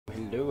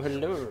Hello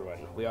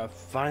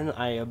everyone.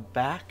 I am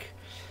back,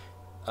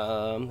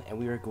 and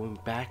we are going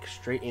back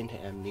straight into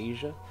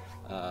Amnesia.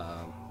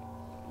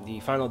 The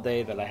final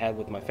day that I had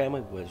with my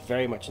family was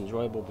very much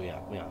enjoyable. We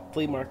went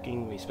flea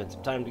marketing, we spent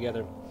some time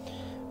together,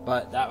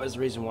 but that was the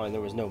reason why there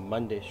was no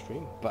Monday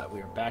stream. But we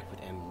are back with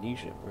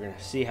Amnesia. We're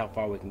gonna see how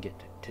far we can get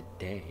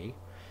today.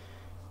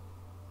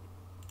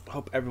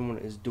 Hope everyone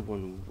is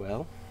doing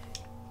well.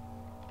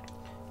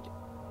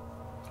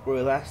 Where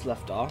we last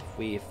left off,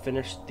 we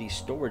finished the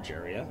storage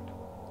area,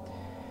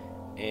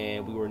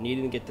 and we were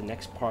needing to get the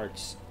next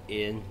parts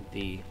in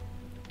the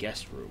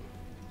guest room.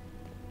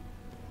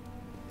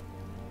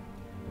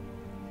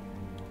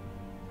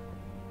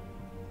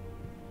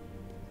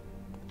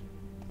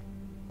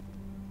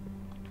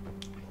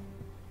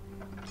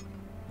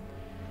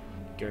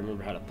 Gotta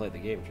remember how to play the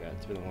game, chat.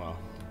 It's been a while.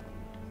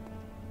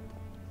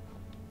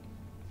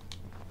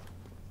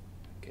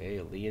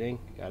 Okay, leading.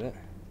 Got it.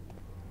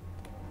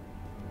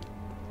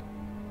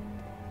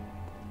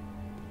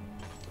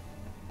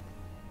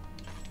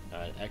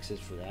 X's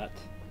for that.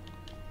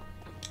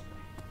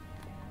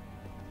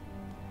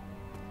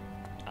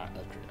 Alright,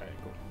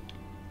 cool.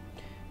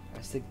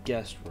 That's the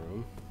guest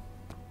room.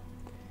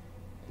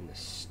 And the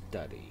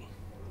study.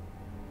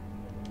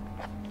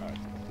 Alright,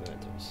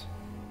 mementos.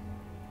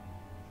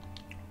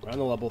 Round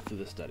the level through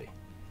the study.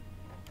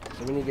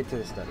 So we need to get to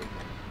the study.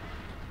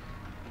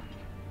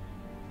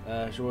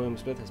 Sir William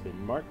Smith has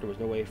been marked. There was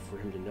no way for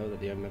him to know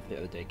that the MF the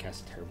other day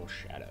cast a terrible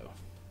shadow.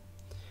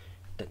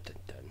 Dun dun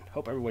dun.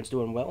 Hope everyone's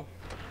doing well.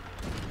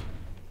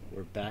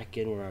 We're back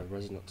in with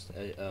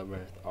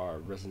our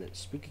resident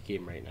spooky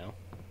game right now.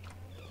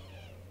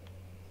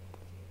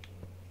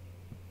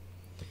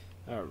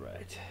 All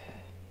right.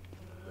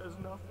 There's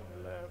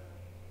nothing left.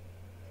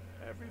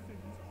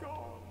 Everything's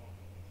gone.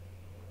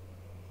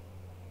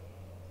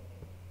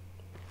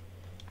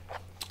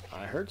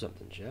 I heard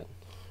something, chat.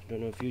 Don't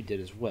know if you did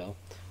as well.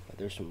 But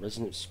there's some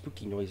resident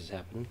spooky noises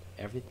happening.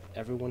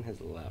 Everyone has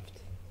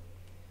left.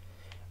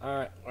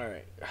 All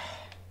right.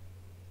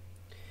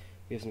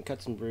 We have some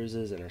cuts and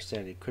bruises, and our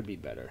sanity could be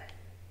better.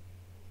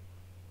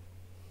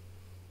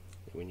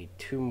 We need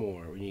 2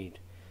 more. We need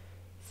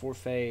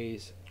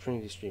 4-phase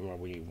Trinity Streamer.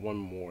 We need 1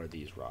 more of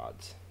these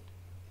rods.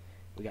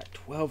 We got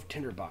 12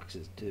 tinder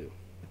boxes too.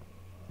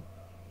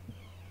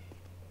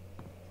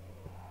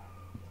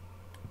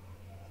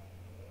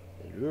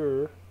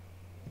 Hello.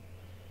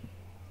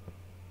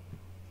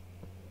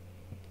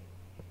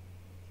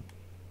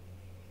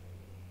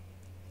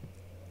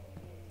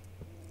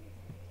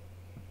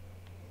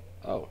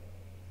 Oh.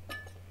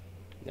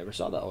 Never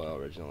saw that oil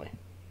originally.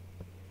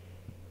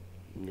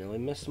 Nearly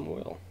missed some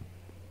oil.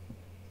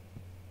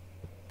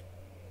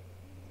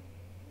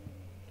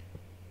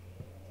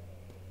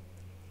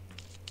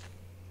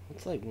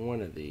 Looks like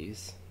one of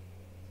these.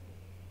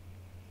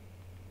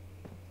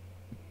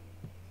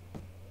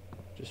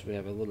 Just so we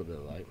have a little bit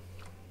of light.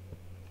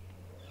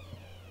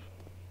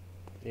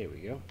 There we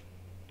go.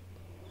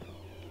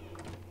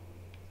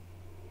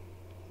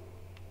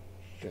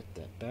 Shut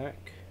that back.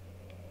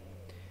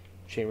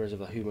 Chambers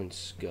of a human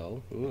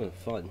skull. Ooh,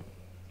 fun.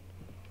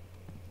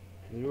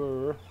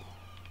 Here.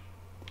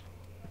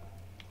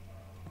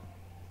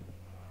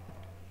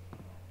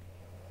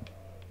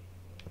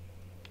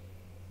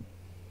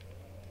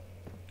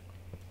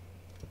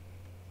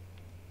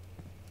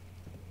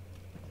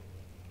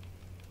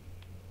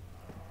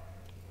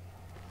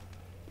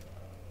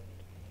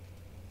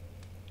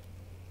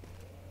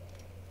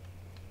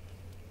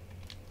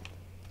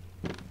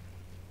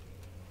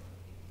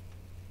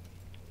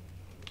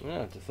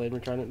 Ah, it's a flame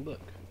retardant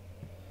book.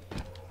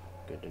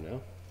 Good to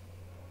know.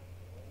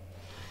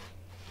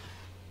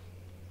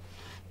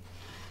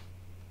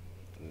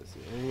 Is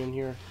there anything in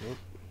here? Nope.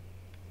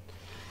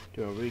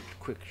 Do a really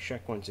quick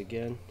check once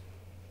again.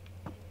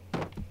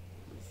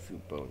 Few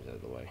bones out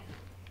of the way.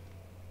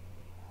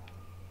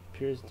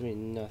 Appears to be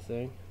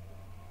nothing.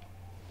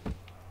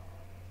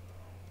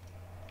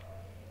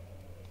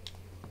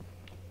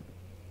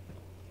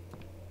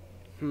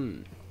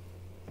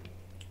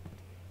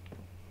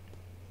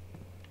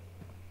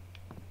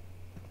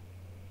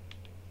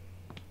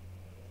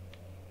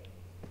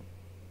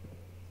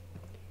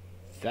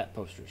 That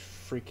poster's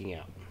freaking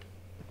out.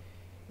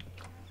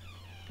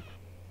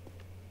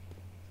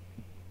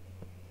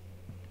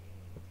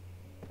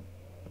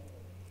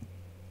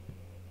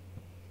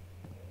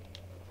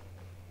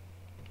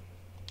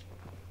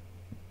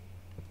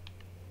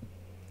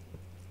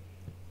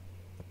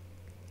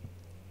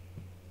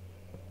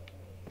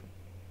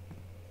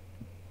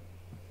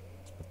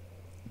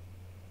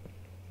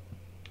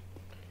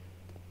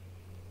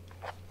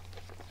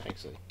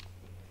 Actually.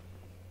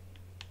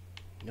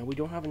 No, we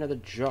don't have another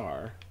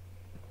jar.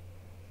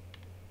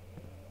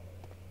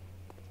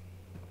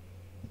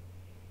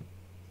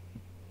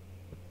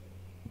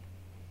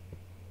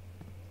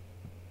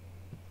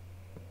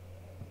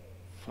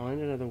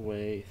 Find another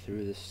way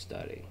through the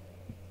study.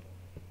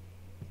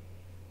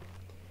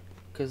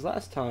 Because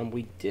last time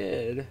we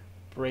did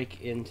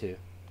break into...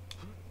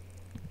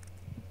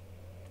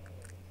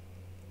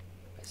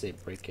 I say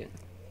break in.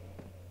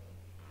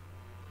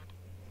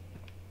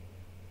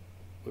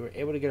 we were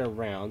able to get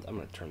around. I'm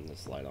gonna turn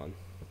this light on.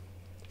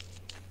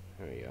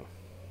 There we go.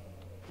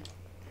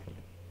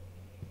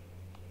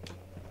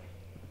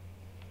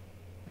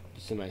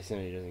 Just so my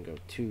sanity doesn't go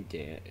too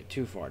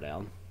far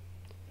down.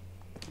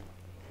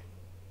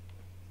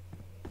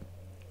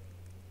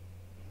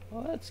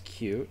 Oh, that's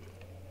cute.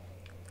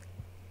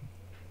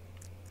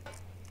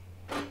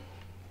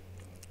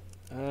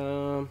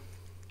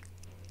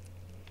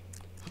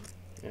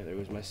 Yeah, there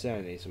goes my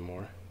sanity some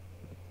more.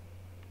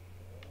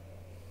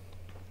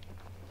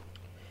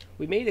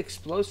 We made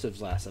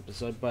explosives last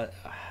episode, but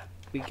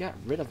we got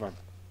rid of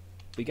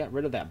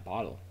that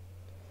bottle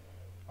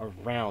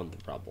around the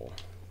rubble.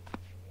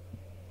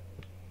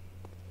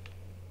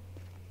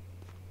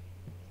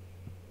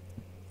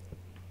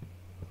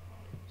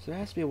 So there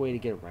has to be a way to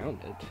get around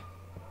it.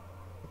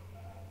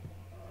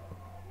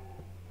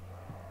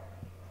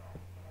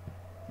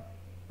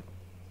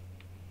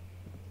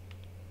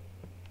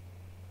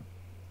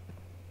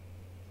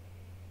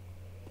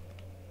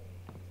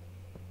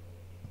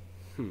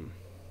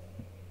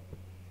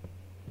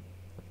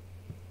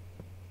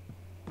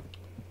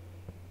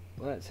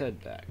 Let's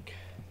head back.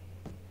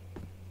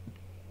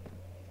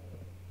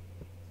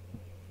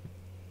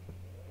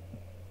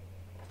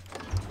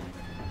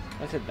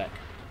 Let's head back.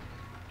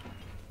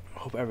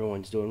 Hope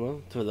everyone's doing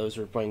well. For those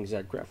who are playing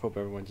Zcraft, hope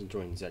everyone's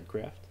enjoying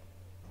Zcraft.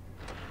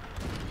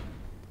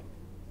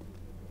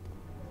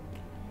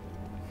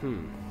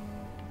 Can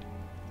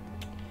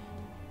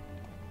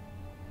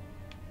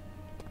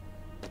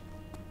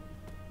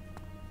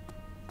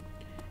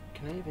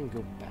I even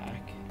go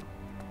back?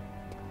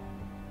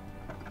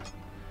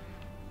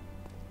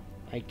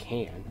 I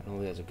can. I don't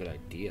think that's a good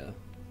idea.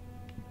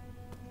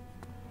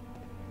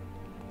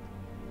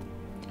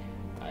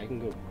 I can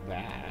go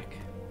back.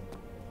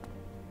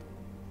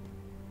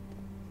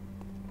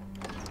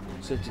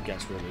 So it's a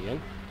guest room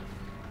again.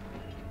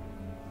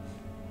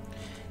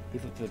 We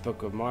flip to the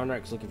Book of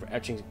Monarchs, looking for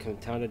etchings and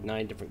counted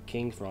 9 different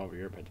kings from all over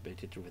Europe had to be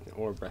depicted with an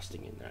orb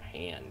resting in their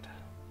hand.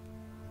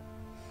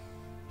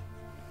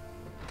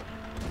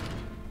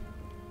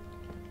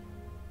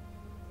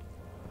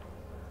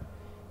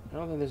 I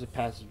don't think there's a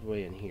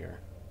passageway in here.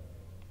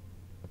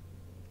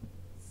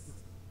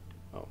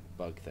 Oh,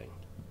 bug thing.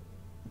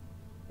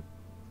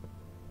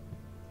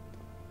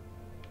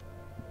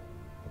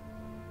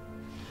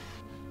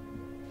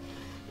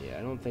 Yeah,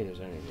 I don't think there's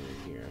anything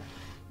in here.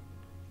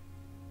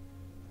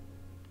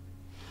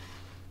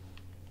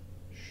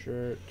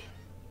 Shirt.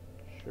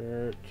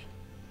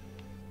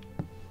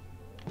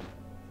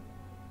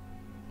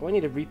 Oh, I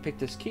need to re-pick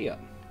this key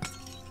up.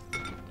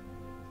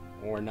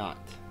 Or not.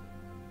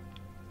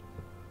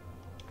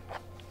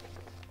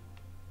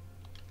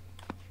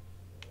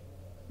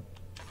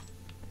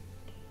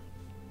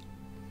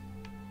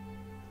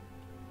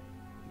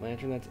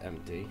 Lantern, that's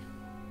empty.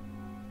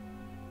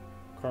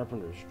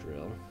 Carpenter's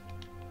drill.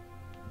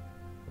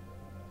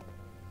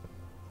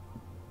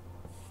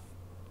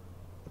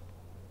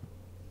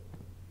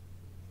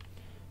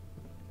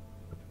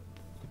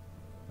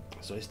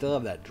 So I still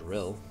have that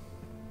drill.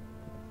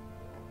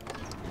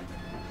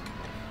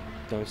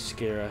 Don't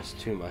scare us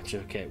too much.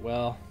 Okay,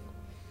 well,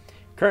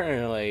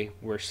 currently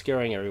we're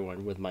scaring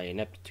everyone with my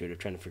ineptitude of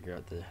trying to figure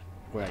out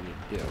what I need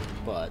to do.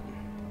 But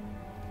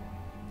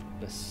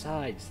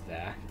besides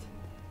that,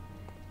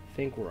 I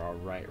think we're all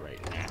right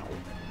now.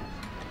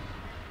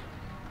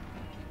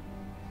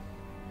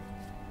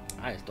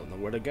 I just don't know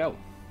where to go.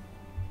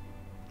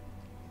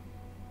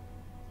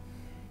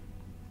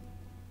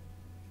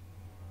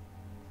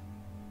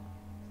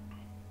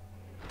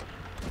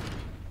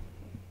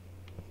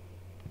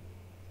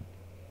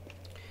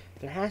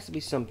 There has to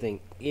be something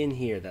in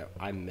here that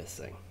I'm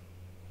missing.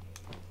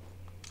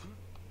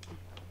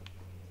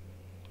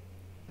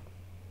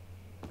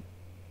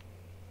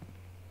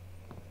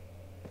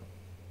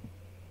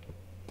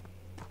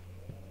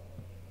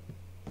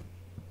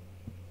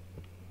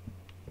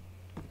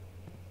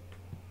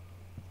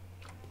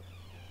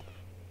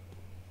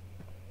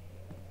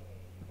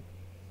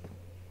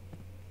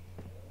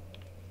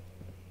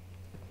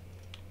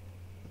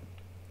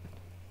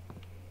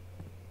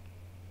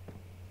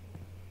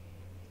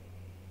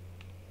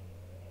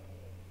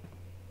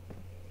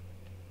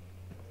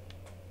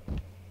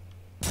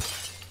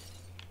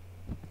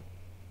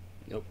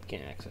 Nope,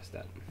 can't access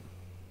that.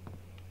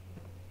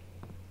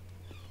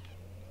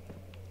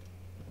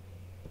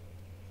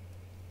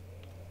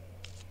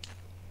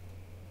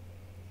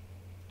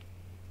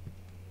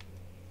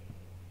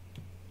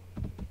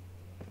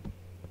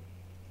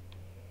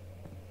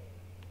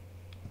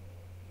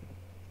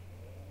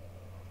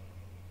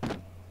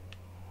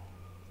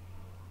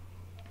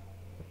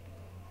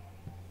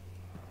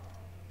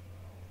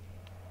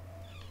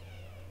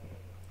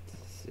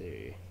 Let's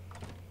see.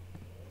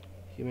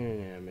 Human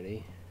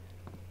anatomy.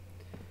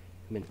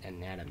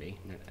 Anatomy,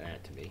 not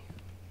anatomy.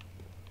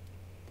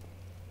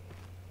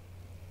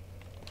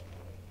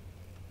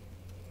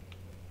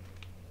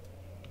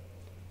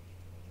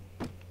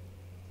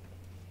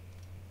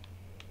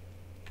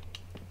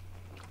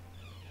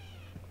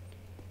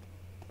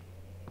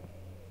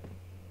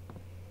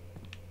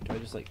 I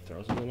just like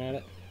throw something at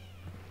it?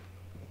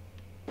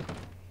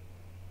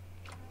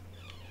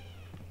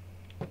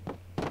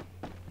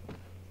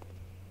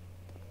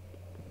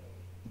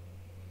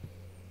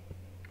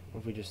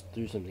 What if we just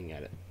threw something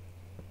at it?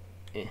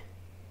 Eh.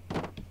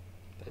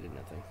 That did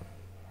nothing.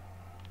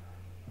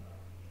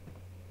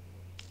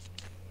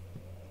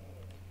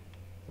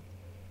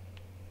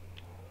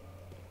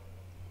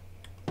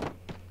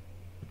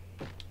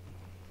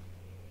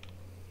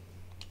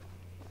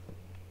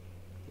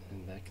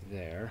 And back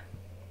there.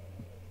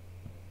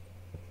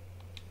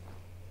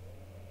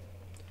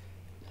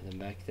 And then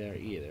back there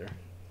either.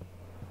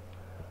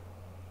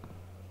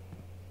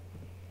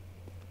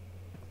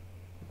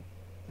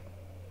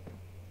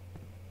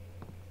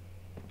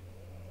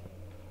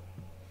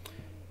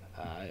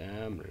 I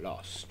am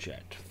lost,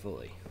 chat,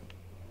 fully.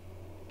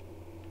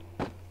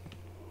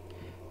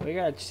 We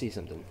gotta see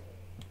something.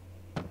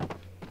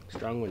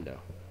 Strong window.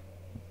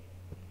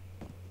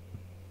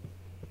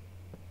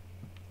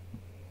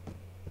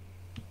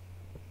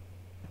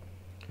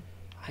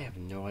 I have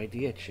no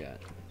idea, chat.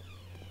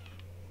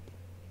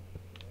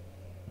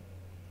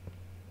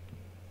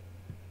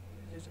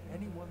 Is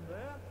anyone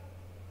there?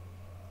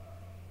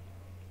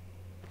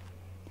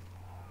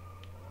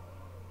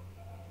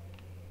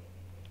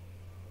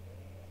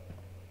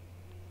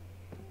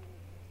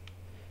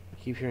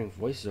 I keep hearing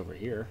voices over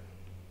here.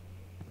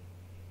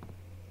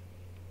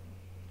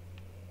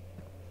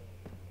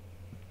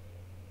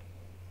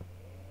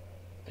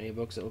 Any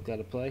books that look out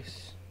of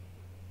place?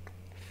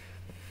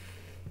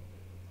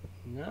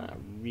 Not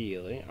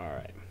really.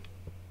 Alright.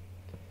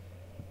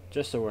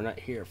 Just so we're not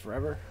here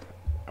forever,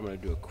 I'm going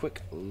to do a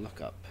quick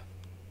look up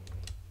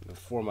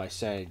before my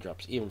sanity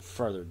drops even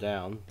further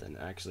down than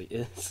it actually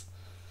is.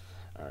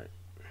 Alright.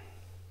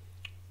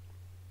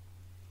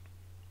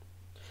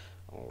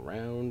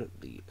 Around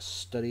the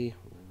study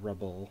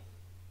rubble.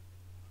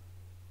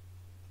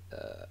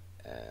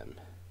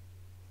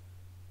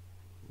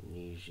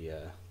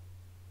 Amnesia.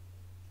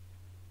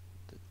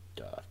 The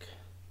dark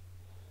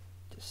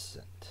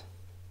descent.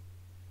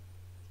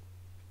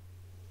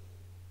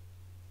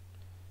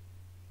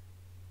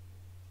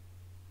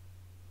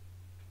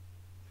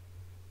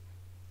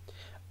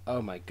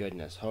 Oh my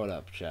goodness, hold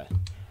up, chat.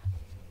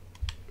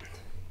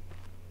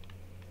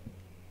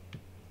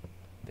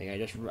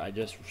 I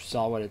just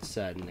saw what it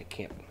said and I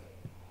can't.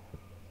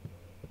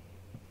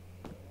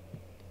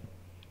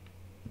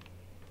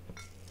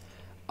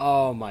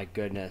 Oh my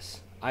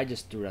goodness. I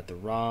just threw it at the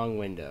wrong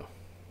window.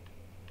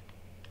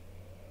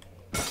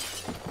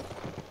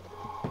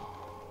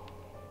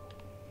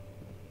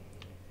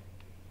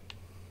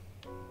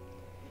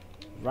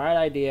 Right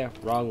idea,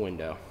 wrong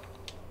window.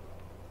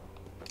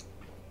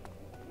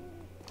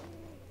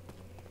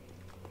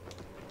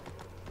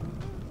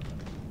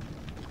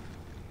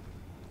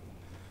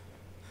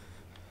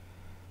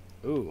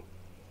 Ooh.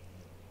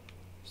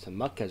 Some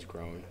muck has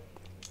grown.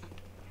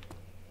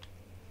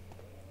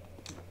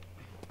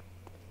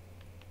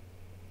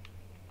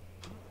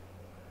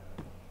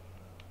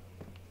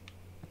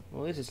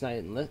 Well, at least it's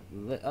not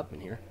lit up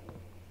in here.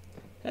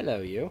 Hello,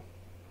 you.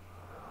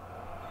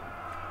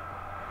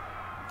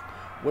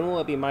 When will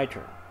it be my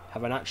turn?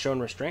 Have I not shown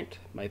restraint?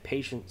 My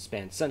patience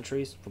spans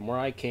centuries. From where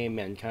I came,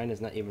 mankind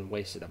has not even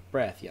wasted a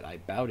breath, yet I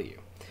bow to you.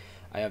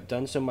 I have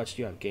done so much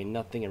to you, I have gained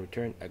nothing in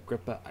return.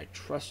 Agrippa, I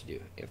trusted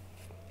you. If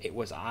it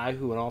was I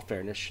who, in all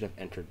fairness, should have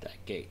entered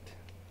that gate.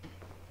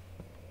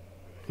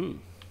 Oh,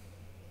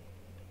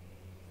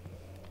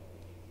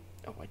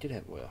 I did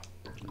have oil.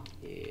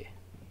 Yeah.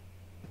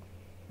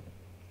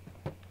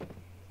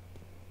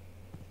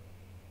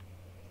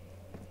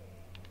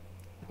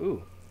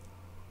 Ooh.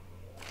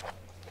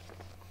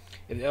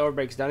 If the oil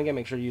breaks down again,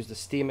 make sure to use the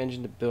steam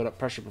engine to build up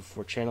pressure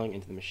before channeling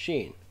into the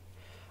machine.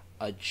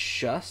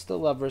 Adjust the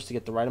levers to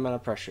get the right amount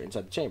of pressure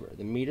inside the chamber.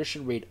 The meter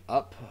should read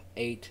up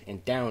 8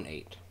 and down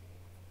 8.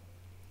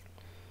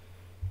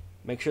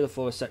 Make sure the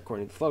flow is set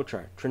according to the flow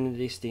chart.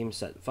 Trinity steam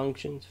set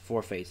functions,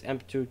 4-phase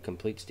amplitude,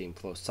 complete steam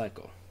flow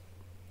cycle.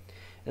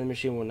 And the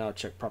machine will now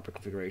check proper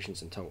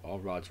configurations until all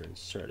rods are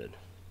inserted.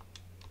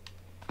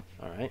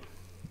 Alright.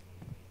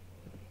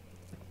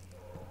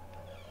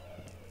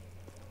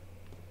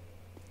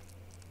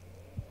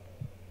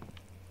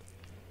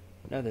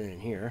 Nothing in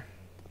here.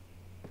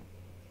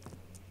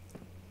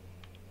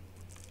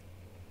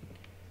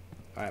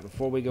 Alright,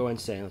 before we go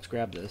insane, let's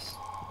grab this.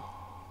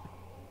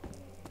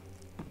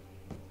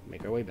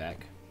 Make our way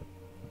back.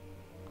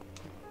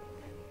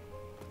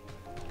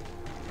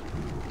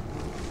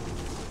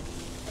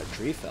 A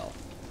tree fell.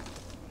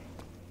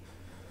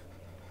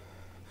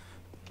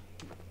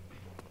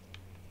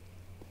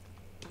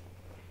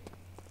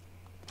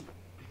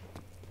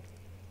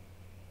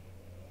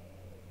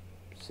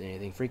 See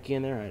anything freaky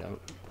in there? I don't.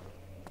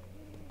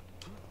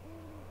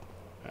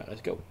 Alright,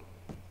 let's go.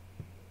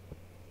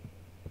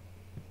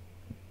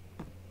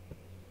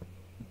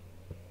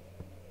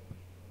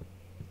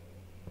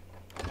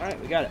 Alright,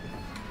 we got it.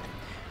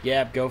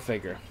 Yeah, go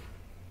figure.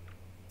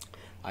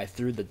 I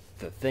threw the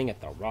thing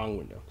at the wrong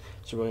window.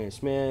 So William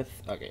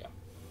Smith. Okay, yeah.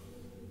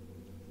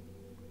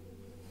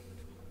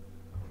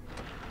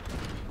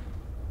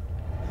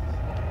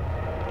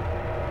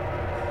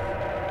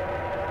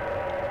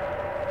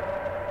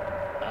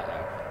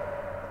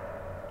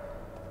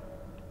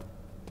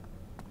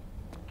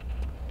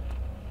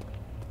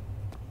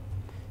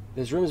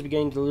 This room is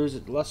beginning to lose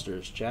its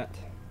lusters, chat.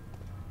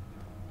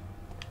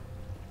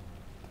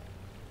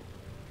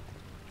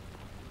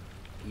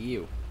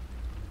 You.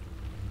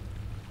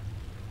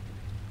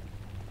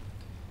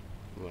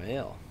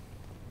 Well.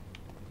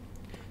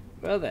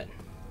 Well then.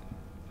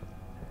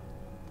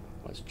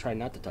 Let's try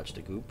not to touch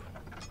the goop.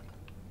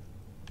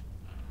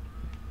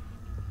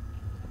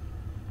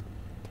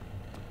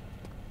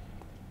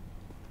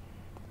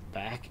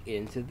 Back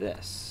into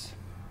this.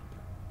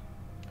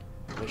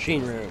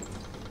 Machine room.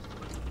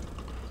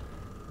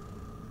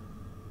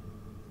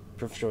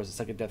 Proof shows the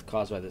second death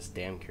caused by this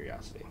damn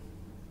curiosity.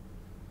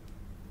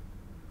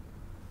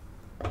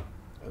 Oh.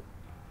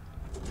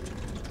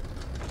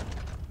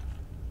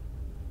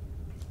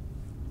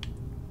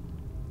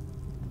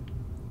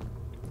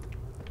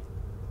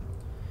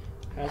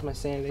 How's my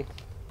sanity?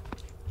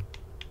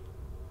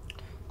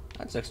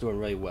 That's actually doing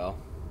really well.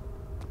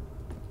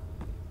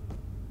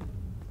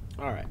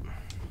 Alright.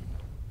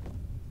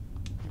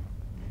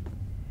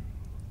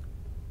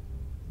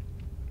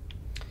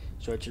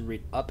 So it should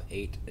read up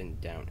 8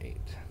 and down 8.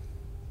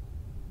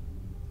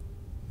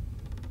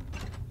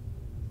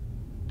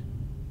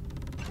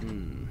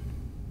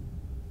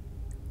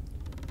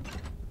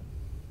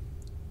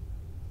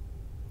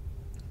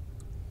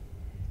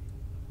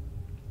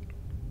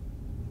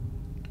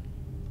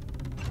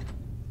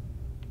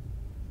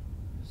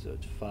 So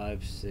it's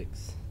 5,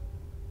 6,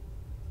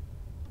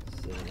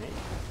 7, 8.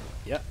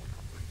 Yep.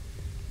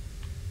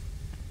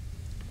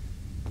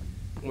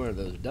 One of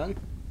those done.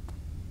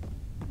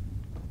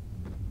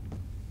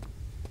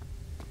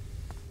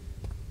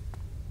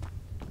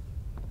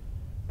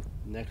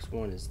 Next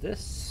one is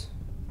this.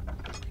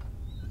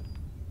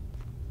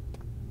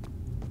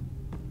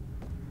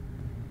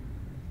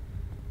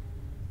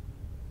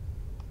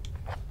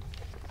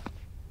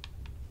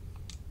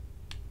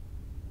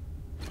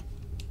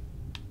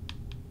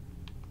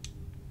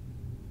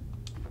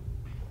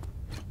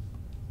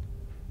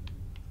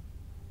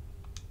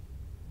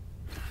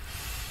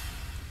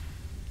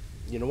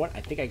 You know what?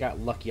 I think I got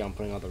lucky on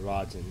putting all the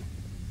rods in.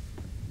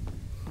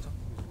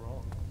 Something's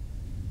wrong.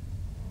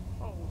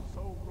 Oh,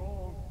 so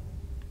wrong.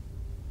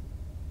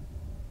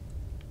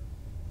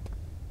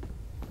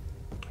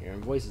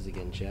 Hearing voices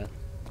again, chat.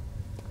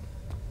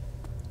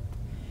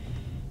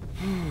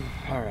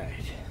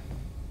 Alright.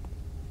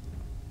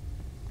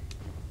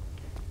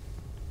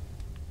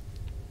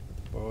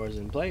 Boards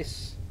in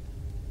place.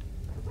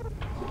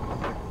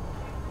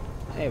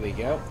 There we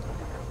go.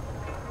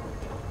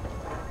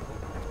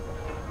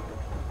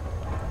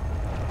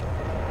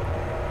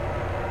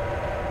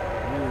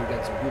 Ooh,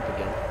 got some goop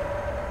again.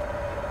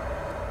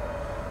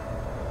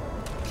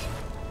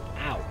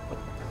 Ow! What?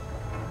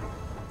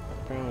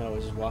 Apparently I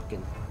was just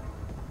walking.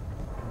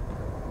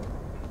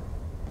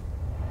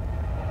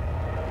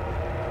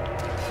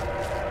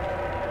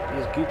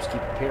 These goops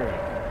keep appearing.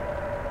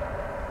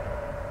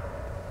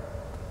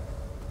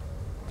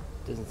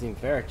 Doesn't seem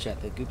fair,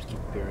 chat, that goops keep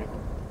appearing.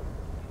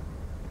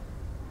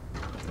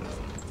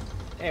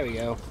 There we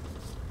go.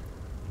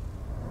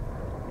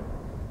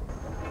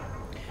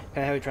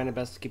 Kind of heavy, trying his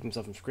best to keep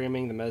himself from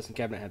screaming. The medicine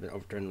cabinet had been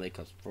overturned in the late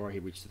cups before he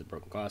reached to the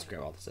broken glass,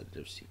 grabbed all the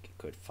sedatives he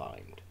could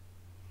find.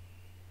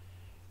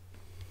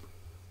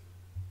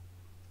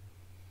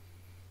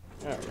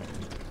 Alright.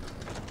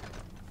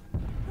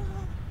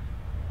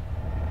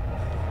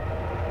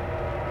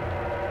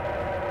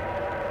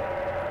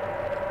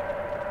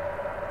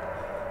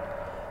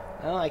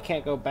 Well, I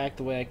can't go back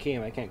the way I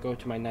came. I can't go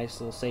to my nice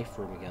little safe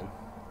room again.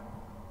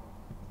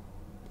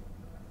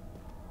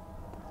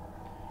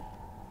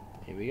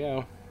 Here we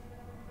go.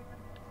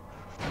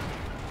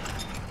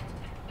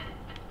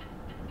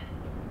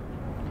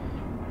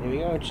 Here we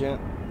go, chat.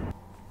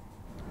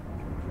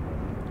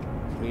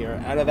 We are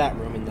out of that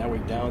room and now we're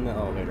down the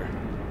elevator.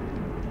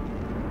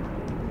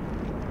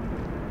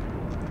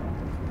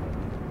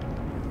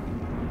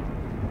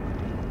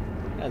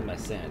 That's my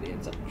sanity.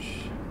 It's up.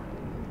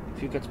 A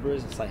few cuts,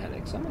 bruises, and slight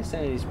headache. So my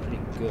sanity is pretty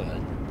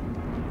good,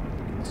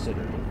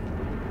 considering.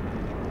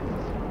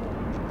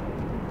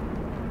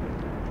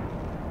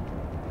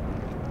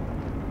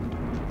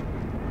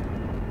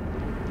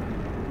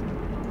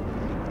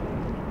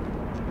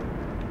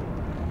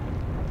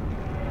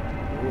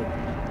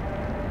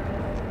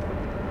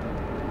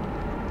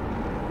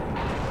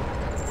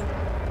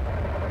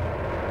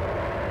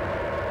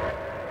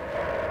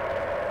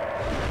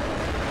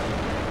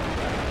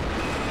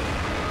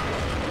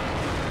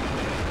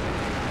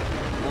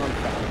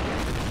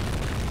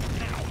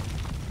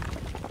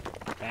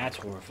 That's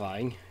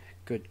horrifying.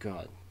 Good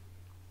God.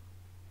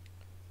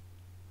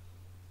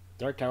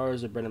 Dark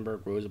towers of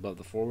Brandenburg rose above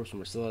the forests and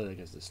were silhouetted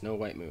against the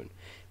snow-white moon.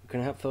 We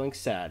couldn't help feeling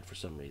sad for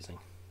some reason.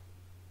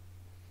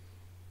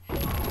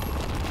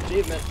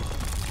 Achievement!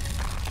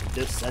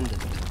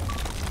 Descendant.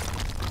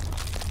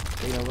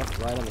 Taking a left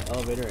ride on the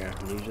elevator and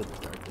Amnesia, the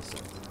dark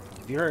descent.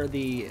 If you heard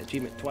the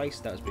achievement twice,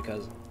 that was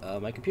because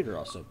my computer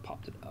also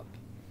popped it up.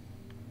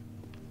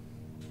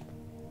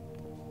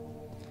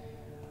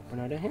 We're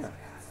not in here.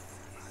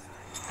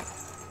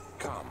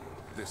 Come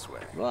this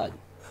way. Blood.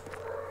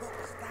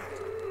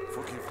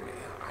 Forgive me,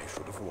 I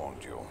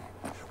warned you.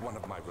 One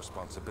of my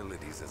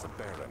responsibilities as a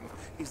Baron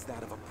is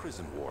that of a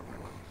prison warden.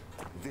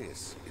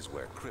 This is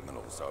where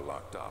criminals are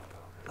locked up.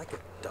 Like a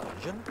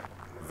dungeon?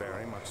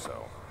 Very much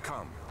so.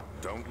 Come,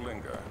 don't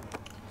linger.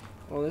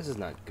 Well, this is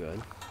not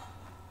good.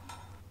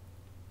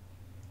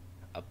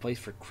 A place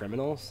for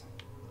criminals?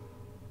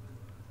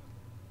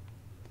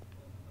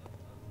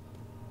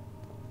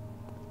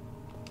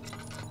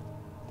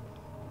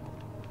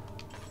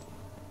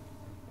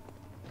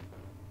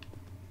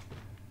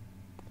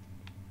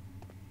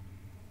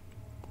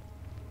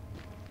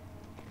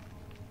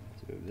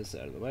 Let's move this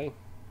out of the way.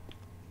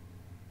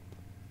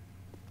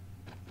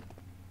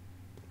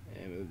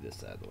 And move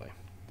this out of the way.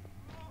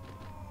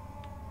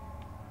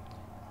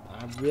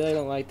 I really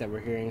don't like that we're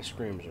hearing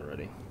screams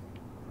already.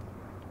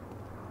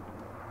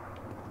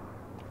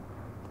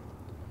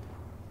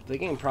 The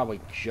game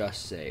probably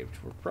just saved.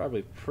 We're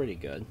probably pretty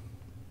good.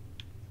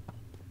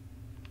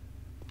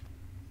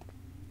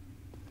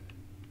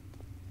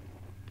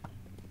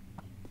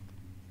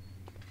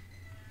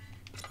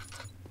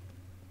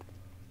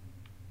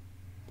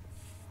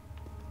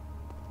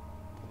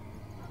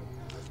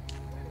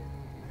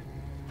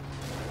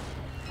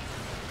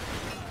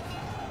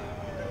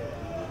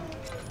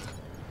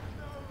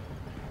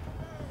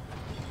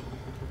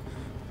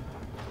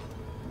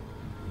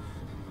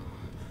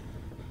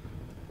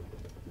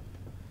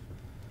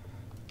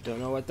 Don't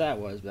know what that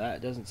was, but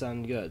that doesn't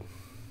sound good.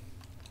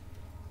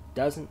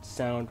 Doesn't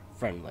sound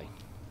friendly.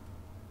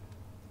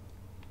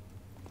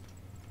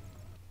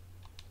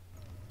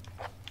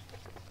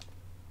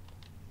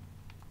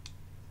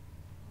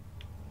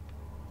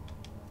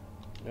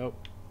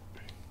 Nope.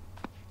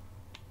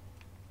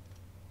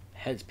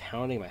 Head's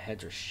pounding, my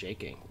heads are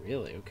shaking.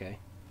 Really? Okay.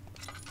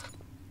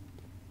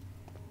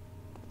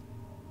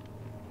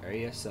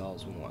 Area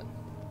cells 1.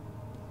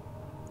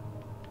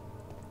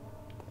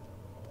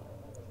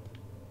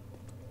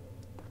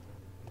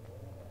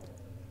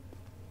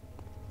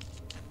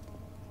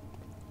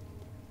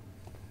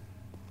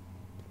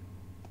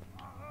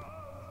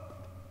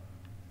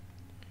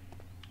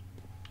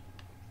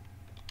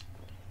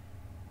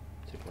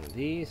 Take one of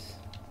these.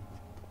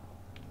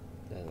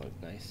 That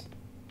looked nice.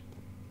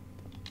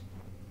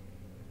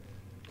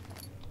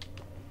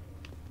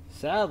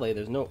 Sadly,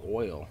 there's no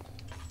oil.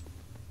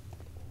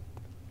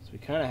 So we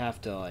kind of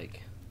have to,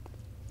 like...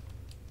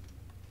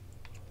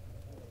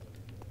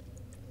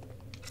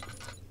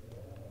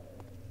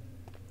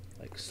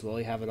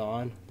 slowly have it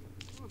on.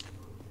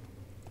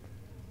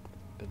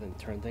 But then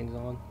turn things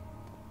on.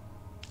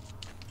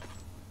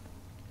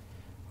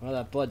 Well,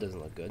 that blood doesn't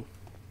look good.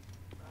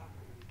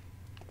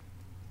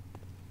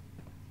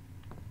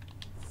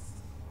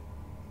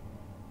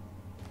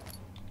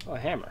 Oh, a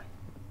hammer.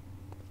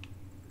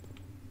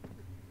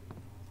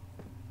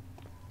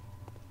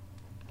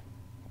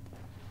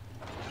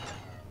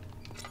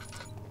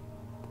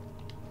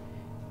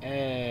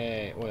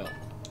 Hey, oil.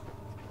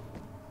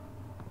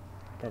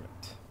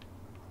 Perfect.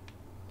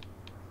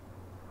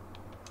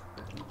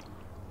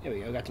 Here we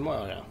go, got some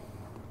oil now.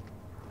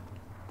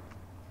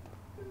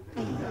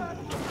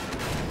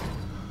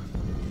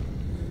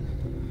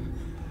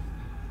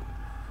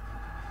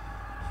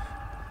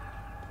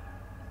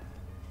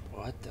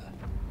 What the?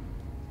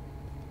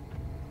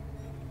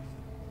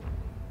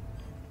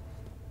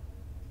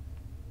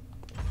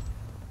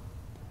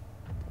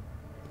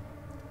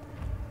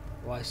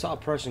 Well, I saw a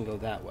person go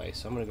that way,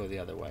 so I'm gonna go the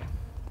other way.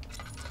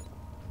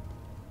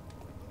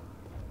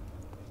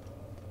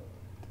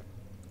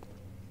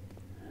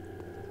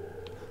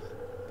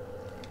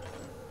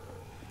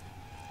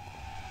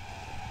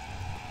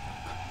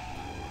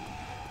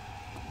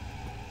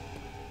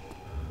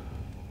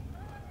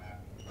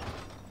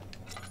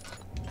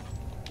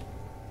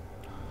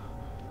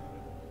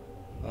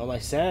 Oh, my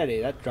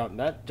sanity, that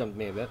jumped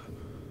me a bit.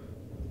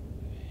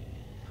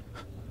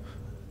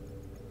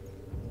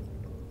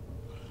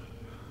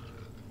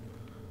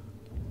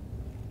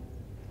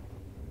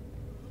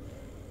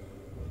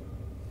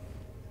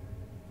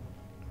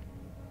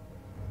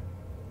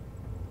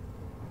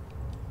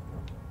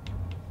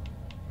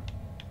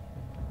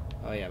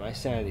 Oh yeah, my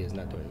sanity is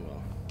not doing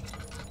well.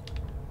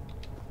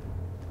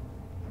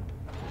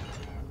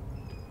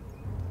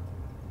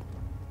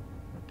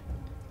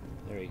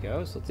 There he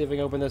goes. Let's see if we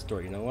can open this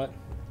door. You know what?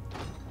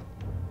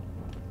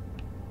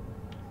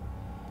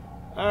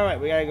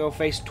 Alright, we gotta go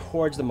face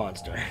towards the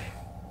monster.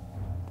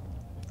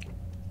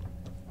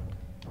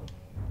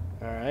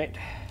 Alright.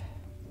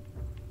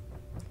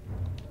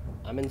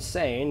 I'm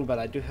insane, but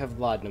I do have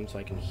laudanum, so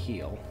I can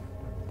heal.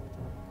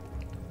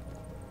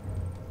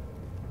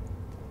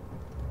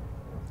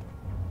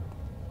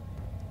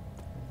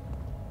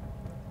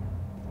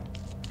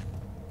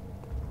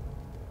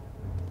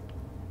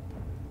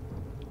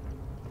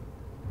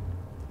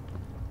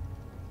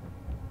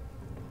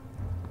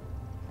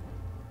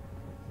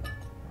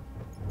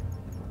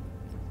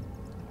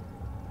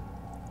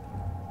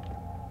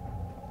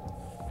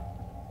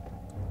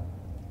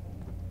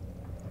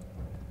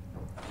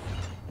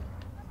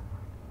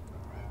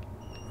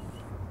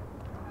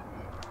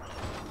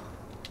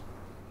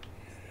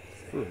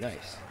 Ooh,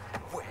 nice.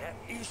 Where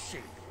is she?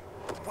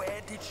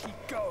 Where did she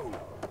go?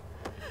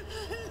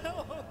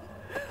 No,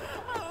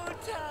 I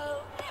won't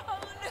tell.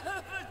 I'll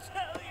never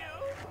tell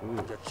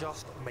you. You're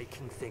just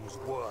making things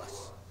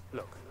worse.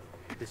 Look,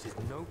 this is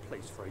no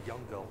place for a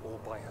young girl all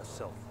by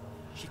herself.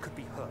 She could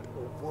be hurt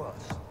or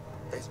worse.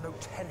 There's no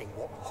telling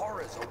what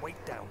horrors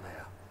await down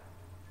there.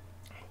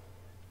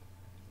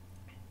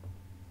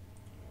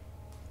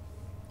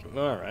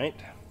 All right.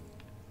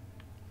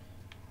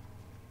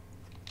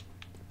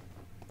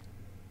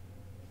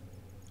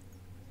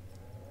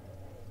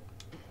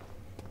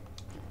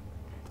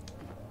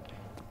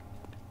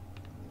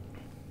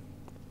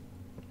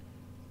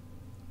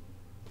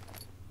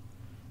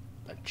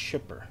 A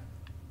chipper.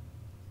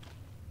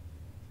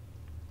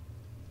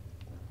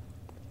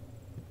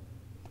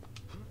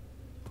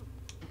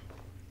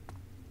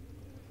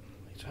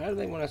 So how do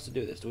they want us to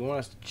do this? Do we want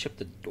us to chip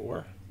the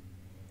door?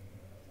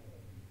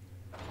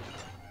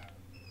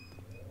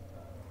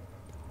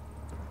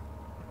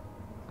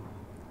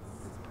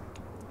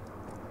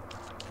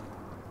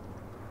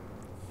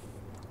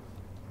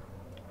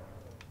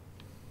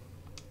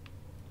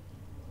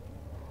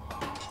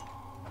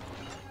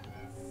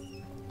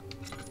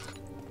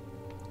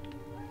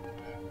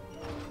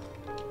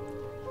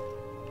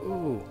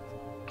 Ooh.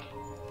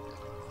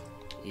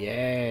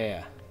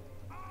 Yeah.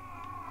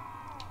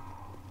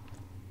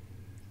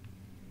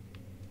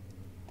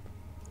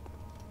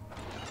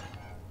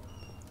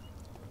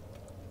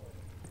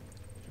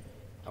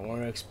 I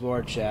want to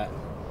explore, chat.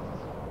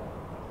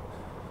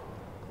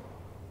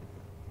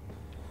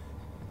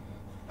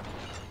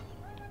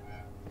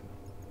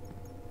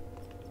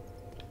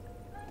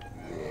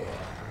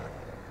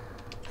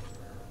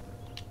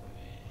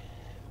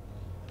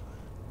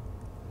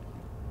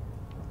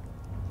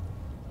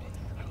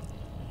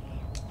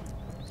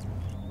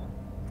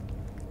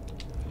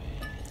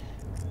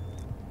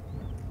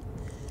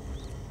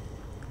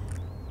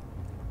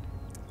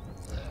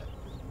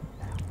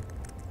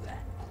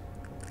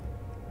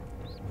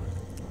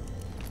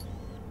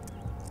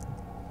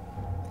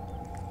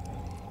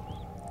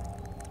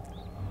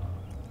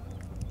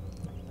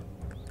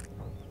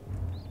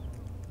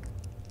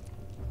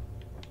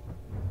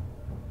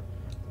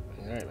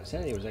 Alright, my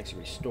sanity was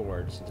actually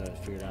restored since I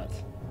figured out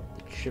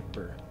the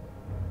chipper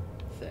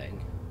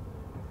thing.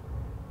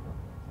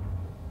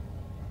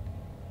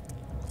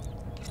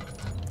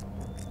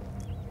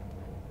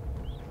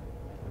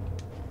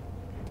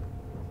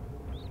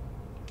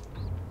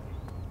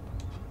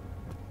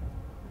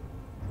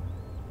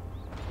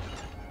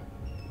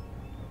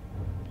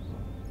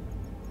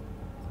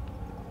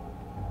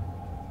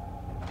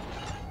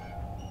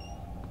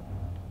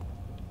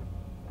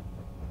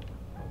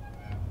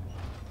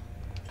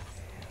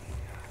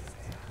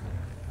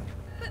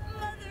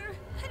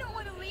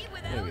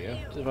 There we go.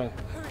 Just fine.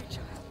 Hurry,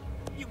 child.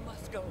 You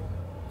must go.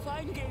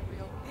 Find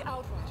Gabriel, the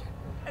Outrider,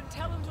 and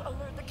tell him to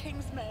alert the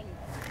King's men.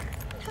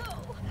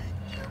 No,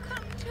 you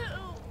come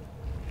too.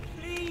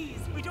 Please,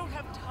 we don't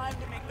have time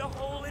to make the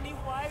hole any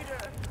wider.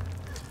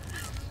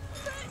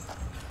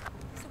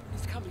 Someone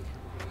is coming.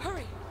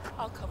 Hurry.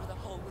 I'll cover the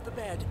hole with the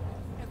bed.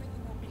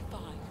 Everything will be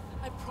fine.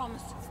 I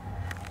promise.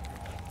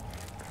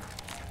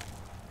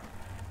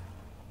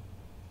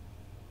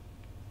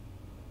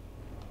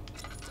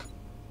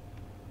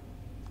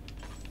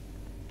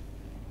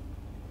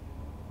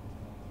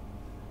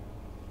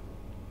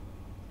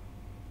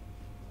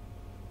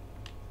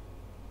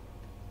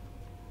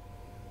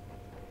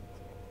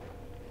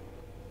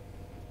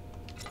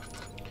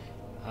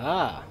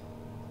 Ah.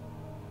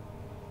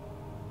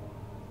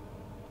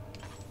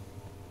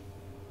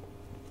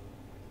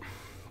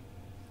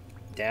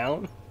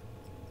 Down?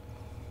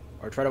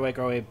 Or try to make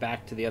our way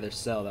back to the other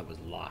cell that was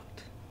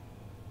locked.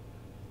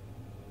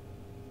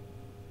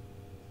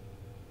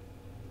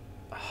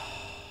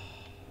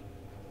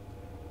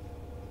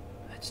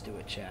 Let's do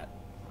it, chat.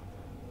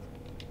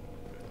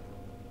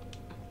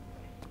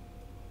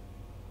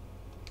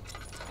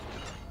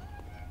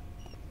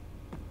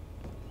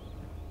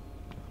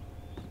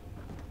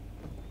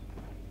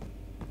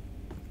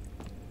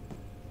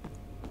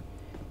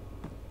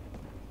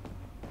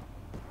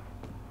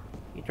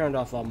 He turned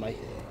off all my...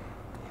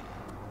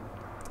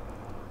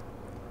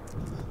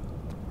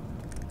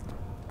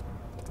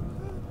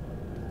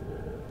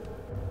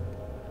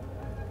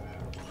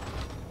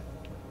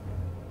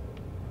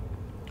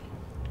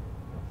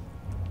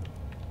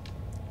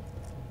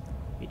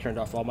 He turned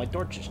off all my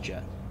torches,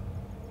 chat.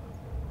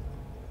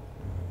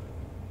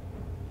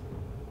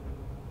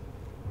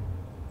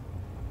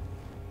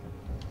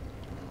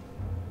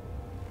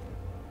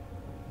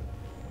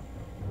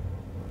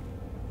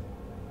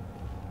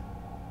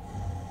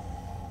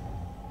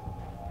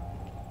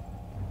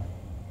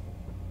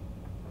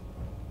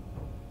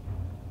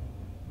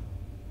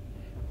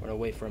 I'm gonna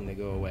wait for him to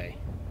go away.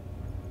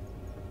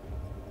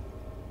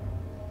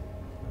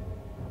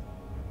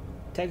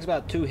 Takes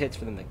about 2 hits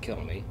for them to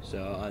kill me,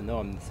 so I know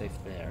I'm safe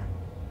there.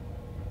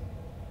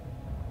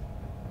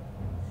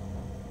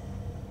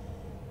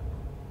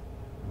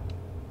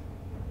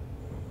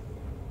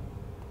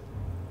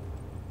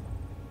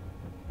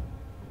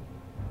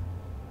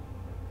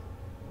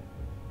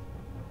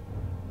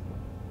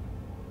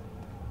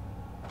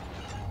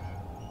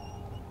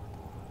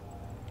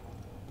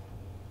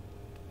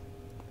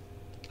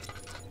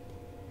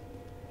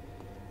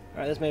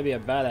 Alright, this may be a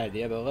bad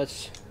idea, but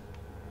let's...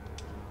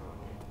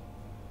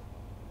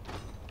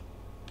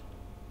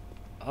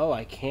 Oh,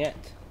 I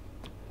can't.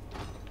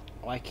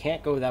 Oh, I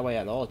can't go that way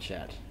at all,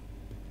 chat.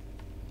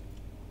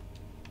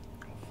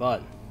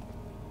 Fun.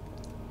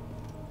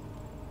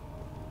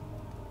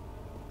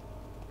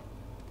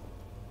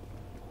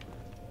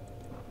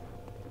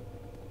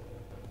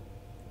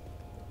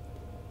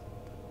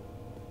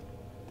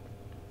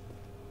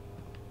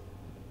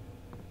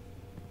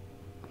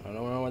 I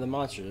don't know where the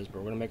monster is, but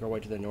we're gonna make our way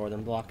to the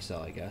northern block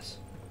cell, I guess.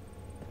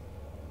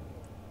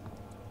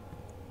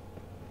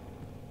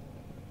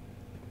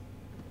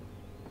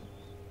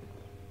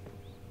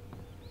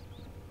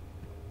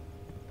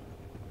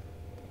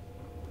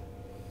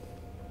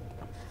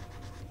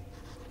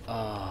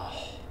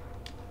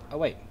 Oh,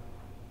 wait.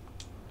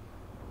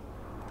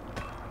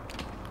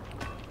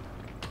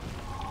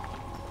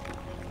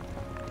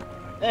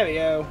 There we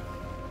go.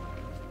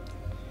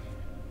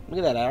 Look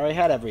at that, I already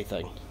had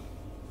everything.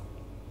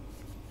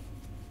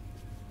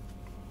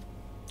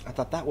 I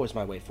thought that was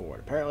my way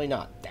forward. Apparently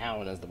not.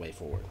 Down is the way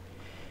forward.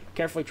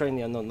 Carefully treading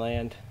the unknown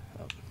land.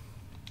 Oh.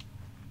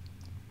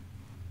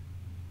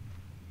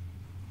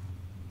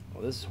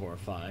 Well, this is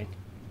horrifying.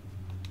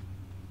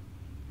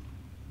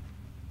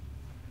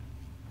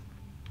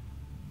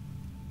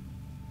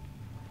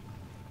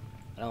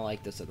 I don't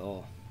like this at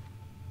all.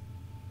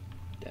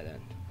 Dead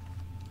end.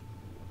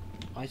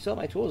 I still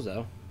have my tools,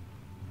 though.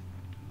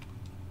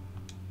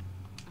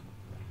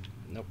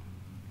 Nope.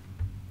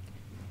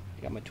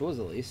 I got my tools,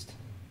 at least.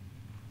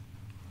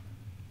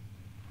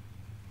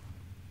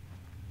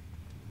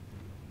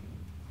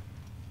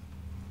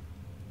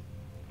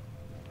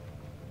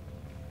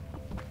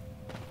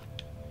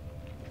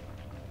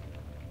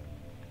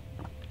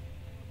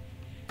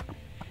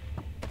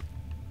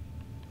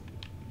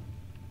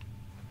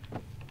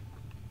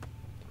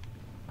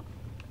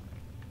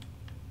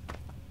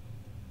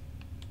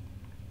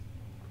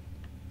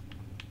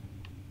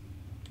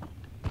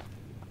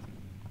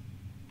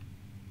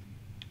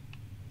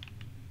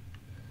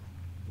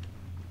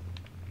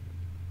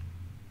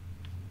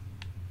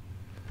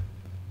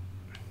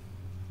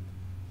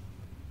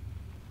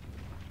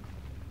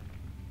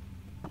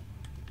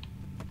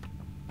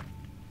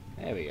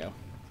 There we go.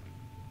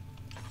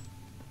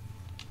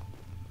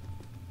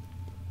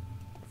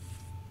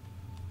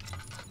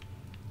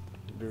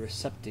 The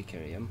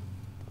receptacarium.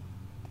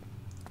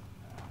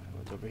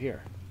 What's over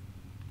here?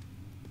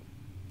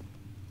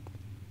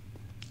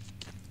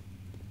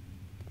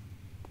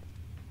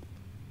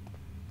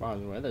 By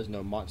the way, there's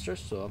no monsters,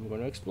 so I'm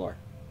going to explore.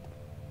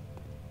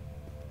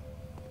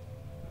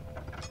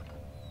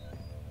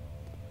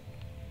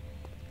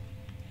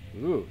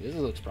 Ooh, this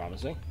looks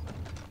promising.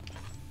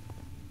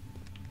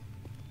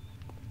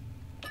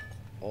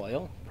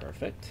 Oil,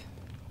 perfect.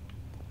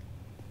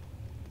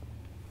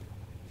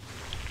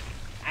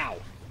 Ow.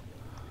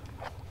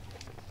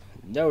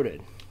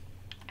 Noted.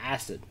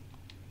 Acid.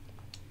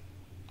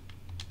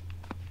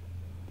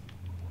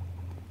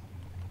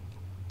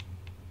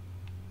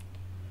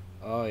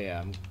 Oh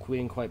yeah, I'm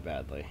quitting quite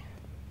badly.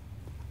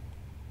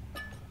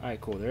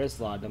 Alright, cool. There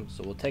is laudanum,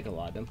 so we'll take a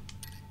laudanum.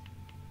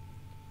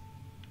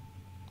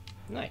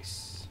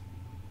 Nice.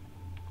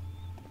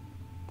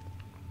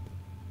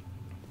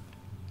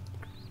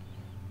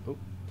 Oh,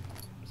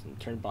 some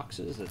turn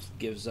boxes. That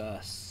gives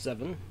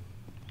 7.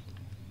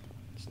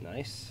 It's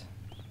nice.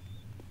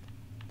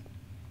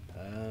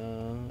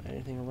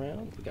 Anything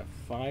around? We got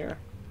fire.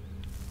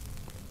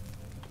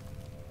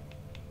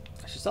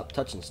 I should stop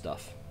touching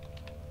stuff.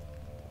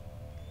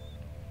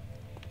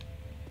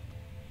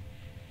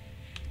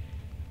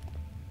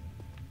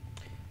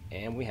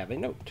 And we have a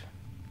note.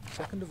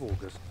 2nd of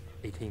August,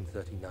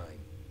 1839.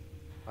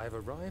 I have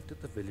arrived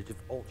at the village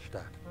of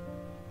Altstadt.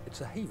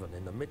 It's a haven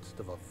in the midst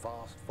of a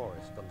vast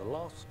forest and the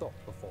last stop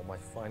before my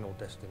final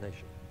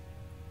destination,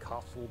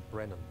 Castle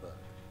Brennenburg.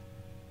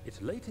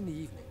 It's late in the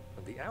evening,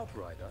 and the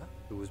outrider,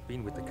 who has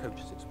been with the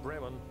coach since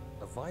Bremen,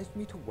 advised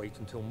me to wait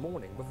until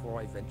morning before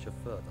I venture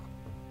further.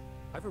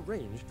 I've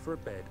arranged for a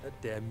bed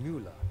at Der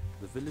Müller,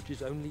 the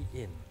village's only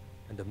inn,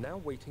 and am now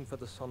waiting for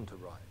the sun to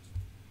rise.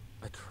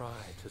 I try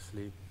to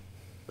sleep,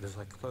 but as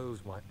I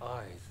close my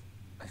eyes,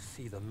 I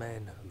see the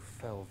men who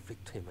fell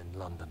victim in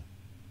London.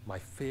 My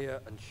fear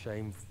and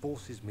shame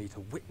forces me to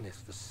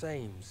witness the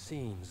same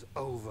scenes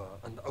over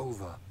and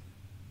over.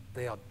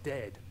 They are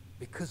dead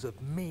because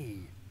of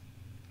me.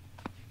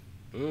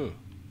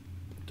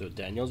 So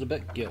Daniel's a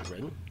bit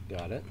guilt-ridden.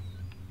 Got it.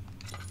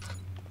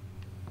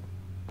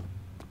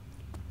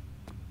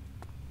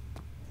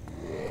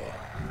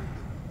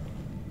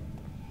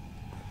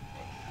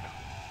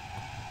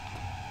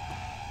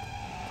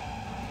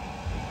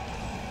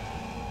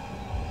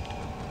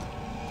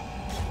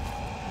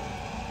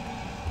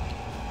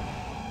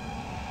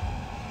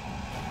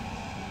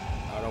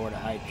 I don't know where to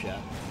hide, chat.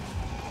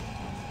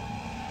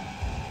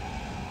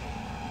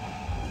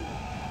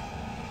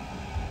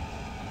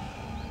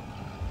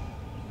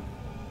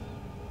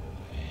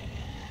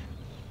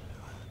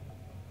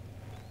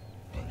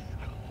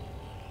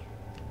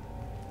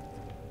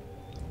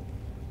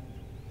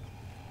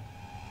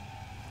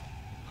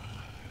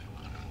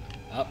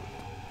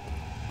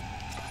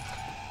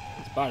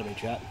 Spotted me,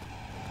 chat.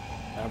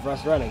 Time for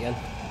us to run again.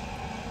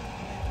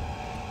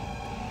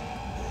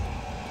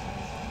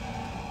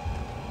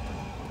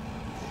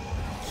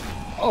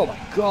 Oh my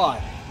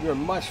god! You're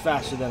much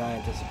faster than I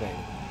anticipated.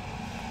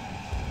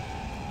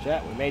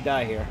 Chat, we may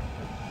die here.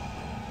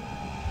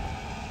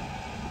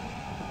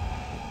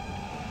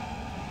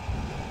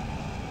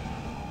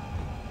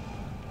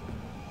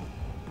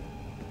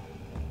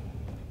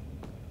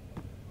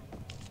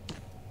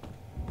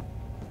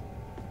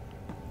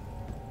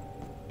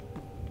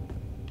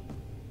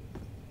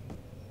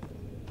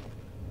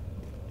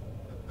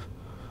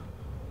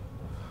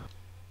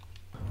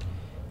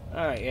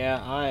 Alright,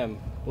 yeah, I am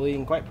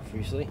bleeding quite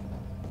profusely.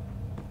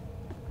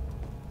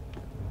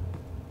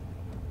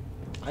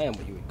 I am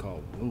what you would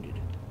call wounded.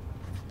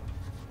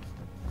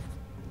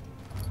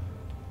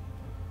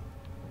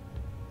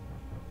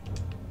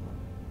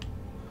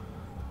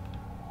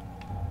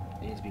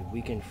 It needs to be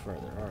weakened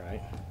further,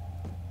 alright.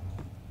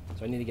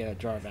 So I need to get a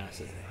jar of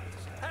acid.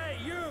 Hey,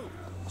 you!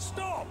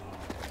 Stop!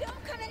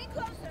 Don't come any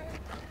closer.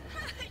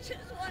 I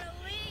just want to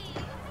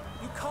leave.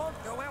 You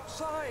can't go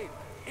outside.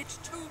 It's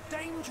too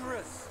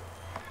dangerous.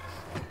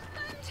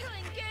 I'm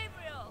telling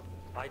Gabriel.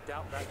 I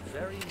doubt that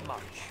very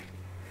much.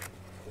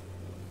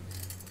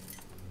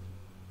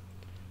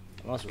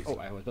 Unless, oh,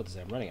 I was about to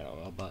say I'm running out of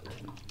oil, but...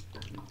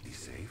 He's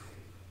safe?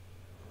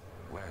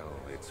 Well,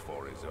 it's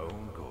for his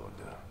own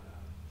good.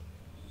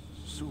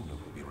 Soon it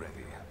will be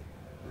ready.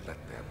 Let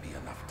there be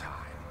enough time.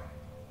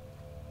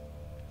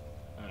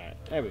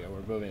 Alright, there we go,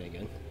 we're moving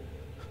again.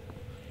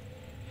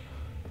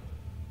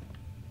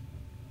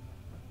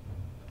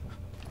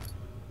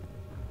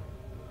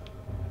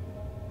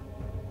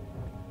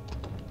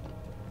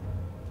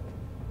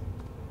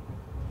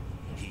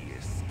 He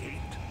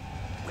escaped?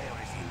 Where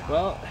is he now?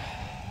 Well...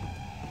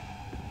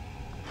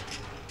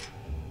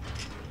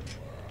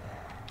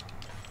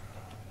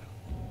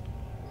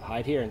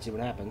 hide here and see what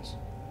happens.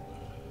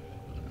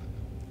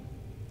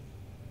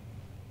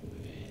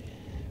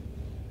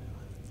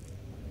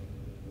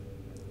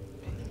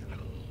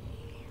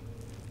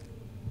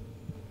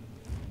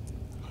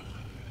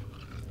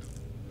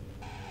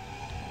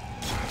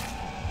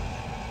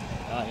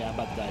 Oh yeah, I'm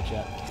about to die,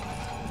 chat.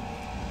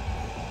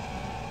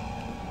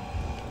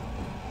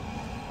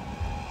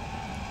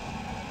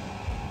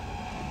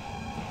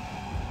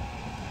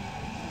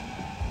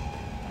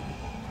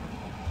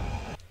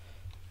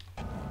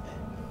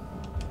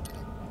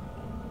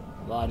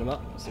 Line him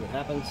up, see what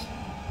happens.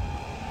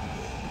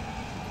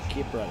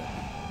 Keep running.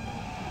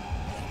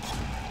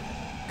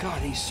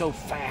 God, he's so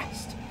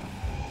fast.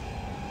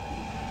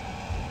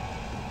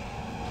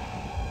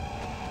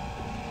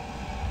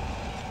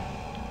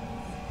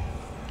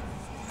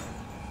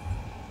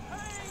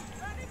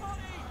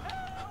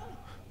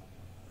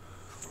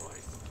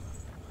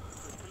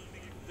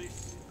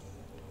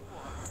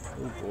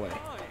 Oh boy.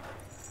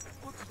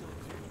 What did I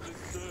do to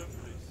deserve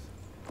this?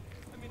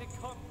 I mean, it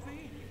can't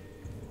be.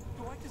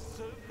 Do I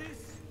deserve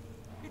this?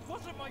 It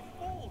wasn't my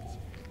fault.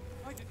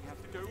 I didn't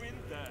have to go in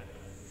there.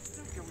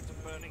 Don't go into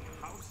burning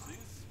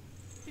houses.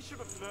 He should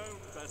have known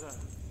better.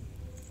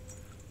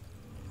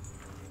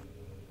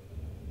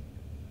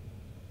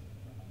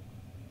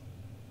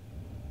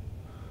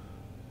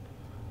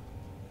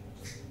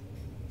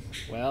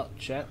 Well,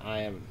 chat, I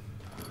am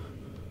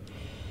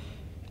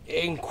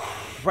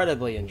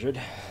incredibly injured.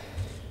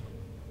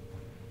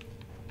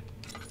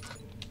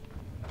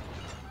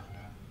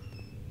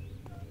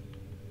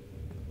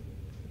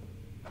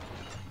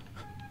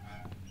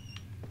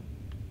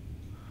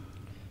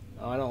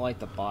 Oh, I don't like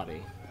the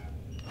body.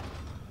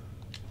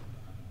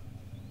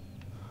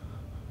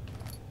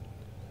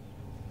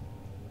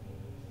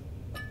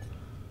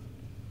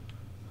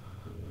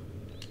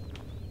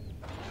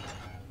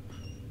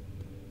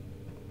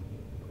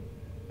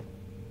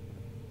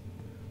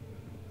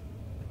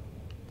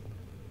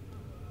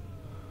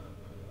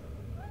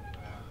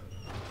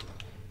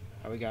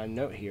 We got a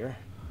note here.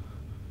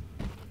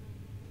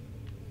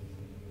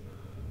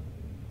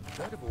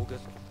 3rd of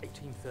August,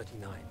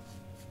 1839.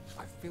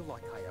 I feel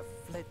like I have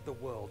fled the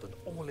world and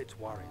all its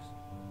worries.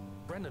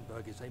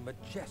 Brennenburg is a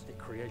majestic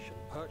creation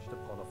perched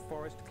upon a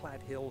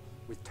forest-clad hill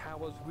with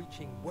towers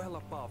reaching well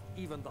above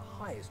even the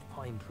highest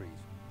pine trees.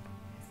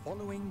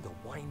 Following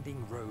the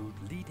winding road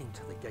leading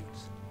to the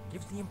gates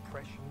gives the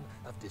impression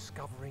of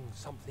discovering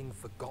something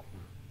forgotten,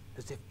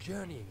 as if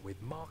journeying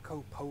with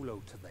Marco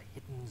Polo to the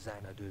hidden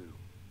Xanadu.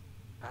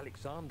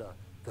 Alexander,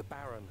 the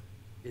Baron,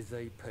 is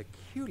a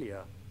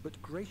peculiar but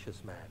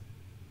gracious man.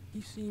 He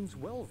seems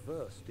well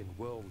versed in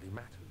worldly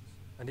matters,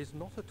 and is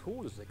not at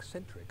all as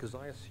eccentric as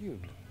I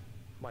assumed.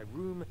 My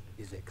room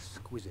is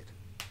exquisite,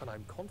 and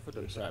I'm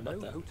confident that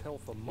no hotel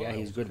for miles yeah,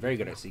 he's good, very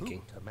good at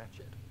seeking to match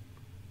it.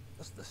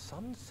 As the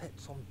sun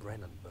sets on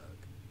Brennenburg,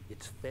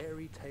 its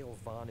fairy tale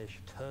varnish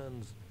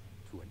turns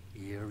to an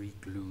eerie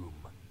gloom.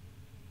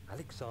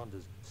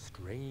 Alexander's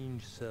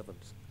strange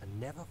servants are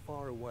never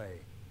far away.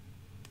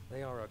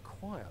 They are a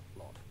quiet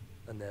lot,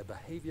 and their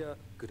behavior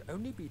could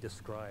only be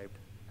described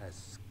as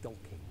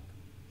skulking.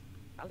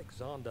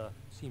 Alexander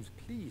seems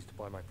pleased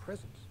by my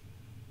presence.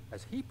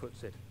 As he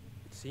puts it,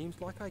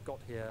 Seems like I got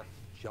here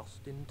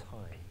just in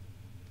time.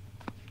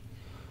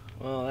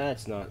 Well,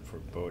 that's not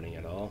foreboding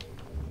at all.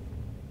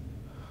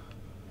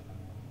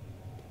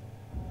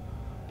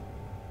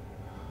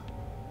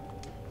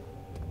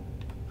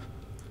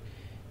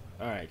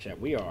 Alright, chat,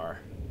 we're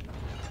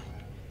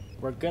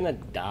gonna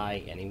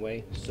die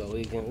anyway, so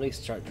we can at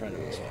least start trying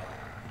to escape.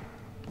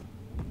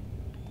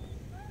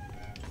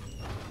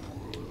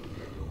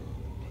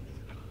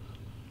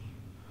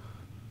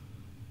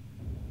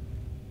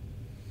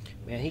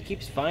 Man, he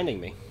keeps finding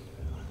me.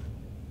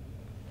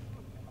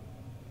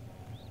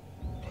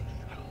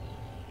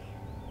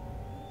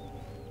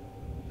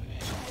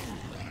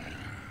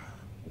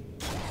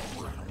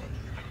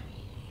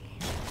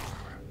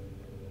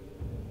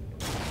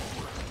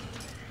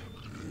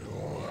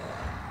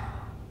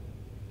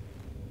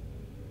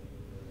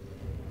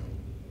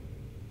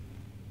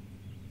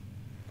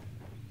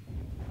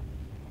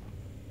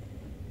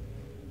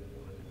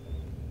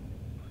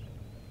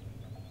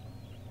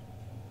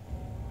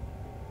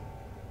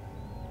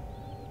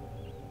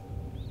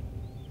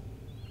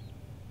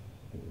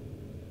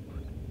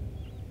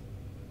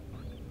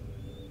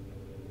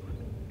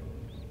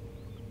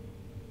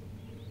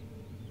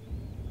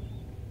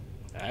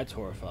 That's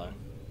horrifying.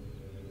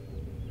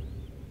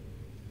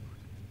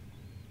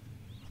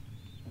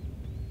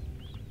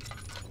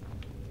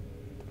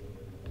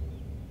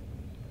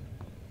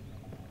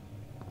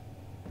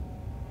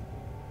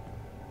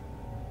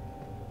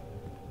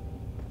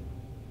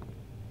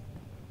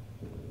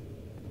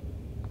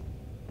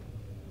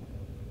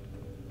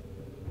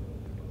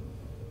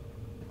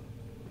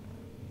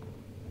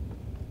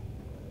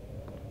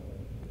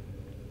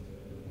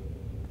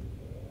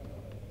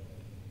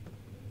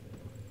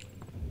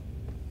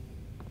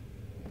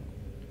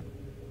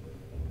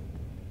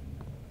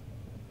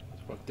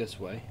 Walk this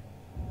way.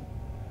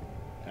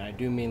 And I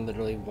do mean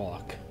literally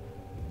walk.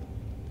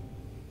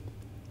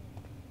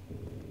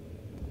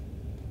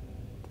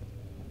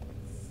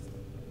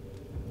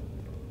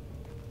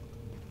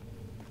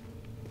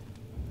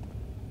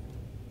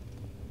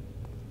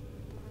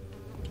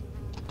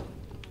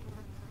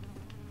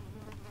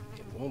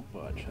 It won't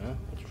budge, huh?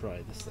 Let's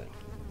try this thing.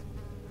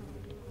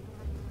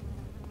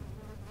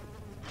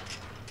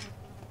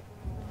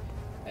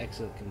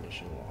 Excellent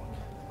condition walk.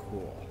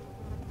 Cool.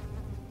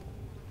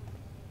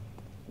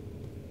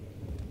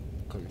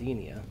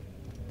 Colenia,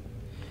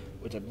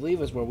 which I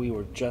believe is where we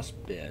were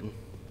just been.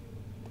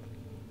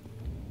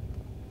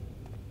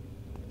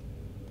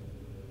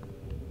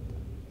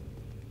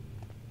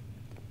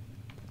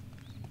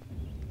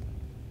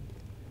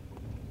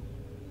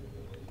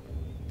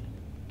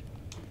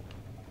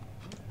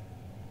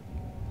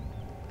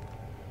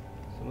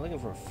 So I'm looking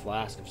for a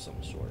flask of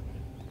some sort.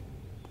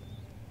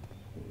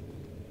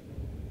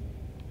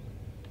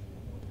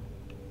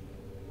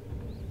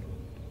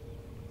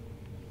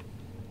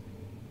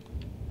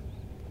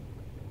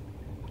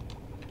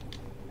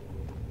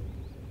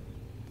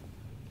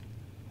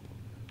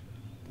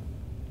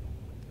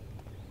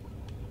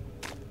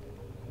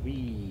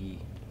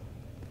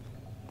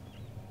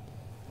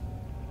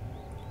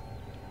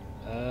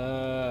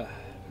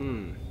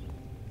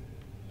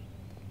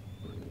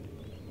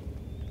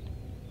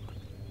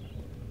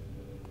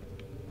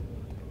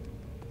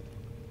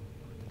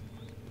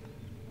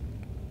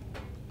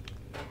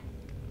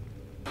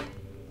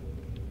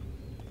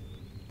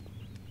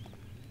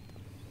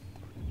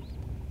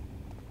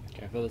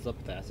 Can I fill this up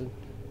with acid?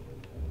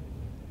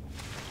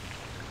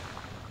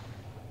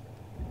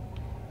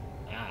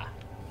 Ah.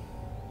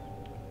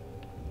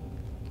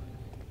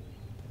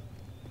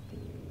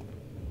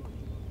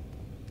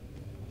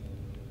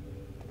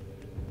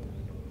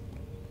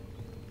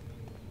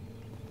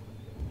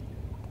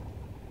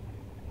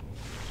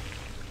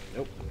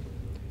 Nope.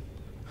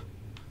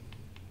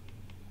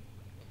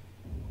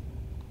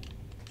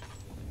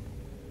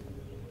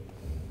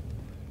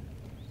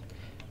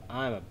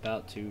 I'm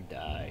about to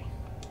die.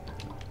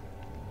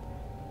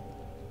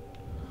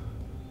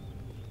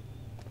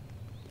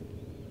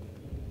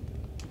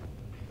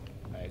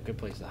 Alright, good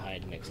place to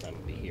hide next time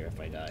will be here if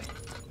I die.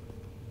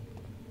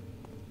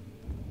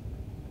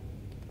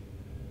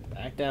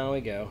 Back down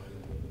we go.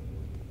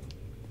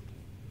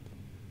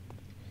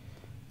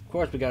 Of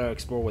course we gotta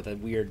explore with a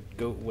weird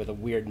goat with a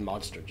weird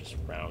monster just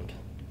around.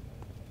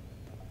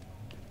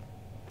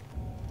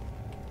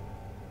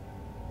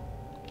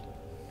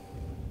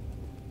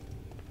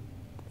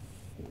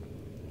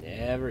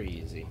 Never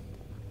easy.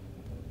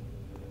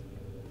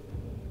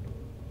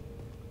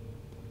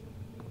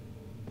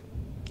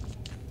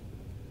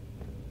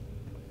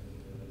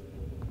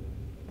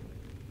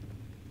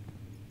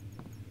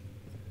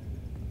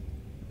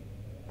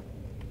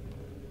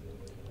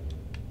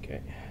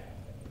 Okay.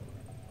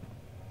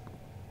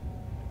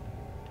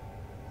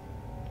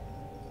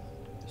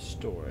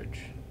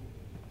 Storage.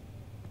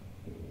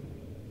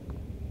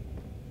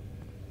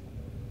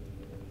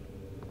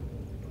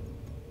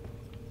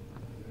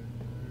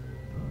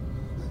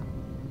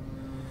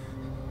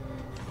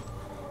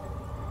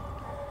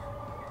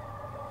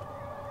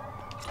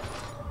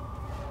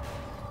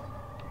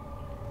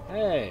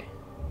 Hey.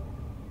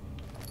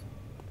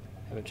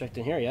 Haven't checked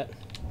in here yet.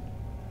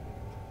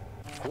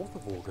 4th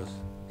of August,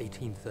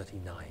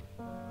 1839.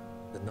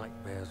 The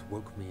nightmares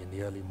woke me in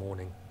the early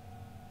morning,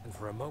 and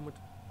for a moment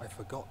I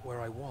forgot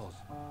where I was.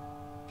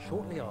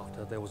 Shortly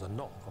after, there was a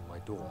knock on my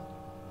door.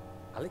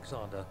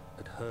 Alexander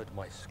had heard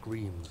my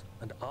screams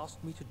and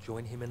asked me to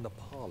join him in the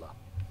parlor.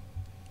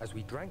 As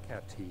we drank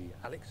our tea,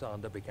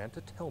 Alexander began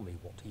to tell me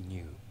what he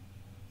knew.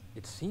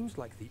 It seems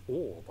like the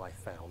orb I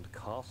found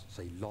casts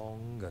a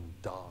long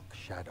and dark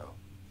shadow.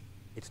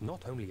 It's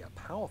not only a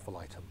powerful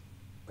item,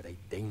 but a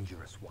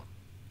dangerous one.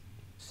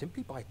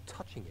 Simply by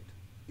touching it,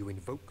 you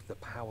invoke the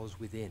powers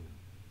within,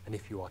 and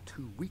if you are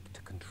too weak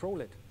to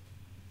control it,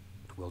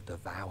 it will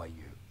devour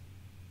you.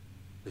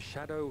 The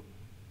shadow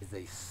is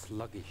a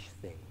sluggish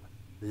thing,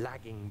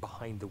 lagging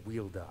behind the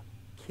wielder,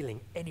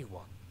 killing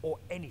anyone or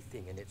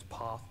anything in its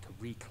path to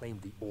reclaim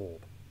the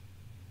orb.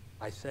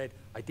 I said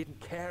I didn't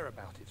care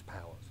about its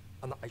powers,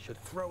 and that I should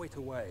throw it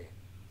away.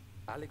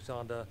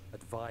 Alexander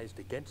advised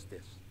against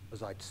this,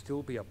 as I'd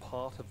still be a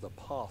part of the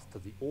path to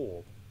the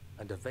orb,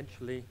 and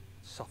eventually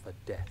suffer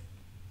death.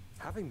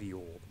 Having the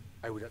orb,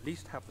 I would at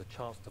least have the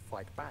chance to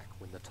fight back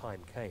when the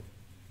time came.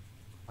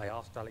 I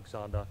asked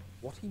Alexander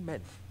what he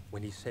meant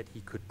when he said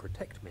he could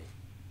protect me,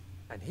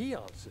 and he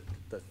answered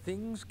that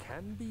things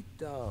can be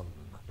done,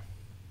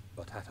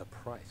 but at a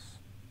price.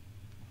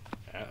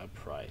 At a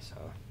price,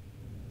 huh?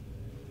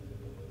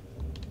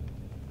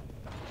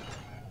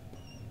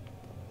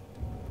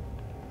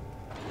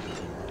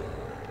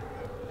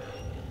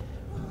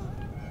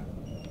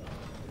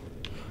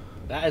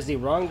 That is the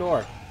wrong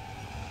door.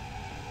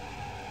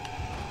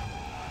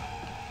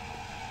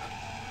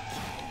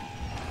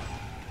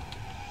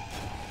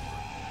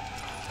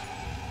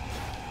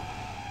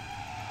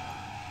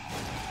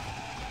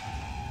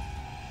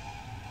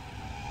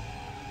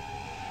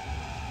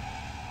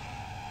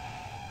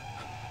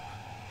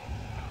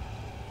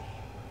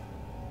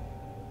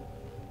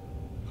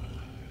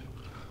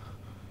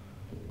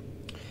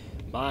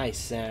 My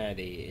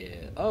sanity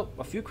is... Oh,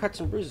 a few cuts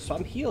and bruises, so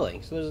I'm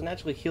healing. So there's a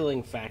natural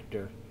healing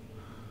factor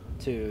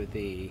to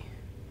the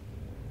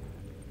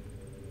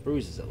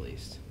bruises, at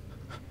least.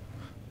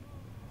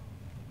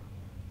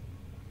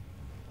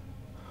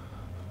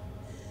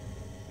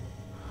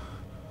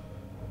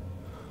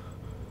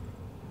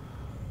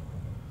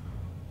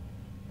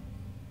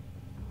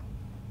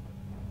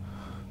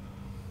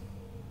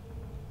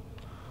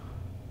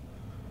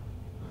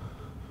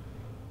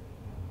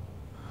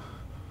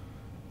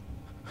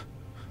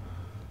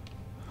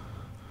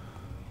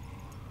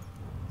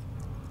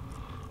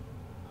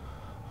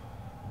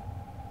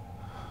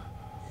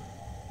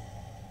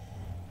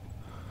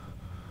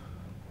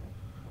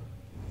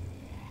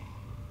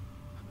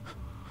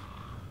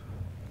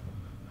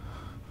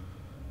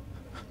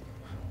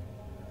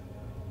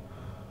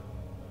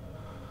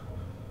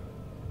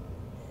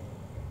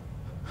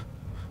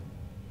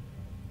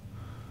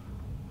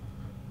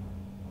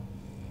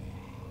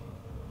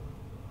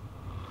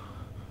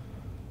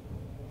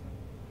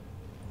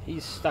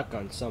 He's stuck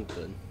on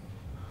something.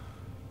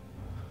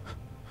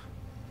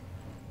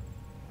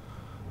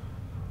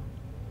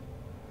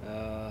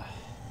 I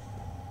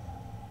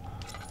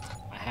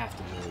have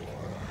to move.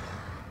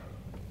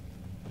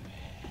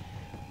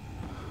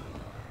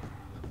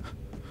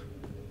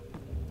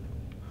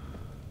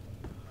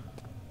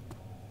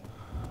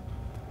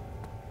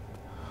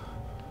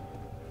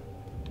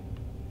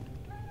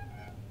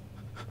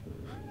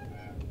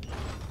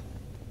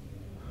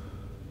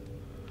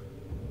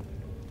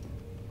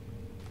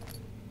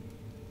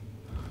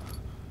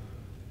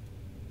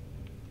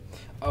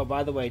 Oh,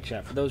 by the way,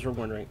 chat, for those who are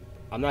wondering,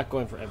 I'm not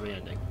going for every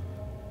ending.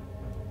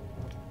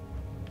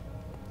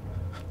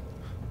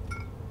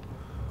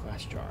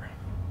 Glass jar.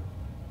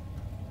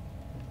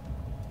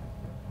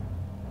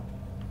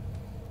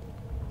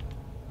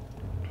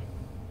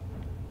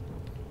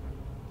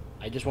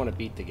 I just want to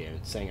beat the game.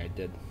 It's saying I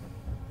did.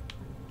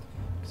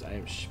 Because I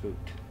am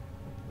spooked.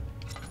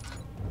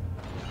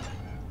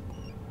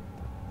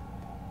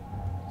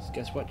 So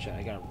guess what, chat?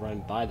 I gotta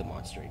run by the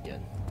monster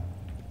again.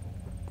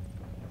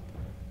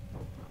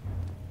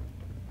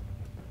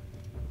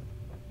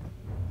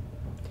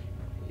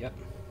 Yep.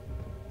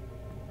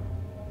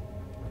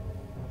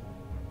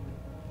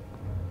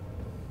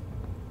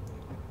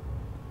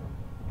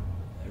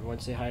 Everyone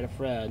say hi to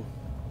Fred.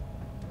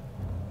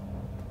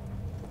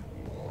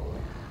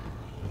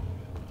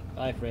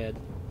 Bye, Fred.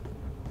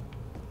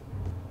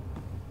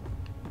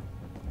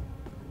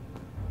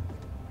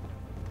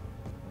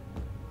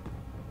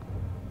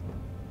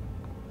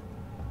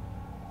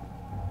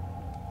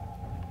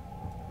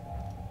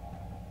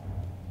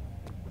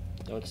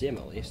 Don't see him,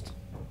 at least.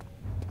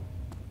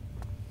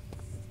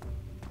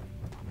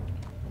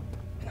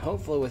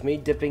 Hopefully with me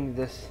dipping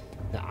this...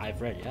 that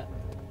I've read yet.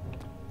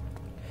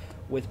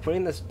 With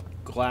putting this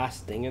glass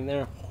thing in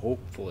there,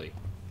 hopefully,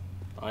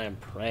 I am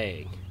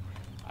praying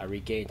I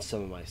regain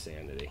some of my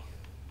sanity.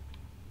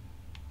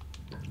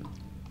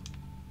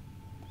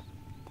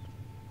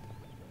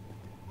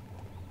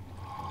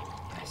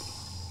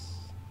 Yes.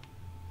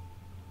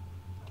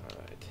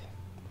 Alright.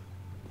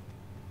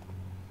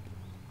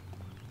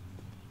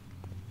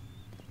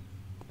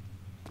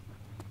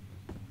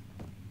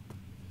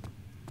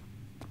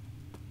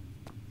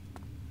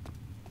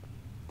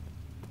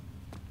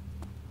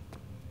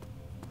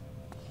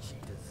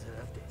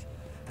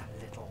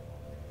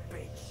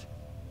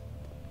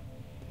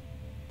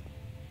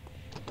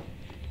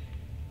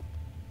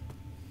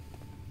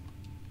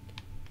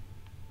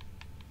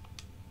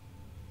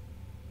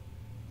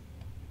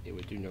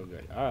 do no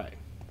good. Alright.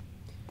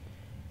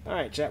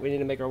 Alright, chat, we need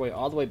to make our way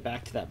all the way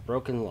back to that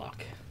broken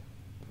lock.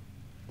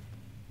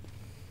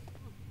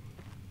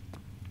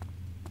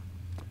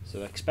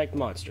 So expect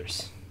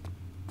monsters.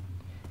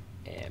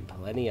 And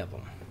plenty of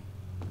them.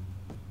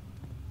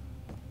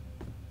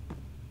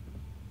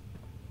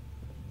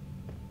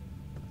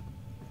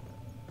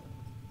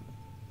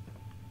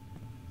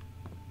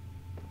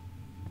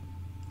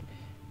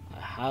 I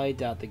highly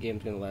doubt the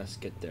game's going to let us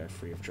get there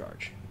free of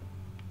charge.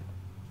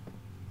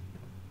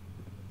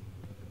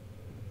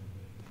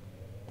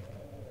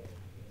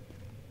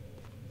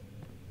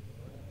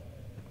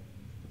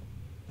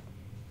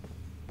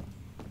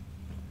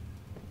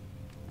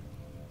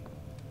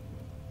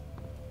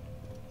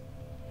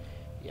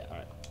 Yeah,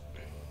 alright.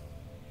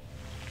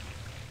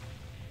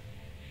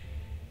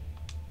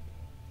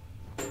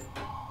 It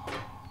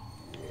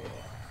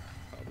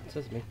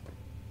says me.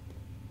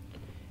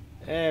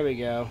 There we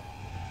go.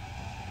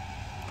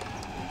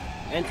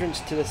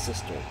 Entrance to the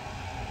cistern.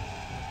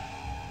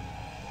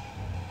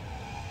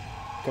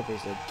 Company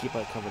said, keep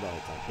it covered all the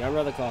time. Yeah, I'd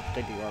rather call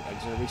protecting your arm.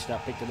 Exit reached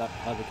out, picked it up,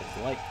 held it against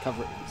the light,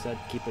 cover it, and said,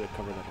 keep it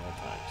covered at all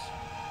times.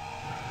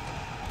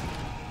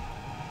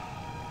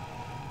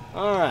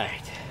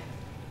 Alright.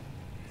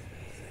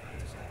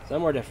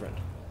 Somewhere different.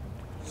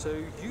 So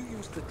you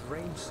used the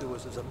drain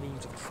sewers as a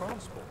means of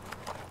transport?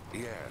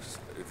 Yes,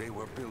 they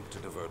were built to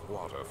divert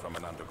water from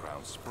an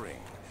underground spring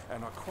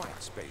and are quite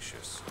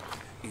spacious.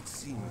 It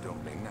seemed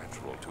only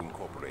natural to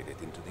incorporate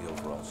it into the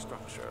overall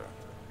structure.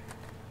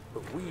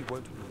 But we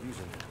won't be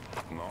using it.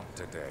 Not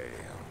today.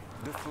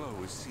 The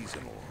flow is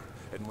seasonal,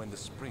 and when the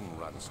spring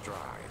runs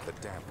dry, the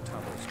damp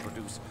tunnels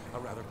produce a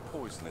rather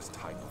poisonous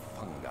type of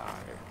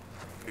fungi.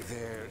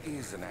 There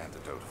is an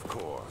antidote, of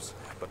course,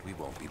 but we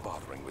won't be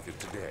bothering with it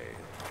today.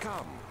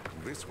 Come,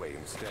 this way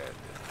instead.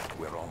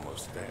 We're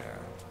almost there.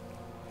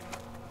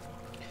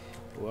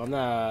 Well, I'm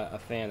not a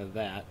fan of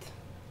that.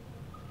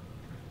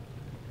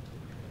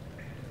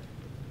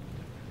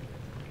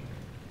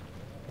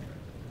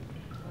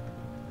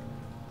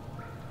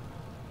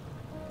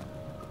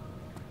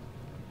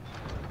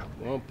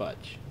 Won't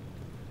budge.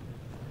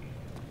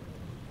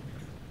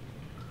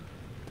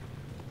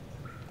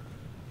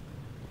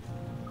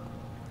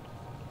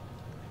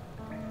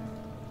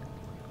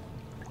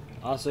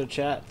 Also,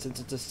 chat, since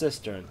it's a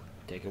cistern,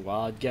 take a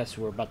wild guess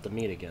who we're about to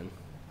meet again.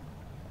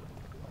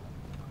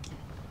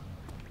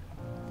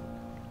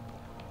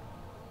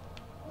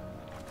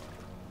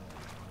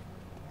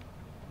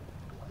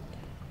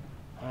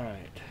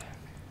 Alright.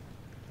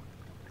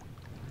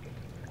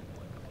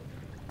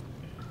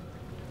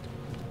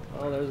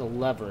 Oh, there's a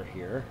lever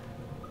here.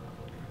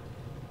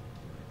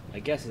 I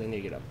guess I need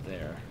to get up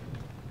there.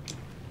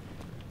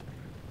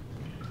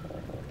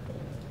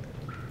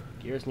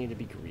 Gears need to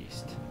be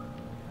greased.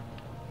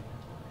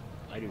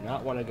 I do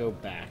not want to go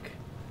back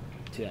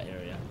to that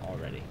area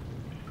already.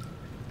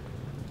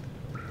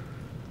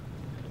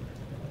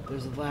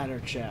 There's a ladder,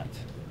 chat.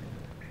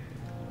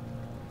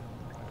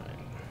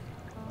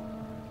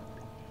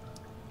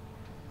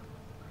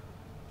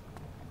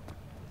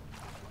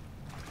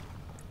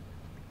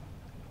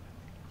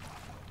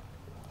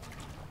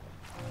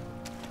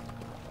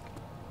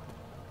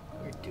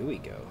 Where do we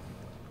go?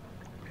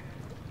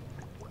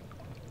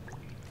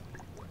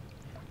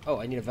 Oh,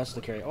 I need a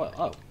vessel to carry.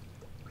 Oh.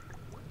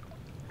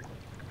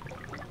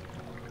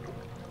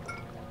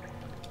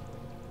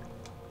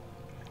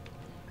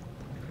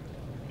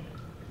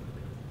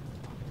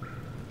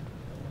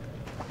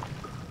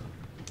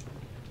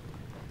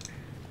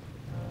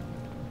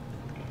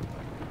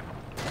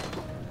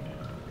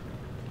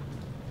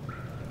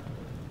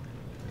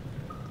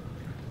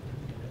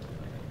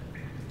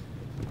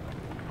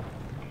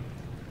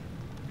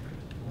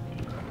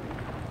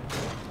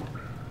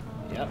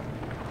 Yep.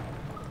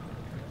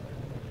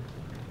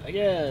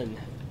 Again.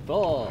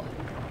 Ball.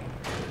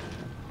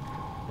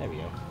 There we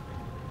go.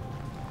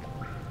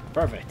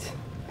 Perfect.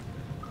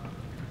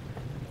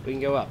 We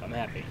can go up. I'm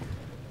happy.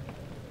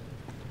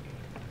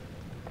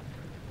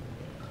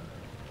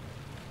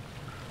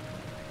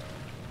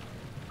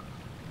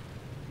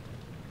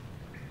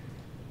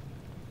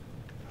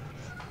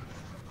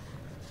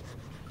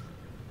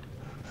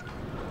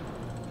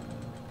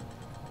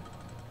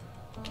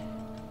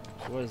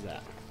 So what is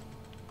that?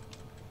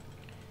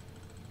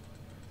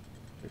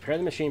 Repair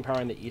the machine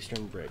powering the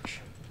eastern bridge.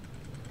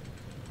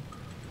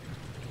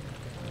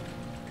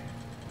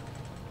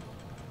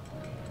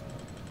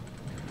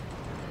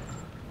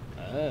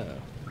 Oh.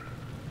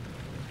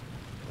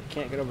 I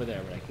can't get over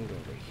there, but I can go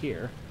over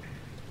here.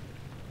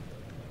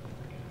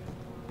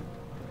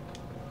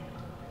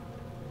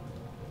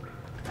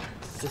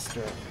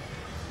 Sister.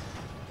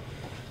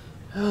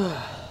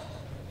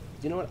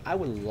 You know what? I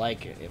would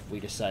like it if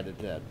we decided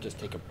to just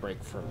take a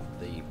break from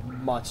the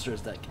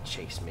monsters that can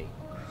chase me.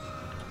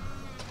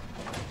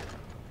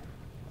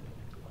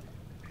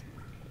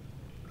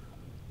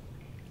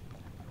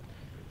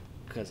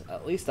 Because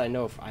at least I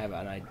know if I have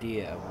an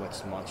idea of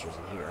what's monsters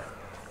in here.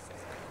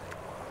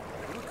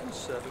 We're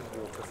conserving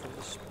water from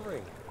the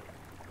spring.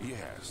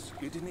 Yes,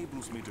 it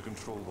enables me to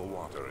control the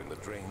water in the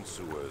drain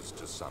sewers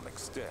to some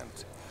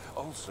extent.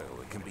 Also,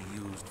 it can be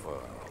used for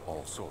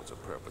all sorts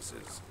of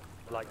purposes.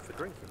 Like for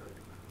drinking.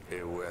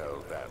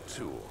 Well, that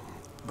too.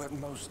 But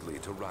mostly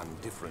to run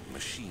different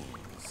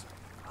machines.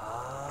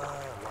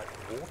 Ah,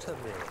 like water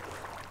mills.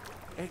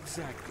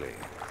 Exactly.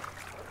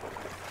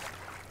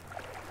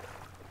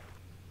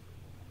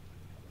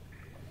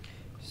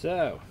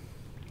 So,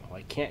 oh,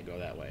 I can't go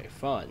that way.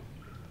 Fun.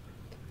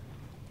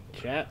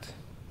 Chat.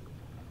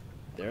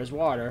 There's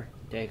water.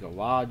 Take a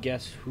wild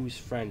guess whose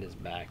friend is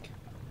back.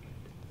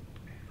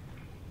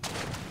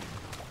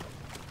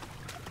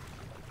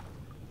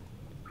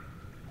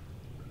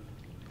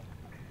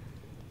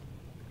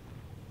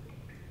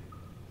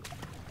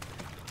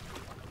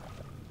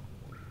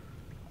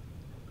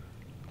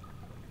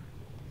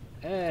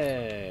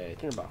 Hey,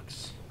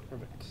 tinderbox.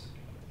 Perfect.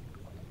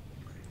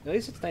 At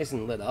least it's nice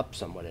and lit up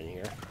somewhat in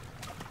here.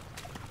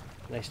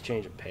 Nice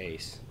change of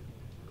pace.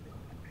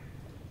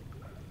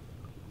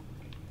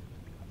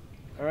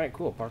 Alright,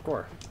 cool.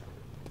 Parkour.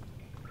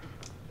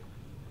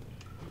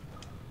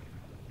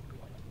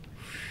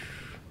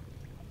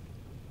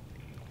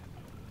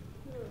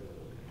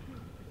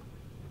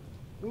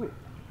 Ooh.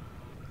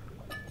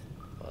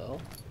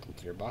 Well,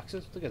 tinder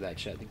boxes. Look at that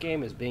shit. The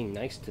game is being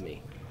nice to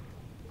me.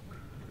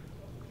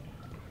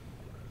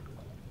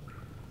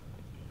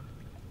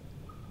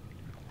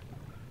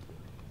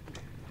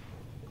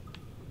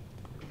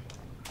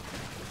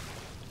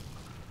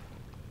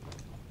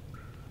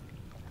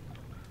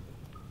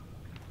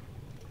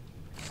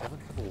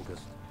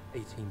 August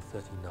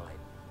 1839.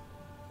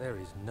 There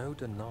is no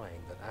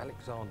denying that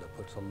Alexander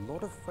puts a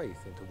lot of faith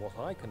into what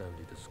I can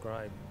only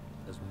describe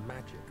as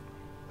magic.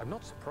 I'm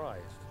not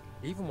surprised.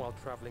 Even while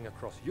traveling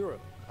across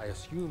Europe, I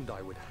assumed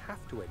I would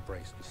have to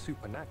embrace the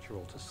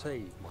supernatural to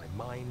save my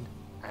mind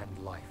and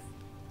life.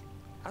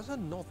 As a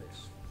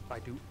novice, I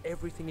do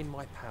everything in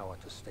my power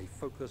to stay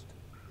focused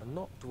and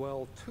not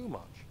dwell too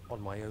much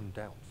on my own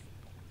doubts.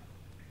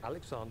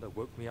 Alexander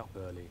woke me up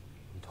early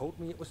and told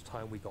me it was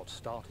time we got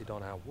started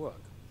on our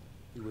work.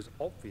 He was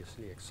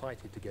obviously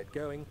excited to get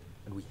going,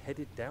 and we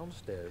headed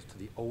downstairs to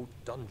the old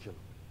dungeon,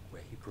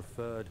 where he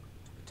preferred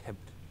to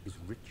attempt his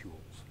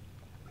rituals.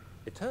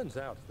 It turns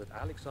out that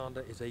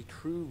Alexander is a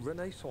true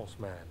Renaissance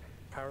man,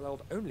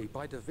 paralleled only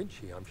by Da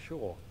Vinci, I'm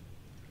sure.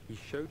 He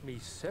showed me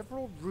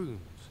several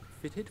rooms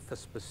fitted for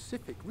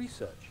specific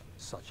research,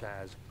 such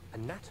as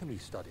anatomy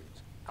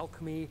studies,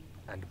 alchemy,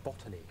 and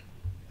botany.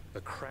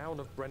 The crown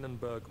of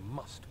Brennenburg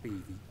must be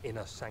the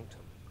inner sanctum,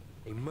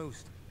 a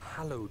most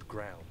hallowed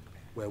ground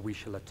where we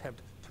shall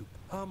attempt to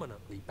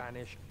permanently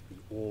banish the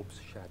orb's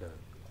shadow.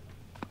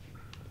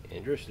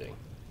 Interesting.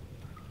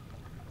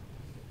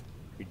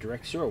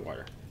 Redirect sewer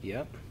water.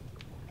 Yep.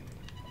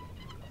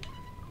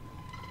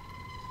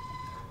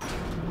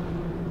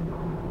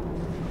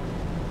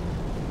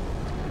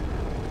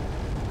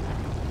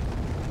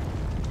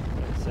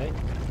 What did it say?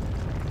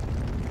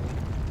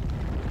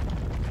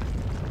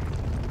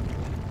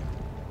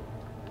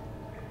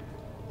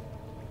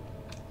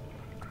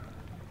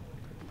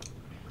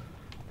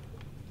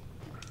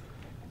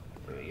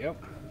 There we go.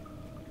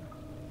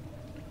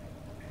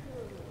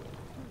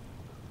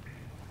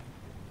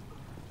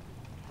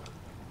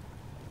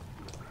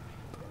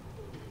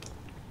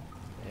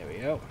 There we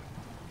go.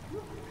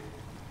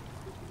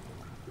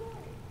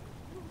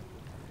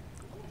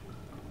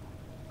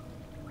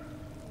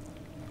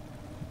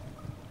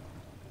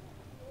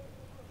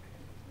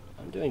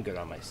 I'm doing good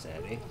on my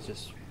sanity. It's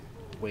just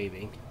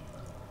waving.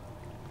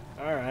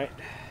 All right.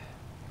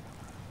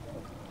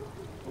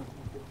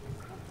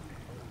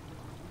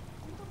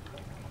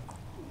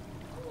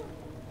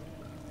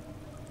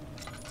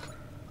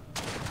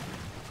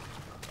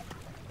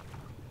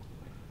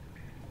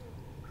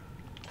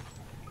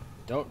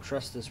 Don't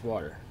trust this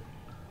water.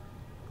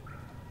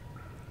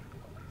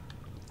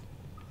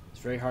 It's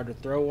very hard to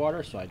throw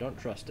water, so I don't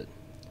trust it.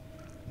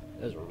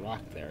 There's a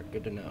rock there.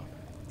 Good to know.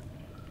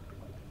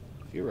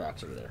 A few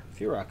rocks over there. A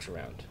few rocks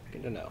around.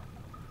 Good to know.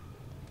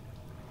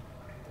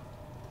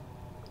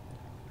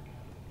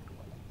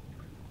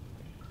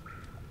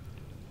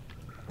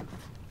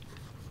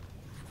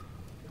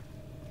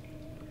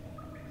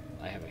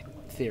 I have a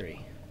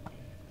theory.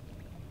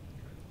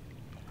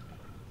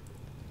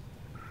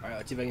 Alright,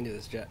 let's see if I can do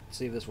this, Jet.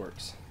 See if this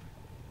works.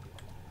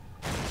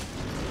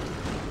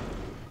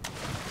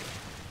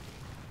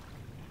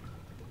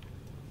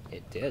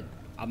 It did.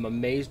 I'm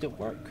amazed it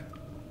worked.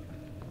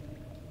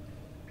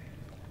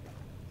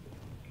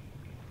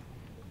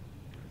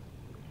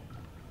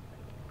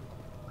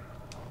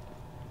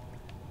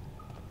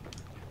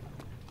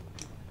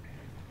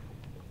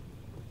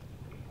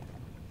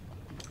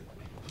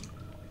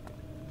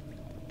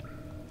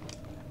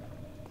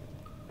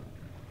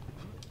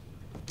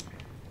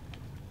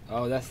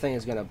 Oh, that thing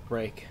is gonna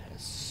break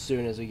as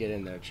soon as we get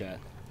in there, chat.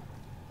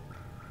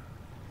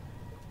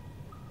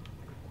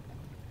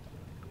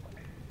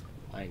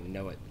 I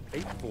know it.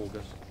 8th of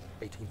August,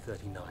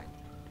 1839.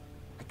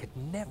 I could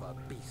never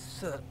be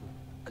certain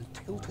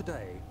until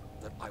today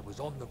that I was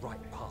on the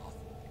right path.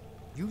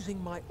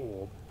 Using my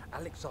orb,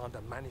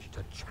 Alexander managed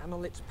to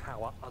channel its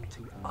power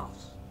unto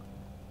us.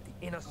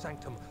 The inner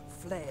sanctum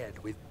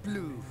flared with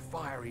blue,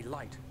 fiery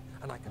light,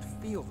 and I could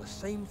feel the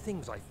same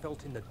things I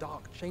felt in the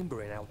dark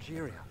chamber in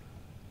Algeria.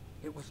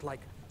 It was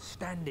like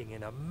standing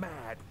in a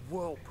mad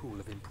whirlpool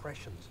of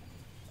impressions.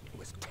 It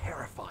was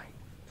terrifying,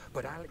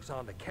 but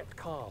Alexander kept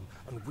calm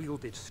and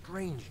wielded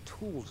strange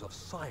tools of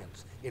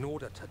science in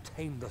order to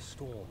tame the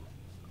storm.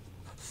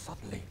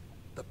 Suddenly,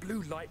 the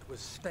blue light was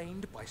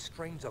stained by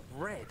strains of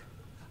red,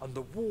 and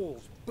the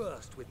walls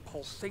burst with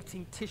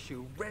pulsating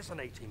tissue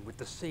resonating with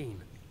the scene.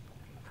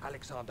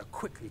 Alexander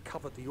quickly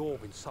covered the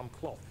orb in some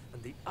cloth,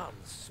 and the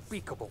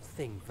unspeakable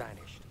thing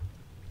vanished.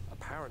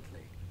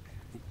 Apparently,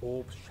 the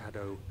orb's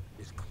shadow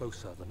is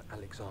closer than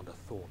Alexander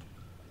thought.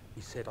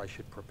 He said I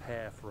should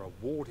prepare for a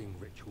warding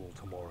ritual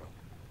tomorrow.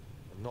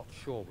 I'm not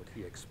sure what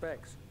he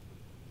expects,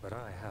 but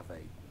I have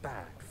a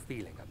bad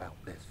feeling about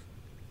this.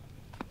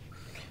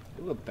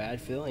 Ooh, a bad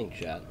feeling,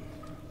 chat.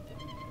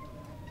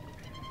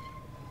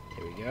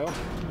 Here we go.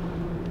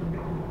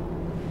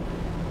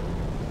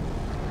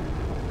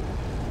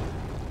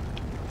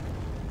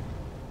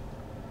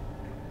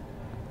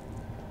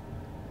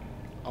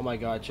 Oh my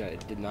god, chat,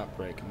 it did not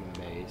break. I'm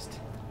amazed.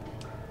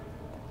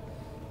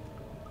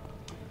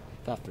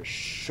 Thought for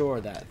sure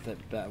that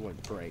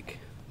would break.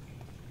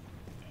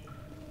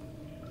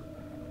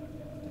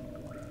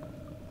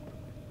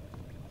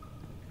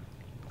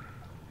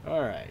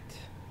 Alright.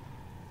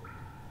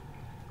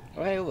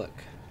 Oh hey, look.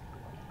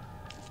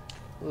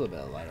 A little bit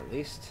of light at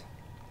least.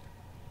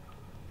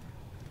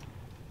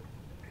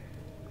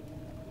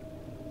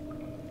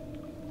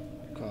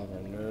 Calm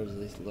our nerves at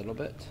least a little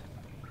bit.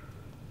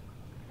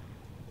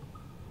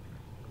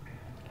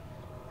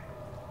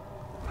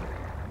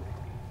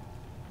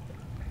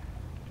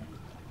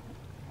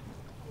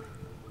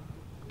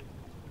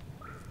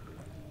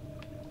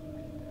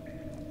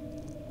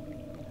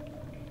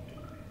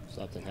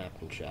 Something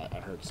happened, chat. I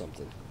heard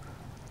something.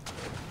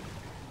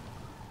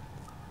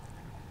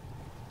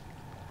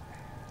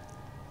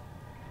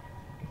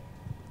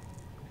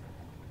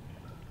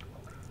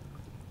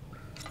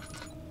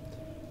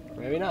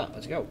 Maybe not.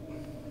 Let's go.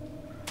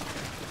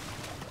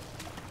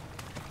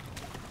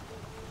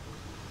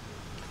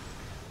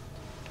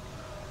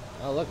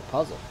 Oh, look, a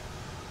puzzle.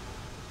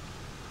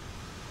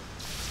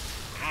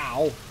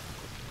 Ow!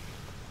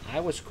 I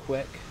was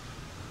quick.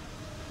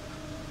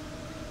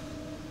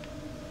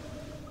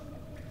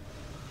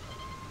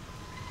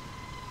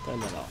 Turn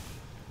that off.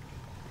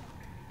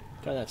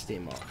 Turn that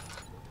steam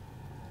off.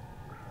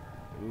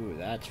 Ooh,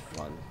 that's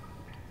fun.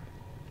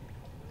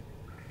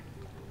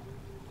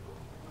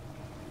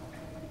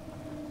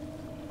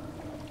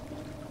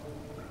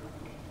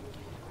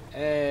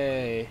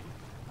 Hey.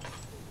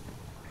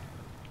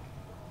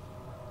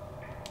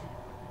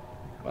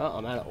 Well,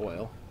 I'm out of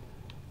oil.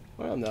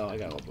 Well, no, I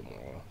got a little bit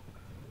more oil.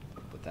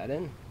 Put that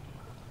in.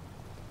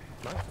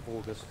 9th of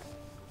August,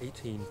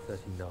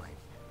 1839.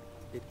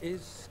 It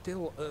is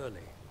still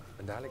early,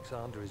 and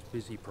Alexander is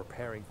busy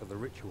preparing for the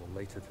ritual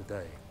later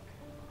today.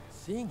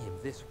 Seeing him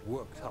this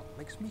worked up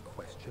makes me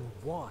question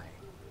why.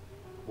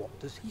 What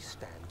does he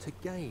stand to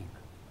gain?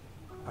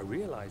 I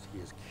realize he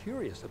is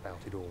curious about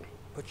it all,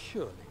 but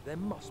surely there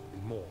must be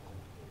more.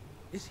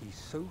 Is he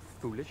so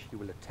foolish he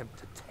will attempt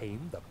to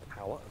tame the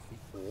power of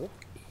the orb?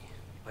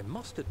 I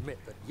must admit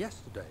that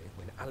yesterday,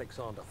 when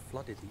Alexander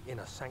flooded the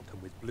inner sanctum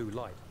with blue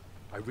light,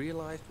 I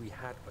realized we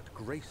had but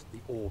graced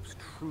the orb's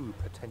true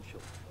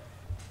potential.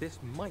 This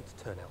might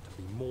turn out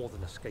to be more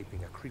than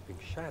escaping a creeping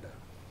shadow.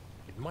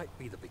 It might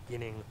be the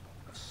beginning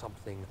of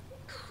something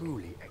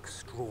truly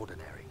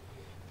extraordinary.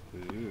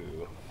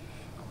 Ooh.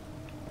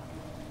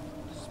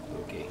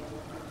 Spooky.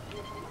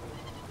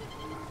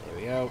 There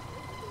we go.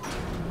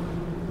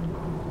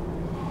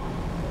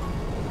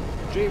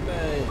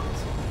 Treatment!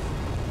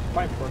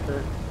 Pipe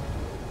worker.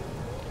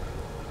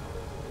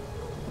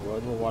 Lower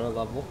the water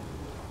level.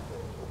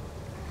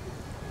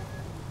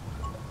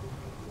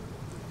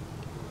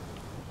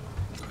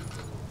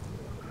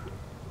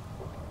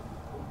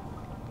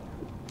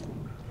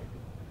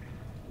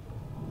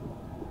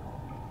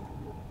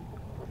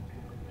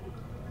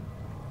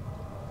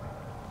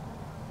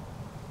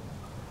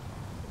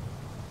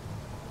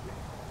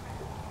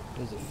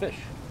 There's a fish.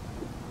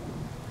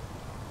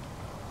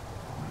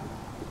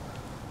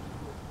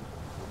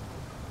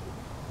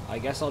 I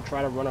guess I'll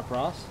try to run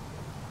across.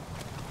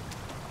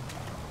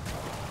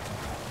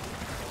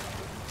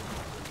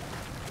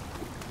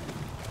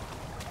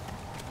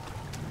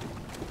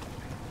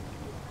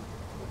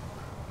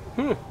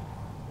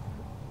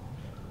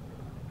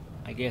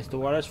 I guess the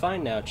water's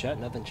fine now, Chet.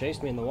 Nothing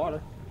chased me in the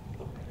water.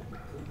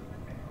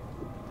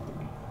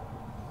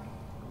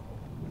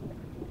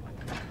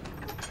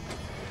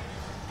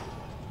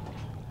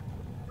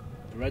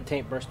 The red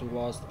taint burst in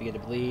walls to begin to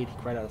bleed. He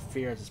cried out of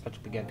fear as the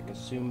spectrum began to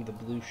consume the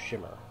blue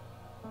shimmer.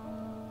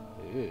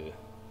 Ew.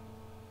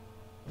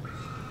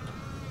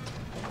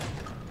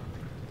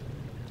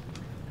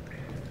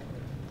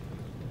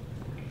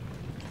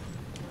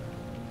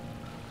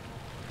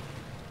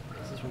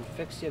 Has this been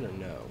fixed yet or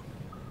no?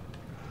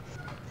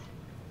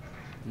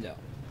 No.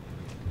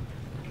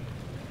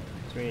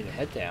 So we need to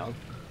head down.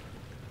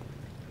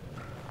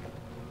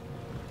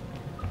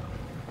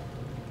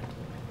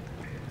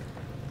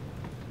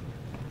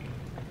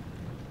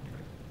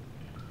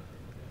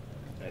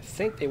 I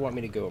think they want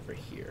me to go over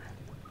here.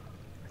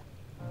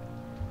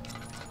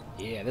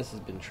 Yeah, this has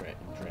been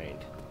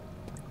drained.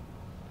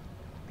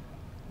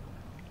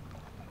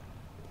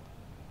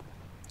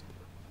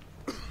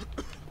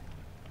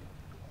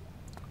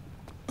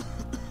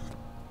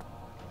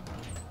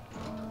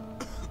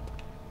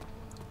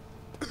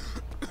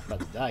 About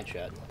to die,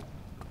 Chad.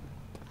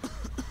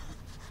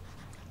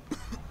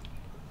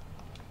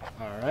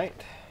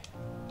 Alright.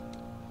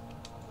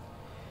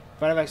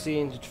 Find a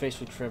vaccine to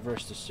faithfully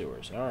traverse the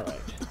sewers. Alright.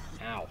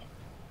 Ow.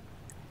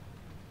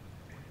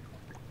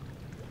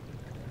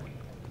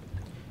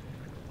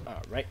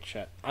 Alright,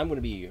 chat. I'm going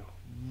to be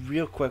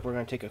real quick. We're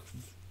going to take a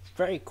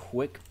very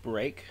quick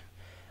break.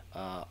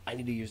 I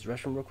need to use the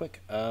restroom real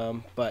quick.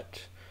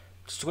 But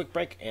just a quick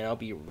break, and I'll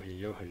be...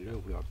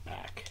 Hello, we are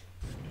back.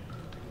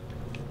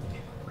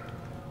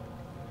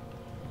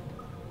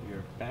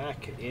 We're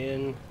back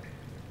in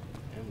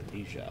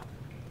Amnesia.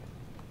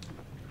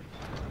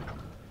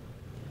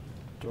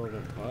 Door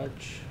won't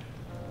budge.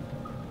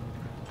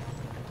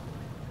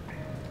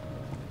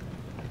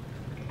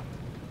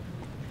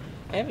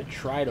 I haven't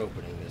tried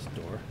opening this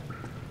door.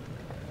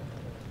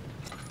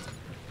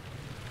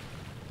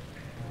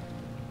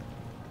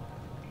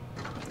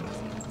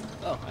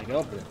 Oh, I can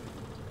open it.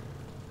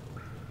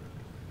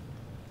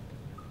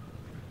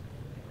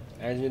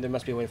 I knew there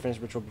must be a way to finish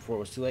the ritual before it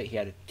was too late. He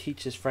had to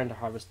teach his friend to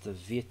harvest the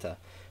Vita.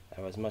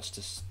 That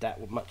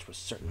much was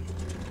certain.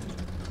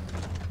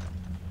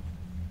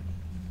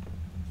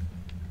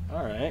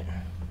 Alright.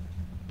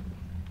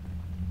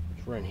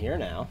 So we're in here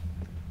now.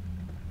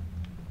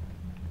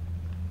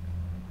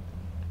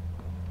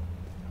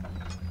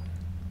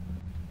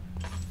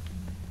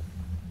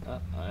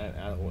 I'm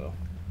out of oil.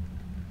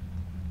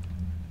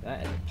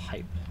 That is a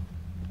pipe.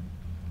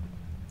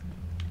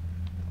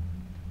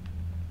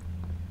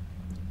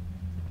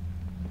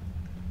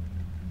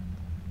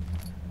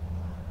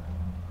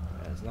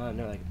 That's not a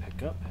note I can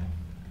pick up.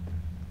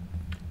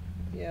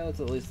 Yeah, let's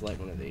at least light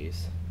one of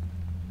these.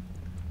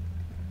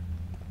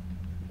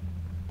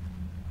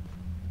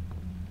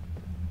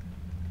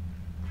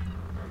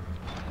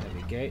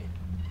 Heavy gate.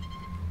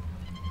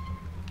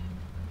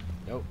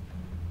 Nope.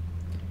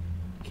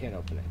 Can't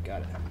open it.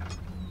 Got it.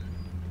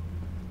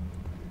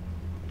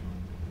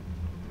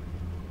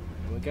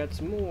 We got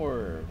some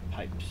more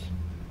pipes.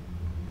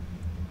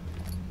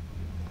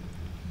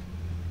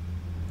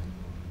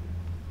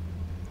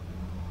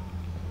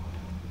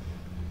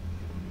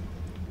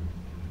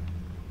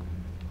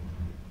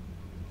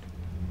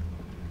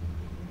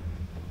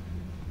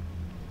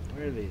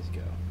 Where do these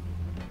go?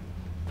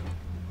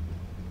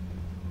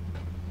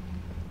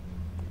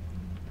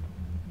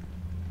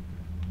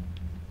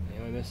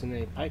 Am I missing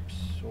any pipes,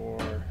 or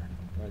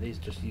are these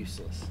just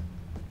useless?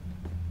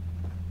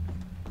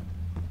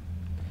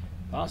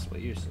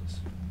 Possibly useless.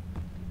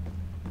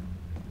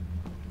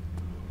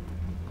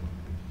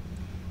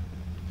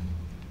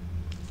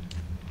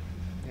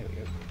 There we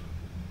go.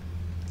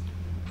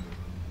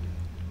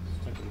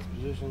 Stuck in this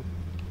position.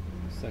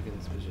 Stuck in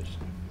this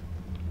position.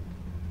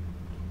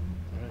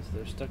 Alright, so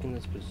they're stuck in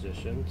this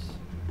position.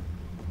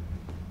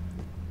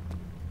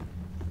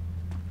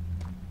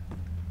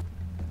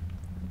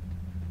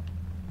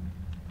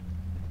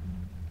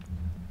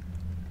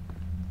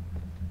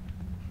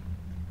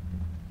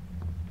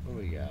 What do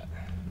we got?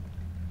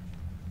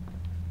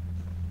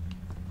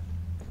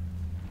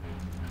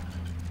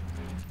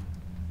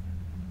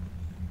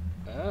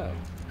 Oh.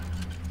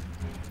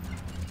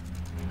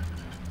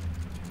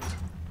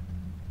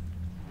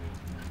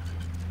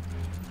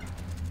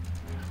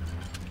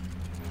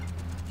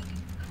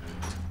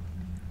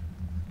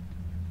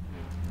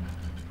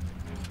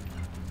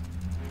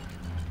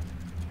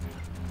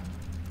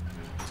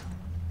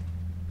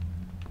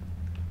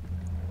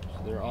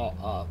 So they're all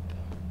up.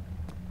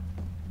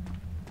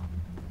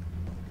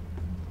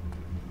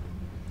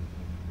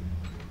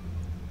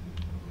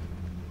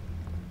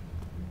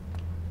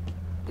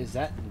 Is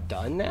that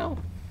done now?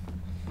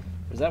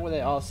 Is that what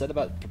they all said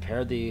about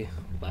prepare the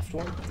left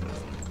one?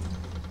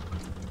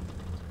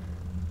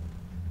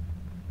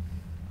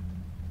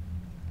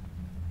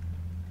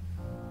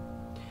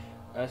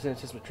 As an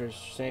anticipatory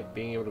saint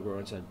being able to grow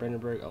inside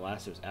Brandenburg,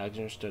 alas, it was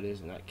Alexander's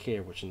studies and not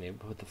care which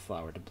enabled the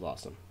flower to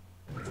blossom.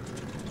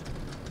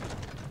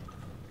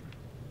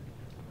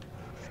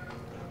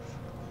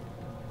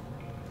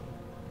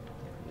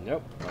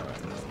 Nope.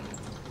 Alright.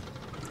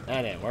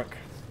 That didn't work.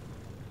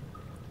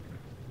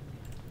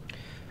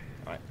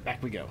 Alright,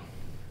 back we go.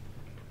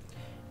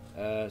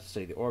 Let's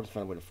see, the orbs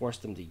found a way to force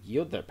them to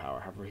yield their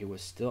power. However, he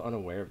was still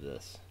unaware of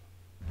this.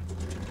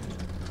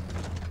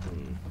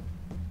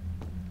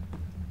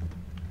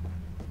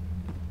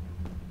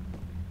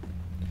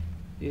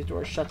 These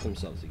doors shut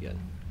themselves again.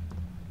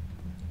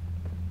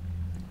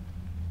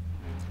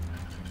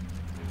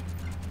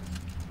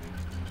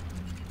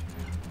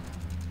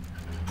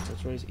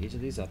 Let's raise each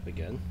of these up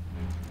again.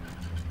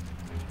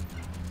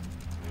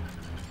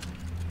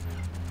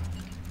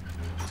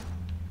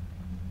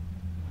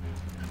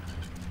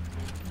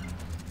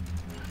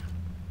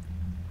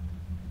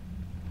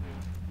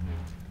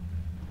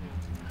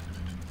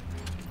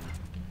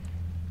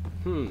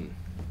 Do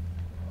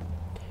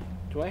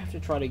I have to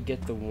try to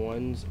get the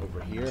ones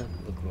over here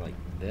looking like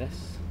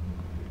this?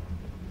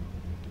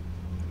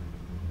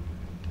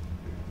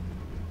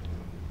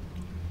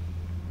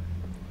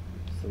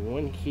 So the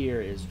one here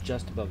is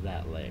just above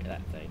that layer,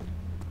 that thing.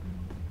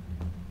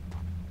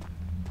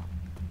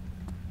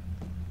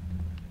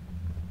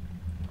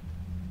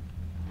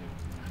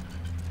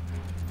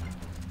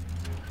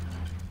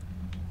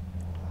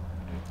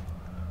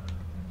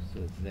 So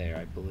there,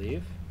 I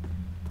believe.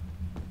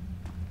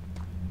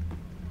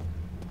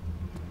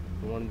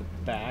 The one in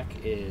the back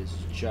is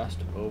just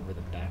over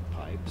the back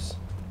pipes.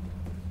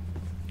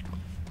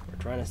 We're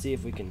trying to see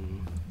if we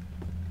can...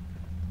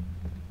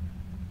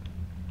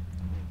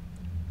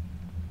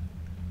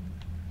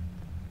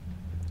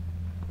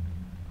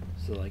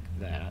 So like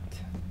that.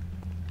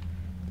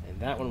 And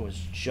that one was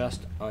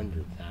just under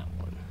that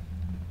one.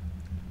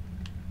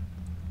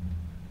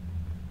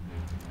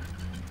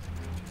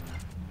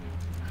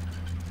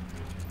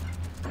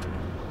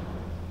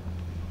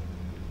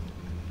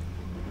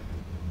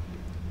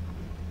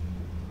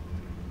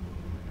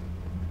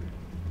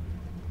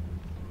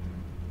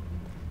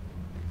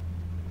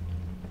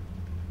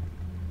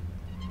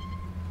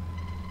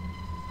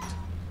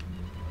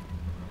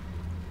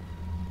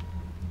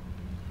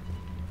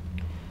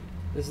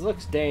 This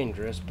looks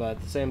dangerous, but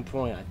at the same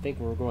point, I think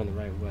we're going the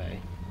right way.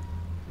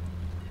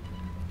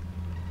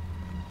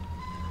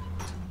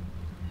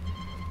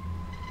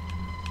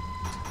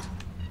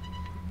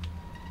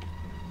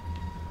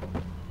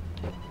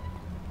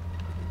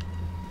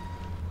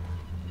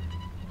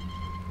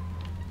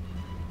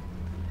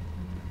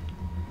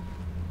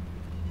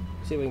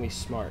 See if we can be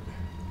smart.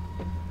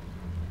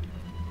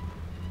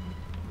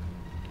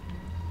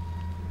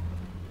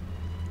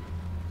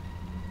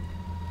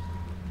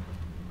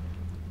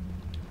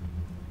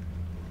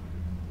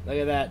 Look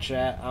at that,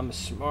 chat. I'm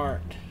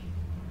smart.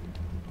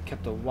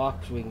 Kept a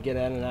walk so we can get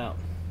in and out.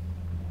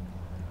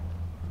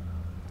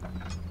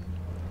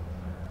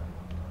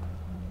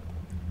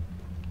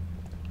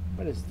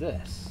 What is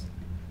this?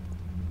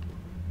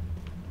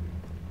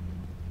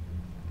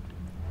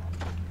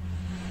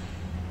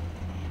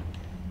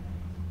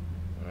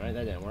 Alright,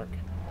 that didn't work.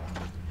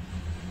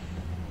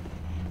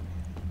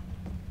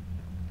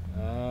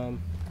 A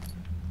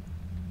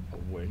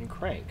wooden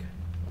crank.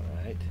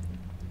 Alright.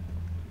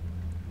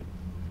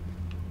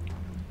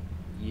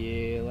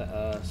 Yeah, let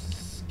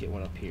us get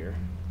one up here.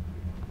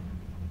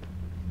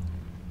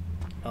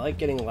 I like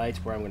getting lights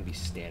where I'm going to be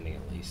standing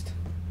at least.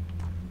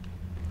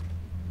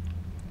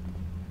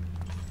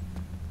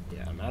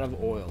 Yeah, I'm out of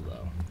oil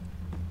though,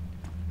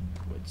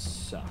 which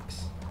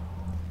sucks.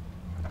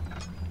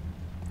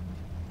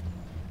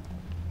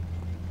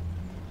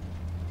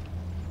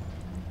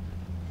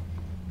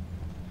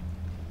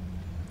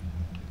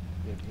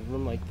 We have a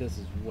room like this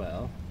as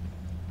well.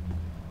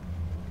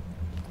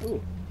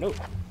 Ooh, nope.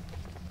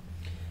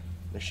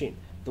 Machine.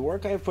 The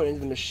work I have put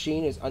into the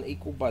machine is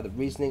unequaled by the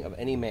reasoning of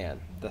any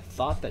man. The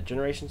thought that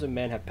generations of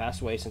men have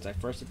passed away since I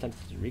first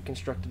attempted to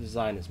reconstruct the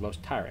design is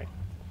most tiring.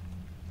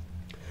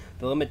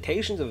 The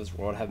limitations of this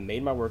world have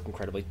made my work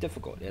incredibly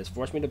difficult. It has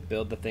forced me to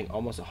build the thing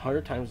almost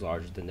 100 times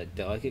larger than the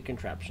delicate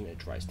contraption it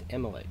tries to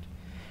emulate.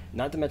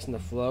 Not to mention the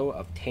flow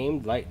of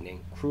tamed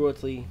lightning,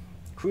 crudely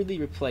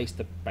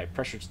replaced by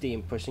pressured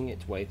steam pushing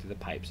its way through the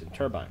pipes and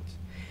turbines.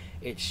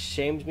 It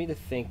shames me to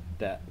think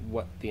that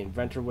what the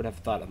inventor would have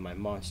thought of my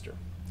monster.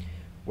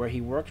 Where he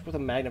works with a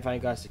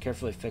magnifying glass to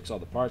carefully fix all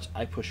the parts,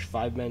 I push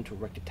 5 men to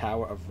erect a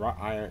tower of wrought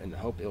iron in the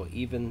hope it will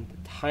even the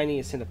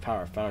tiniest hint of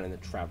power found in the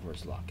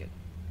Traveler's Locket.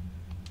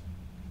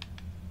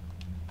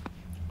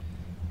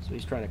 So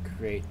he's trying to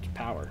create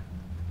power,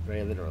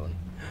 very literally.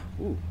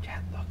 Ooh,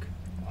 chat, look.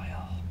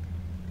 Oil.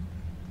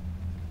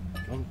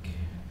 Drink.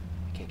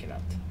 I can't get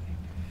out.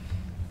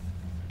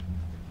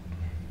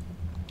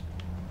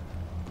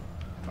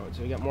 Oh,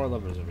 so we got more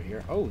levers over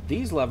here. Oh,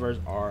 these levers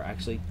are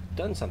actually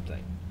done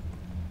something.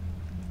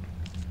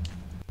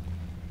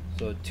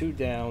 So 2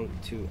 down,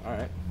 2.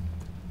 Alright.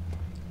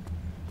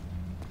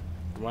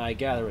 From what I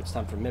gather, it's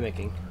time for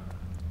mimicking.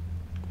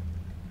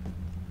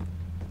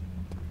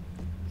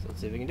 So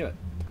let's see if we can do it.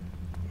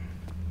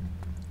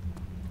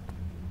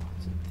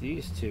 So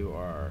these 2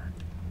 are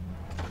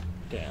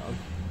down.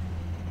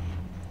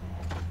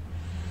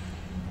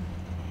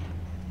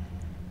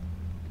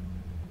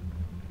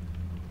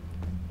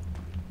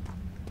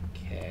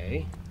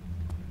 Okay.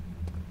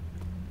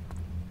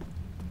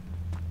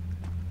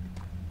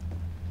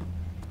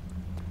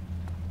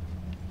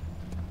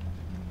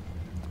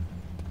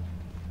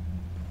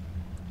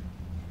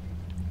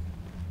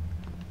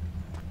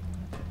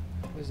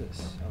 What is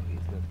this? Oh, he's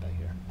not back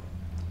here.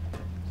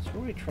 So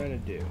what are we trying to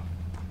do?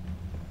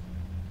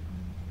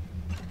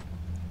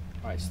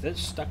 Alright, so they're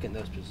stuck in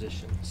those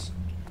positions.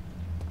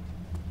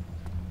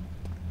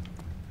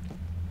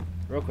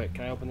 Real quick,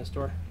 can I open this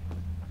door?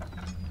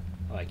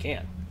 Oh, I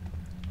can.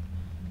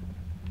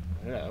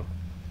 Hello.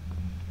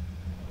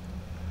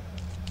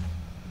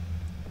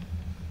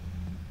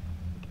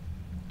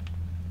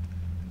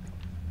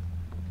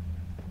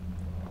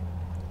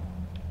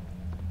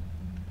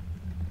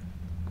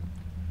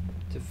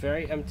 It's a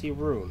very empty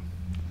room.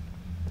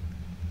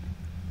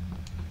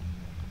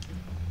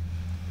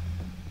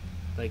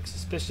 Like,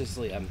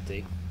 suspiciously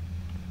empty.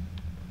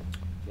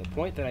 To the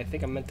point that I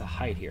think I'm meant to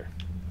hide here.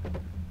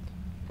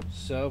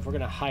 So, if we're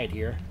gonna hide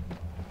here,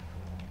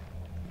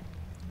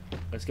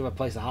 let's give a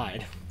place to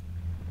hide.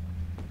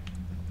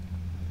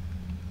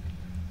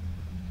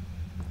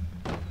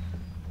 Oh,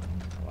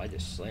 I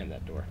just slammed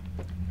that door.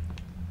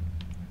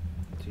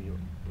 So you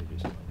do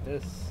something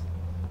like this.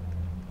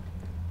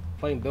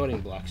 Playing building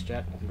blocks,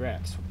 chat.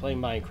 Congrats. We're playing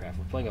Minecraft.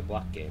 We're playing a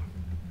block game.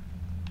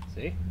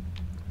 See?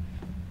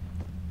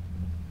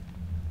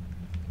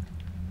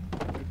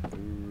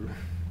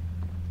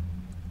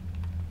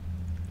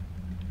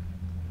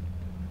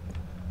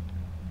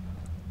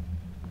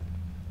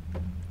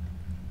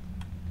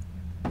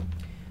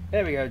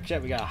 There we go,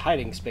 chat. We got a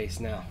hiding space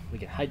now. We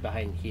can hide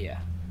behind here.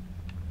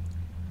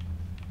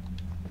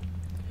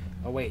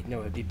 Oh wait,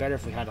 no, it'd be better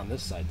if we hide on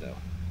this side though.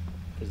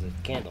 Because of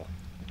the candle.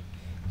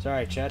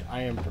 Sorry, chat.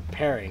 I am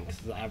preparing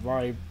because I've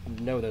already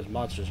know there's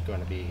monsters going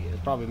to be. There's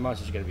probably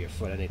monsters going to be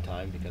afoot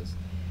anytime because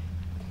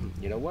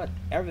you know what?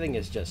 Everything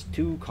is just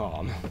too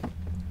calm.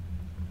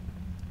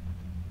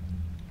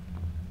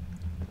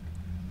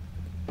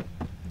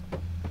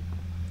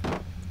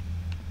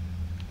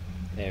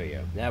 There we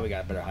go. Now we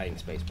got a better hiding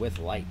space with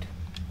light.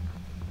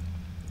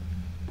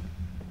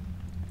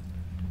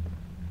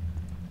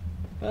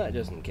 But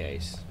just in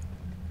case.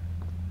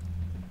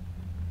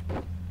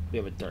 We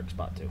have a dark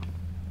spot too.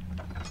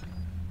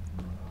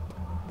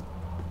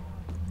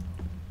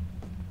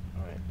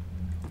 Alright.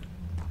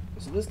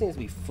 So this needs to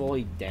be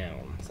fully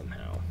down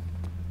somehow.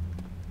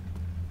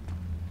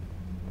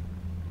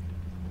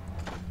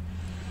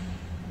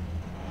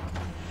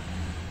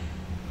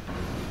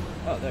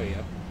 Oh, there you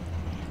go.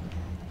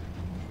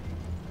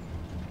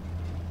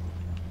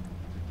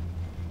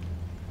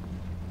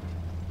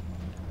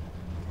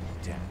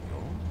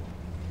 Daniel,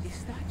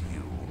 is that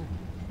you?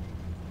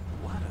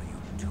 What are you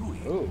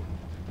doing? Ooh.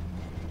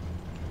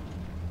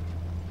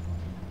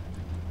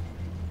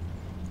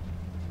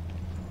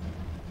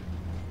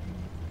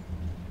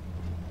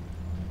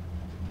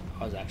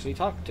 I was actually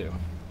talked to.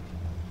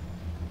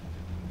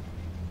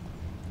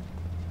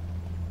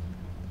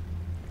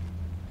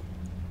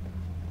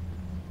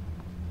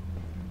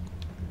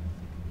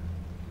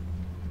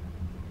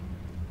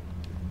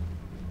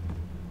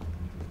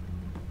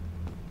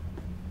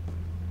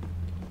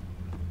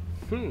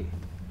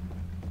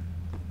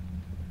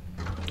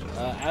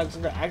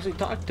 Alexander actually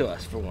talked to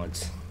us for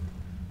once.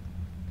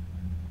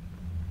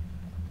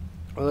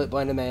 Well, it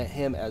blinded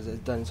him as it's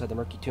done inside the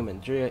murky tomb in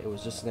Andrea. It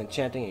was just an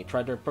enchanting, and he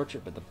tried to approach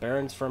it, but the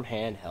Baron's firm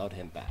hand held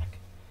him back.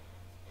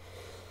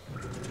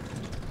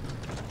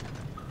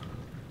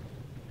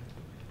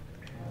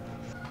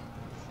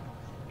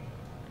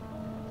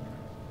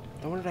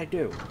 And what did I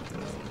do?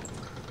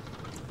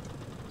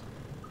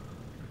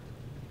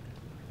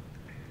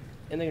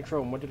 In the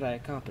control room, what did I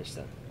accomplish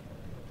then?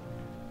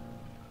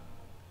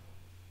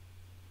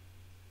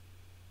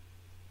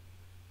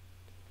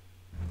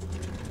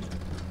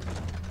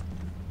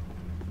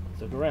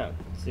 Look around,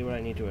 see what I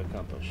need to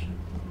accomplish.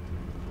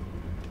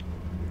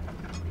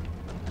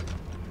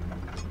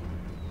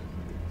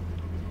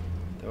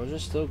 Those are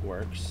still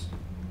works.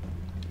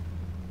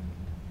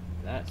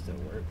 That still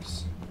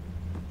works.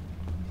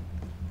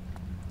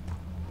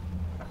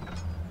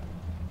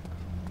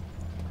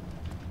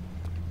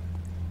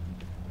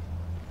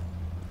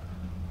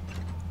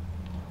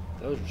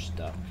 Those are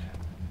stuck.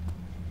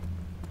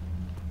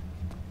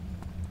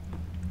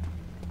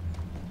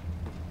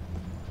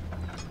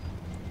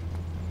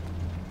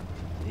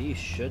 These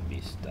should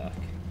be stuck.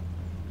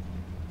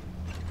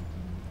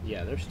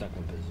 Yeah, they're stuck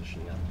in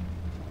position now.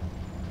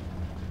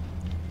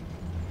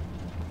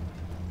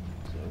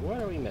 So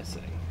what are we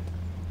missing?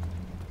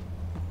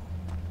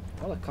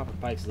 All the copper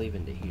pipes leave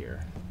into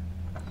here.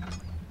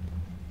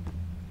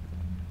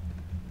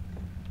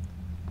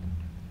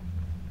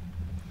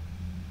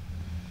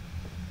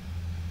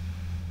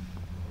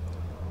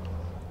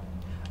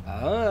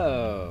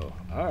 Oh,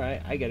 all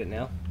right, I get it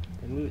now.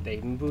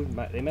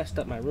 They messed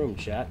up my room,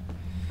 chat.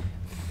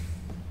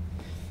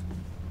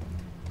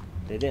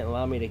 They didn't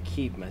allow me to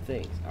keep my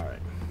things. All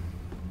right.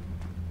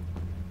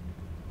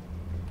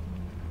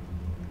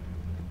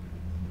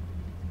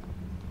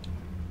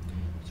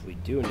 So we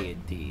do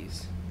need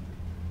these.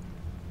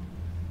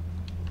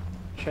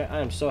 Chat, I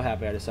am so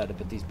happy I decided to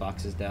put these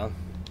boxes down.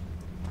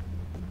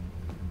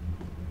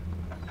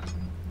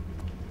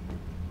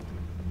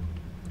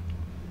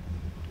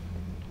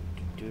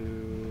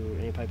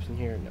 Any pipes in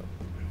here? No.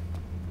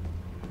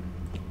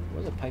 There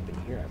was a pipe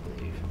in here, I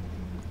believe.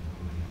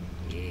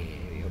 Yeah,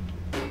 there we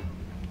go.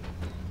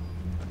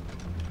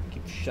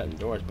 Keep shutting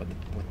doors, but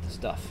with the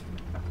stuff.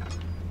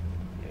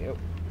 There we go.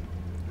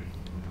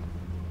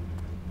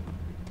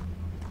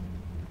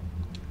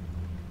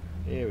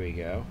 There we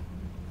go.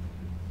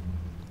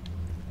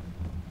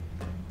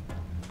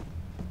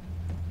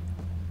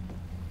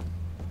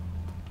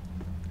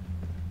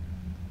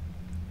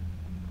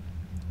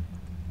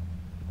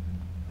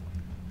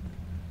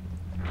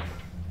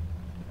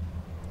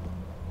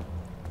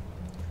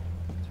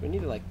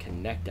 need to like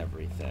connect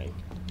everything.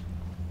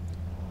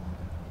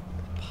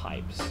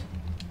 Pipes.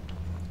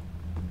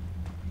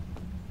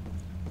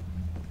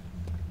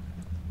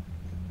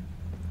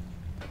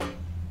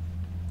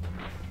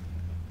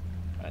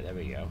 Alright, there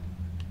we go.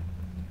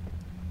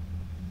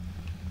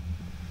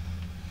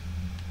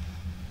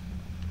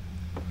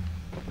 So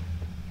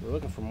we're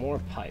looking for more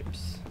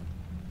pipes.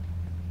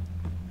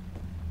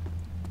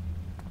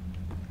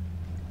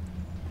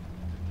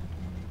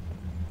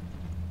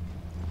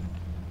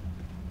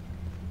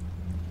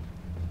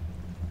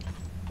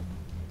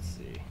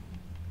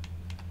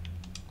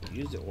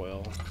 Use the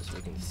oil just so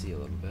we can see a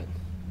little bit.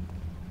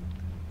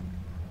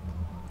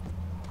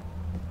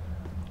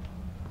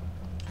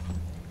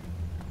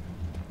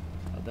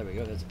 Oh, there we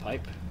go. There's a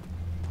pipe.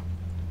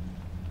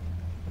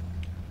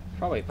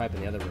 Probably a pipe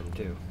in the other room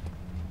too.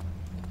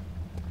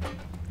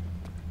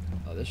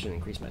 Oh, this should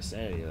increase my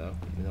sanity though,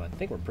 even though I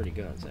think we're pretty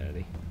good on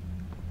sanity.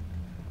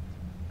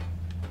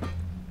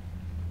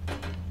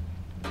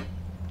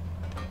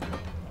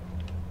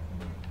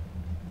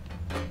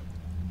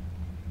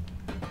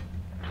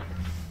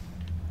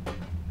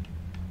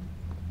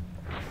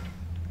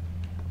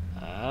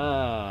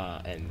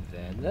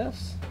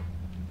 This?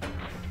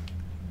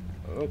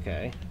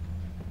 Okay.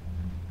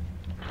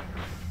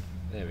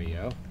 There we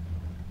go.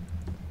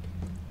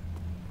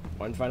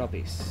 One final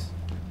piece.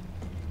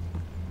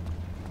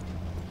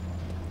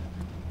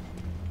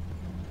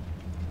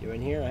 You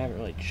in here? I haven't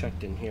really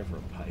checked in here for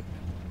a pipe.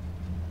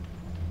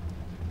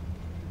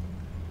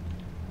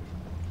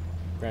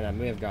 Granted, I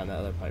may have gotten that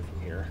other pipe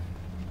from here.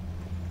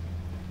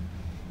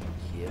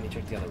 Yeah, let me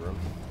check the other room.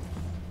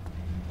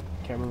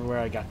 Can't remember where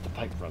I got the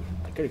pipe from.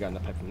 I could have gotten the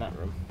pipe from that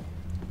room.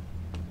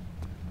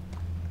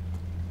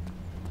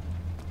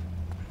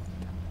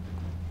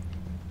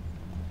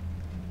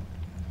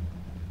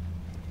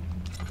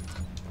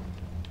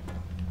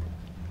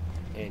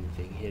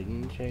 Anything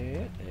hidden,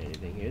 chat?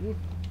 Anything hidden?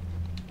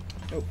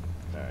 Oh,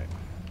 alright.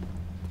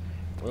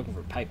 We're looking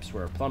for pipes.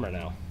 We're a plumber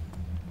now.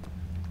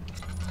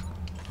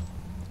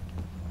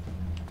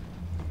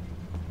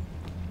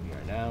 We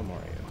are now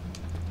Mario.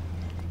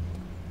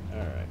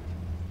 Alright.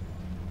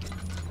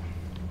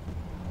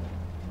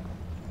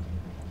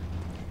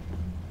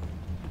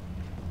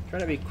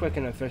 Trying to be quick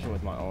and efficient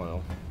with my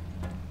oil.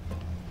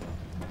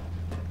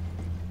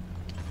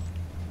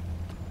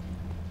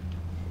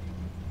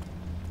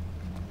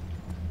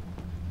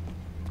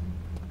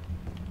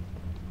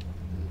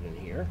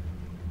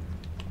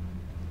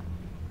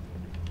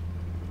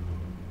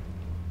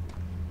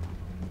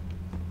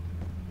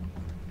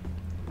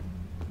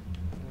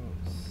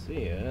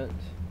 See it.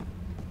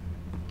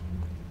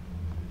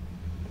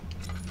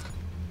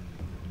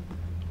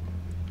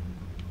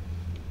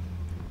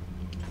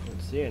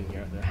 Don't see it in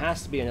here. There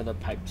has to be another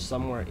pipe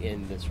somewhere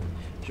in this room.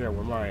 Sure,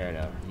 we're Mario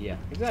now. Yeah,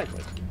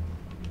 exactly.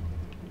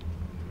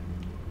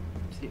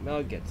 See,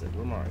 Mel gets it.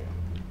 We're Mario.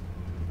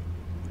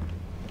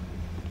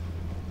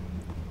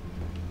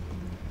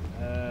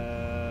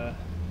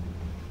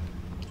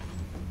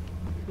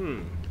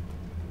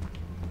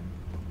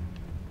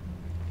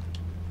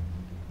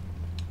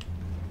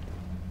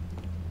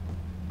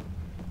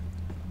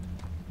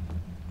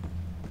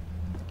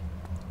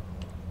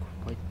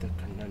 Quite the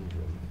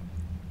conundrum.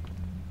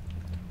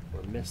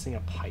 We're missing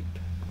a pipe.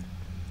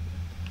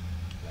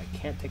 I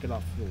can't take it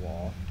off the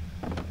wall.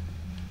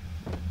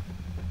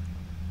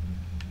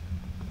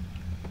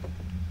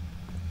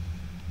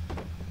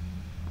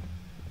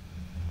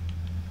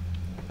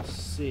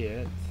 See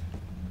it.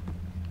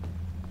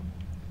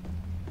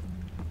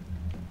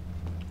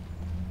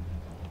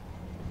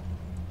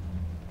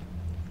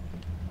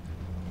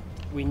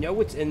 We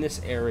know it's in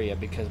this area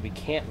because we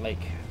can't like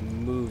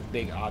move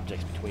big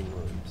objects between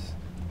rooms.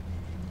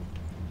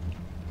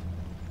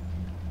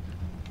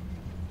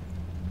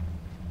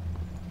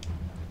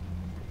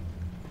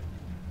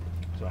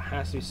 So it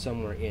has to be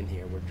somewhere in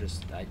here.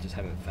 I just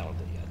haven't found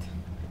it yet.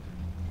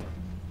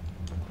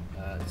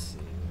 Let's see,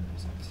 where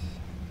is it?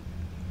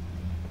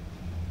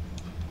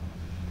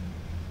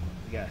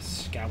 We gotta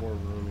scour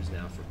rooms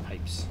now for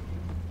pipes.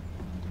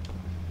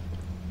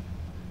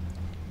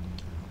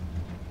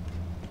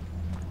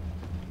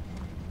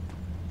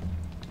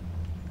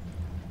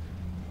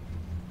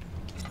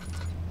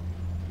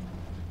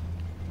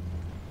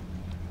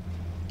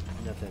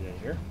 Nothing in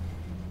here.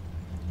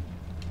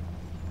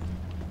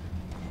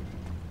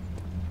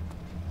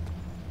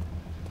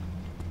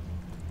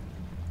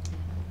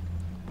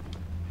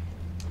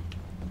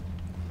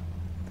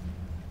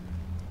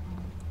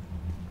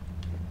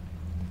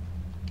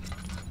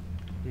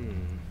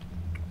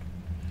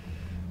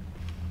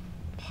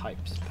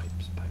 Pipes.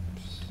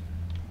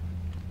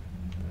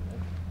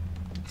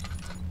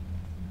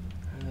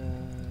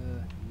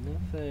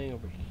 Nothing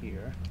over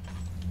here.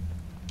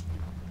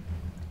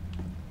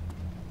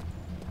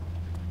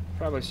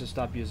 Probably should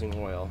stop using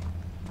oil.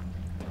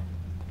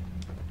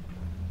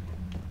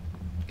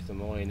 Because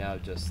I'm only now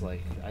just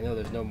like, I know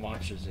there's no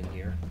monsters in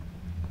here.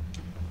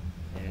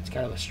 And it's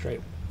kind of a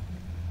straight,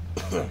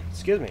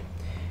 excuse me.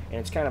 And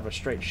it's kind of a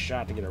straight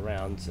shot to get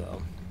around,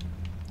 so.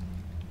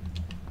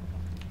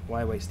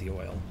 Why waste the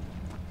oil?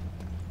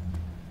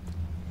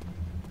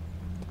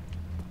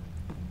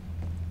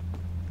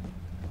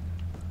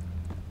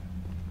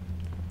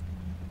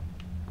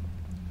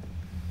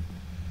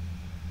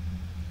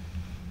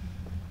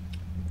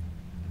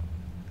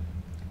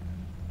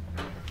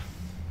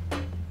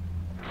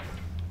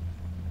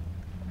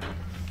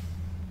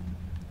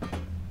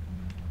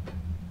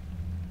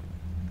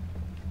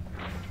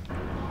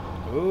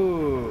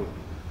 Ooh.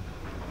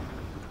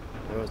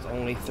 There was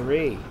only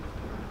 3.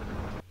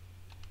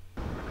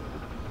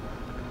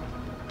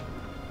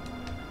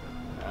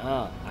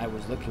 Ah, I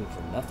was looking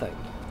for nothing.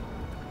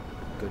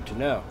 Good to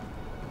know.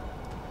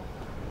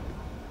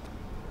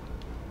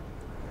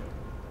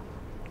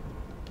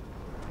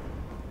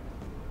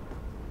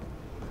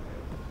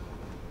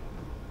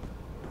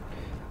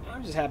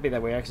 I'm just happy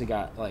that we actually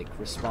got, like,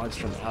 response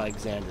from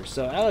Alexander.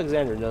 So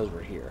Alexander knows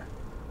we're here.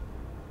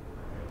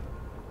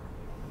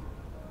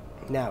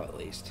 Now, at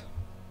least.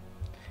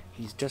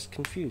 He's just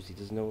confused. He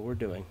doesn't know what we're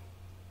doing.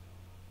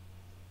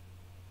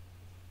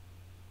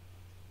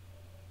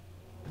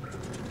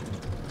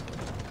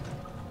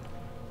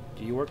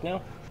 Do you work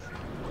now?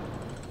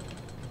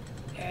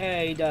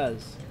 Yeah, he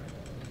does.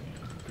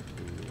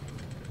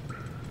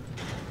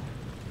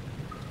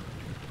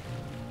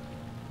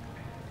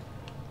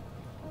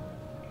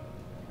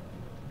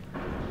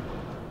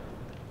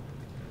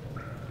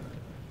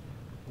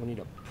 We need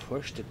a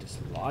push to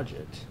dislodge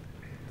it.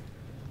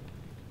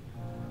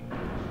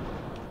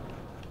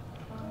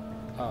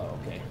 Oh,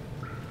 okay.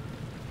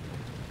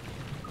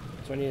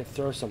 So I need to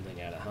throw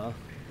something at it, huh?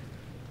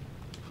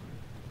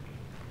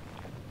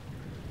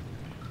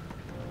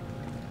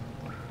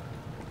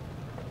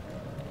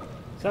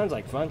 Sounds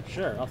like fun.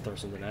 Sure, I'll throw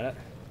something at it.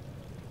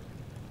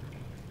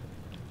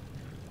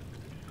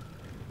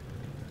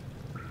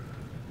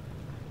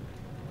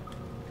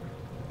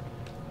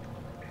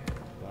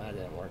 Well, that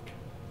didn't work.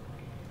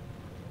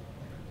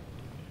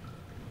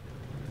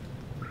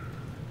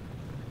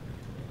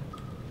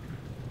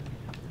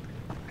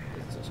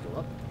 Let's just go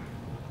up.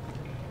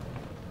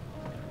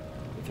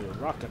 We threw a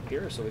rock up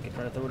here so we can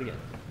try to throw it again.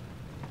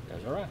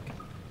 There's a rock.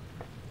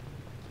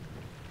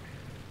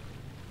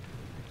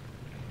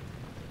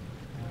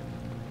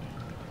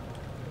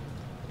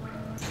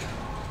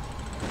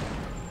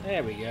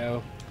 There we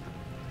go.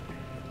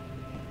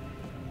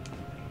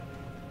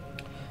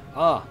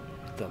 Ah,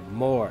 the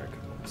morgue.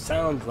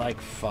 Sounds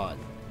like fun.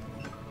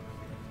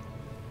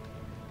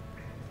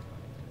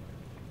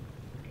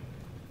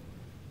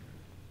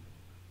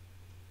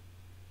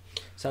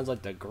 Sounds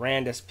like the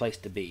grandest place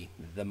to be,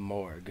 the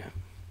morgue.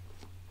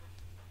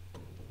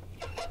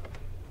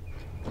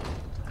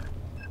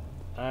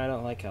 I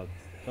don't like how...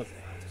 Oh.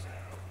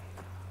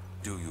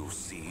 Do you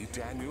see,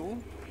 Daniel?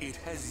 It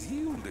has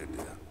yielded.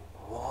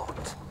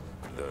 What?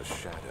 The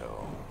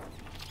shadow.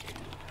 It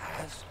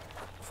has?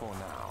 For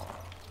now.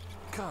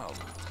 Come,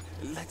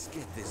 let's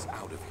get this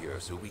out of here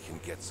so we can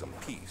get some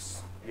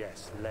peace.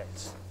 Yes,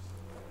 let's.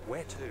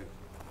 Where to?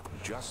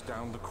 Just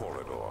down the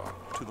corridor,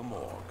 to the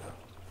morgue.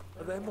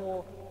 Are there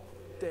more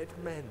dead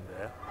men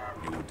there?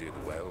 You did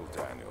well,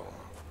 Daniel.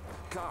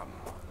 Come,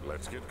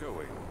 let's get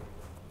going.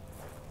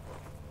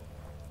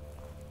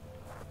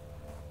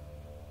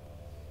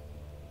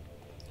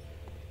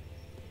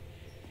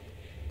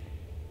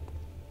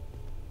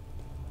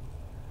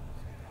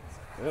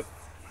 Yep.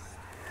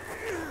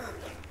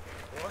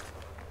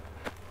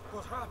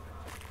 What happened?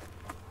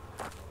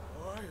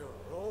 Why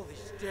are all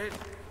these dead?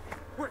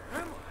 Where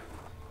am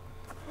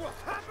I?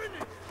 What's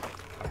happening?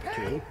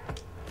 Two.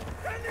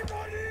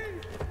 Anybody!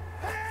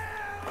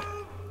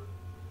 Help!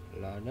 A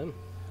lot of them.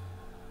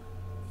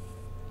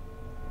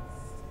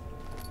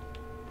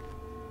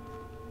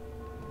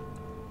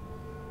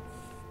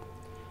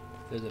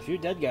 There's a few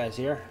dead guys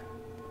here.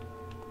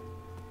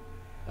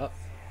 Oh.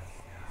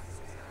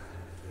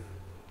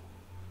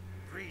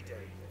 3 days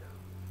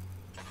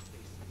now.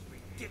 This is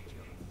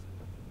ridiculous.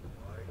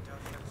 Why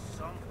doesn't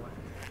someone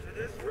enter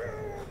this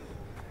room?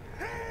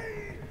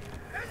 Hey!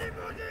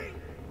 Anybody?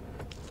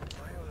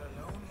 Am I all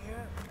alone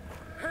here?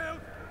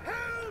 Help!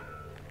 Help!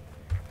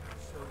 I'm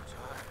so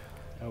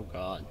tired. Oh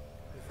God.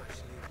 If I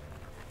sleep,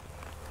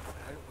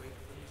 I'll wake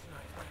from this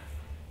nightmare.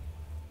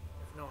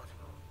 If not,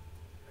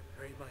 I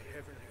pray my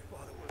Heavenly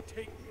Father will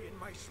take me in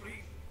my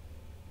sleep.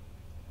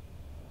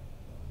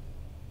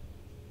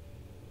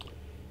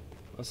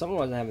 Well, someone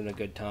wasn't having a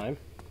good time.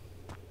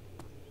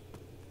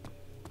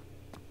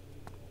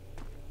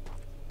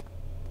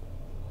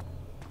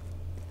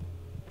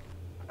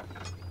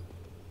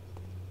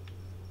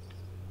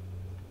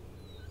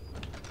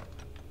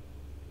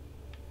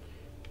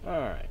 All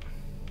right.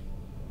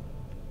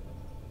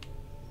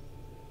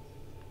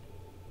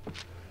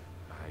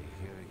 I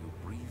hear you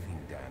breathing,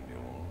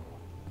 Daniel.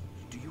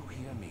 Do you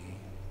hear me?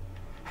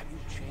 Have you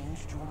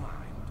changed your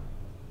mind?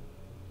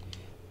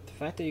 The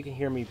fact that you can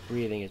hear me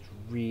breathing is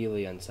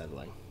really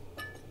unsettling.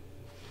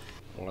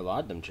 Or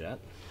laudanum chat.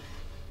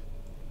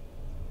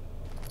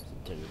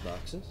 Some tinder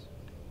boxes.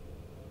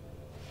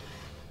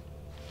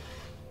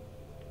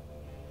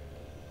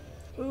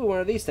 Ooh,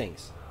 one of these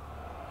things.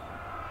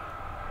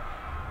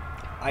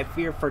 I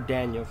fear for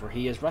Daniel, for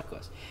he is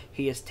reckless.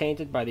 He is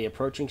tainted by the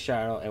approaching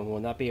shadow and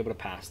will not be able to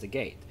pass the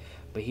gate.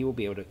 But he will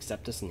be able to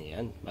accept us in the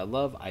end. My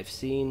love, I've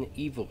seen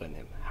evil in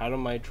him. How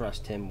do I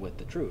trust him with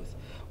the truth?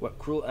 What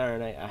cruel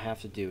irony I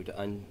have to do to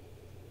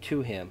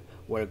unto him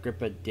what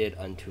Agrippa did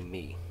unto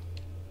me.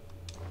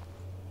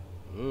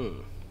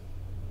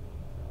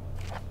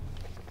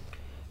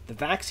 The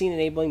vaccine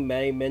enabling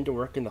many men to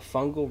work in the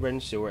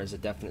fungal-ridden sewer is a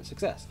definite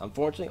success.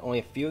 Unfortunately, only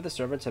a few of the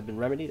servants have been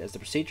remedied as the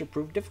procedure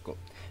proved difficult.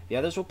 The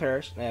others will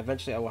perish, and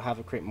eventually I will have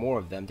to create more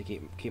of them to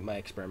keep my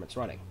experiments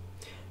running.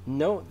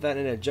 Note that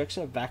an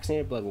injection of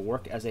vaccinated blood will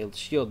work as a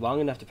shield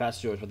long enough to pass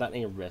sewers without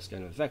any risk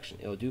of infection.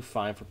 It will do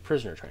fine for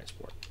prisoner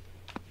transport.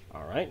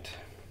 Alright.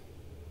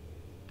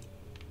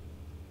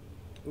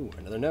 Ooh,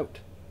 another note.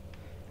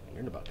 And you're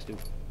in the box, too.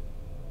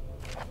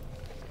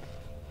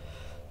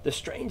 The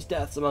strange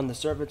deaths among the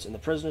servants and the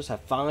prisoners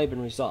have finally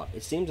been resolved.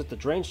 It seems that the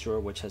drain sewer,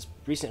 which has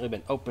recently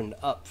been opened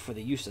up for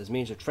the use as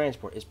means of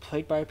transport, is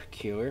plagued by a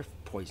peculiar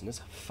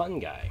poisonous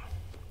fungi.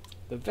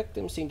 The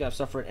victims seem to have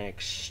suffered an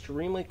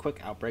extremely quick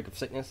outbreak of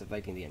sickness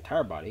affecting the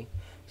entire body.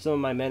 Some of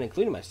my men,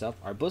 including myself,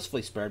 are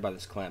blissfully spared by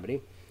this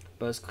calamity,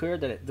 but it's clear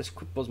that this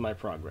cripples my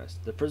progress.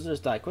 The prisoners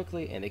die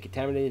quickly, and the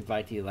contaminated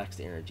Vitae lacks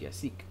the energy I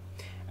seek.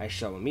 I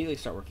shall immediately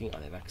start working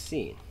on a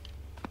vaccine.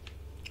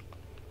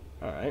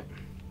 Alright.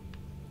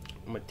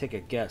 I'm going to take a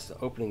guess. The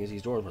opening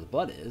these doors where the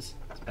blood is.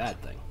 It's a bad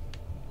thing.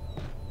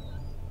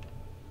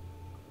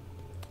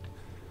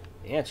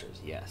 The answer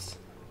is yes.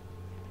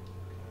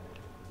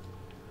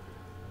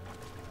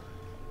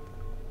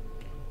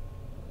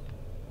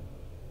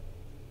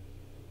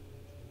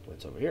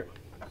 What's over here?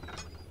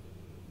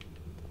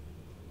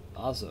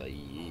 Also,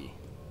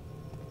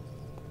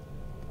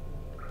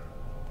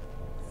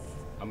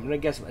 I'm going to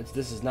guess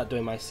this is not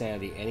doing my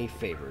sanity any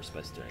favors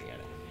by staring at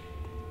it.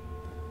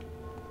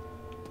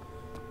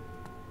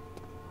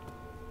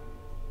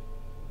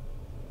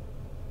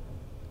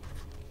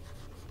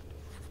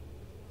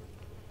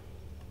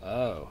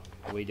 Oh,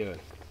 what are we doing?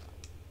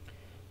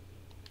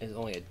 It's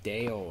only a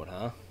day old,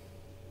 huh?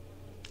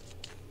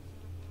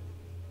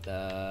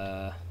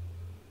 Oh,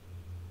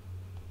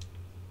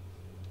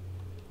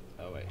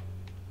 wait.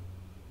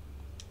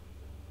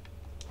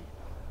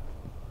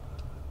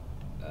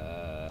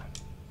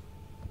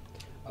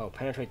 Oh,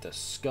 penetrate the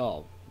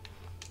skull.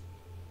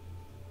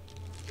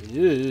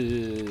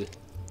 Ew.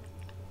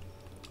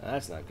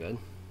 That's not good.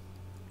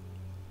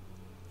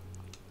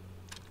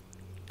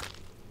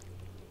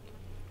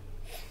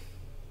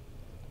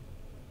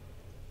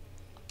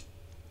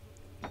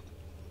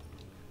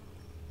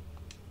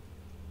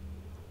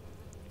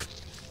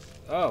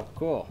 Oh,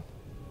 cool.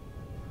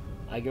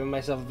 I given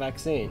myself a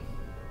vaccine.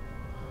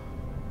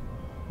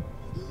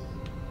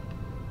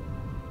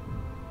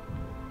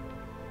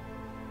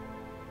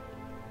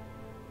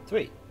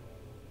 Sweet.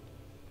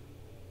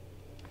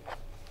 I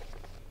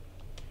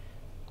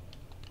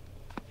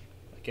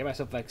gave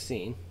myself a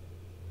vaccine.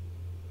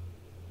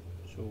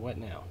 So what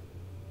now?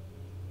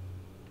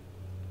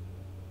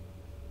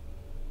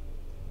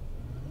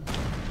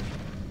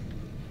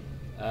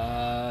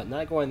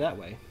 Not going that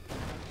way.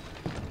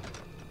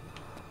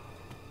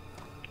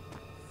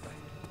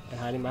 And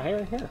hiding my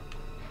hair here.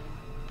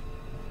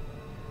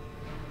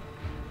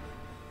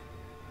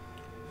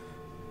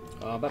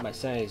 Oh, I bet my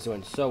sanity's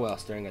doing so well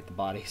staring at the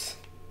bodies.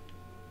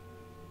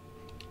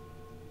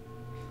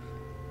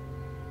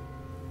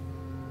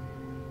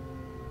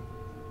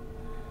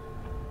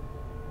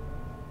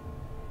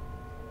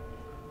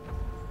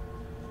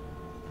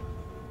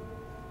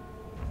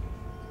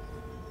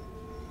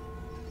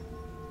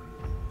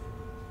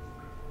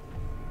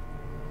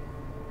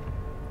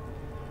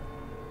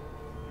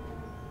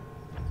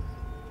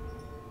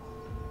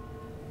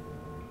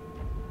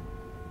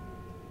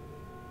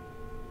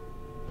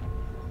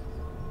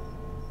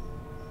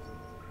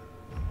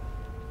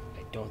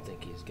 I don't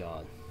think he's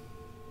gone.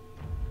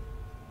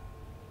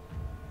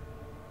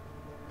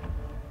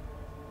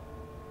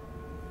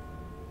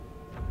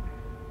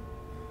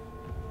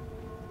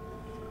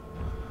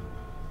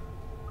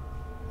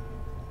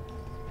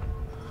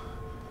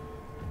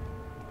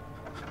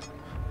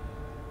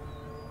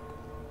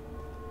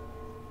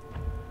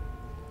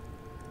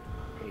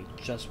 He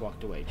just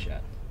walked away,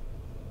 chat.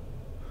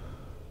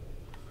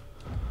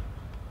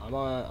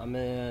 I'm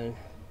in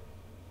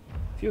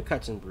a few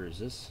cuts and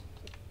bruises.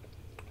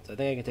 So I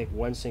think I can take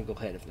one single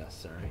hit if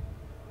necessary.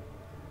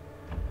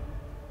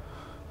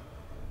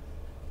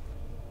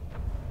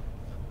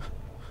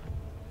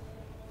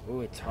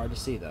 Ooh, it's hard to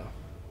see though.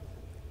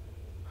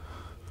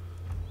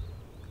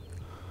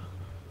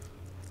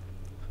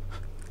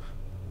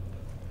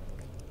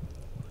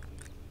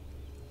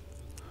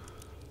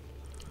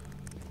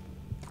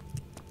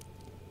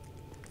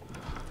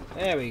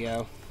 There we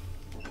go.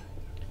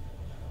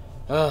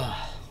 Ugh.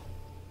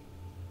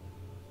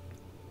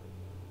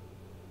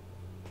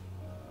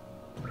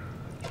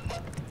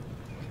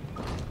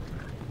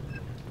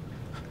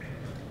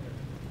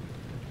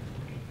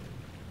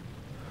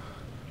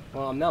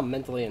 Well, I'm now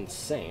mentally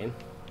insane,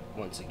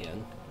 once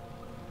again.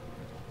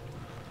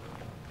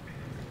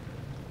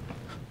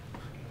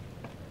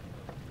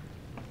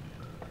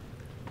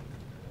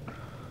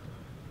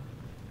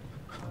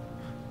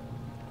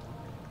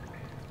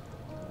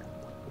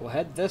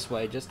 head this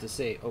way just to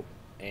see. Oh,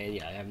 and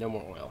yeah, I have no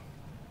more oil.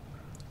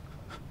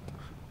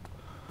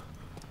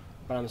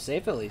 But I'm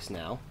safe at least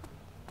now.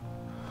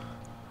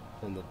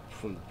 From the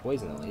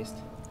poison at least.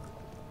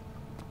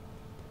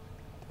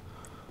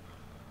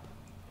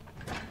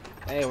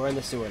 Hey, we're in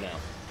the sewer now.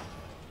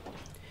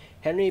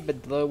 Henry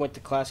Bedloe went to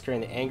class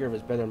carrying the anger of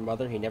his bitter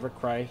mother. He never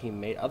cried, he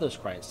made others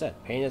cry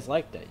instead. Pain is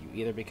like that. You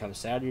either become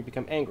sad or you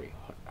become angry.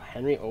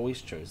 Henry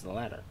always chose the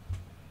latter.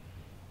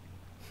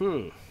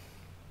 Ooh.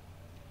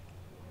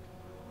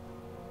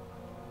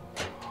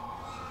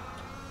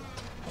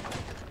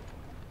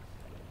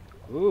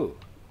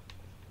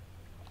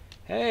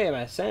 Hey,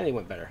 my sanity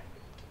went better.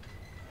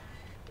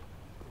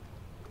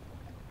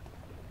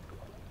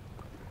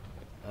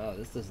 Oh,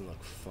 this doesn't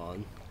look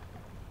fun.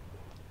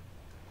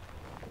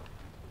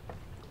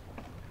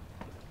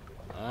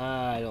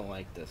 I don't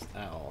like this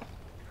at all.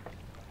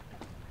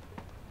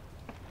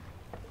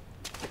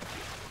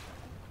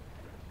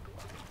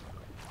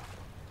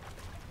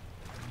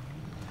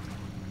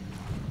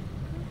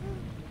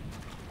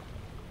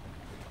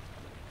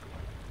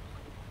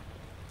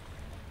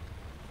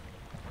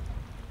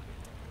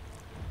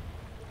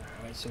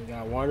 Alright, so we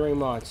got a wandering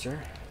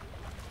monster.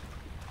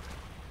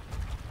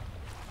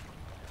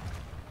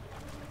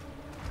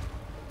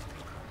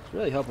 It's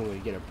really hoping we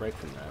get a break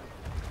from that.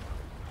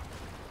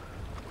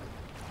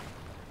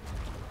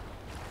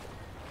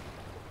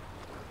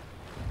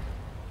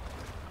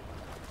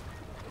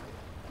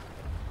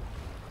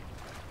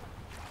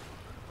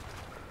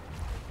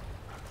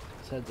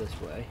 Head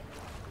this way.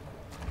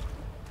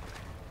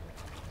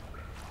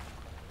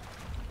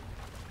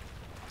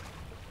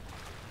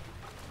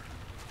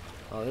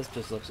 Oh, this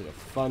just looks like a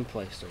fun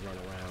place to run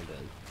around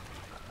in.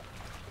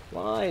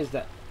 Why is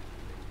that?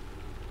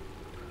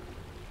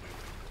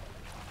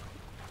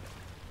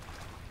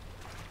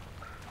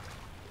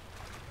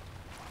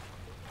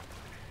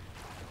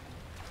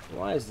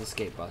 Why is this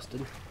gate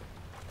busted?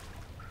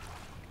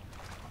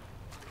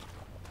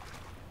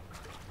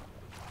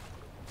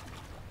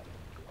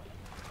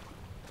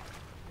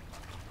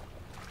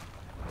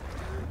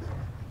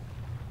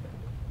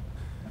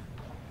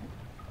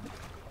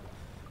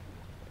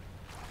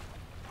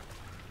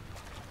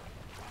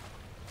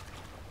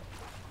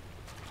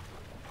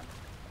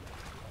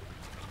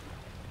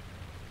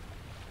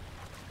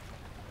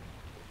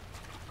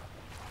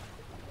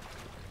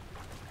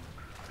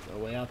 No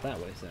way out that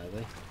way,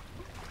 sadly.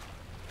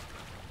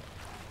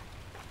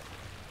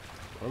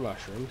 Or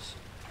mushrooms.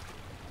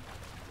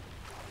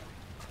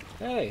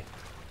 Hey!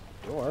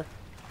 Door.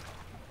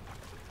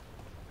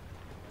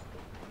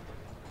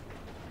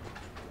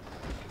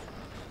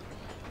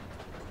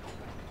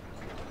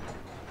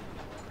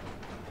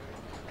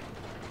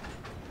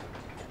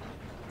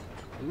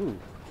 Ooh.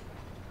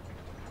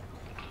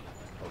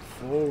 A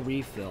full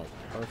refill.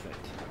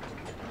 Perfect.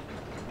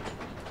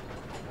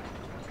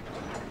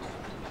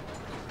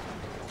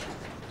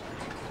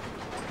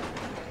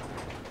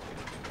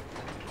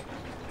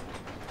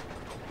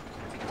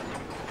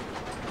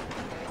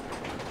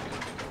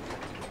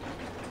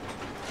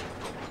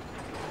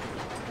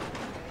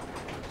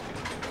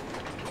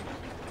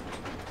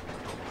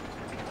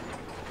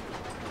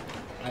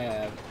 I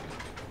have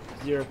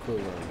zero clue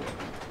where I'm going.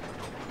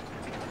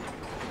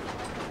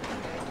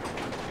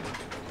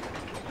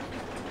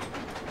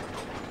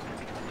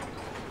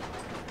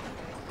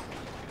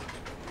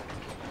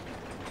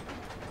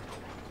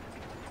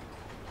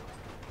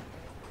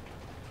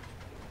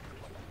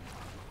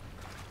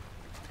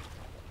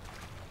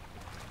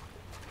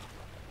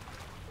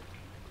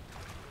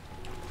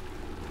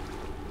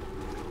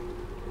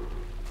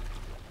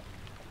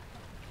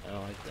 I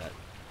don't like that.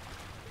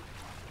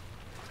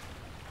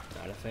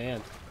 Not a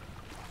fan.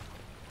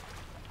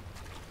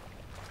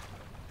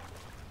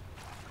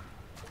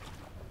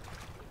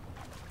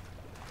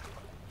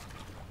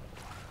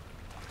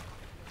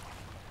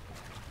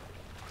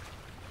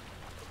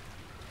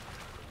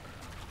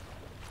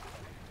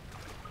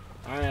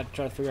 I have to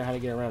try to figure out how to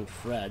get around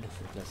Fred,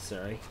 if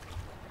necessary.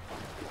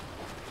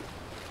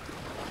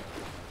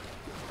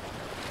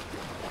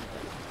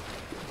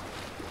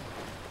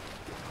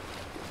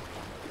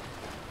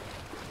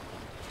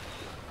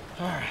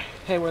 Alright.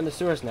 Hey, we're in the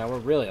sewers now. We're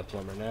really a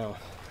plumber now.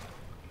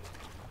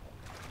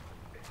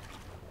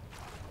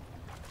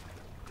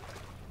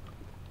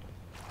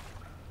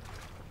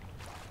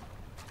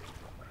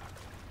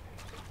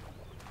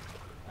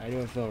 I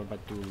do feel we're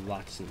about to do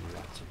lots and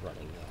lots of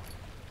running though.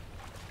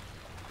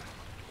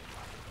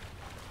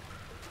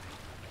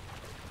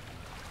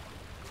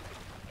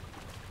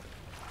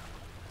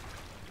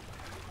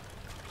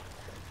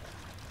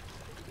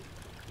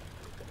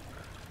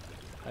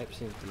 Pipe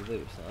seems to be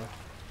loose, huh?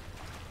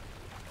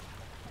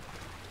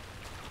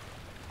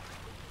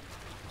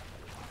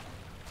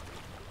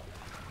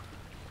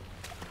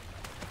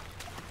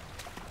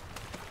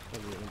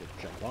 Maybe we need to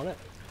jump on it.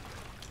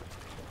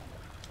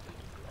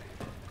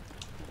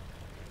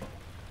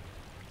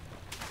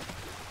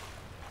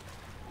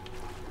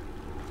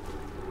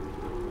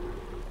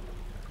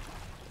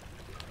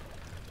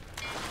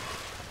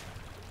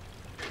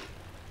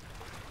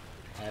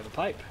 I have a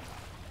pipe.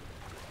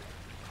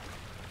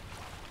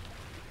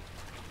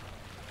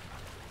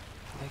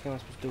 heck am I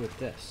supposed to do with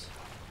this?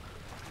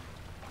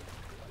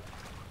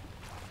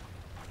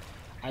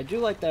 I do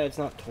like that it's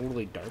not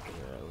totally dark in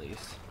here, at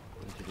least.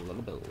 There's a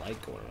little bit of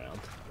light going around.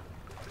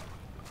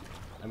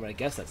 I mean, I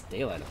guess that's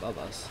daylight above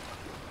us.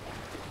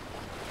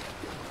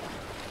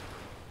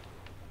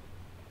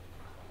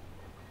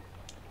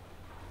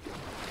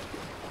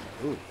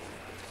 Ooh.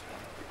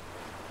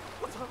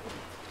 What's happening?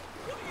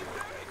 What are you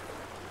doing?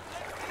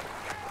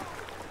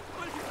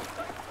 Please,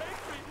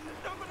 take me.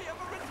 Nobody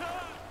ever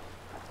returned.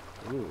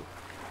 Ooh.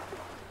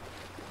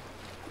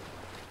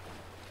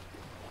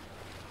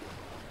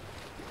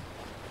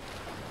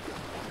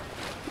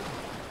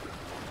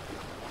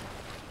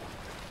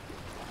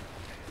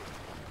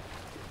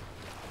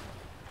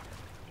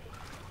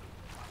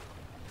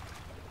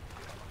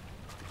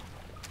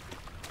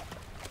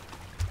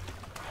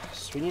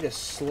 So we need to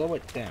slow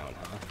it down,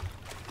 huh?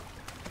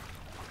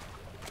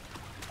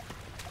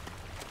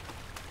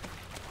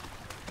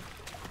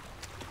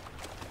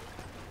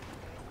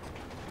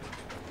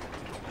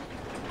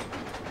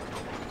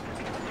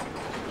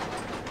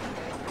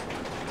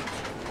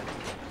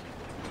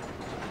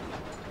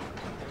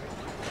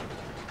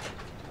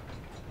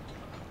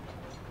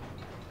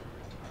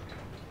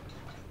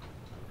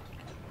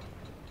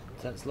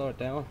 Does that slow it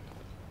down?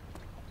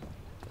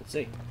 Let's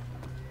see.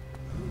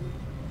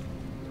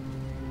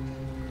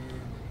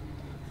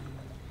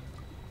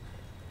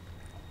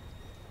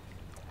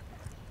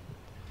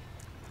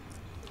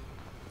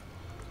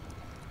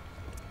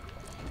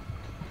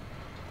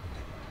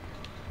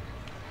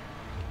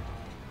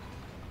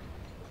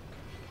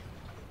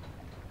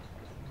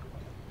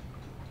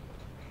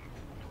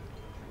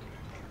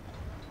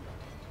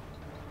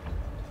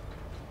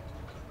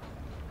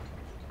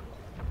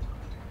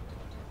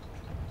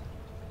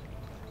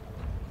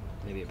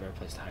 Maybe a better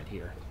place to hide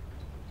here.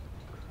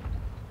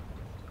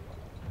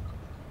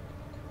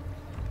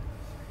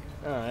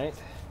 Alright.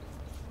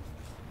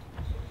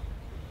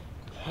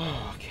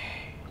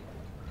 Okay.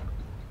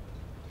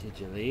 Did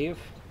you leave?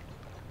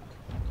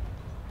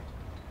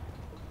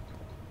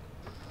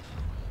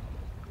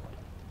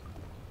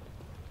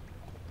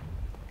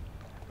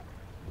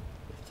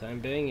 For the time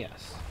being,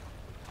 yes.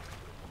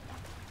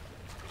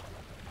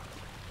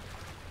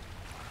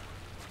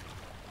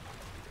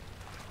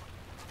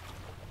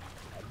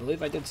 I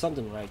believe I did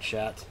something right,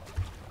 chat.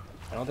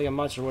 I don't think a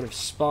monster would have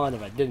spawned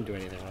if I didn't do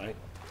anything right.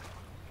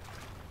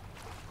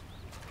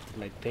 Did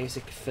my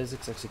basic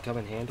physics actually come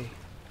in handy?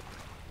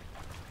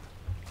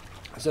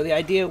 So the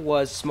idea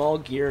was small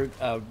gear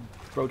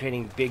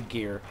rotating big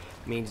gear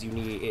means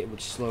it would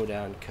slow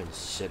down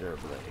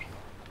considerably.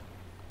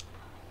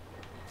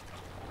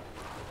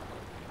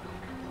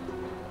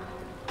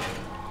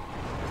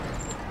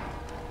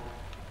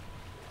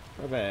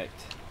 Perfect.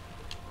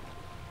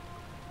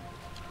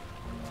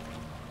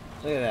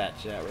 Look at that,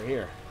 chat. We're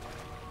here.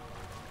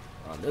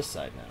 On this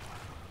side now.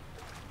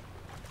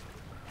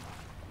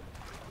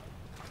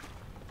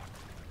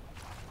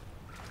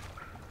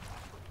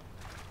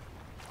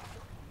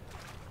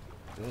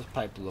 Those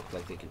pipes look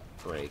like they could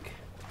break.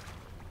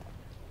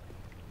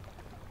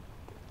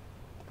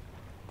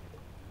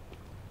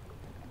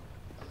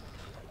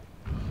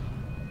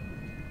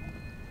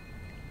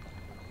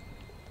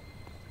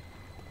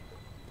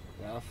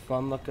 Got a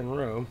fun looking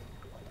room.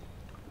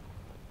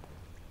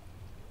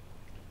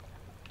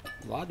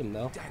 A lot of them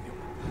though. Daniel,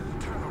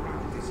 turn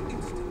around this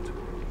instant.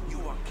 You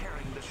are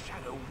carrying the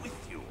shadow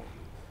with you.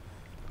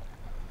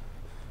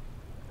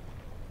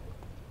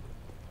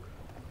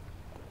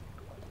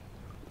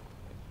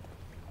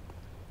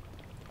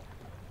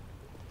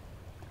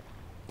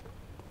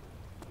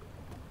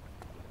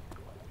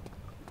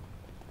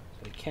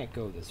 So we can't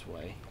go this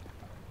way.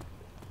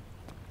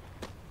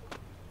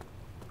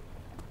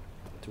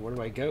 So where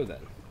do I go then?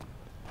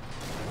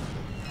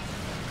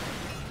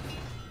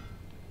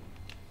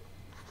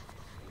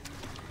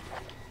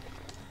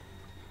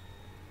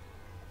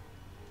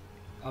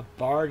 A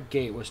barred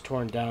gate was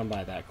torn down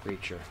by that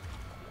creature.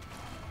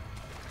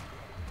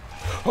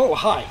 Oh,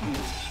 hi!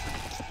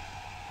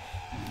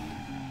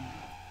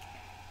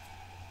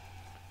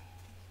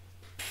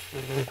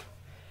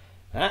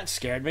 That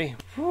scared me.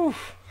 Whew.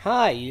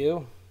 Hi,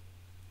 you.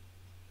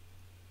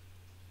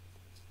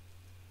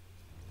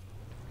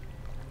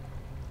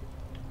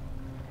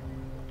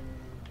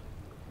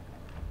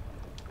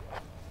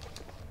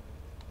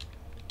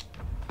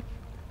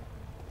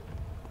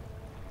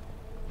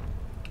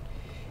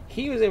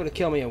 He was able to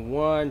kill me in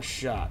one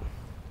shot.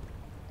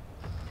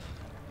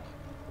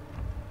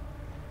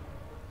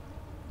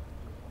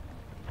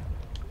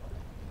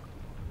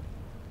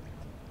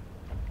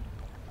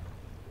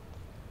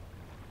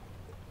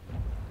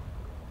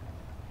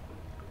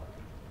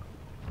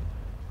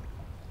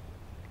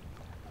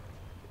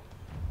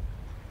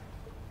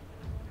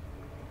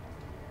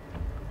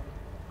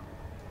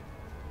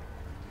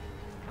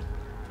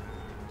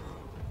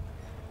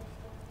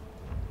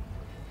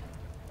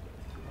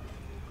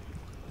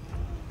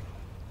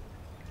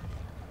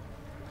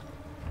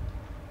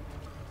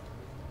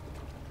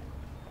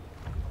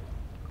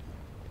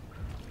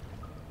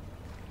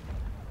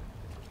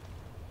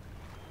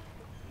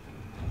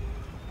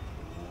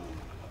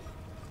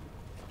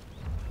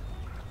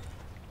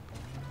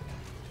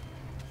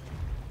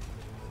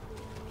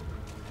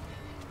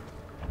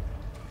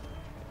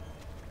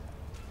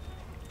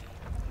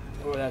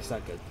 that's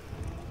not good.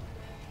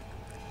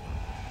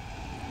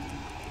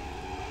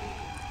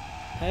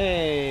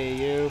 Hey,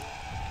 you.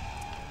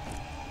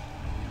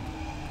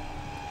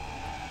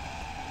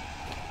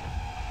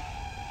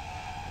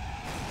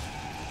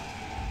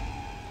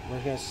 We're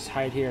gonna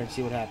hide here and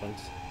see what happens.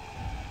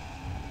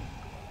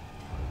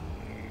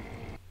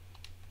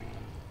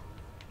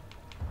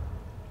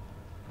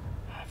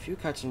 A few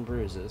cuts and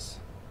bruises.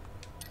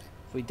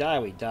 If we die,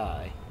 we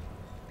die.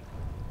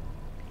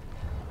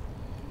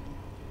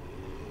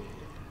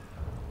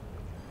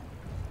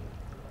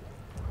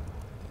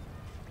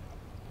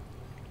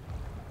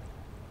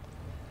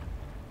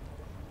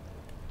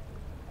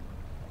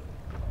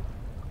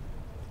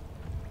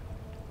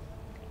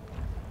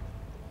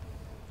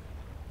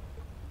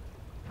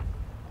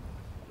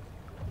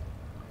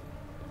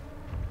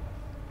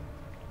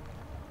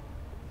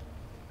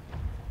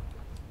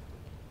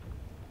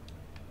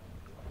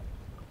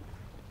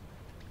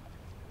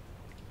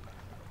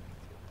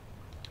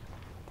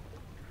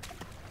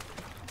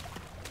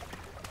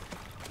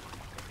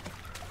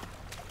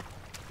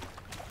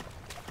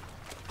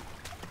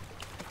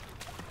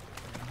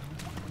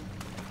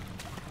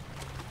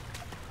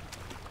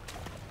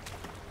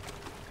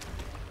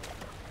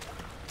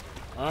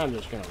 I'm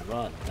just gonna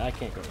run. I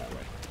can't go that way.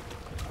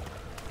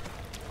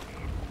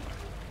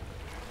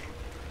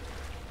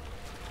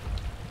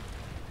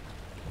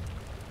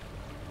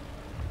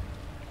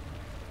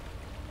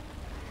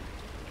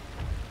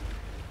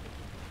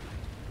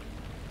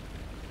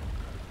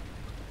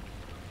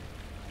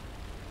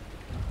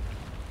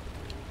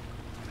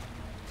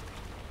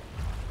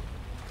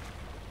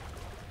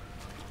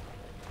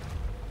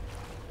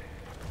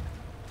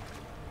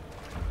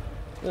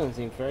 Doesn't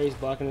seem fair. He's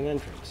blocking an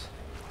entrance.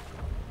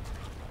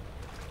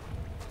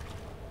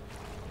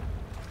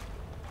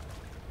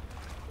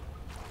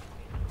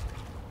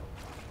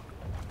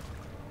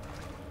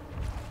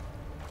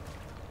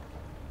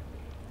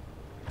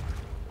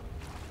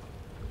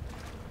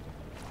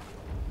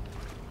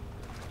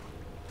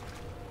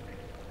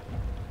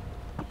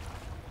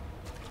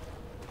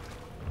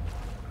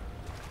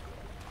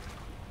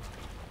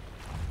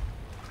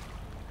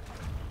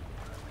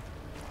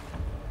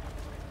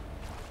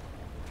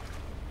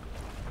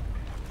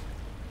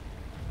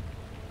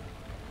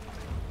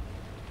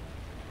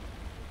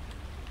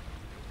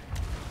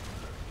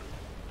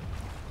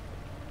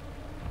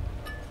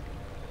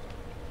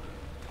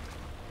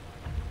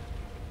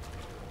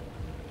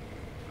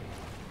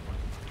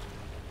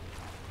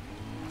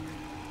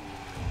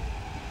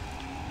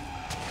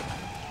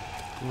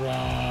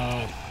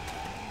 Run.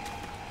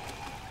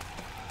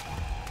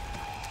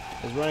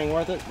 Is running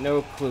worth it?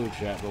 No clue,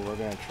 chat, but we're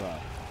gonna try.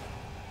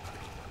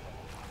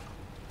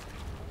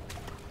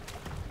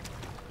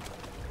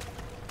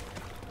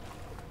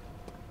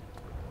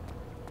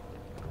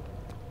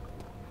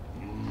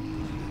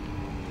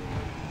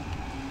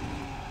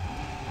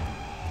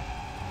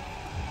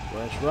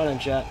 Where it's running,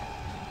 chat.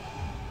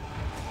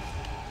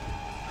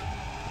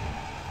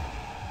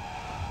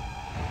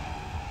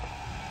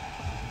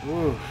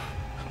 Ooh.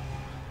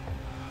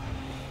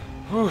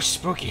 Ooh,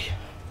 spooky.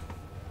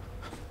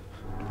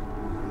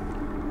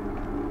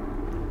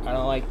 I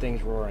don't like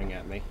things roaring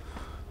at me.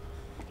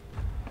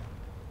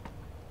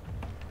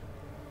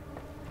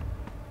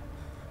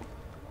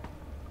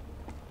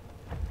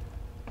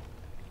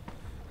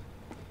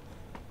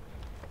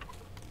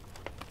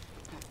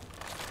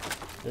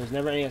 There's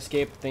never any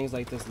escape. Things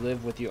like this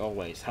live with you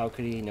always. How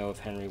could he know if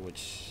Henry would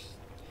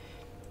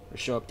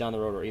show up down the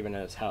road or even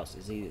at his house?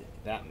 Is he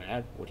that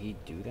mad? Would he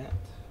do that?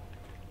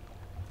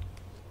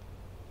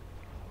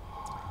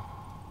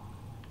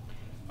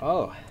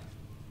 Oh.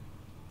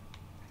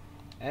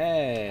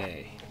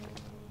 Hey.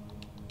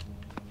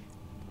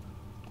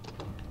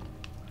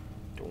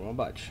 Don't want to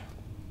budge.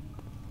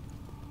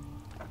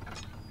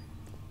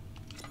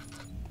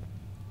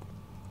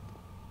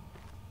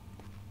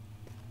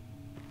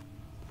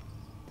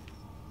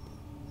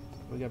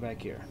 What we got back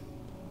here?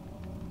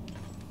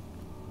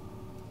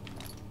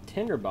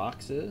 Tinder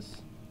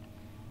boxes,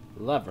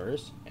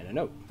 levers, and a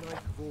note. 9th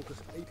of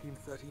August,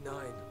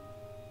 1839.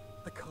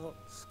 I can't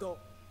stop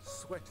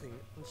sweating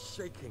and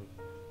shaking.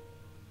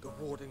 The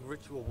warding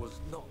ritual was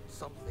not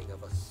something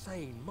of a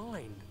sane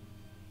mind.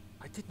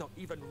 I did not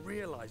even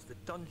realize the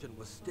dungeon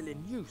was still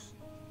in use.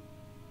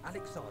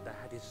 Alexander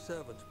had his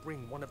servants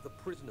bring one of the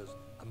prisoners,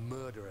 a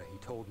murderer, he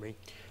told me.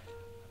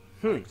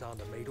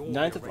 Alexander made all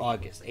 9th of the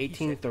August,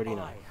 arrangements, but he said 1839.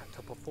 I had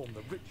to perform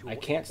the ritual I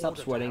can't in stop order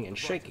to sweating have and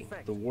the right shaking.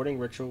 effect. The warding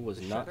ritual was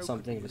The not shadow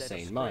something of could a be led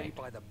sane astray mind.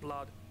 by the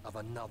blood of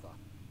another.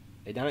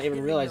 They did not even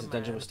Killing realize a the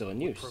dungeon man was still in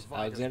would use. provide us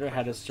Alexander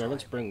had his precious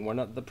servants time. bring one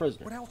of the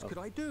prisoners. What else could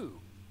I do?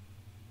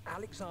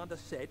 Alexander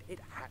said it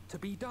had to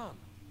be done.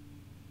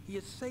 He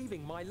is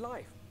saving my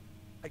life.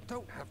 I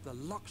don't have the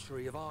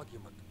luxury of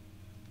argument.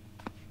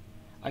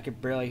 I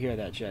could barely hear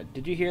that, chat.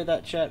 Did you hear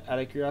that, chat? Out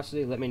of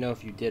curiosity, let me know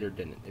if you did or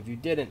didn't. If you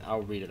didn't,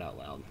 I'll read it out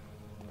loud.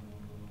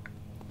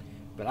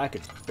 But I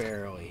could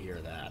barely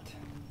hear that.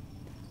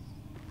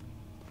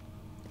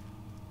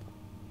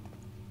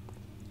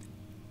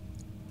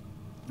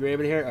 You were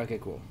able to hear it? Okay,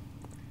 cool.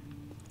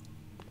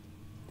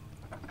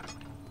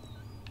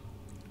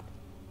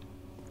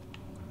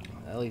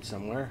 leads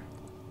somewhere.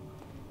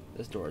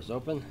 This door is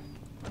open.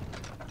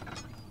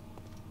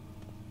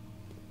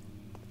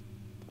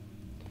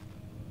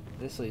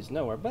 This leads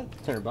nowhere, but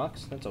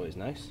tinderbox. That's always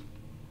nice.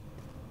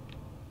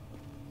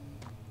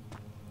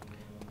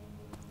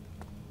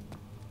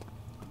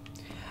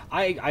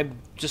 I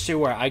just so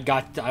where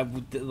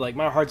like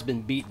my heart's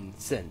been beaten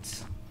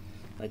since,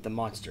 like the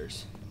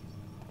monsters.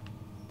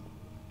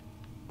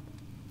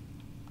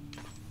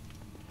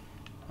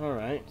 All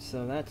right,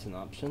 so that's an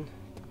option.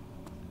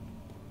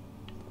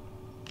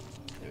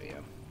 There we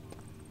go.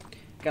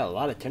 Got a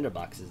lot of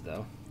tinderboxes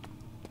though,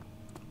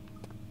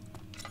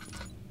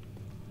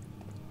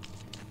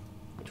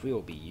 which we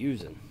will be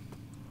using.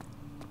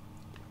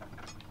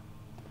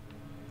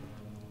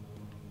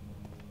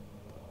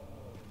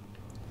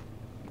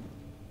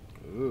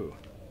 Ooh.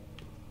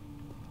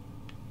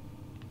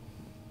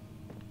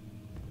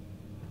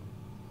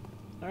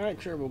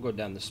 Alright, sure, we'll go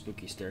down the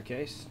spooky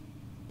staircase.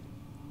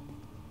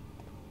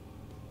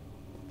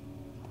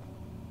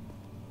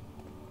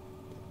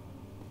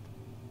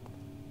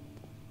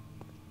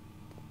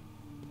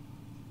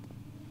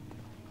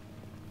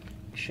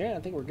 Shit, I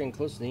think we're getting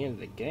close to the end of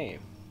the game.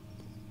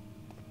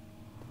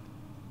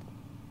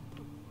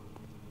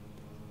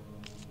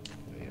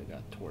 We got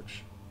a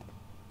torch.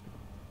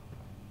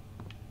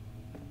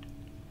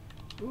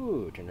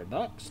 Ooh,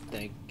 tinderbox,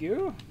 thank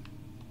you.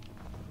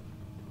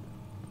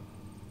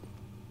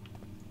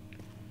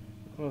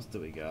 What else do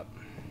we got?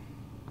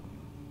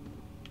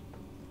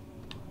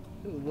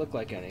 Doesn't look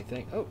like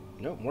anything. Oh,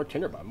 no, more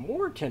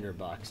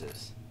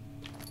tinderboxes.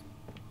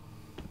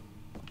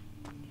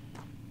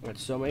 Got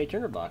so many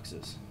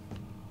tinderboxes.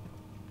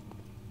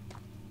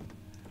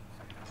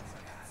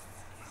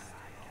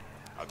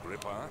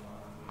 Agrippa,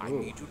 I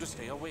need you to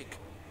stay awake.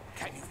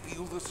 Can you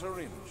feel the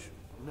syringe?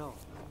 No,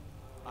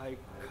 I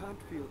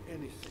can't feel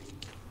anything.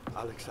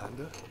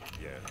 Alexander?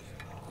 Yes.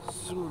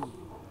 Soon,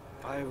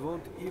 I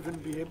won't even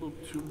be able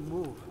to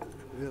move,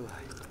 will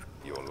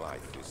I? Your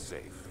life is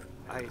safe.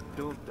 I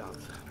don't doubt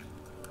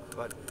that.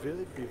 But will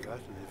it be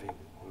worth living?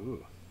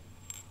 Ooh.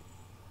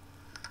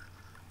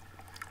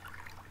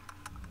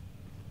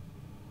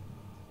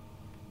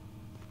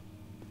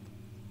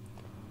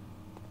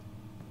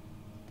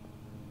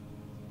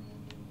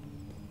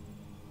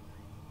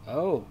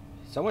 Oh,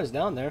 someone's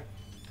down there.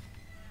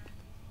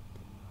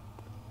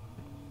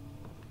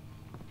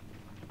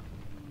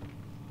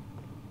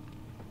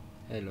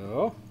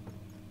 Hello?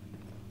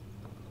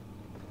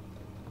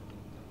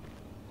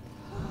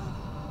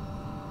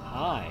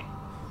 Hi.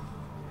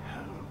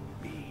 Help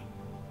me.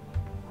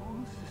 Pull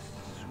the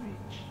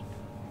switch.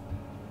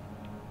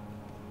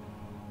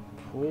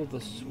 Pull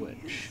the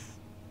switch.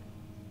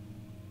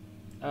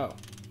 Oh.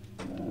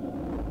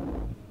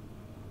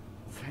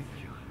 Thank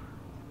you.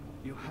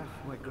 You have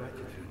my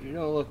gratitude. You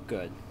don't look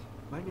good.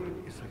 My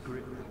name is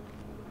Agrippa.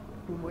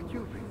 Who might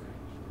you be?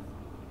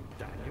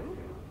 Daniel?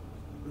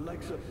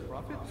 Like the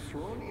prophet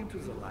thrown into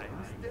the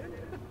lion's den?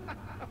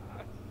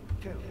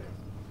 Tell me,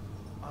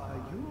 are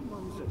you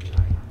among the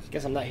giants?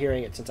 Guess I'm not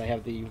hearing it since I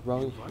have the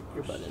wrong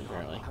earbud in,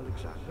 apparently.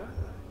 Alexander?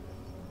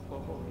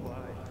 Oh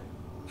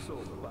my. So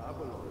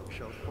Babylon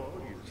shall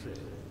fall, you say?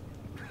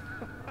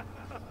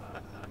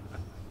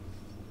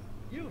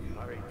 You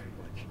worry too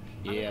much.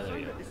 Yeah, there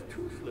you Alexander go. is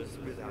toothless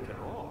without an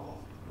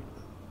all.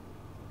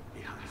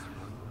 He has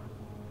one.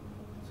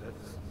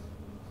 That's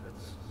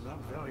not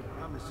very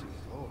promising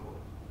at all.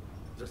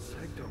 The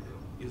sanctum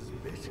is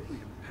basically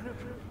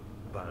impenetrable,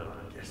 but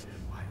I guess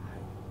my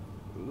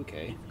home.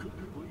 Okay. It could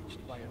be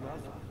breached by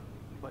another,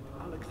 but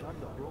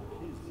Alexander broke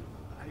his,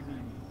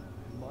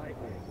 my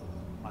own,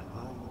 a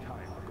long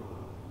time ago.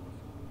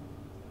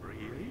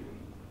 Really?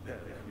 Well,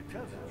 if you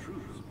tell the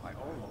truth, by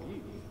all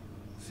means,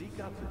 seek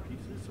out the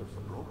pieces of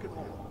the broken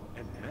home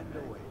and mend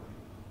away.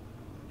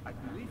 I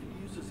believe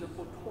he uses them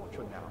for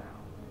torture now.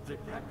 They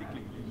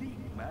practically leak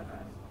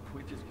matter,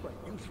 which is quite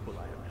useful,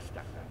 I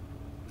understand.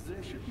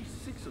 There should be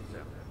 6 of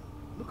them.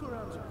 Look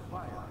around the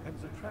choir and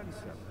the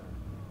transept.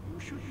 You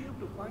should be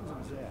able to find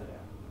them there.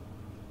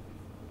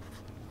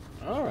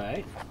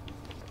 Alright.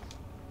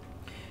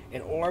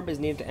 An orb is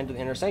needed to enter the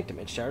inner sanctum.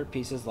 Its shattered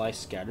pieces lie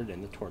scattered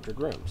in the tortured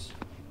rooms.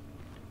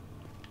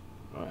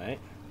 Alright.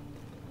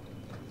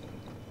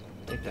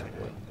 Take that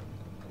away.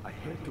 I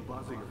hate to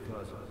bother you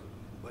further,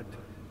 but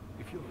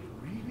if you're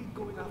really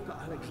going after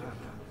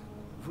Alexander,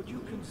 would you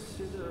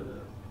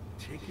consider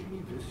taking me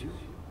with you?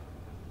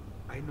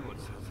 I know it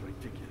sounds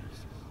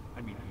ridiculous.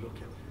 I mean, look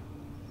at me.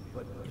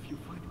 But if you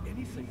find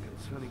anything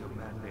concerning a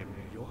man named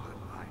Johann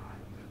Reich,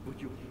 would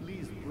you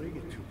please bring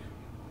it to me?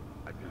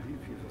 I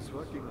believe he was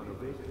working on a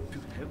way to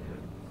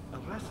heaven, a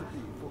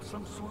recipe for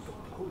some sort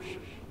of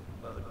potion,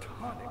 a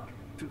tonic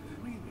to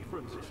free me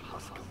from this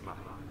husk of mine.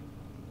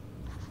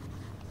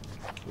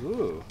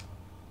 Ooh.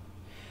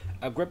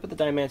 Agrippa the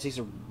Diamond sees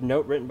a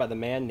note written by the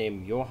man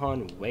named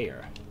Johann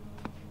Weyer.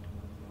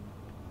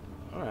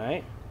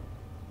 Alright.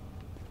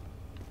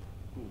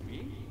 Who,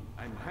 me?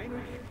 I'm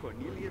Heinrich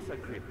Cornelius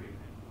Agrippa.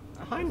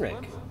 Heinrich.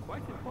 Once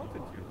quite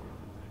important to you.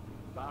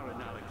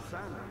 Baron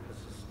Alexander has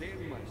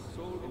sustained my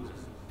soul in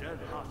this dead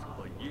husk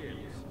for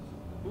years.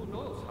 Who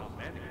knows how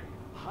many?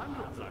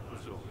 Hundreds, I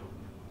presume.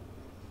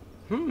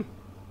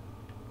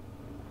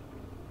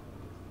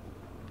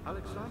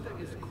 Alexander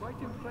is quite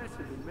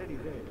impressive in many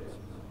ways,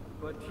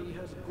 but he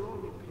has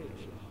grown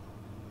impatient.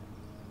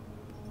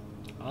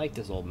 I like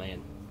this old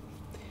man.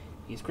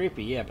 He's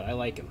creepy, yeah, but I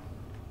like him.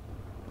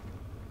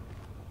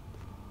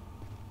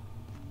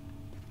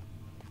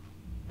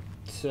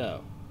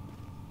 So,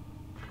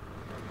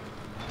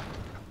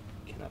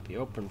 cannot be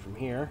opened from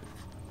here.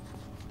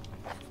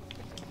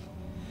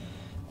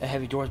 A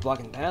heavy door is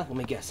blocking the path. Let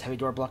me guess, heavy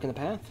door blocking the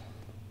path?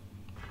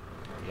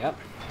 Yep.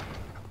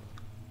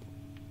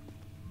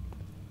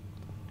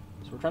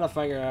 So we're trying to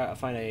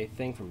find a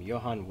thing from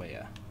Johann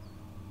Weah.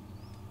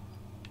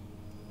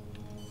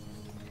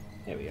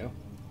 There we go.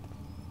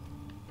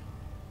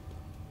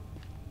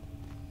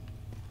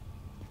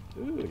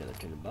 Ooh, another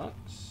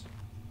tinderbox.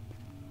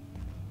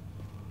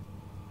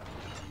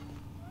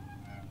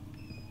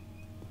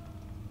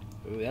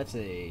 Ooh, that's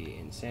a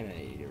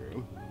insanity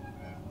room.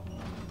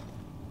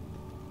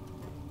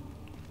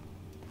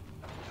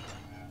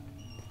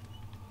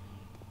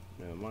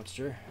 No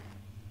monster.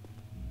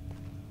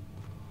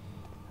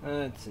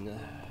 It's in the.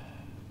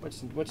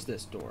 What's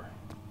this door?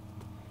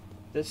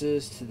 This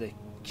is to the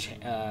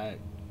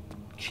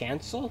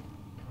chancel.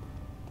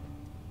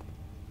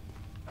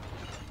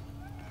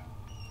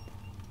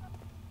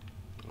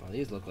 Well,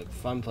 these look like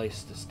fun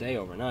places to stay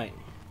overnight.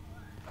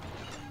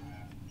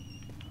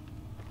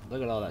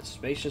 Look at all that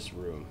spacious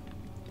room.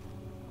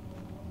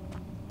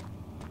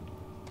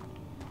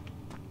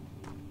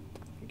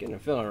 I'm getting a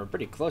feeling we're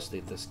pretty close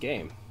to this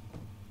game.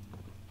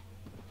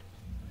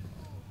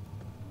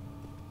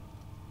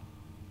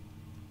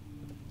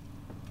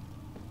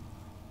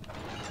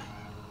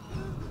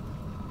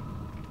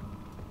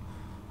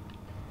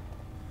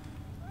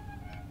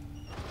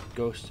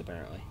 Ghosts,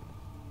 apparently.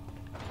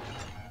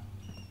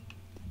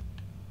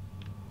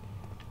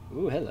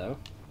 Ooh, hello.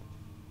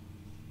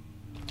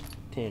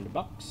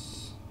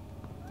 Tinderbox.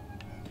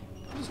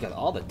 He's got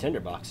all the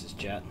tinderboxes,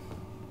 chat.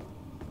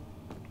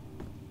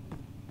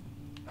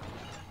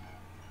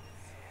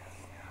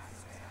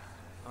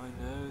 I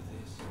know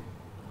this.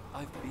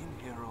 I've been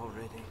here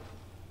already.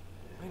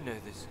 I know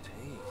this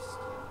taste.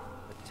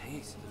 A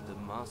taste of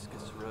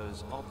Damascus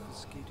rose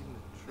obfuscating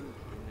the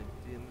truth in a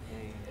dim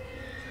haze.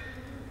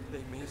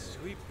 They may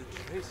sweep the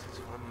traces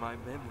from my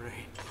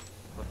memory,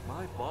 but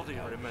my body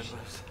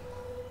remembers.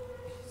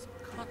 These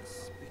cuts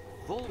speak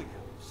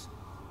volumes,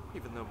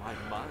 even though my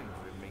mind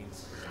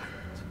remains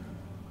silent.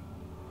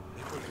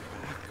 They will be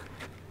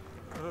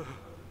back.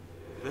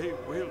 They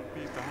will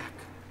be back.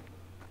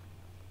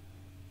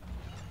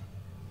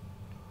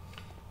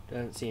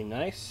 Doesn't seem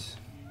nice.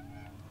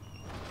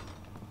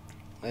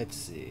 Let's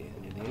see.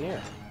 Anything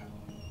here?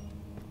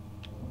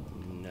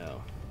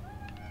 No.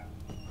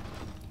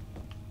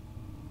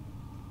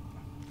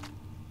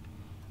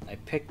 I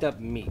picked up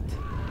meat.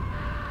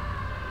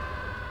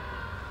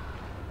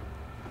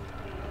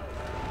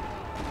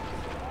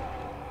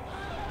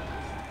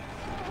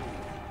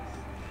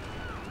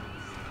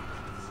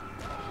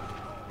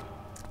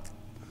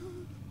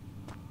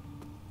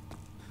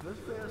 Was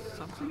there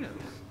something else?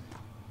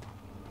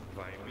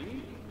 By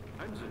me?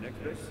 I'm the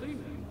next best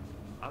thing.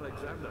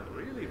 Alexander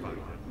really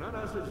fighting. None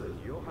other than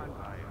Johann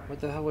Weah. What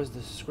the hell was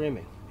this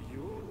screaming?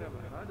 You never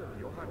heard of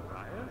Johann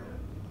Weah?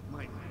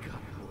 My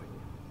God, boy.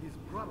 He's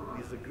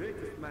probably the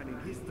greatest man in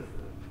history.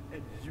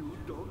 And you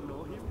don't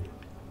know him?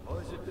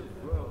 Or is it the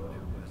world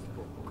who has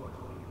forgotten him?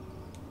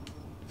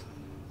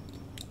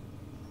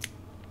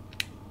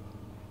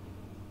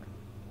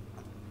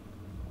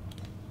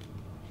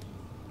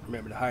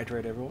 Remember to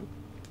hydrate, everyone.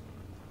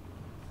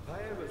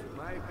 Weah was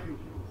my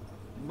pupil.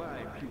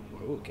 My pupil.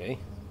 Okay.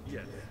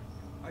 Yes,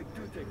 I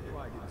do take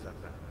pride in that.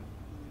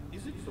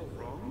 Is it so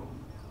wrong?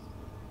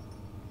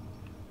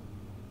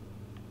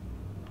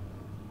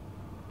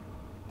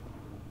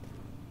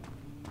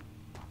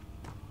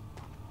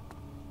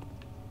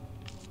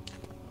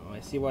 Oh, I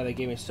see why they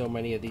gave me so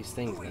many of these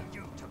things now.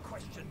 You to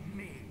question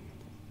me?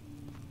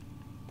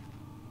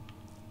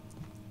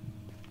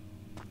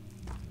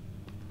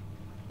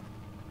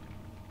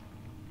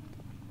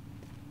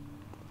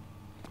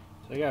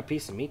 So I got a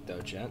piece of meat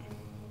though, chat.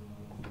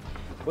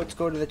 Let's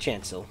go to the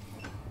chancel.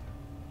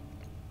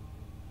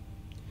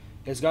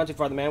 He has gone too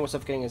far. The man was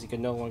suffocating as he could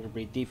no longer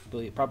breathe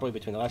deeply, properly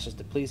between the lashes.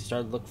 To please, he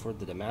started to look for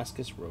the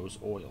Damascus rose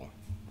oil.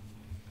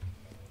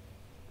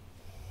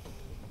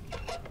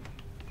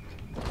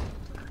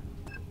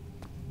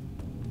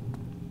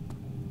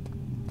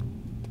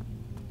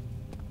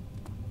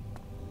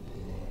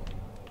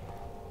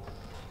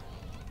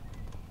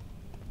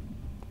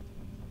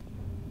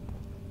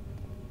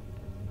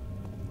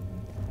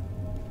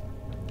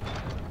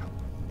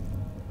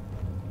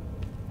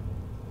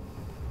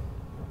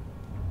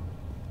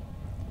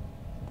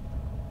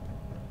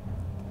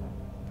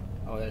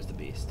 Oh, there's the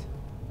beast.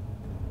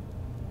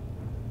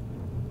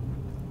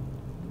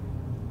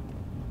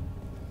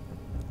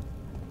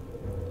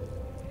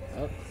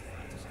 Oh.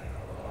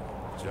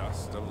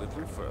 Just a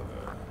little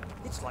further.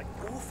 It's like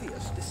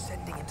Orpheus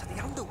descending into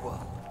the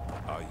underworld.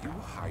 Are you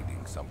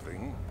hiding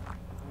something?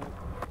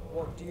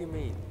 What do you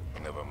mean?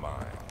 Never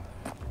mind.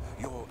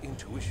 Your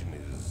intuition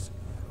is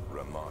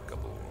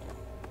remarkable.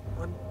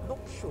 I'm not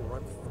sure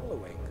I'm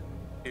following.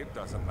 It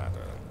doesn't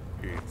matter.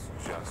 It's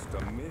just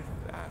a myth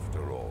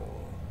after all.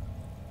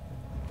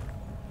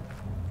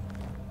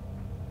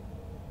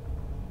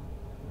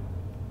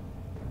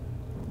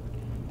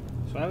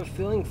 So I have a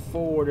feeling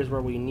forward is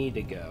where we need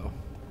to go.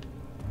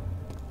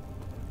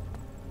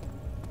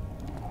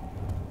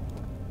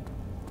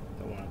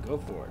 Don't want to go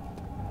forward.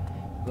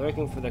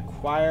 Looking for the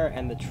choir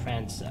and the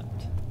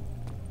transept.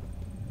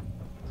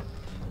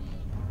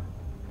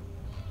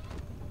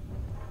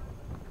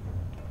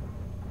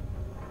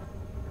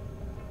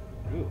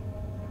 Ooh.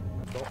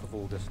 12th of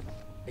August,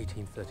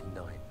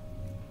 1839.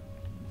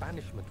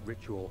 Banishment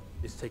ritual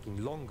is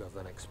taking longer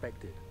than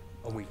expected,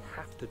 and we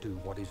have to do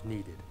what is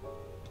needed.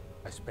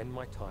 I spend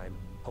my time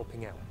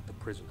helping out the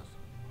prisoners.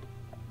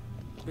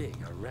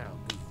 Being around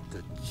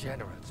these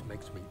degenerates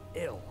makes me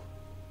ill.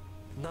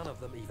 None of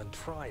them even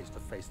tries to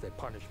face their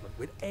punishment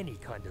with any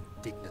kind of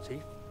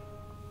dignity.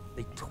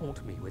 They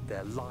taunt me with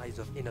their lies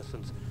of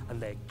innocence and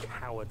their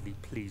cowardly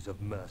pleas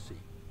of mercy.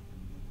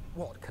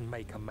 What can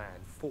make a man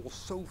fall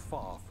so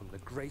far from the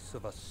grace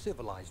of a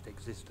civilized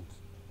existence?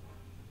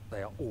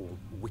 They are all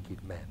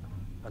wicked men,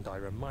 and I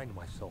remind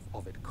myself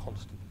of it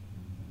constantly.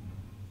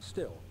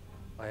 Still,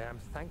 I am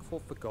thankful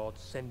for God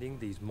sending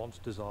these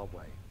monsters our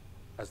way,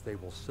 as they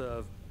will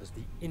serve as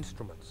the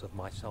instruments of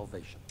my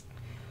salvation.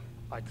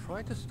 I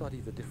try to study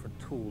the different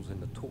tools in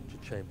the torture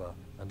chamber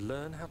and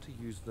learn how to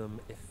use them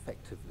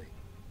effectively.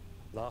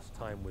 Last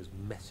time was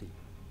messy,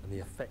 and the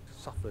effect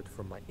suffered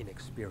from my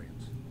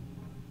inexperience.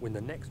 When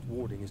the next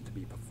warding is to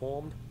be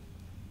performed,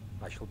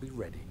 I shall be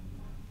ready.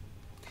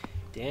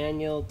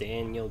 Daniel.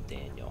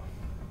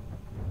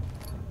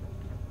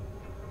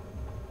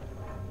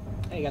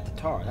 Hey, I got the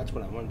tar. That's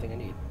what one thing I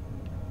need.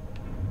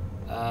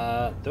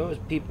 Those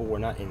people were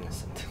not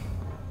innocent.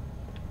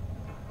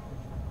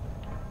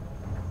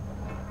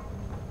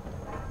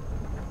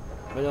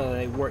 But no,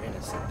 they were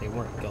innocent. They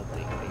weren't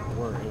guilty. They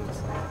were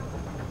innocent.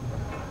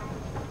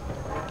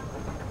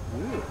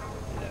 Ooh,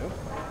 hello.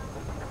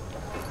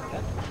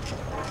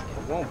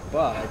 It won't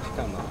budge.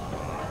 Come on.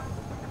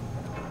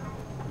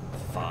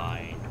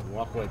 Fine.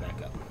 Walk way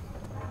back up.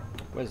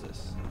 What is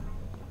this?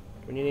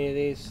 Do we need any of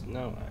these?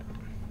 No. All right.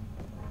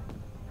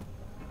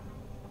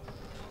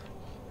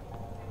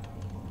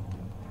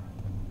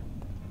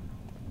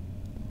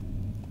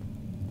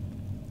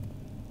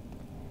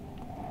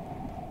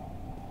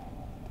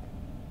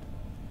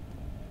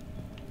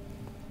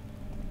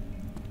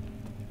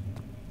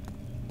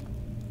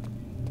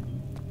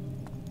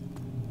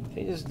 I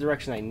think this is the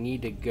direction I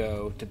need to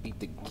go to beat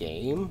the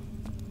game.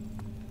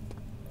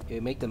 It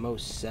would make the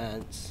most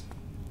sense.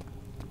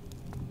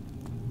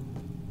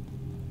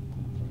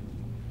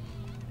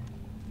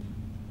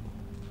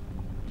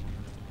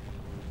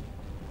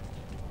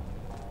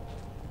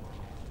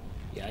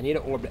 Yeah, I need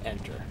an orb to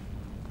enter.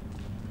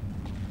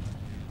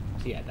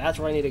 So yeah, that's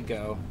where I need to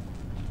go.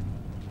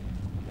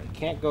 I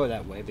can't go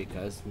that way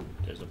because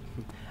there's a...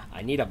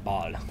 I need a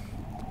ball.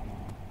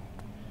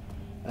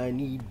 I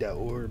need the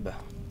orb.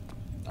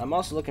 I'm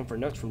also looking for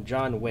notes from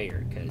John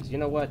Weir, because you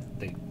know what?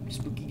 The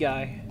spooky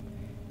guy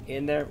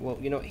in there, well,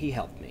 you know, he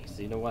helped me.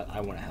 So you know what?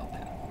 I want to help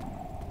him.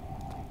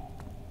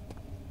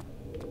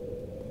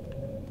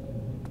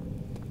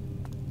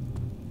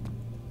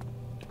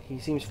 He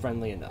seems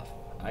friendly enough.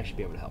 I should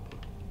be able to help him.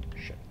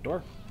 Shut the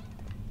door.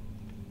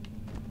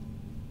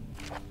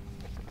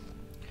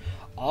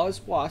 All is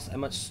lost. I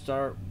must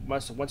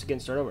once again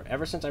start over.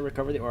 Ever since I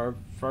recovered the orb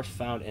first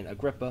found in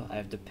Agrippa, I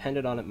have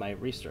depended on it my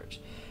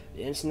research.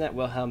 The instant that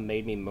Wilhelm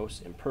made me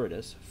most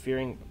imperative,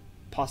 fearing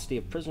paucity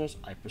of prisoners,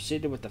 I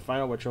proceeded with the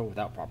final ritual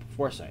without proper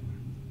foresight.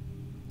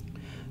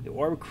 The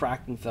orb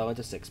cracked and fell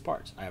into 6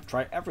 parts. I have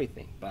tried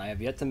everything, but I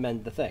have yet to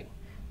mend the thing.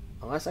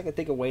 Unless I can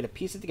think of a way to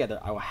piece it together,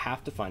 I will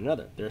have to find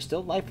another. There is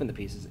still life in the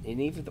pieces, and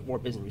even if the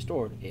orb isn't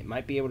restored, it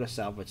might be able to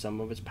salvage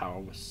some of its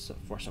power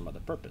for some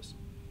other purpose.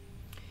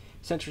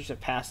 Centuries have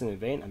passed in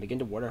vain. I begin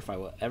to wonder if I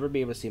will ever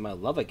be able to see my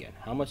love again.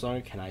 How much longer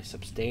can I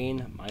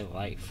sustain my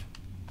life?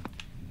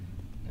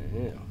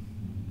 Ew.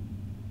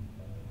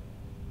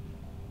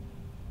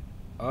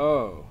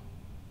 Oh.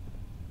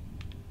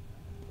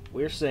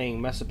 We're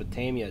saying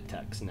Mesopotamia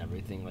texts and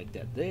everything like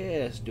that.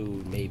 This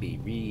dude may be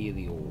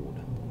really old.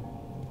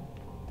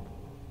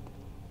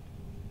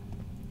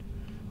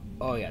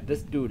 Oh yeah,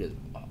 this dude is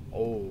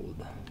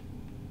old.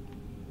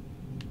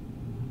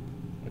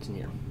 What's in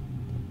here?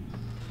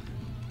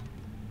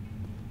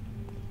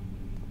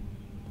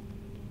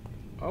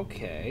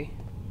 Okay.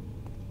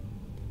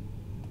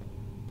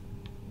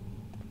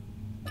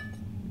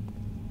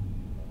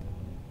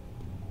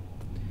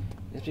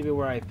 This may be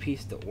where I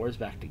piece the oars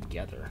back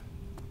together.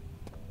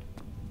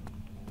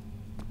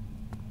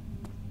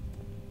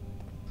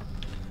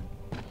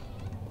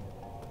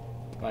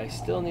 But I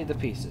still need the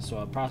pieces, so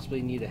I'll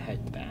possibly need to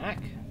head back.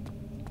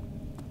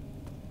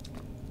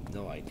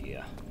 No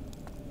idea.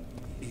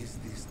 Is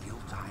this still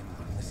time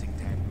for missing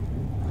Daniel?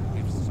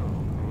 If so,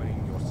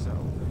 blame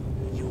yourself.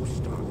 You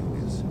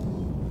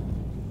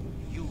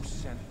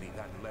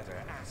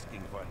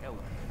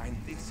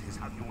This is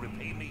how you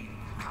repay me.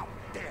 How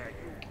dare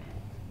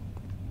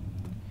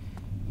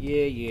you?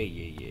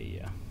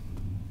 Yeah.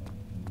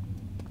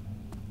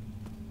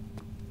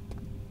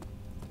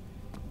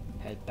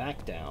 Head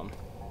back down.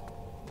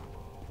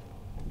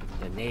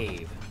 The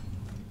nave.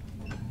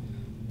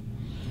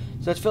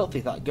 Such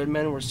filthy thought. Good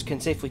men can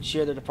safely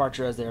cheer their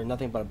departure as they are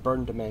nothing but a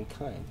burden to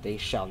mankind. They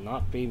shall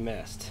not be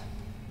missed.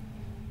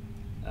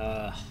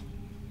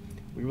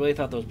 We really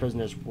thought those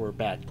prisoners were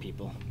bad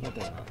people, but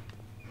they're not.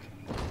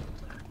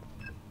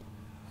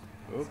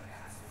 Oop.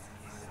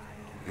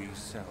 These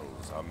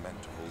cells are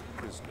meant to hold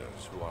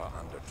prisoners who are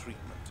under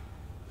treatment.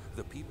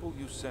 The people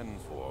you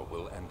send for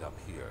will end up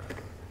here.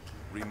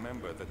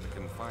 Remember that the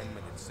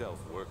confinement itself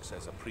works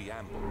as a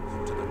preamble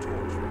to the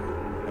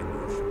torture, and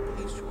you should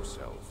pace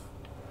yourself.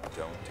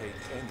 Don't take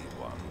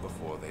anyone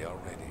before they are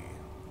ready.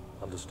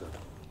 Understood.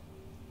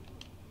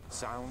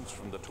 Sounds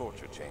from the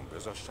torture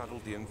chambers are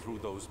shuttled in through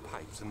those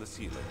pipes in the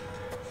ceiling.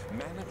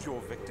 Manage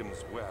your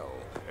victims well,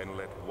 and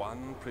let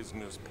one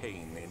prisoner's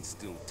pain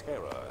instill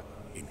terror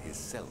in his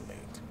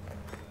cellmate.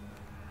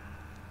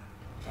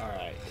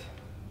 Alright.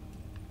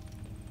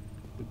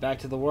 We back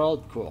to the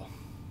world? Cool.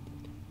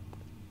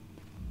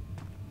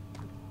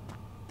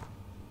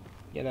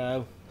 You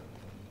know.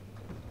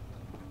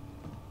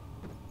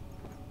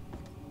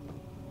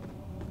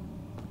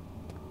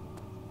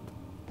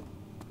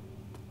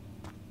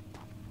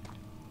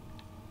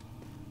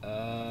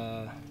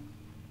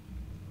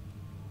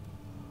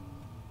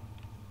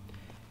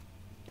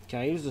 Can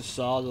I use the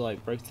saw to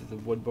like break through the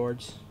wood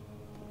boards?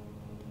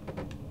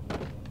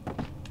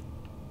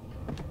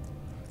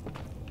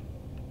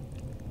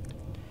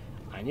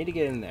 I need to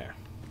get in there.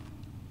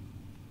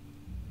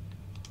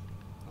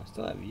 I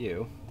still have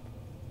you.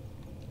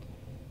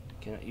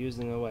 Can I use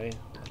them away?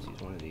 Let's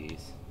use one of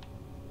these.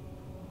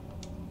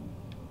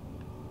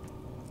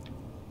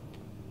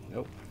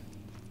 Nope.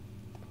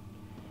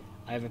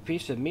 I have a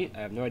piece of meat.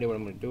 I have no idea what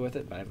I'm going to do with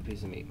it, but I have a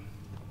piece of meat.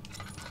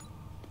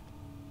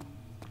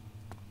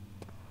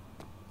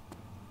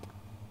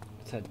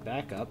 Let's head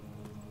back up.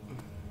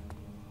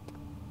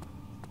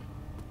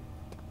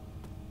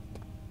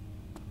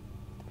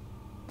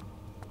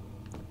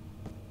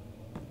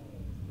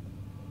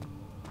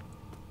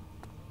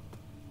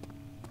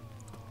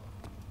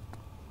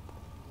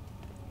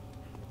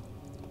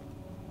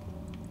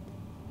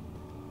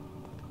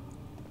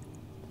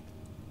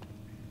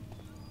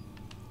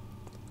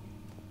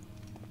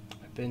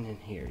 Been in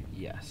here,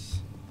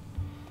 yes.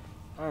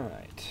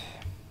 Alright.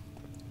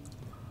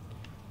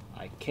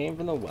 I came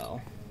from the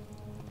well.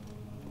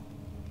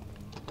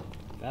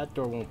 That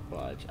door won't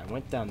budge. I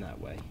went down that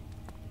way.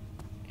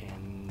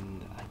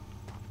 And I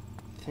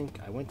think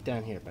I went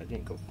down here, but I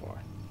didn't go far.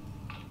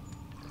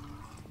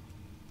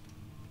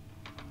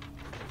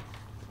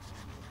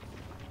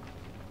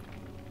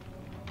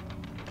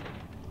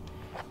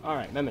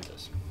 Alright,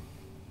 mementos.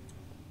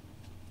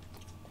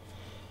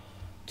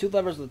 Two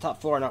levers on the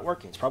top floor are not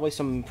working. It's probably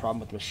some problem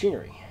with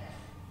machinery.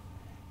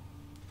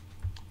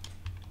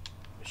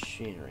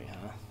 Machinery,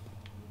 huh?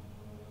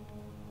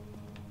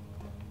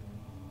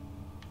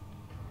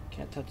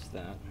 Can't touch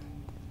that.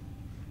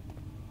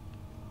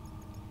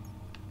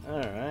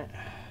 Alright.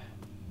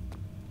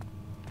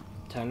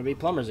 Time to be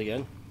plumbers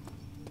again.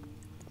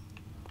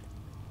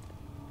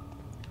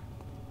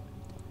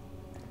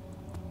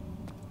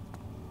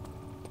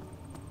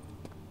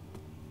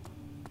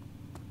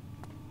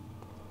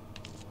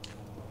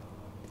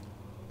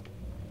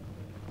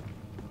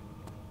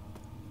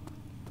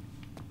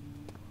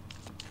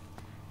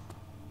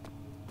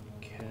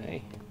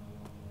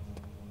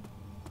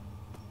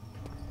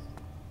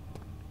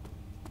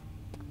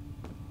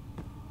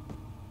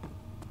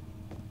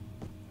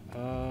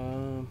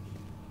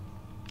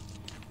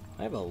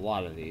 I have a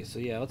lot of these, so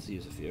yeah, let's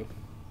use a few.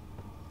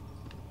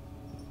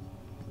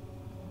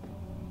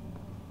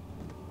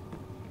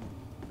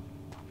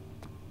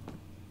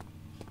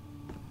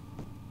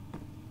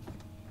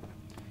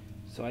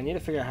 So I need to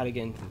figure out how to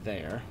get into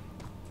there.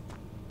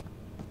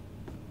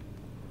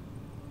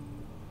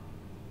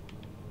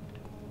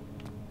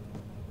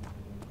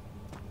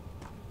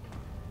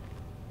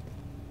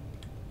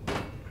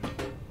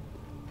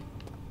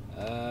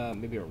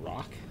 Maybe a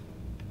rock?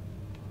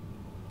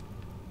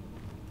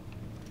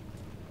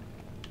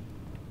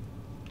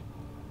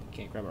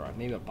 Can't grab a rock.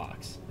 Maybe a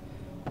box.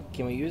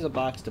 Can we use a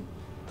box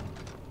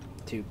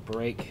to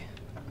break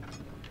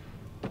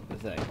the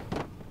thing?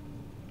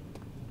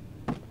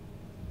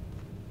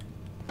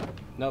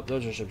 Nope,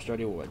 those are some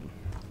sturdy wood.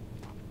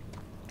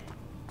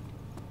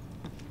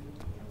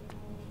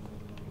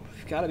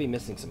 We've got to be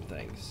missing some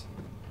things.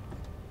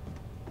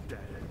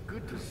 Daniel,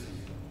 good to see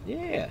you.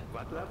 Yeah.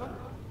 What level?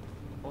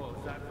 Oh,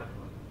 that one.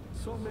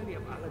 So many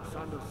of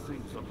Alexander's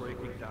things are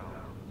breaking down.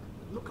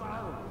 Look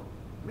around.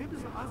 Maybe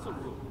the other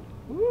room.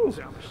 Woo.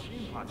 There are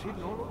machine parts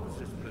hidden all over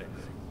this place.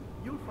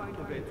 You'll find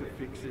a way to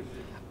fix it.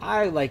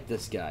 I like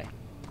this guy.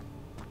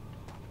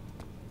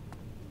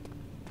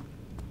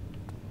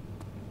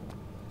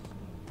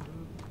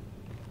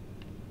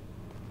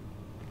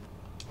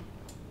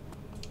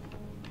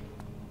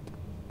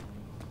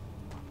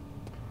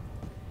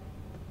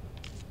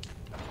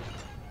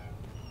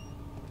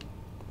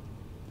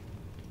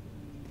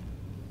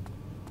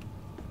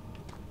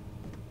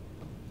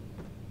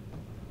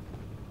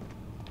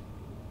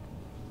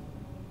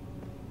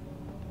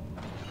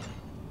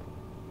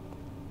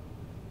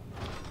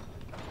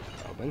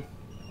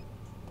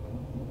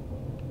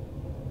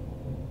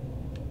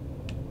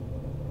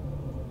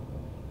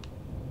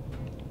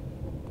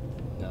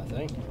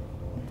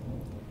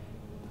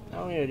 I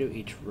don't need to do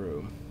each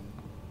room.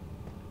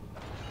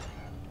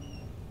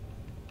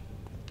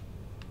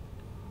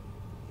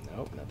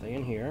 Nope, nothing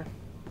in here.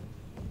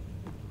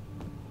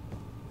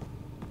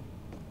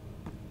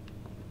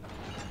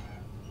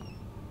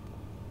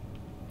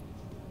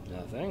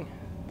 Nothing.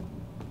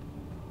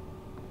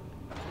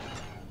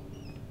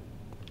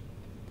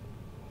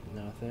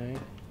 Nothing.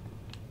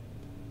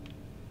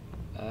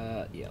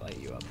 Yeah, light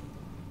you up.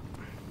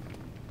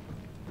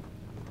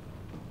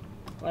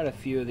 Light a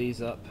few of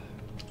these up.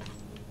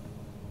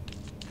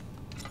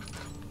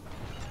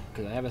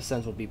 Because I have a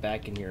sense we'll be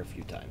back in here a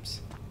few times.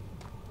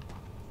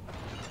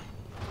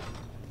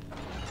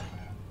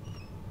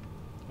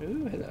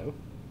 Ooh, hello.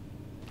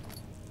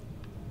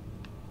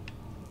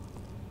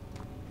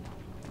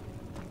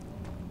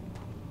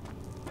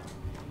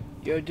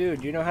 Yo,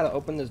 dude, you know how to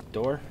open this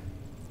door?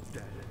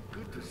 Daniel,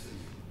 good to see you.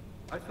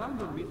 I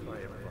found a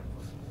Mithraeum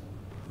once,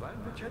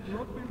 one which had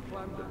not been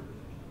plundered.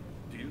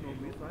 Do you know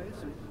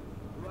Mithraeum?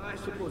 I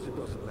suppose it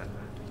doesn't matter.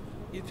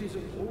 It is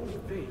an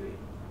old faith,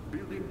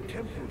 building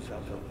temples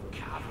out of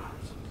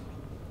caverns.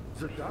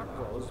 The dark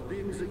walls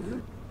being the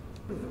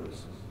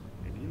universe,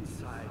 and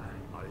inside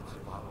are its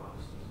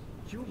followers.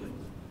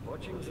 Humans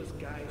watching the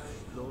sky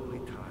slowly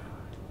turn.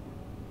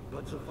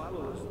 But the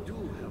followers do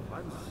have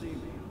one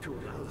thing to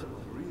allow them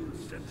a real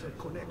sense of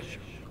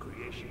connection,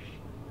 creation.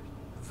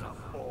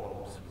 The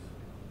orbs.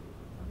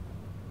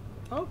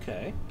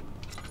 Okay.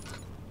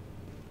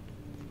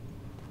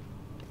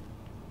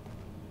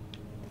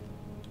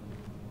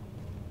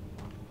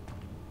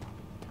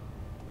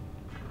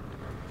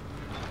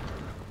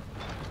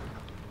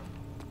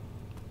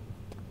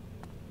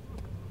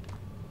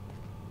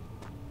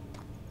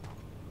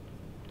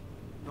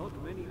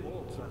 Not many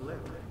orbs are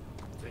left.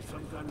 They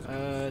sometimes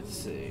Let's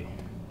see.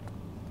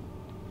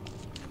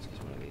 Let's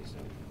get one of these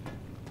then.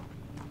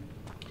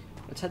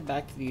 Let's head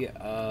back to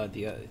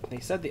they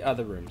said the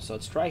other room, so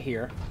let's try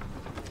here.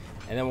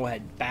 And then we'll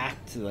head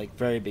back to the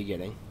very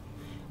beginning.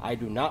 I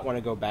do not want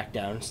to go back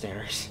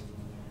downstairs.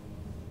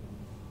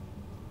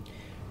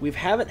 We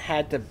haven't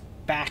had to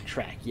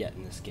backtrack yet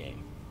in this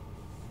game.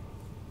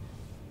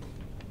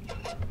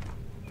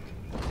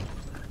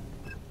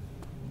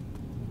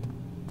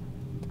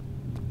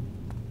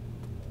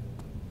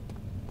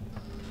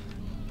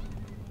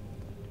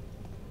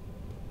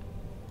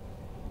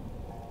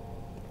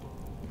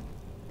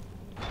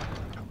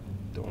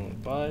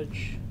 Don't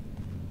budge.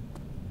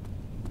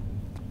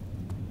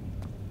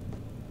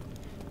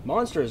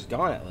 Monster is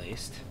gone at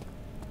least.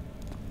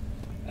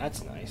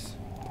 That's nice.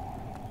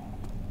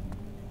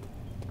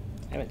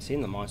 I haven't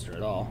seen the monster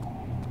at all.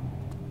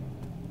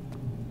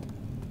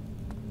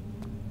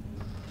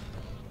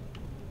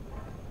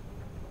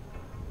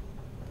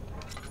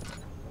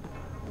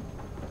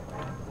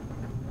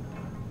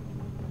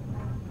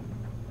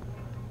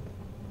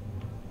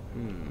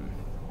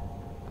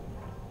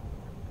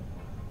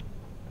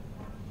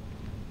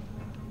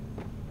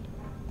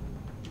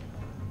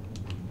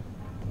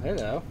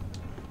 Hello.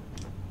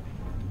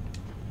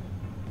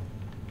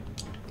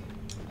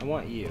 I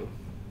want you.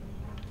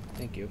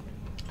 Thank you.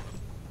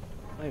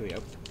 Oh, here we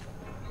go.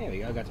 There we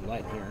go. I got some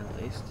light in here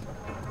at least.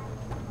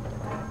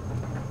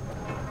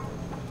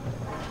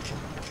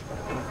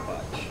 Don't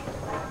budge.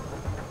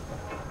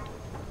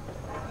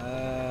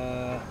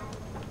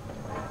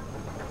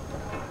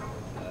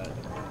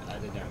 I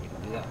did not mean to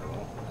do that.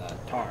 Well,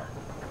 tar.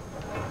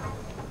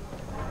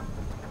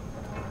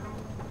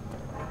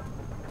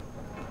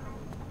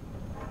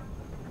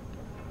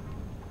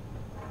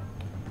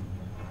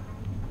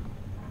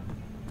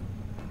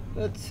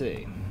 Let's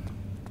see.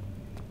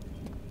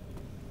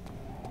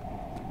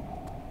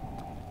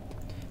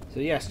 So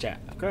yes, chat.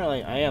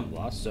 Currently, I am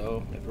lost.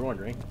 So if you're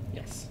wondering,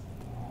 yes.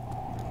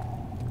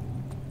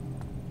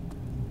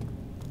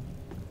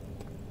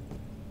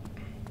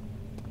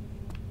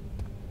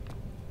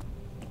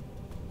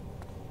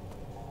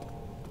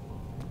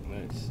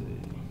 Let's see.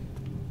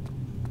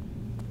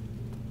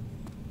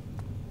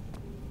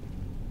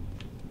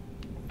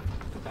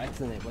 Go back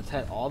to the name. Let's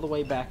head all the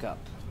way back up.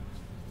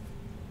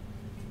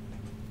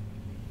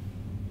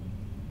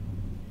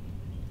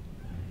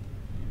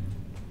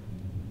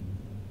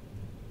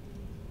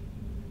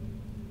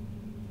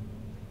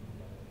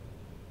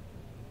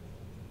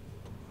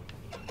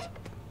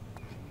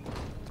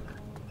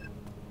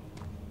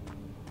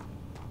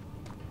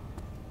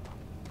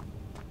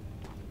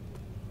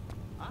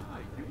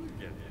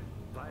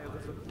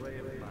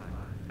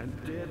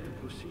 and dared to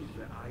proceed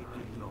where I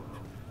did not.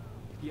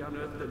 He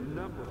unearthed a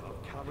number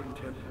of cavern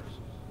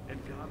temples and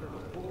gathered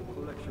a whole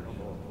collection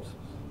of orbs.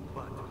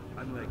 But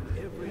unlike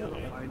every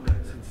other finder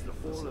since the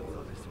fall of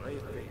the Israel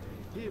faith,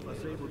 he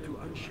was able to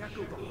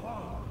unshackle the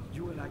harm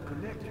you and I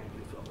connected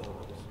with the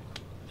orbs.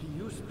 He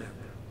used them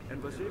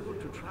and was able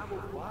to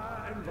travel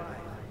far and wide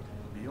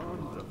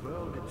beyond the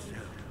world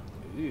itself.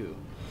 Ew.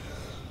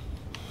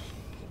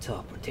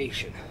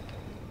 Teleportation.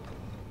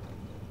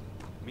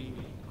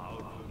 Meaning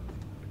powerful.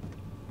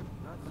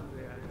 Not the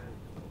way I hoped.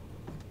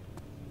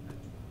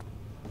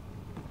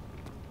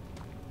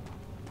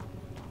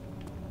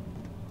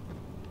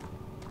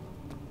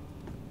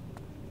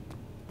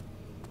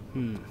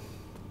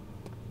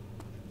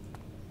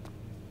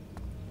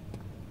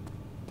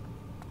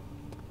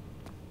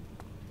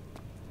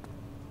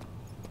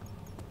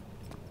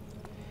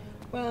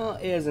 Well,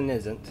 is and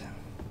isn't.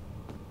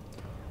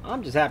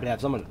 I'm just happy to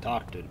have someone to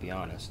talk to be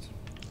honest.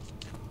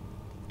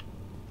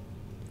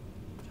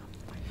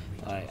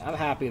 I'm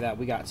happy that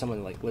we got someone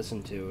to like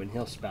listen to, and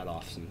he'll spout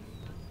off some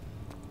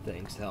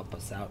things to help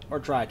us out, or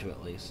try to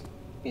at least.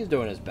 He's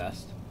doing his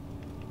best.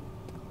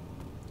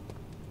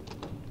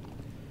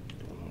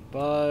 Don't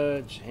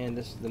budge, and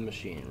this is the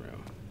machine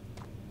room.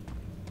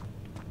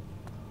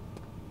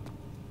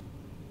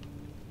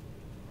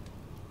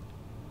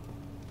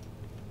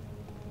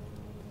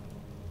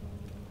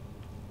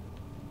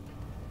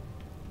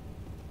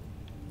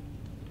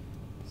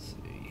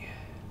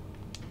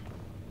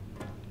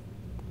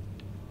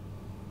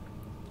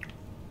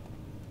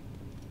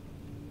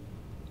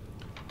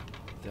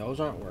 Those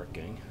aren't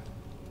working.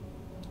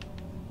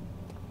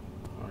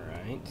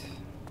 Alright.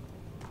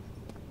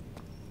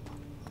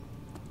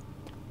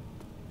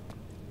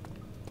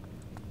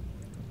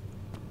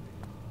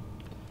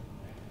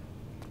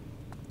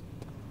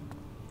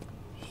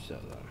 So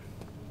then.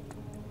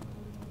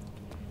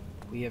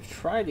 We have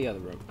tried the other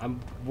room.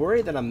 I'm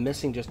worried that I'm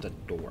missing just a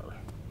door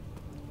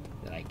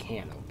that I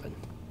can open.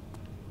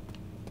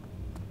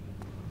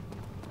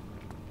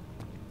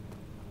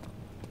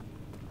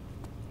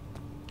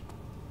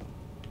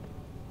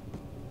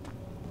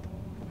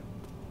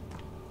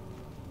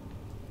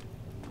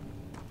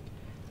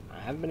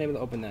 I haven't been able to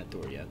open that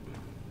door yet.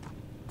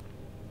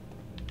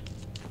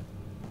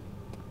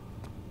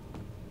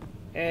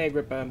 Hey,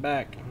 Agrippa, I'm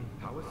back.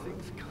 How are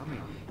things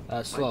coming?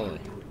 Slowly.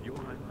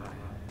 Johann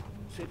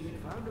said he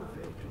found a way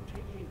to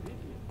take me with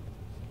him.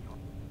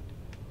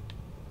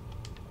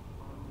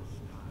 On the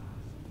stars.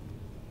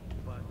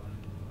 But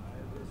I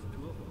was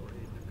too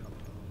afraid to come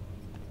along.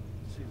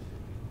 Simply.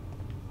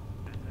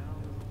 And now...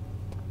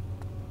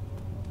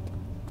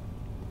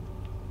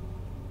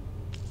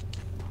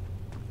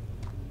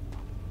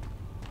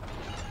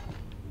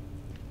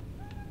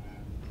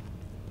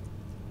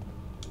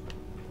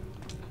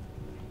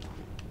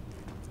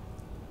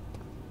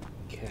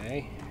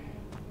 Okay.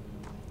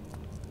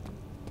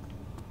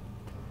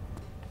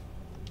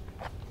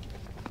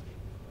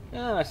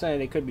 I say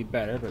they could be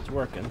better, but it's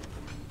working.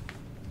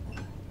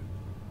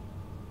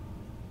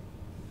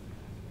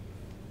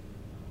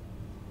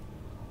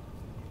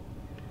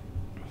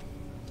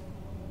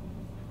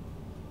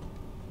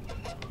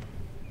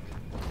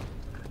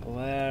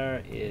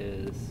 Where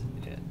is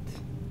it?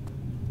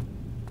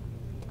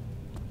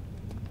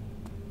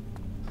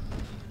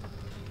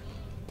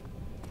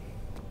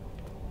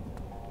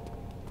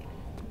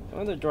 The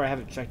other door I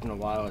haven't checked in a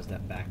while is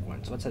that back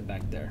one. So let's head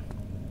back there.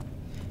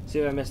 See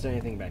if I missed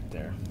anything back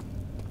there.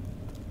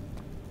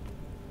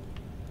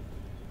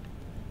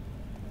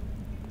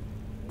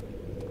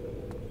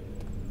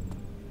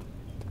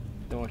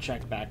 Then we'll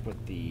check back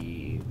with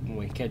the... when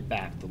we head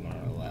back, the one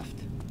on the left.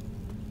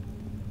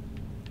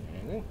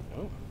 Anything?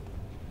 Oh.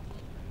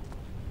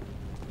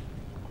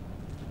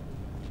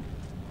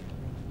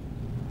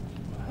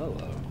 Well,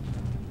 hello.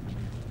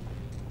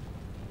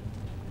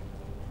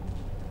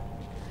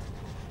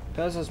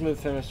 Pezzo smooth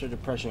finister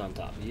depression on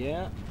top.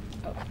 Yeah.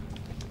 Oh.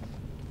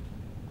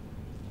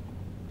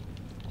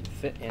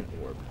 Fit and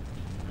orb.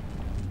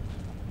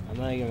 I'm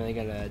not even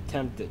gonna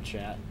attempt it,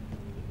 chat.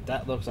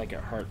 That looks like it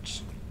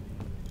hurts.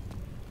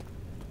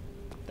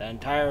 That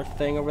entire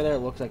thing over there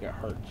looks like it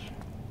hurts.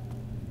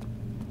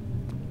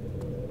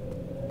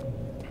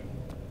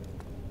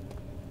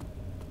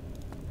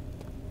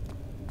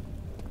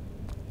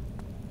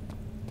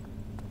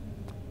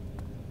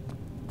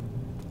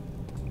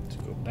 Let's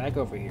go back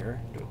over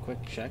here, do a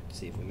quick check to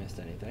see if we missed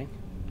anything.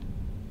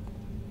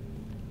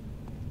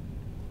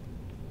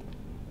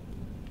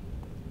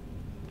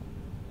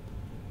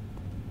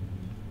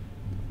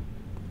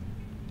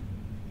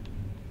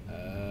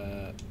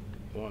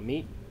 Want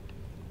meat?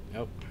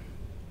 Nope.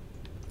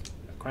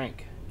 A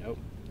crank? Nope.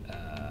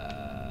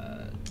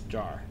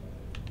 Jar?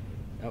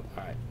 Nope.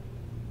 Alright.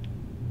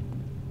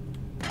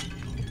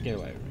 Get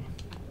away from me.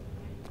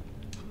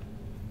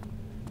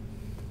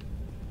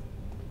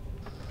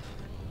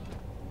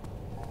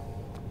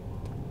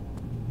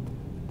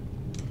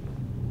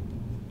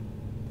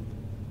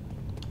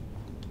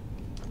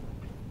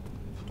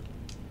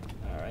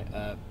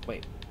 Alright,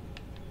 wait.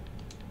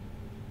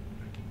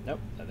 Nope,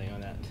 nothing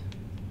on that.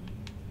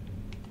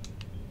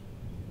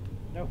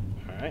 Nope.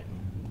 Alright.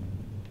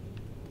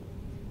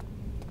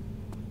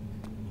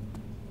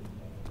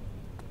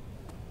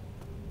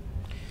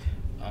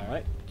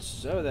 Alright,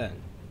 so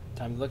then,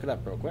 time to look it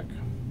up real quick.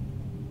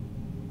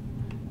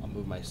 I'll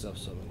move myself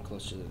so I'm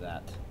closer to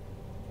that.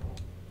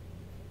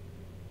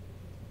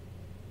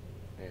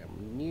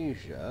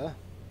 Amnesia.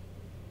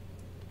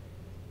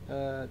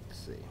 Let's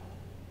see.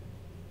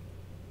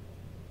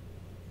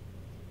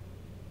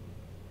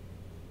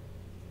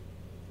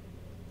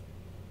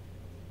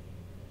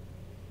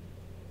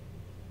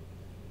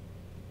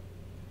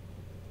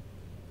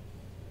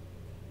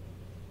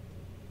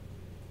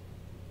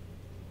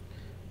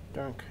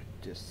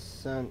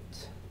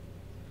 Descent.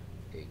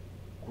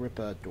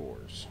 Agrippa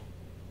doors.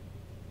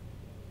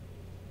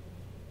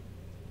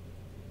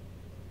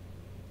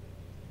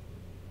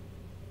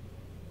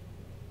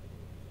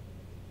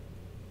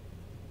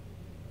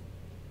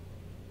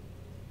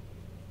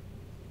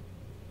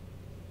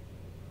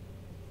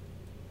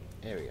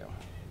 There we go.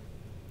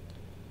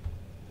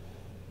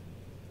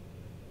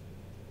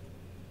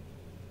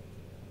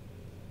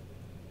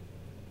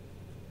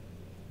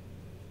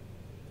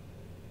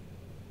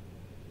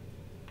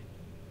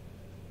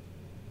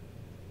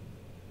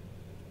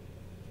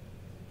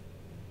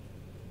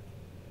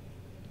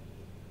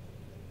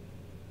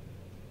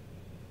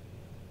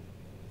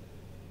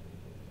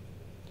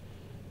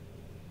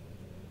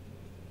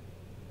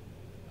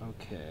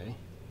 Okay.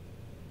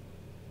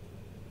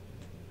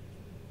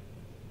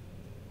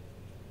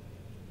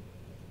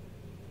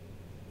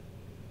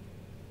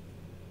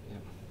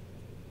 Yep.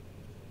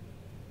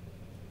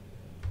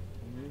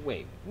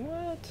 Wait,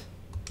 what?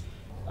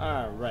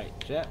 Alright,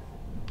 Jet.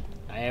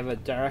 I have a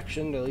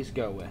direction to at least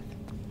go with.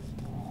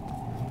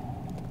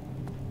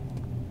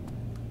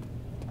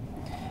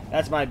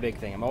 That's my big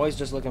thing. I'm always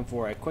just looking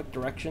for a quick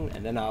direction,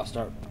 and then I'll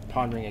start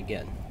pondering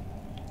again.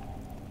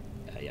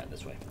 Yeah,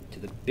 this way. To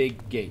the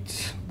big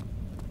gates.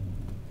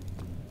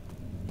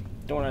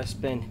 Don't want to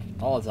spend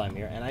all the time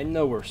here, and I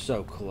know we're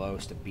so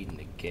close to beating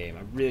the game.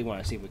 I really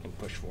want to see if we can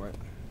push for it.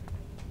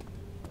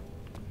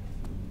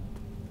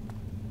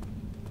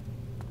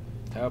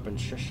 Open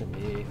shush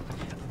me.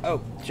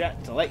 Oh,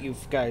 chat, to let you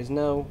guys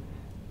know,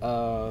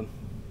 I'm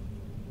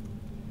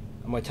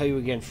going to tell you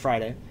again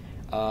Friday.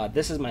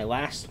 This is my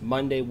last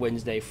Monday,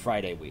 Wednesday,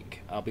 Friday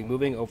week. I'll be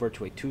moving over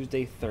to a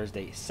Tuesday,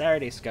 Thursday,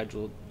 Saturday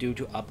schedule due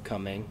to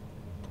upcoming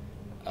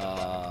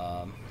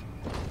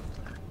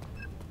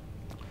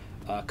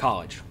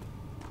college.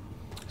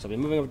 So I'll be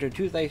moving over to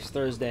Tuesday,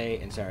 Thursday,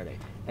 and Saturday.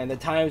 And the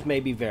times may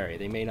be vary.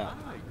 They may not.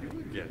 I do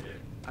get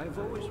it. I've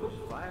always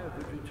hoped fire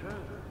would return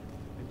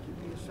and give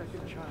me a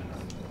second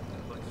chance.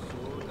 But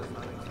so does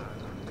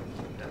Alexander.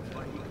 That's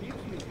why he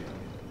keeps me here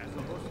as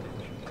a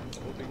hostage,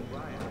 hoping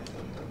Ryan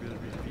will reveal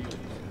himself.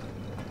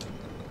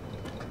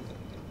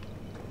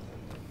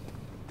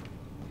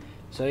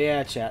 So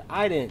yeah, chat,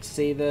 I didn't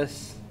see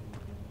this.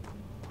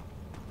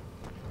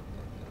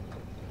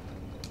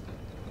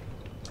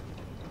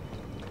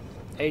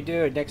 Hey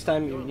dude, next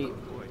time you need...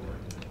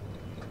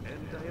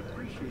 And I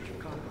appreciate your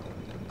comment.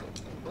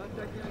 But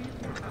I believe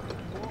you have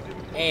more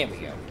important There we go.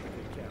 to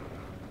take care of.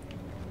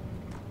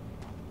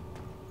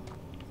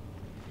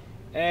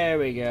 There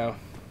we go.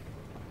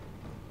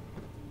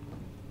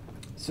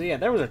 So yeah,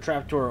 there was a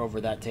trapdoor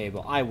over that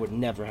table. I would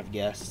never have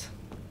guessed.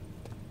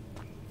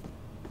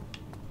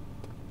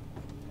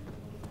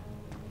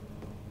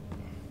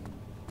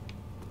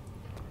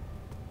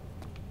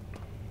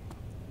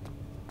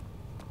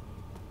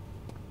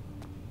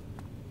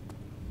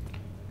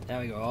 Now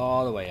we go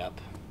all the way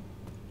up.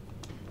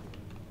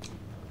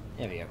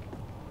 There we go.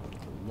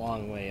 It's a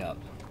long way up.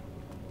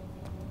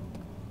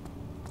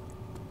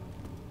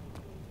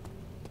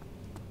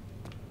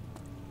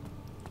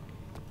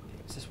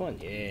 Is this one?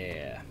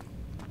 Yeah.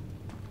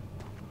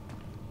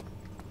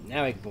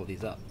 Now we can pull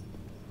these up.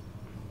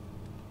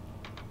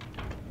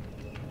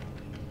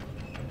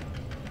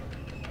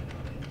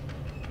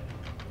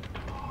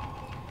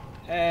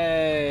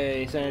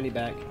 Hey, sanity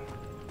back.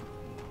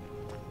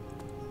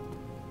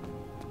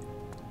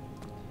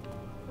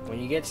 When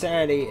you get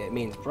sanity, it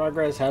means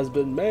progress has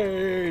been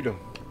made. Daniel,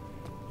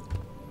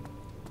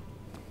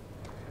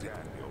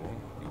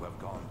 you have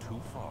gone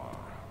too far.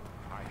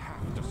 I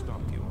have to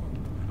stop you.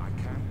 I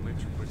can't let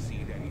you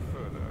proceed any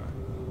further.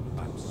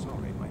 I'm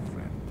sorry, my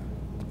friend.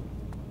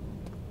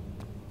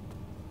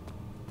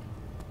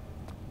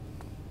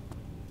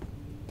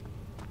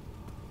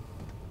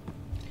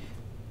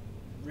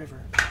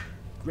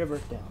 River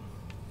down.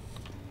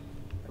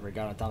 River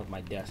got on top of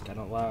my desk. I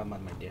don't know why I'm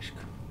on my desk.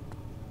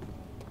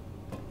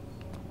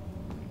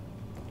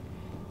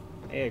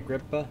 Hey,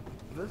 Agrippa.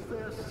 Was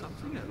there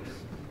something else?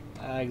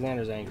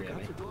 Alexander's angry at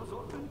me. Got the doors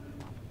open?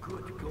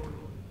 Good going.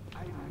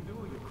 I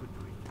knew you could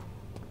do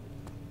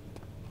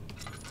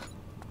it.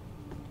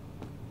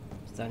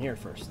 It's down here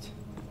first.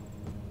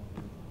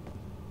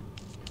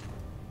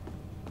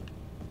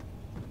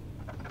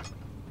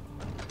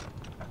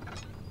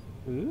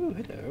 Ooh,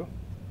 hello.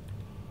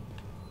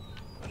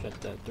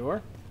 Shut that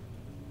door.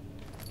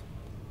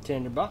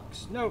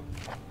 Tinderbox. Nope.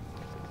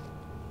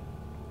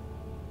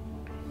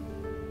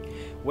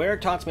 Ware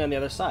taunts me on the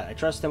other side. I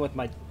trust him with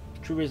my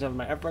true reason of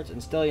my efforts,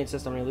 and still he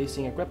insists on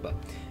releasing Agrippa.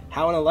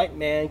 How an enlightened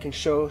man can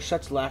show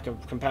such lack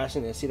of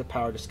compassion and see the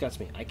power disgusts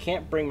me. I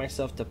can't bring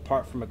myself to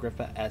part from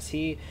Agrippa, as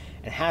he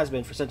and has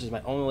been for centuries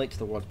my only link to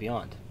the worlds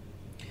beyond.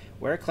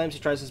 Ware claims he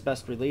tries his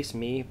best to release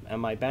me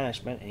and my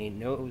banishment, and he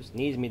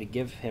needs me to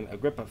give him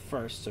Agrippa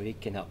first, so he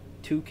can help.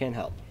 Two can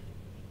help.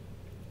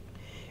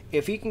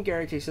 If he can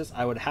guarantee this,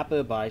 I would happily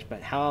oblige,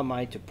 but how am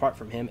I to part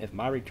from him if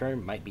my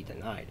return might be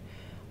denied?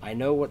 I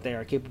know what they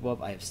are capable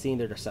of. I have seen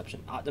their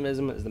deception.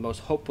 Optimism is the most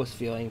hopeless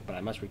feeling, but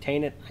I must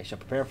retain it. I shall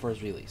prepare for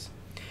his release.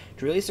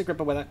 To release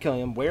Agrippa without killing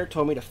him, Waiter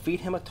told me to feed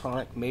him a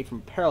tonic made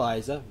from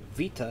Paralyza,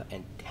 Vita,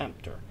 and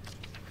Tempter.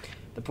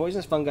 The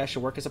poisonous fungi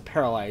should work as a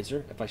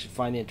paralyzer if I should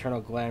find the internal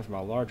gland from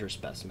a larger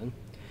specimen.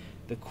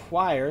 The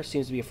choir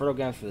seems to be a fertile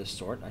gland for this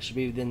sort. I should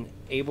be then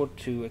able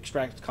to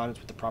extract its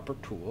contents with the proper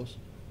tools.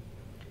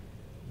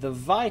 The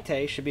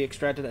vitae should be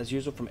extracted as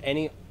usual from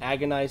any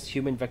agonized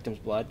human victim's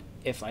blood.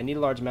 If I need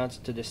large amounts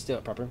to distill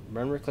it properly,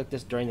 remember to click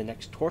this during the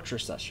next torture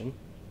session.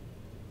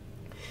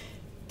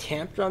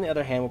 Tempter, on the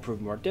other hand, will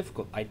prove more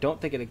difficult. I don't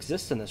think it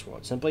exists in this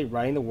world. Simply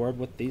writing the word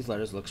with these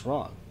letters looks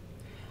wrong.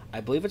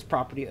 I believe it's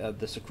property of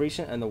the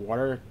secretion and the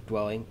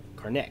water-dwelling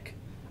Karnik.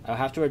 I'll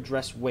have to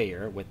address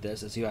Weyer with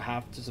this, as he'll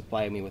have to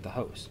supply me with a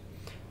host.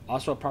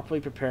 Also, a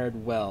properly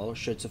prepared well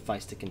should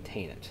suffice to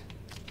contain it.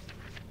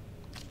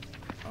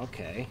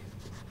 Okay.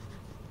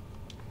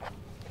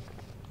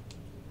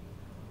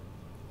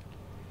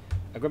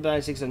 Agrippa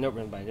 96 a note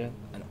written by you.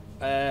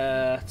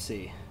 Let's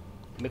see.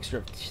 Mixture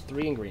of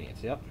 3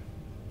 ingredients, yep.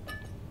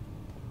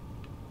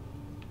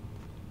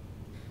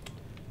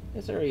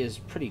 This area is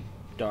pretty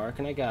dark,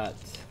 and I got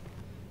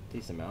a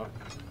decent amount.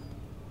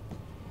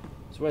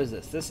 So what is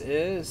this? This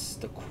is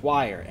the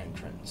choir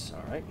entrance,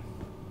 alright.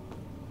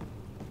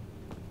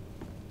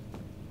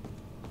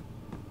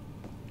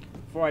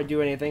 Before I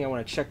do anything, I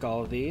want to check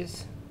all of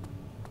these.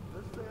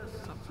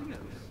 There's something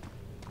else.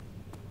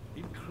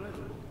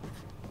 Incredible.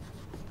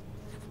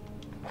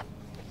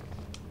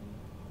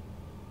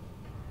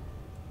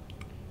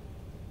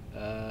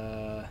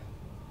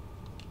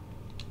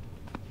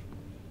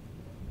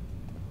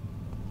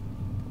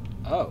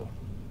 Oh.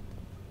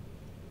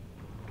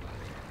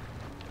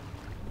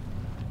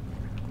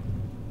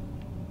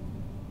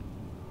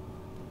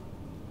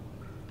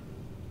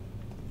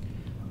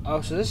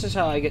 Oh, so this is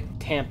how I get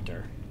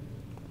Tempter.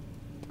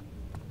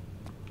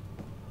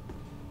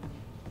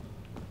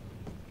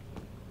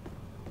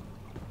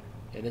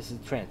 And this is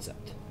the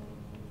transept.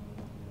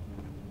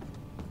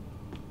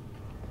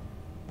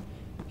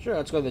 Sure,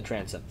 let's go to the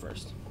transept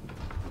first.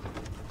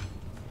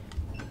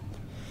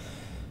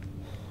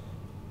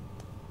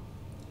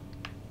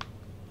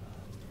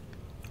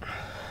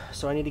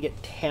 So I need to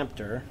get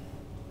Tempter.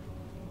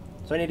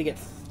 So I need to get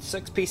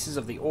 6 pieces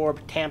of the orb,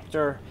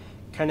 Tempter,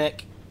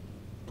 Karnik.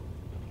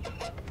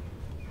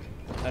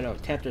 Oh no,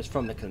 Tempter's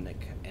from the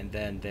Karnik. And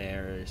then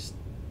there's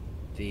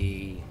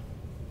the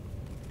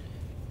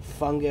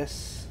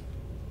fungus.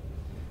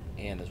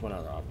 And there's one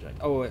other object.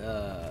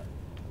 Oh,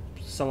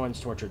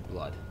 someone's tortured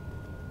blood.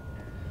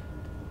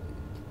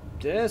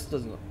 This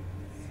doesn't look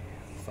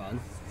fun.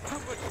 How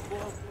much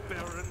more,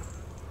 Baron?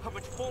 How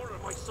much more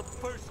am I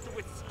supposed to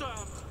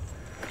withstand?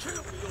 Kill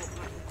me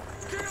already!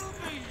 Kill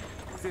me!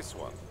 This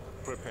one.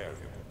 Prepare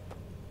him.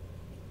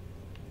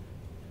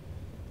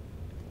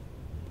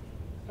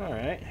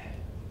 Alright.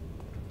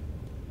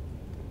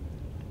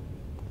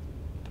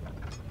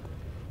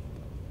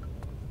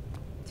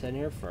 Let's head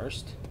here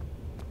first.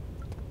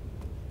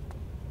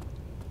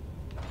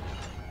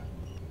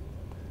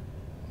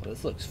 Well,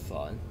 this looks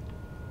fun.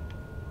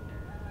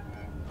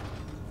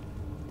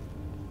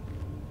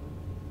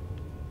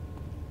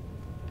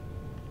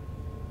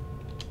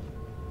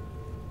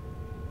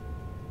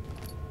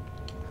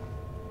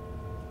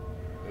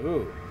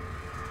 Ooh.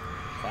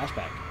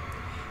 Flashback.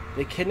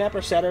 The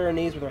kidnapper sat on her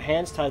knees with her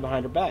hands tied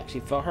behind her back. She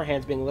felt her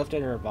hands being lifted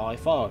and her body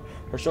followed.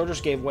 Her shoulders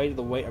gave way to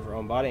the weight of her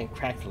own body and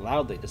cracked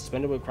loudly. The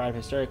spindle would cry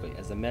hysterically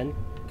as the men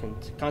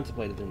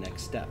contemplated their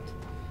next step.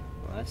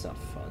 Well, that's not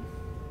fun.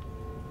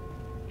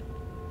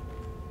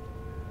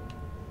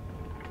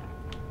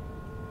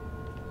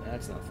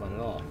 That's not fun at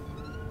all.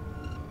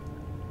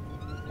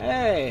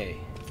 Hey!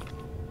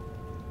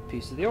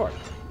 Piece of the orb.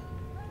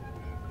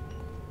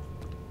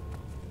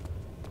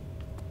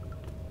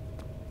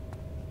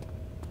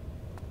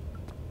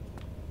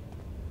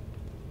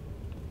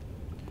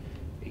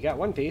 You got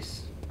one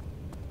piece.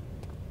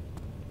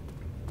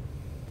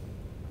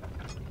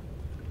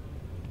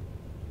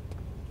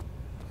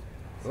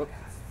 Whoop.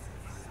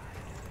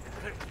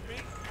 Let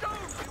me go,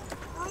 you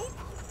brute!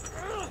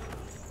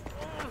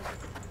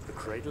 The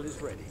cradle is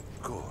ready.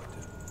 Good.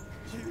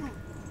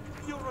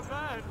 You're a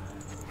man!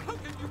 How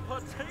can you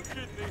partake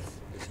in this?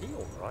 Is he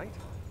all right?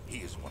 He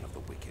is one of the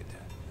wicked.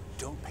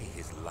 Don't pay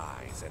his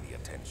lies any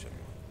attention.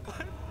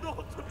 I'm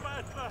not a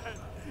bad man!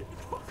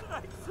 It was an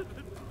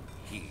accident!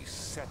 He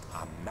set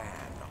a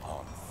man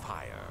on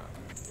fire.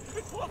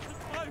 It wasn't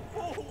my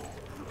fault!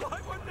 Why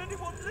won't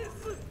anyone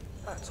listen?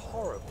 That's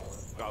horrible.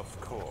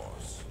 Of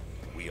course.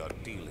 We are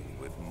dealing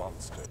with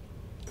monsters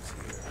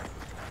here.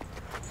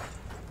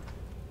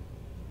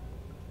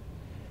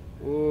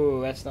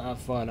 Ooh, that's not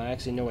fun. I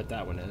actually know what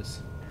that one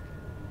is.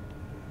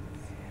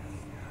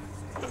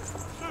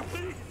 So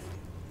please,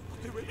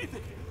 do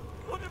anything,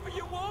 whatever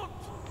you want.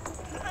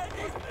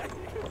 Anything.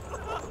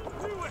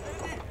 Do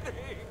anything.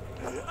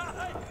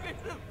 I'm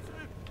innocent.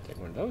 Take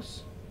one of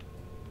those.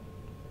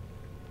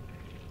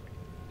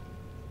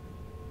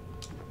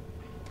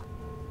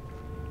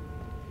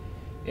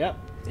 Yep,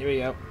 here we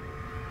go.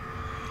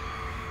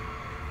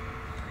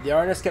 The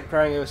artist kept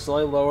crying. It was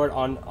slowly lowered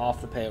on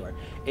off the payload.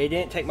 It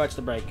didn't take much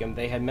to break him.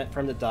 They had meant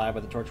for him to die,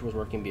 but the torture was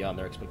working beyond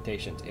their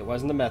expectations. It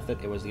wasn't the method,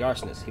 it was the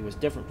arsonist. He was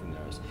different from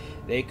theirs.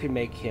 They could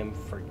make him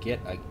forget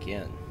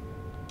again.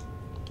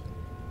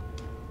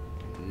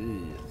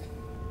 Ugh.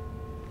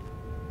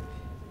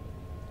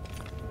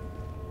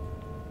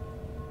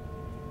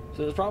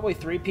 So there's probably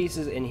 3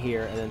 pieces in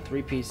here, and then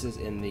 3 pieces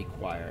in the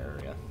choir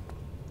area.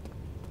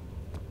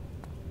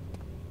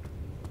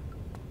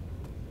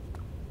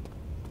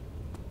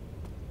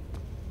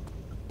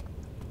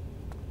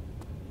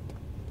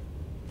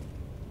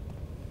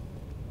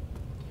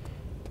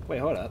 Wait,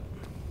 hold up.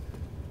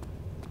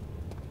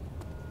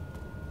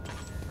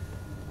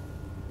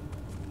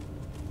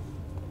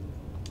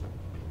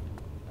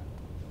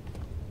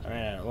 I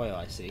ran out of oil,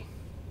 I see.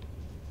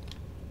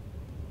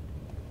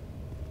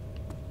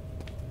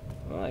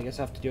 Well, I guess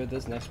I have to deal with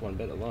this next one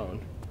bit alone.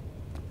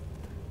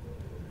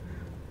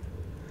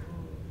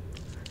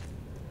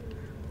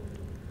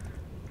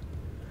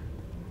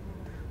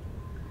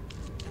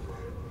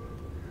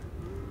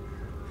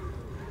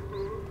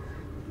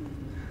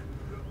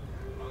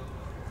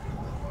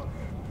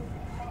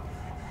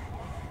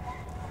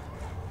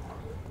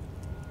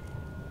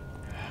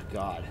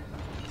 God.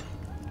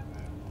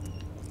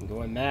 I'm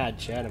going mad,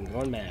 Chad. I'm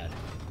going mad.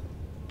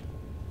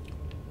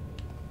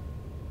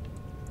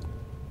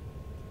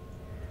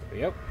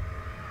 Yep.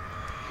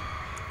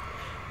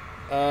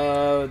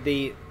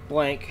 The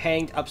blank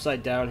hanged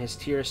upside down, his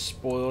tears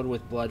spoiled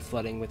with blood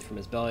flooding from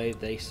his belly.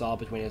 They saw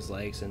between his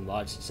legs and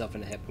lodged itself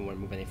in the hip and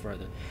wouldn't move any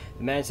further.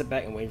 The man sat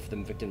back and waited for the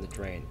victim to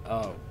drain.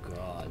 Oh,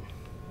 God.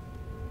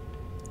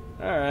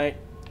 Alright.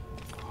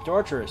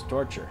 Torture is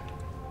torture.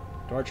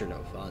 Torture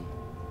no fun.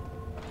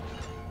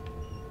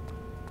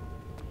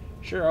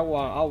 Sure,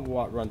 I'll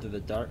run through the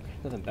dark.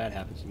 Nothing bad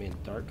happens to me in the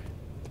dark.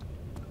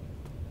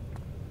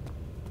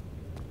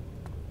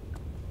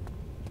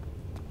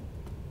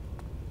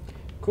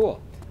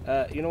 Cool.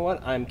 You know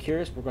what? I'm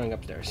curious. We're going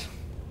upstairs.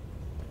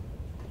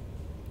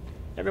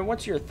 Evan,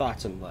 what's your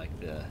thoughts on, like,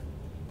 the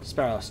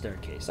spiral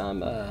staircase?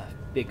 I'm a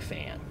big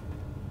fan.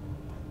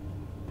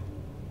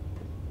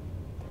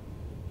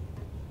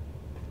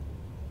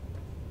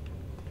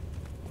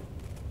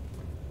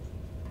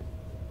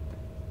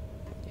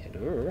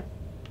 Yeah,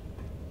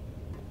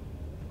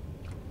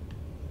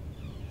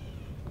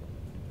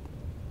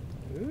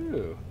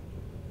 ooh.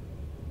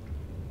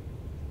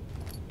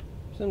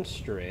 Some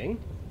string.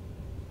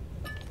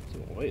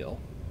 Some oil.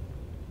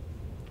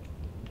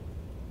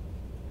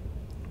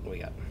 What we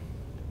got?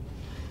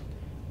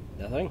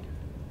 Nothing?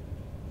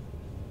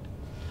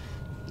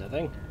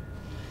 Nothing?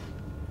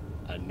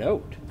 A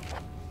note.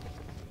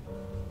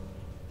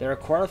 There are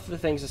quite a few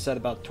things said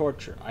about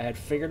torture. I had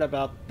figured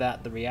about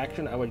that the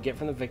reaction I would get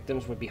from the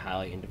victims would be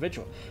highly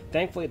individual.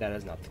 Thankfully, that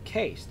is not the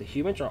case. The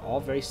humans are all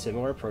very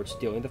similar approach to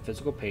dealing with the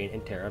physical pain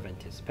and terror of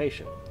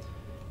anticipation.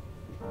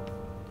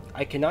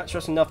 I cannot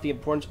stress enough the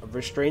importance of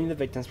restraining the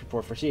victims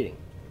before proceeding.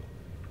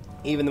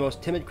 Even the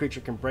most timid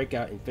creature can break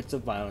out in fits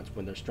of violence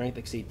when their strength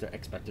exceeds their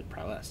expected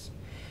prowess.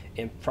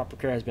 Improper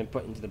care has been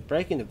put into the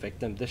breaking the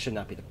victim. This should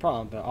not be the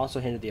problem, but also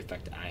hinder the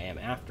effect I am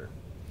after.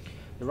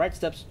 The right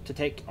steps to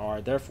take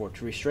are, therefore,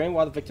 to restrain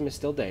while the victim is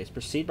still dazed,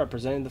 proceed by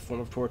presenting the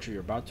form of torture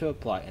you're about to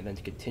apply, and then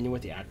to continue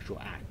with the actual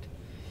act.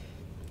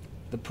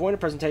 The point of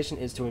presentation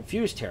is to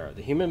infuse terror.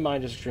 The human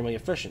mind is extremely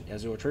efficient,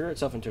 as it will trigger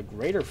itself into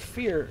greater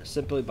fear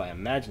simply by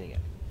imagining it.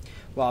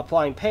 While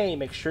applying pain,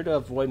 make sure to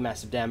avoid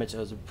massive damage,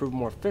 as it will prove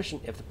more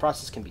efficient if the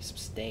process can be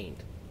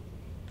sustained.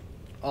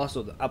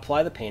 Also,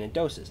 apply the pain in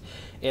doses,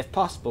 if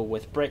possible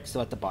with breaks to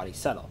let the body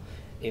settle.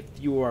 If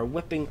you are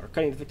whipping or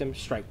cutting the victim,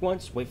 strike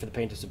once, wait for the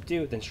pain to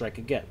subdue, then strike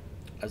again.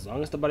 As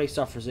long as the body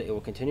suffers it, it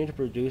will continue to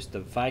produce the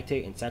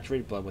vitate and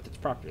saturated blood with its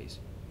properties.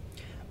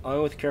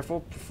 Only with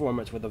careful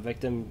performance will the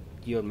victim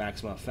yield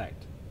maximum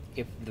effect.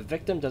 If the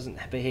victim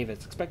doesn't behave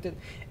as expected,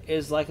 it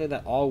is likely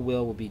that all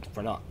will be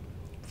for naught.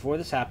 Before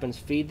this happens,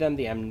 feed them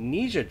the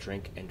amnesia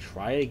drink and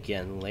try it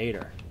again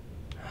later.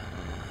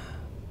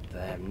 The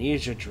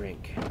amnesia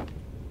drink.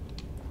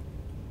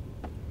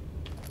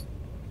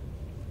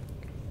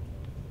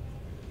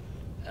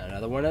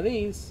 Another one of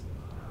these.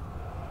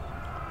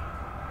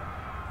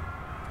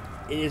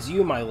 It is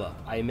you, my love,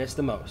 I miss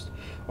the most.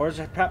 Or is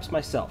it perhaps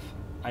myself?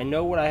 I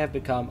know what I have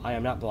become. I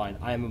am not blind.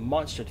 I am a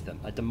monster to them.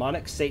 A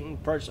demonic Satan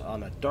perched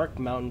on a dark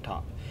mountain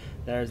top.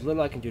 There is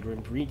little I can do to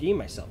redeem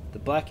myself. The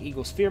Black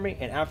Eagles fear me,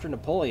 and after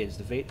Napoleon is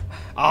defeated...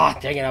 Ah,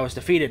 dang it, I was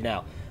defeated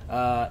now.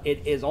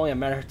 It is only a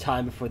matter of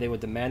time before they would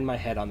demand my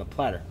head on the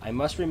platter. I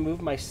must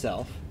remove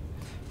myself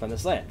from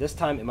this land. This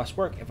time it must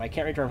work. If I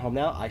can't return home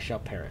now, I shall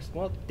perish.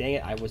 Well, dang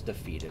it, I was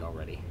defeated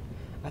already.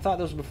 I thought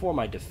this was before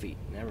my defeat.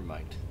 Never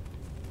mind.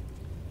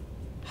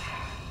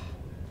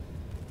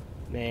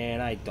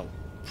 Man, I don't...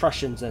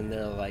 Prussians and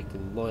their, like,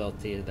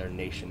 loyalty to their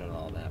nation and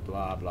all that.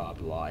 Blah, blah,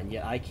 blah. And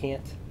yet I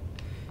can't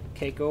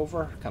take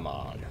over? Come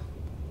on.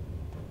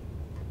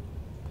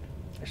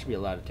 I should be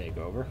allowed to take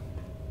over.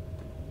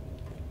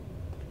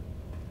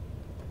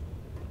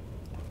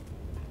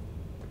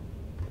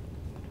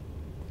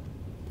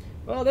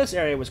 Well, this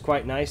area was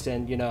quite nice,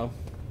 and, you know,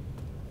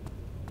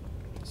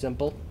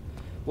 simple.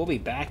 We'll be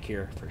back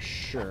here for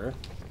sure.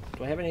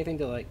 Do I have anything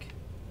to like...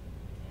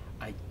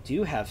 I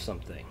do have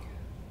something.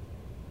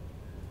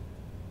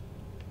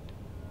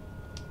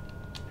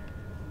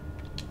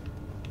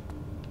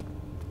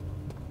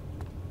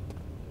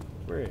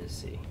 Where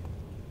is he?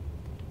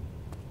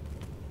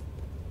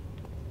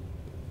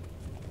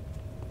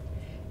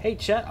 Hey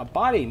chat, a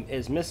body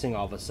is missing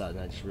all of a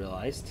sudden, I just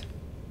realized.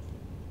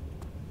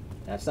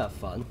 That's not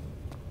fun.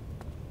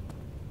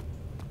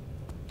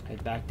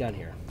 Head back down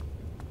here.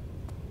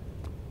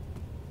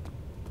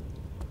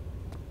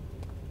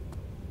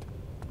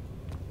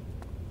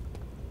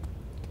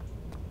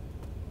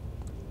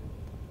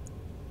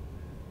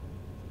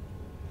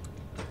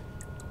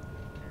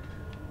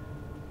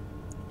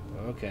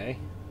 Okay.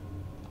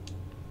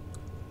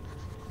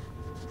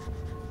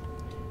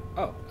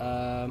 Oh,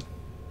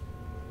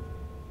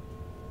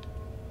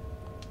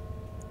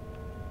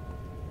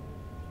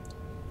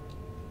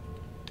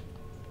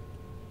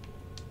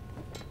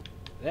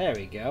 there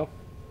we go.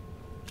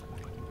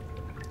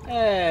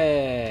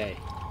 Hey!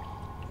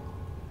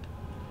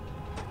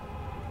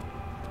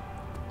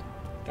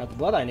 Got the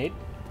blood I need.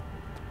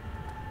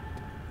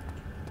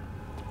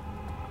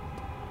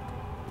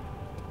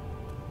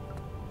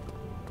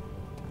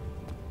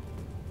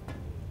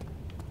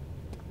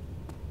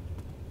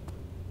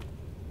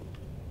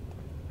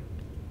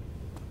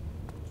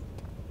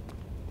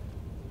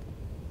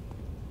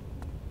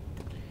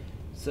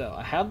 So,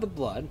 I have the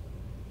blood.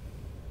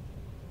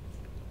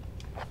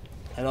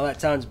 I know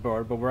that sounds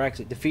bored, but we're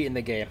actually defeating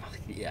the game.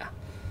 Yeah.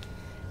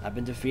 I've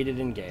been defeated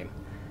in game.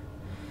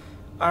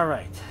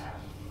 Alright.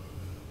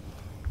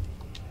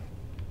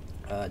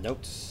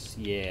 Notes.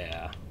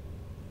 Yeah.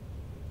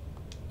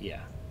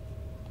 Yeah.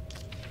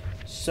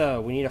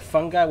 So, we need a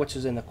fungi, which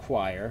is in the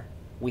choir.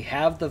 We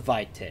have the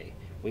vitae.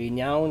 We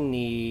now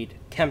need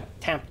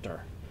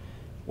tempter,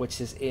 which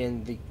is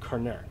in the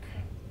Karnurk.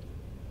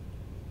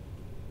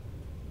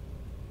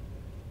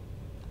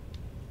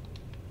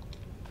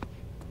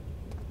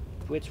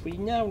 Which we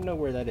now know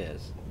where that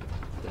is.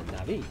 The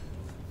Navi.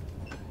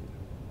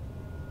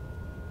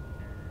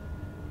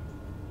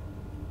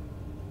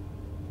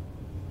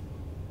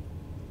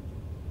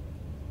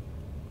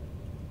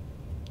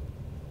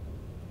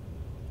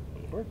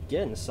 We're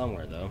getting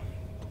somewhere though.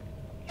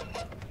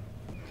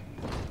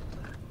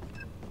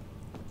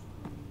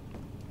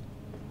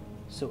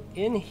 So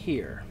in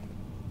here,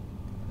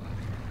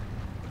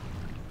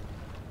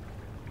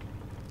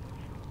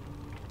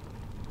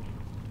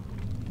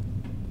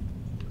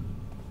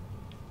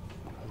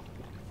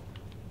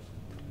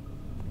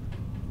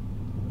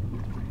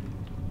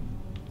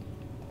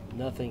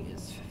 nothing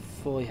is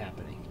fully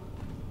happening.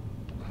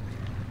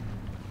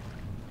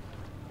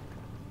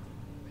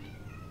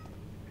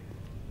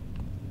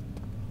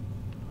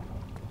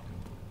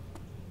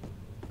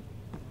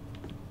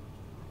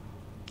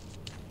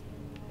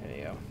 There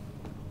you go.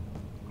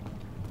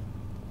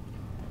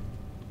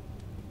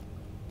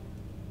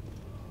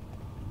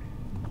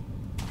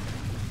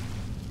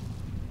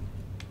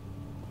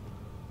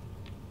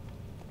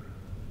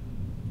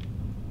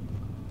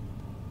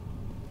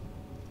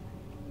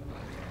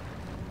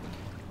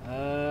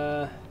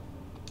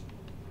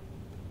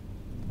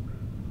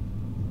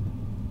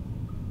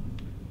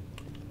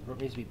 What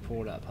needs to be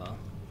pulled up, huh?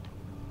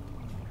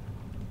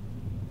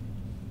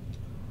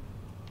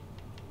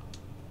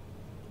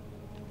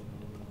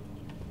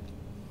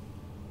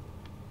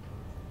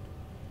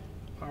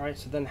 Alright,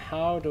 so then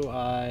how do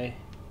I...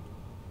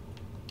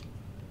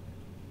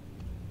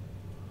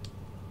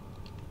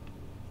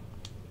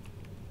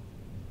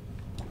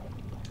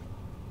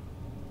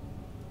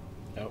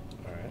 Nope,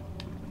 alright.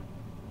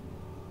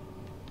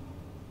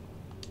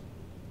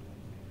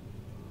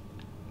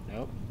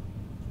 Nope.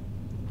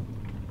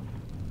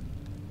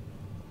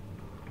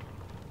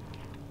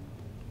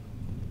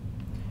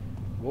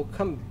 We'll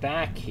come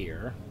back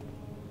here.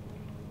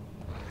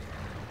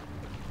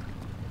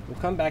 We'll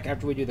come back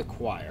after we do the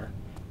choir,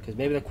 because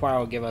maybe the choir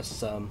will give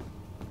us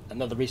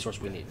another resource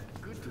we need.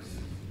 Good to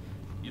see.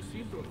 You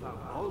seem to have found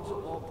all the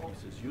ore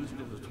pieces used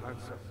in the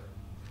transfer.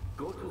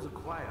 Go to the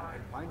choir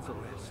and find the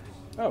rest.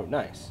 Oh,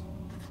 nice.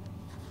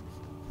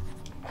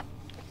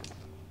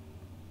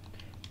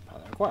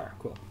 Found the choir,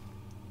 cool.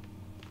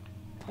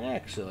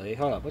 Actually,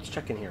 hold up, let's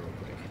check in here real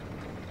quick.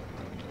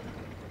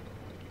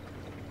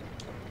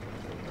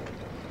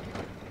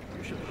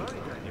 You should hurry,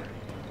 Daniel.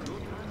 No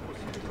time for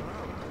sitting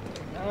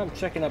around. Now I'm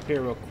checking up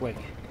here real quick.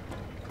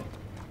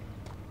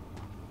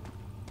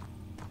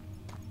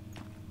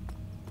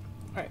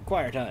 Alright,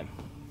 choir time.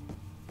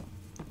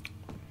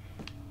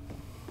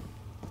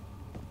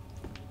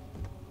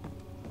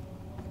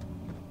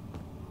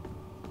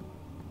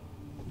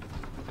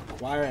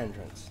 Choir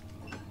entrance.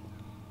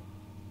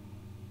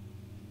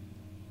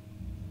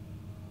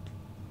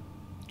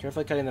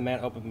 Carefully cutting the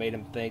man open made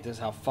him think this is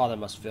how father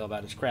must feel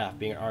about his craft.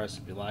 Being an artist,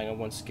 relying on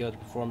one's skill to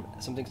perform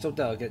something so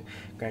delicate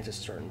grants a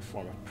certain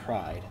form of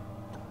pride.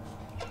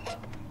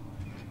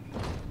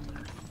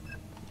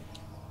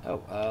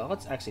 Oh,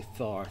 let's actually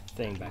fill our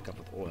thing back up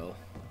with oil.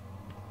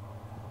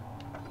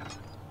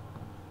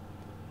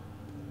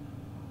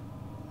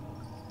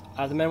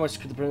 The man which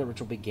the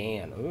ritual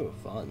began. Ooh,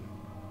 fun.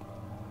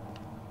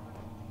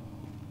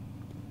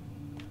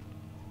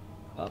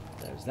 Oh,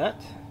 there's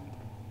that.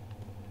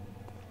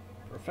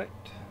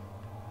 Perfect.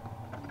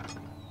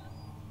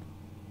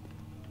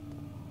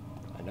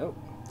 I know.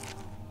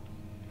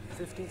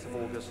 15th of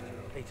August,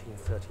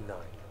 1839.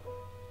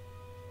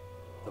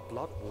 The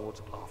blood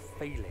wards are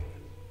failing.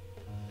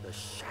 The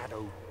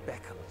shadow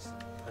beckons,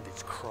 and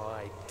its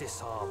cry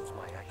disarms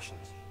my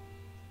actions.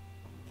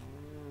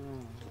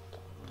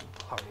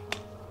 Hurry.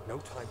 No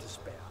time to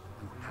spare.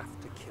 You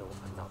have to kill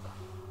another.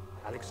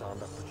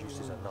 Alexander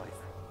produces a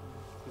knife.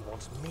 He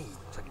wants me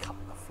to cut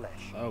the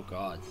flesh. Oh,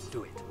 God.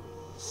 Do it.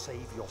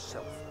 Save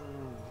yourself.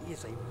 He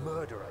is a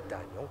murderer,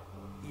 Daniel.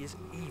 He is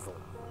evil.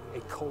 A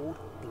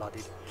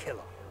cold-blooded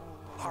killer.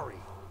 Hurry.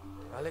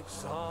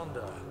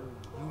 Alexander,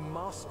 you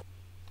must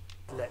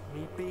let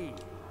me be.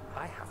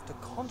 I have to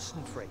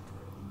concentrate.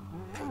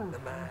 Paint the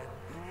man,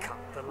 cut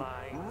the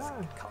lines,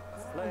 cut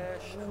the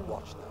flesh,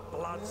 watch the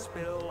blood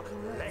spill,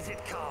 let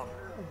it come.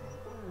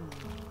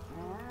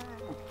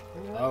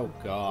 Oh,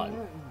 God.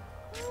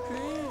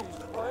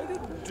 Please, I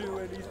didn't do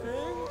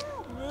anything.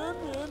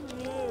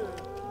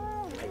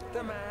 Paint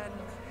the man,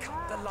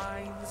 cut the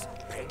lines,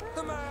 paint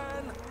the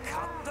man,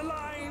 cut the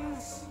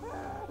lines.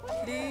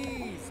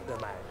 Please, the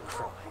man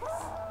cries.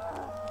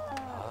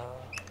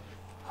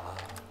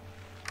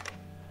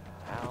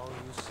 Now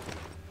you see.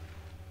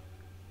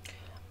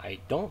 I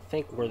don't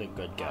think we're the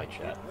good guy,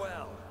 chat.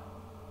 Well,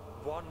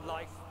 one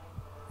life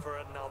for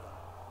another.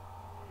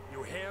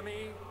 You hear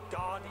me,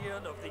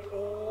 guardian of the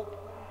orb?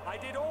 I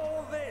did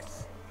all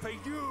this for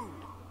you.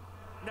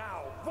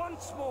 Now,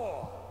 once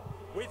more,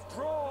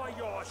 withdraw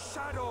your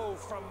shadow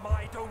from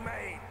my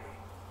domain.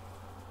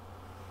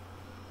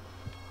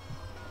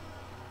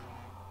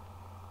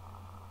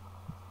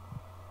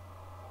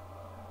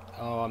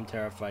 Oh, I'm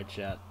terrified,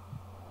 chat.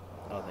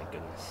 Oh, thank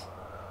goodness.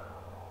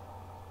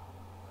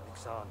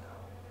 Alexander,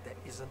 there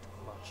isn't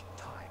much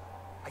time.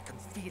 I can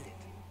feel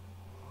it.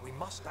 We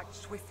must act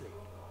swiftly.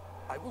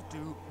 I will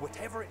do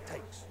whatever it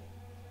takes.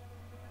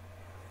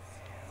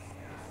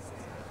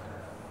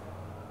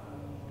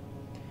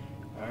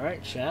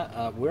 Alright,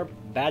 chat. We're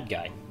bad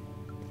guy.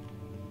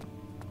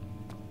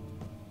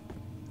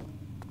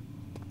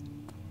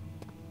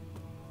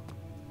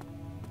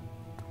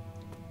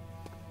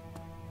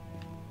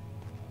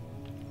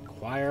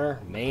 Choir,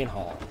 main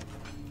hall.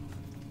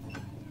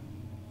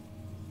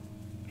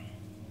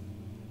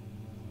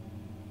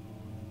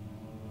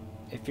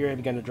 If fear had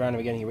begun to drown him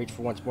again, he reached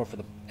for once more for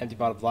the empty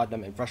bottle of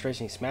laudanum. In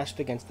frustration, he smashed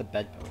it against the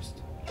bedpost.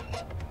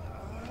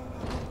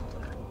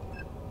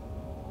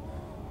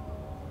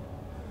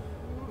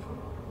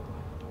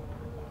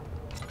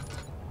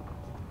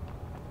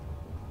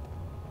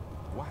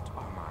 What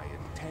are my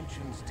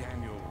intentions,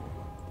 Daniel?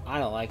 I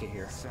don't like it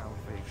here.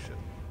 Salvation.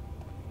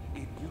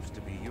 It used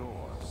to be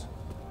yours,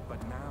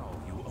 but now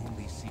you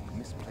only seek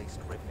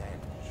misplaced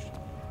revenge.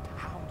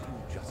 How do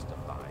you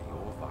justify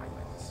your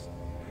violence?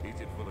 Is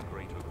it for the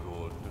greater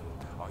good?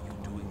 Are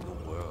you doing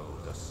the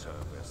world a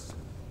service?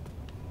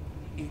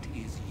 It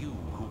is you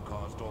who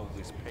caused all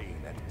this pain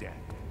and death.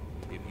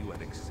 If you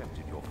had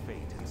accepted your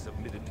fate and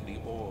submitted to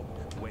the orb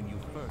when you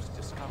first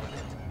discovered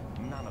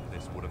it, none of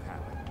this would have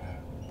happened.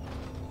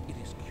 It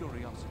is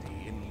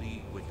curiosity in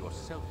league with your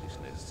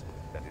selfishness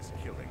that is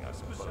killing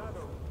us both.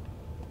 Shadow.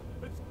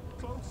 It's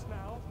close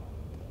now.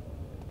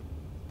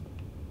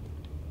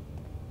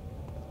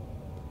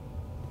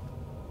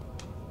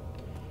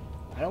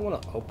 I don't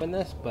want to open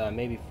this, but I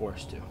may be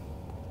forced to.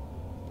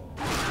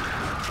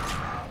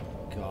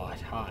 God,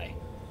 hi.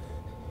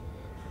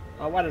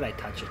 Oh, why did I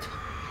touch it?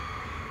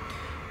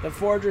 The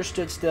forger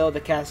stood still.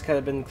 The casket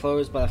had been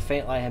closed, but a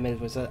faint light had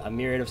made a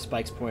myriad of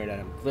spikes pointed at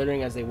him,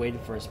 glittering as they waited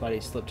for his body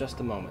to slip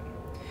just a moment.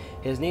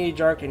 His knee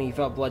jerked, and he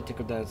felt blood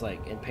trickle down his leg.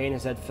 In pain,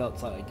 his head felt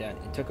slightly down.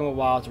 It took him a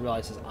while to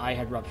realize his eye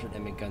had ruptured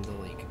and begun to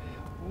leak.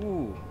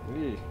 Ooh.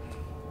 Ew.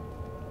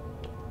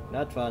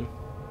 Not fun.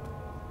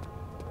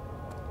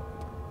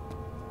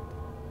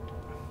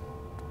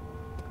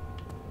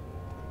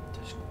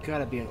 There's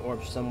gotta be an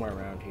orb somewhere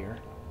around here.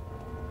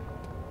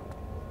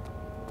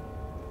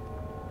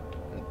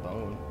 A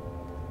bone.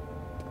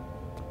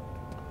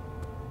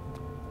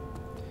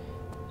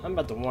 I'm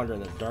about to wander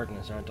in the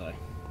darkness, aren't I?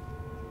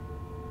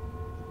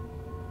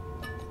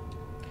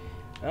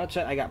 Now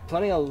check, I got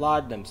plenty of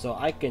laudanum, so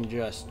I can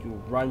just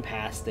run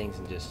past things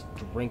and just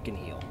drink and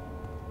heal.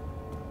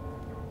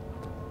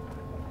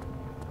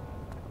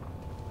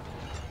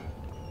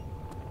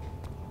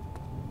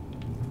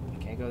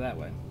 Can't go that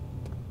way.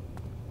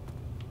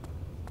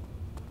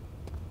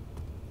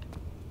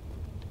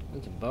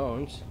 And some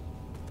bones.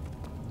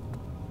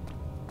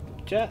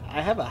 Chat,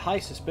 I have a high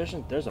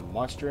suspicion there's a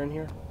monster in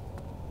here.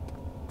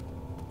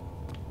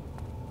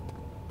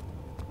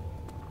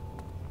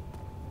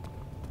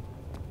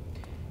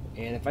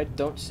 And if I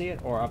don't see it,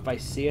 or if I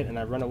see it and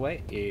I run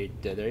away,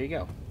 there you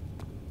go.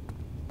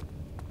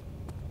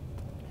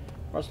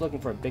 I was looking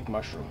for a big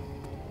mushroom.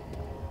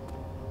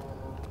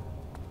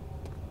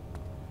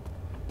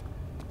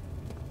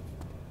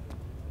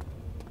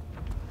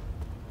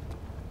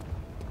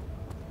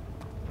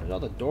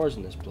 all the doors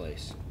in this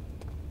place.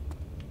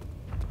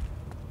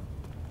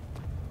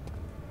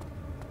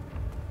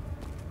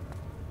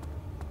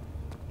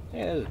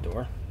 Hey, there's a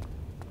door.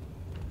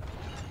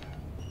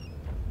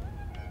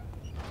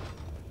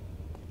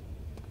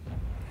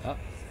 Oh.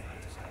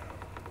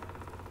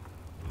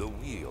 The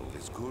wheel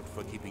is good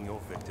for keeping your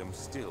victims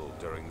still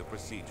during the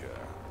procedure.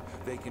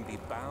 They can be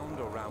bound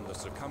around the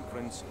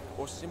circumference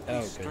or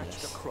simply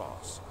stretched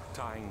across,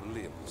 tying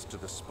limbs to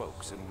the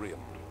spokes and rim.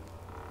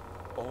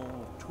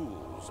 All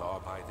tools are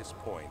by this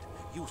point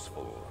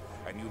useful,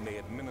 and you may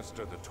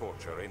administer the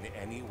torture in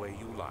any way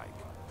you like.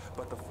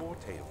 But the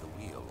forte of the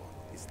wheel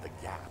is the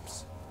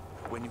gaps.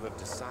 When you have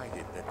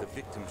decided that the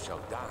victim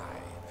shall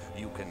die,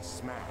 you can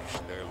smash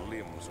their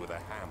limbs with a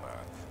hammer,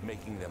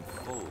 making them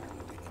fold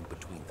in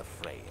between the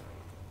frame.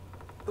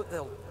 But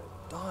they'll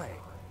die.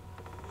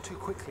 Too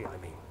quickly, I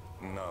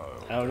mean. No,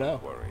 I don't know.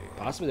 don't worry.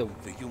 Possibly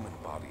The human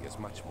body is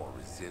much more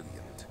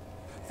resilient.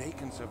 They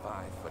can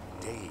survive for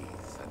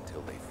days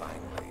until they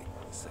finally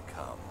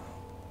succumb.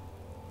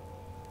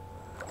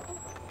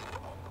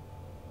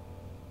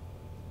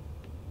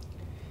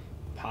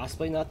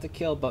 Possibly not to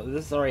kill, but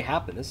this has already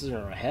happened. This is in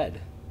our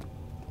head.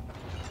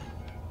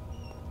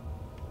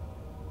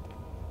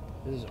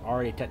 This has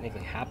already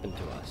technically happened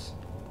to us.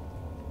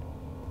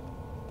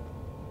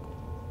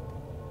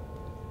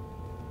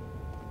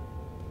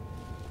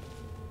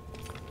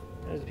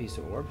 There's a piece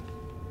of orb.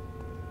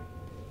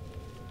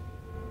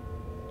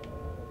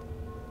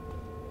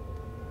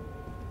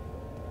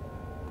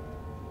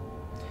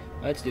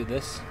 Let's do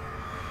this.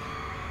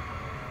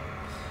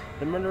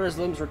 The murderer's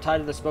limbs were tied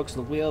to the spokes of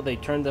the wheel. They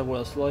turned the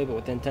wheel slowly, but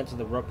with the intent of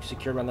the rope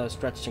secured around those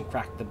stretched and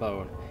cracked the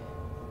bone.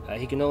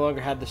 He could no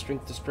longer have the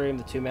strength to scream.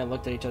 The two men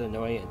looked at each other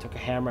knowing it and took a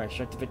hammer and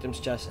struck the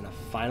victim's chest in a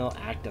final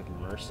act of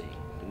mercy.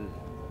 Ugh.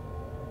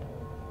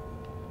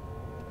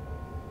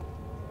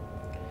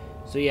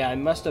 So yeah, I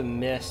must have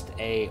missed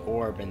a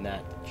orb in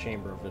that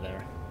chamber over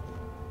there.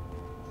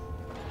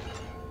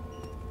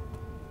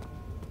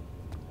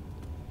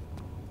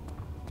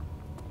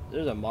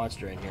 There's a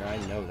monster in here, I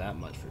know that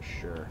much for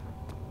sure.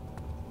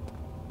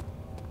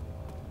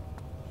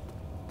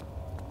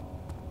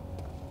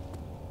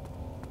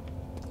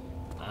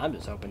 I'm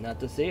just hoping not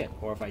to see it.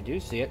 Or if I do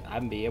see it,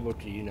 I'd be able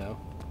to, you know,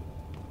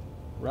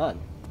 run.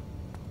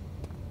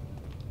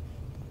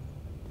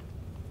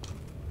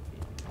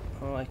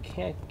 Oh, I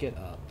can't get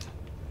up.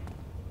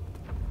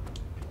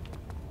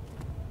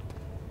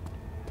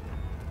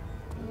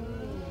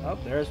 Oh,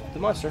 there's the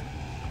monster.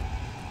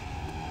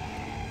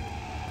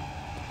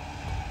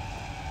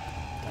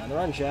 Time to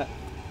run, chat.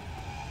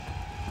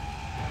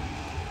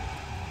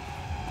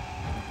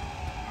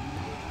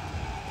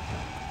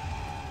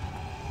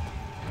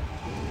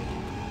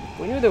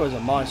 We knew there was a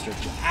monster.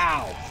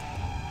 Ow!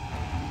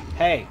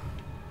 Hey!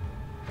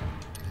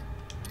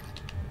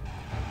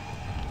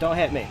 Don't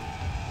hit me.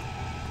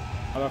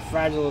 I'm a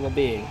fragile little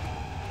being.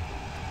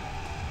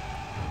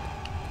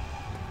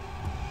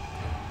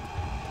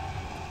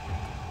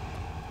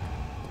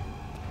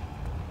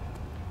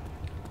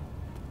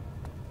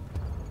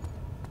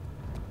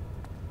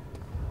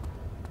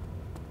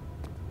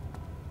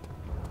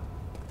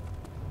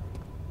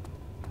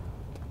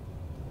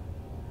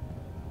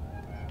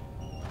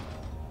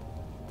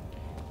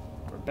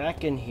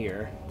 Back in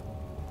here.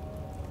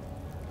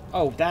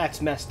 Oh,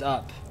 that's messed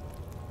up.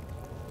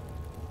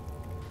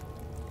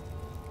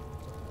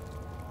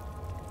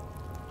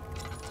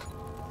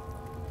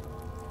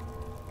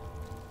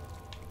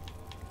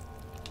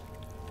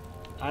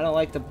 I don't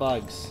like the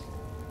bugs.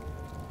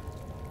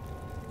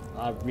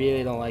 I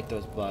really don't like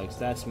those bugs.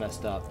 That's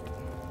messed up.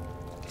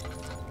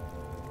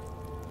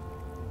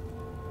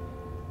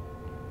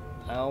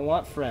 I don't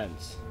want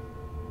friends.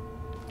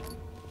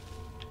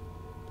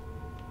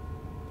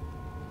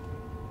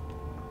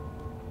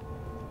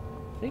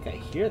 I think I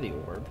hear the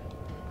orb.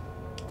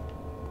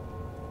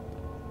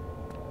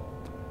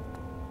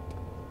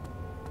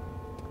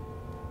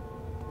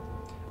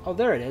 Oh,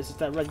 there it is. It's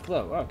that red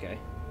glow. Okay.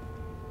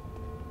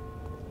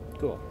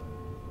 Cool.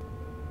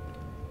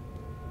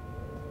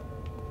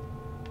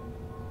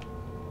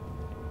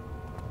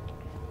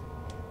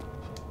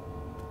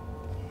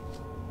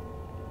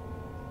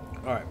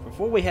 Alright,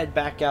 before we head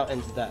back out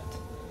into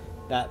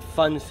that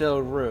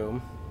fun-filled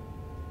room,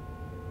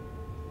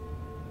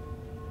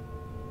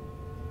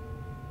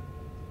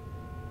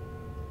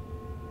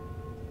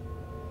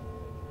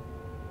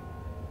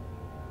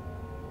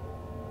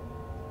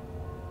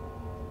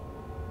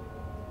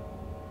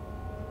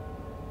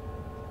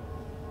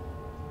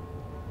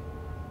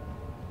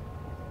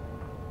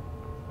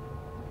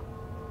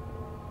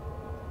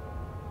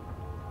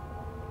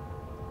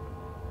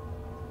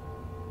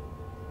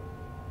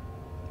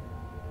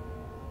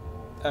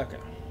 okay.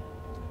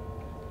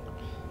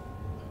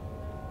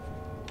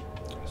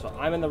 So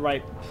I'm in the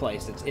right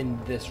place. It's in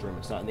this room.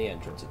 It's not in the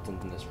entrance. It's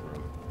in this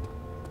room.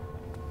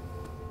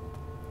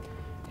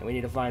 And we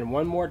need to find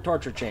one more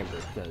torture chamber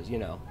because, you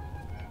know,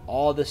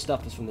 all this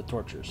stuff is from the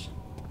tortures.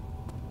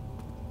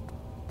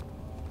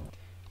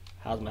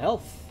 How's my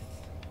health?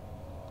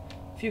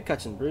 A few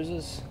cuts and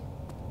bruises.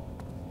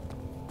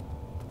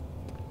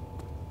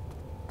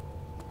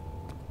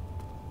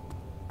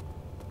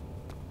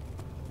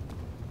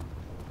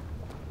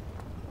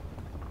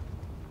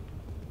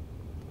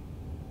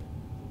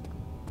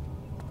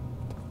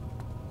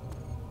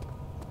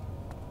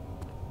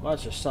 Well,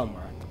 it's just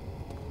somewhere.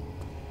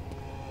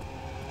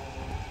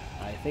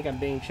 I think I'm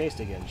being chased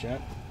again,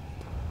 chat.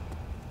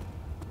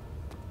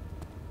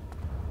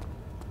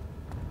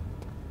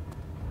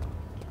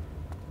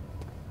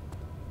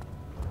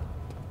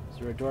 Is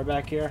there a door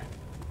back here?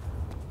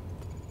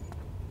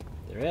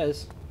 There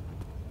is.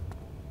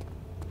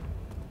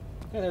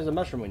 Yeah, there's a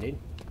mushroom we need.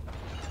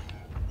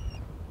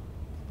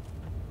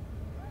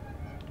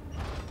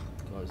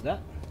 Close that.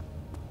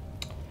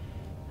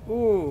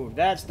 Ooh,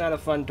 that's not a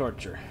fun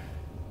torture.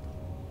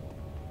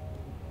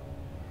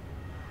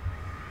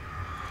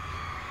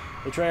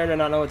 The betrayer did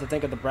not know what to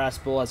think of the brass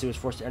bowl as he was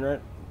forced to enter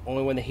it.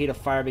 Only when the heat of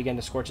fire began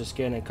to scorch his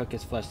skin and cook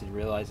his flesh did he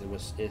realize it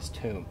was his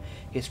tomb.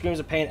 His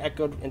screams of pain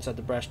echoed inside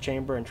the brass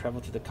chamber and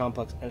traveled through the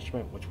complex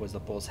instrument, which was the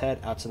bull's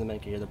head. Outside the men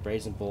could hear the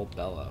brazen bull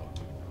bellow.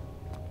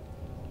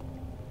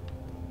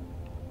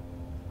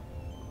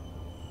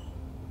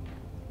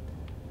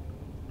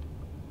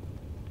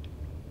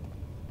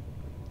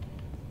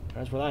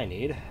 That's what I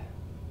need.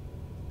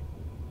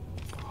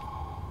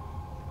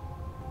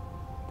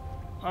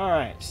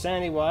 Alright,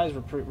 sanity-wise,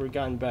 we're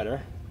gotten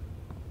better.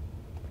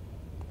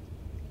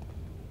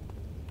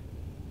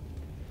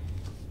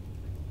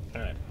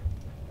 Alright.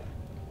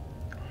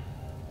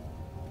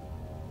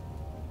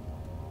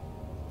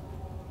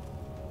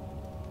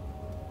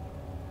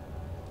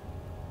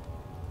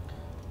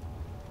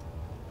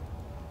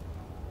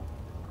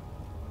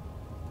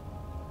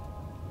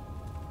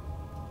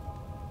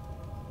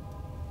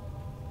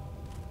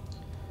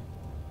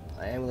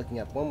 I am looking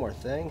up one more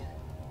thing.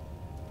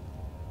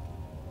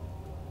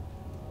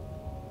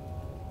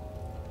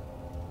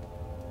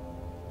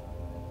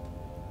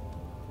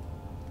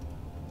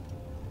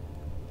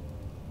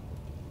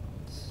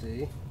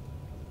 See.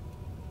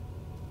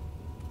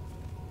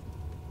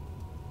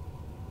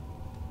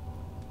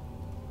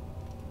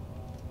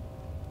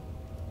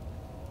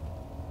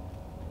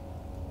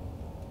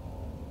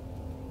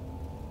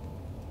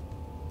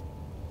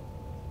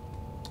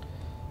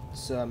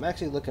 So I'm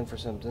actually looking for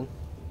something.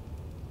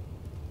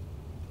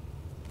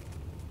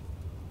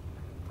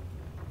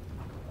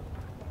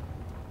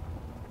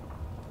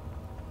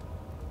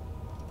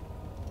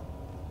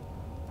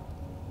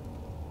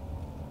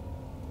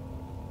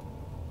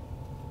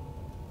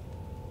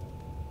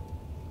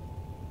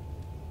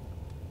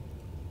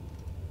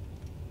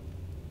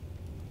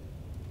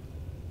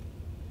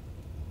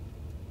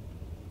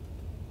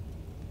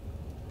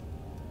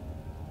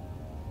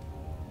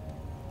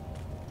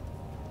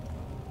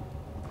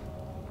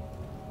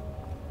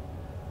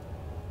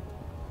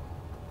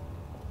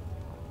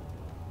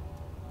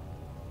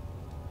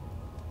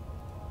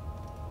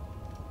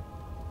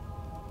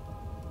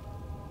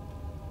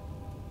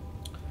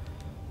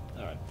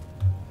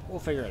 We'll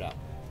figure it out.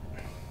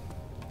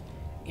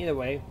 Either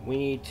way, we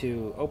need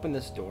to open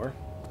this door.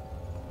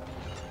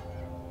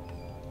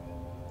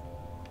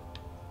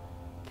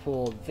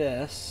 Pull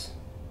this.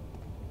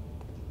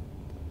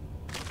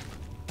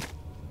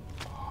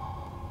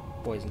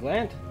 Poison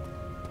gland.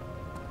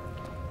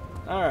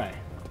 Alright.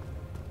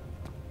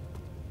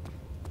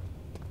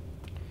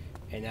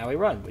 And now we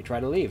run. We try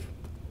to leave.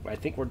 I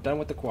think we're done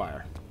with the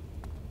choir.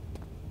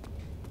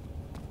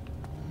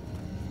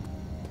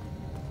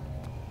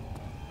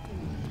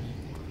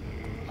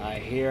 I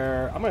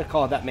hear... I'm going to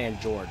call that man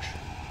George.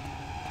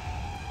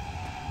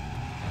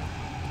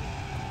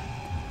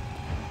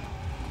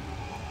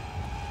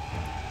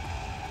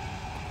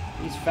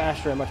 He's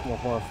faster and much more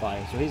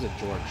horrifying, so he's a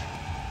George.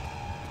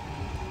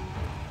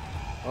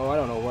 Oh, I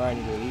don't know where I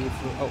need to leave.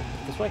 Oh,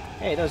 this way?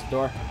 Hey, there's the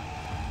door.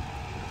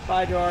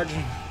 Bye, George.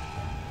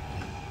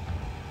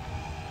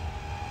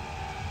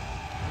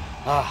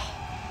 Ah.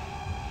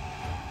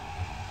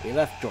 We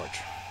left George.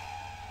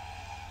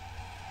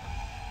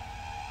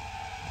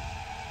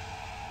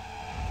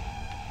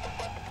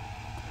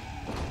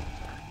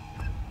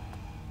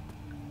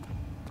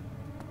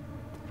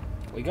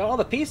 We got all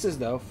the pieces,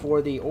 though,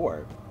 for the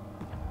orb.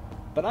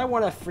 But I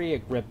want to free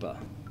Agrippa.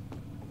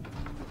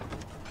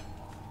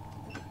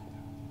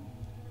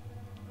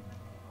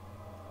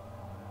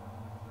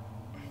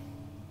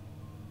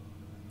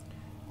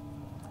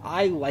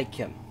 I like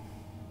him.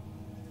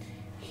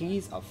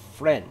 He's a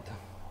friend.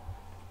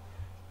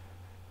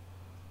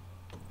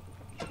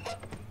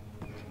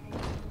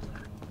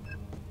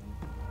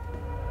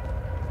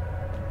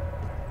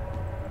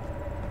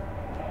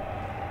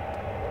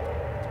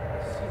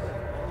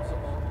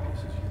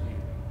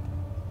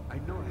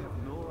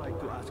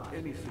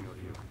 Anything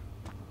of you,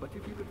 but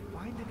if you could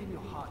find it in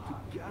your heart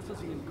to gather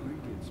the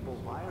ingredients for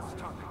Wire's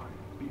tongue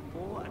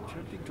before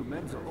attempting to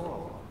mend the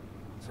orb,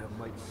 there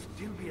might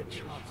still be a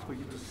chance for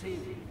you to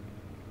save him.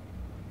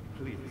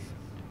 Please,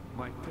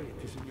 my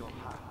faith is in your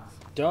hands.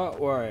 Don't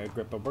worry,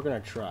 Agrippa. We're gonna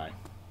try.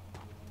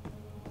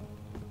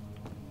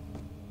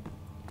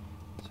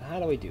 So how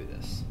do we do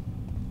this?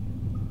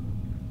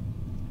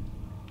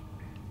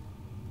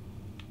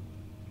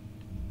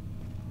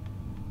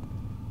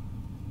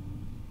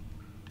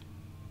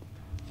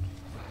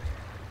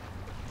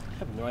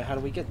 I have no idea how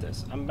do we get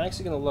this. I'm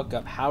actually going to look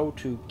up how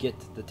to get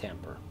the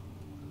tempter.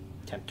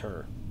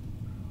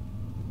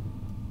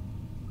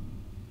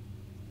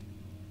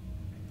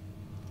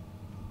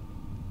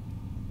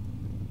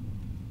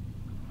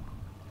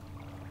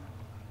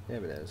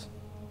 There it is.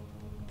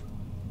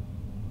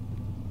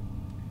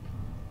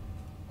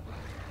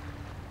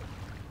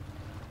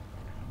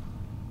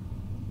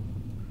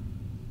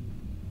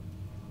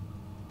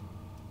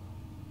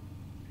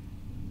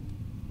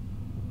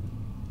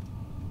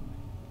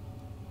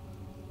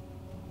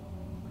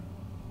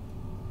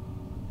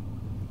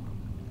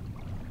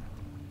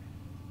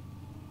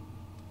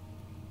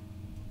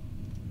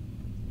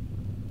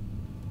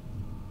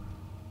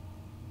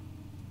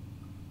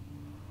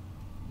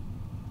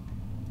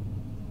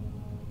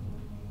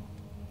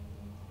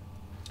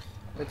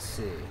 Let's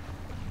see.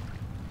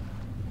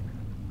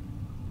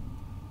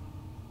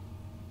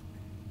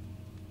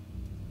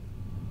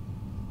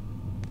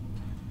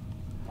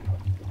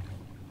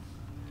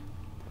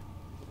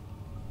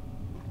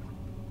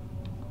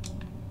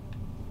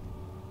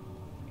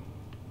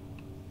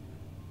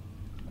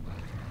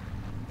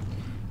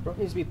 Rope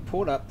needs to be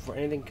pulled up before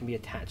anything can be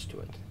attached to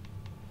it.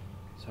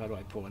 So how do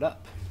I pull it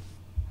up?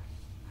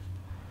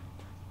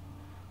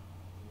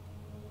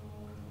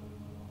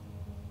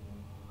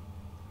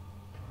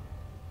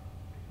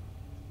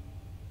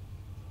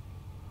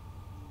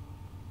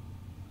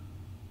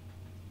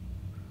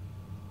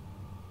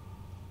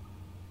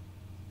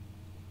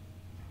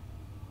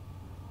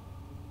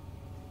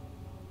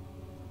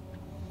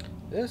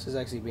 This is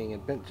actually being a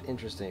bit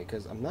interesting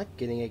because I'm not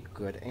getting a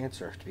good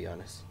answer, to be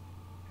honest.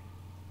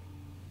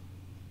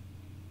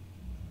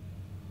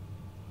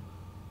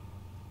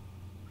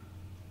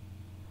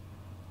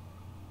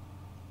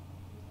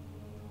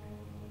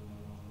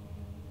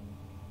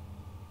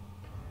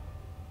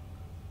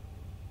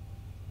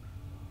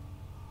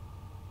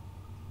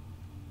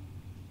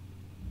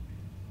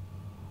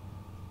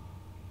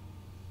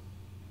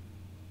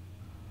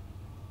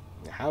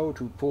 How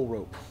to pull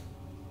rope.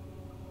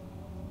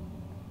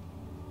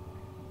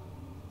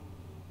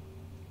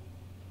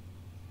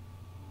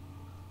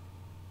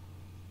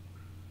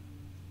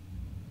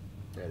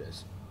 There it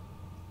is.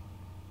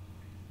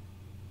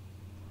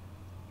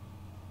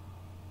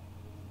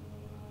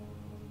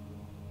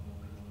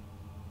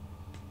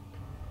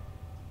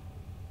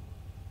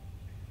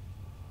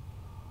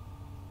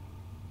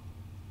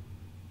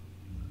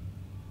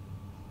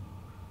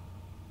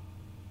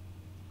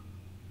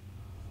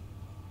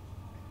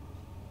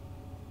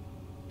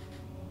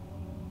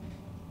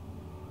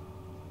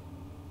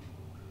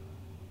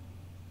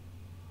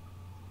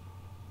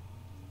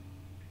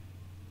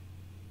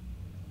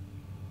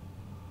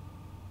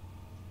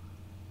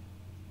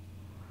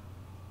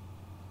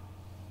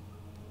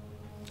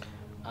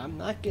 I'm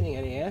not getting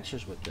any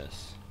answers with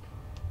this.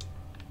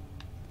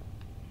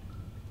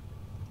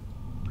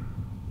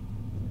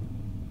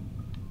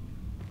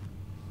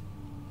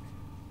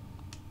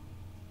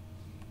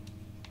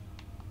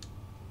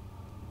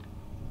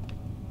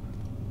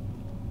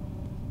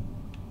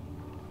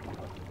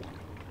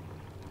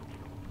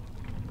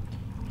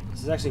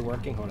 This is actually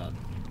working. Hold on.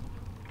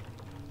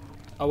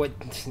 Oh wait,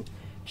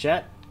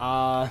 chat.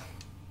 I'm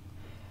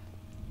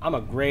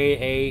a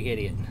grade A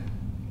idiot.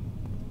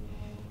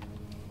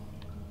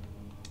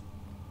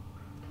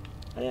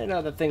 I didn't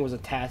know that thing was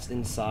attached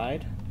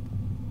inside.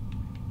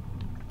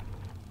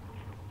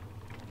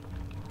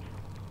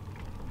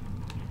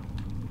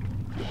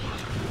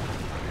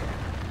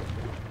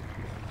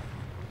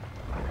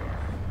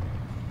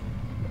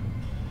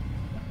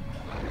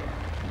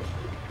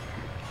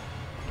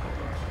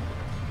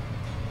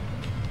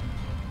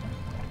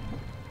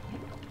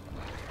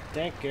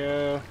 Thank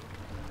you.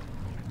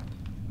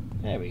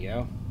 There we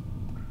go.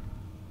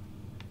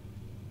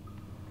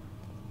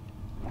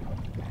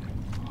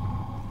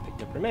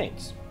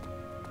 Remains.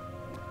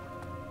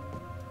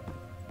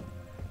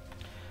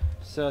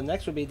 So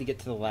next would be to get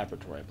to the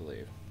laboratory, I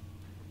believe.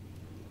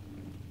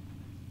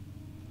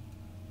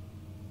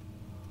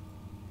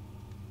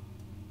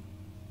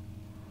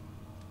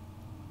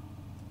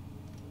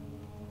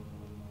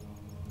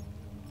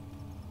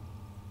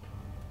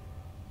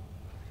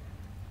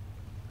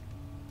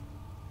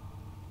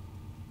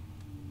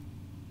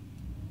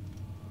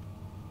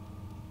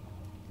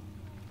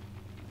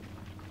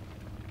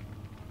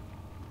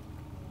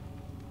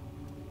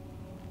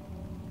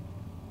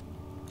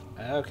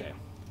 Okay.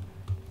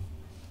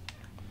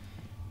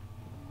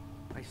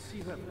 I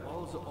see that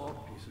all the odd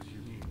pieces you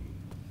need.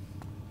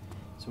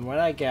 So from what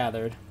I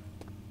gathered,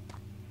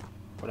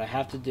 what I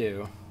have to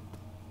do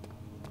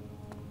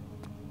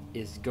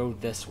is go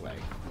this way.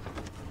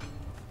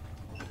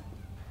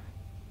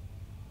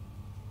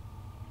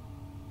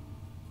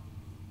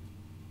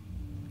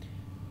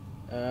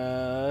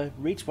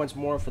 Reach once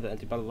more for the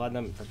empty bottle of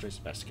laudanum and frustrates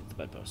the best to get to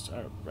the bedpost.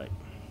 Alright.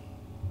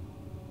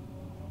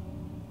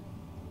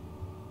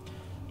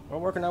 We're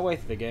working our way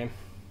through the game.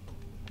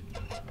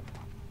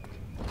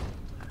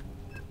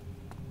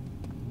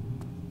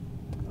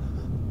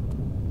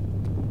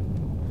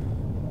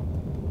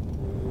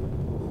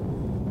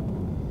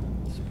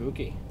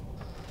 Spooky.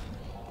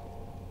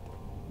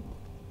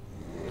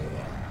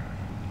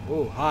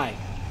 Ooh, hi.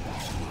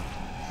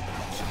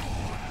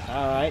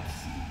 Alright.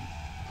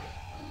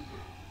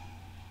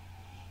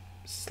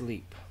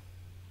 Sleep.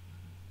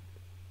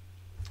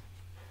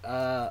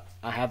 I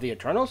have the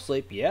eternal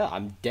sleep. Yeah,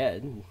 I'm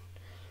dead.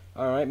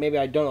 Alright, maybe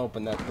I don't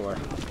open that door.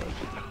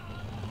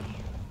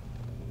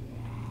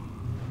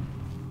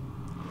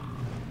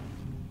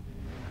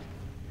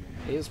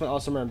 He just spent all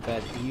summer in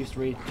bed. He used to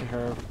read to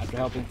her after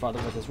helping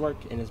father with his work.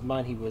 In his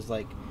mind, he was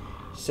like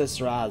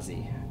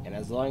Sisrazi. And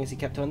as long as he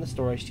kept telling the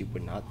story, she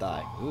would not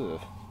die.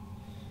 Ugh.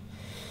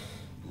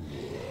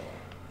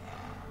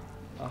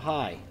 Oh,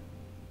 hi.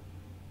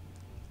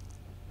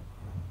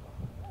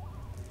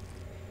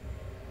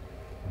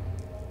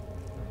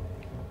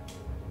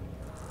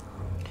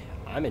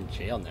 I'm in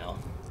jail now.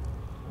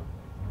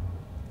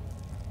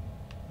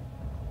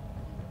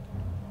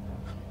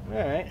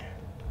 Alright.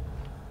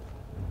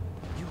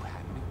 You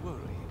had me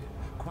worried.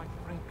 Quite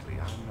frankly,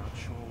 I'm not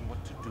sure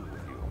what to do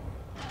with you.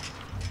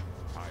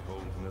 I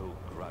hold no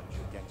grudge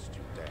against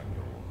you,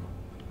 Daniel.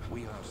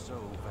 We are so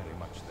very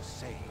much the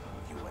same,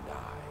 you and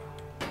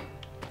I.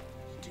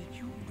 Did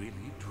you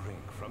really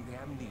drink from the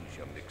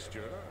amnesia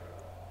mixture?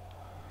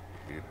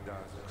 It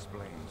does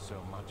explain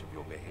so much of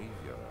your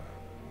behavior.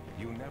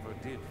 You never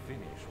did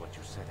finish what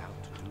you set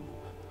out to do.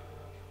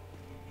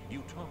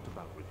 You talked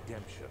about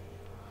redemption,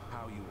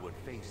 how you would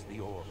face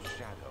the orb's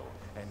shadow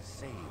and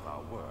save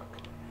our work,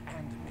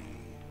 and me.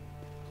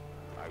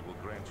 I will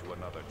grant you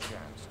another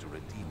chance to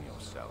redeem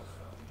yourself.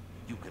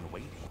 You can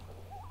wait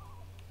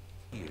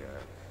here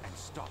and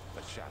stop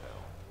the shadow.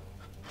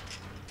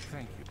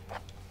 Thank you,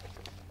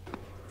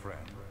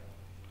 friend.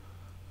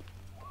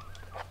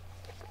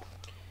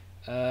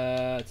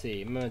 Let's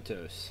see,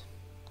 mementos.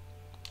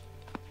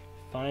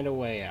 Find a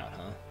way out,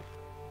 huh?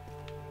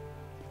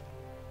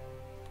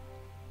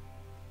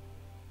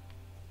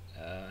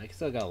 I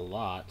still got a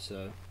lot,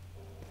 so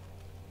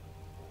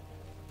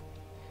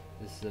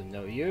this is of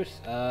no use.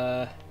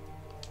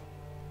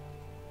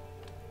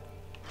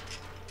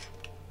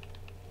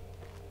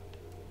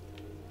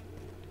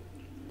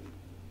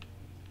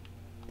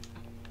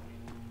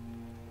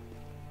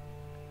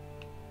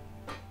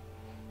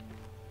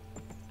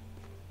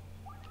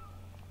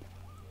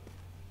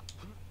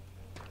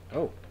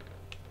 Oh.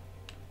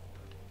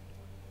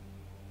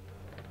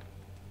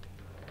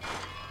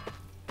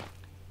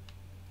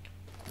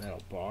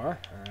 Metal bar,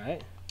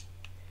 alright.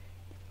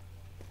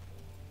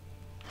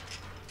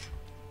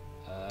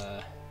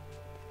 I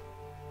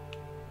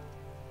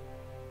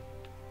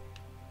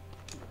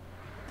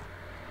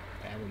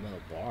have a metal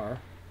bar.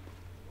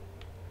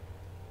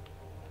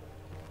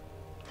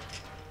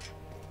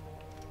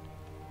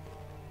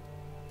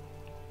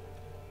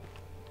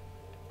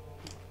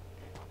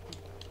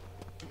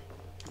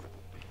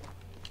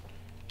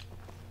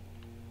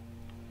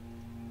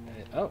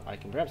 Oh, I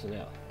can grab some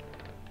now.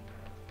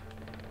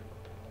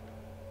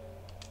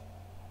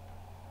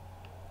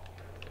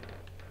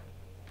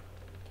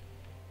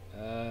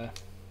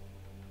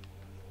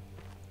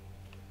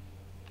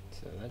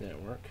 So that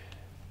didn't work.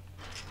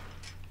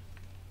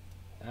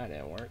 That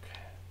didn't work.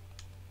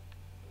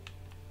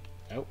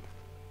 Nope.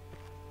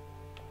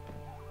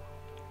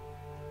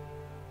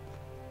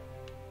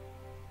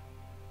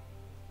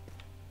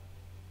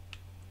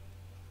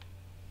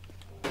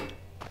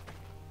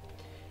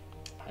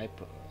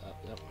 Pipe.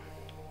 Nope.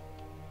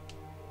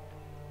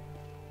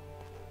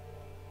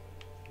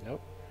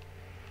 Nope.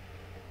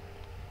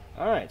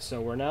 Alright, so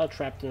we're now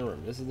trapped in a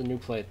room. This is the new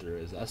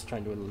playthrough, is us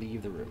trying to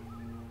leave the room.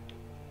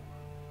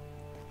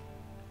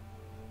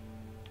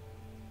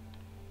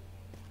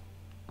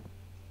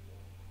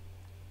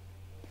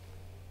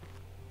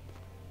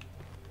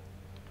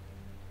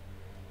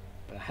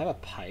 But I have a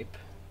pipe.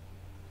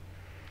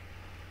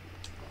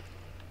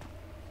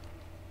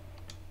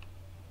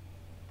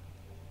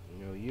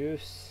 No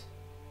use.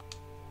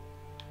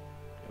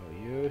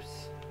 No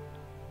use.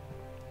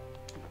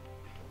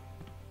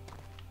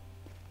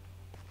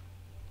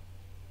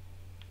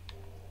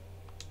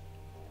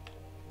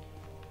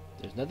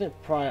 There's nothing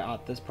pry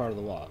out this part of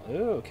the wall.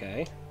 Ooh,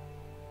 okay.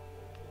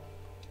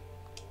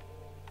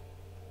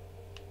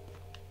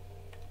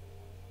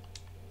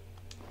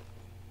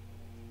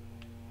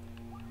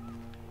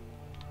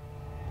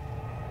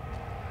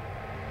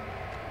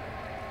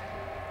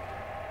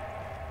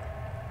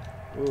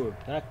 Ooh,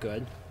 not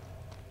good.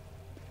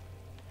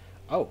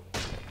 Oh.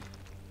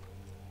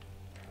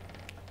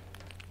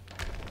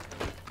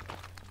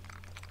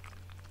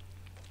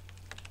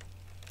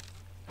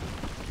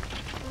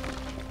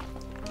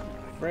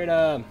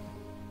 Freedom.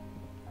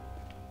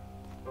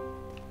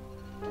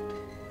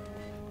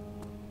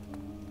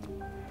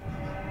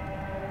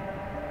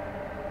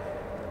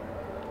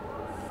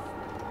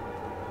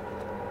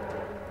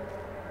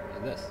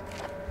 And this.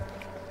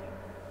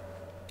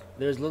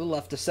 There's little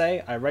left to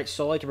say. I write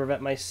solely to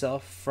prevent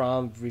myself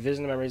from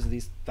revisiting the memories of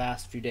these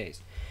past few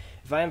days.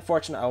 If I am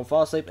fortunate, I will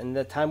fall asleep and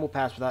the time will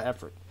pass without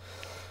effort.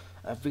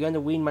 I've begun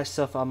to wean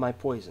myself on my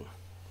poison.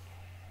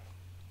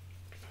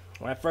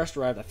 When I first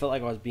arrived, I felt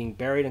like I was being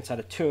buried inside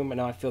a tomb, and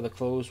now I feel the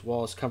closed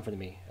walls comforting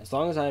me. As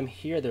long as I am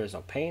here, there is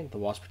no pain. The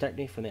walls protect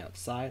me from the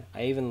outside.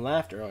 I even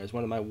laughed earlier as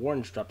one of my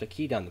wardens dropped a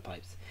key down the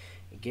pipes.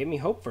 It gave me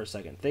hope for a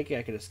second, thinking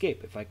I could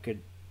escape if I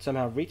could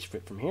somehow reach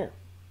it from here.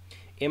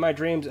 In my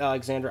dreams,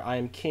 Alexander, I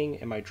am king.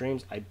 In my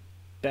dreams, I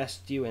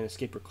best you and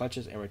escape your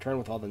clutches and return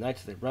with all the knights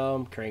of the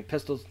realm, carrying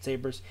pistols and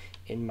sabers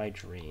in my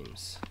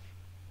dreams.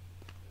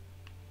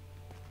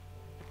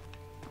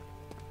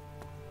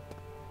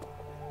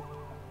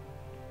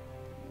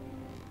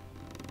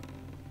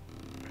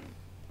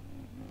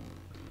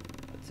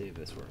 Let's see if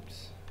this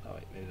works. Oh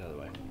wait, maybe the other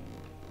way.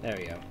 There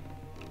we go.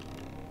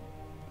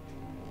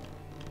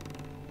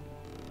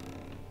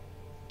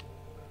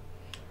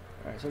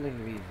 Alright, something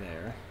can be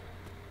there.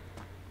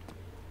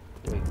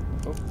 Wait.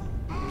 Oh.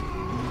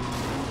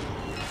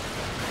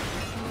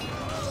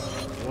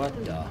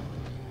 What the?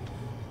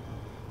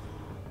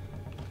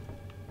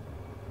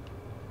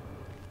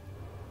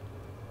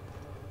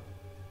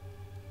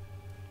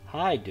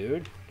 Hi,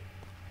 dude.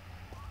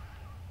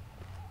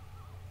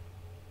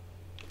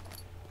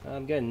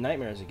 I'm getting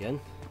nightmares again.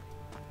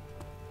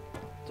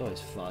 It's always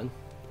fun.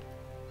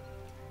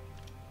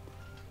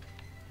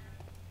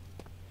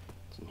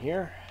 What's in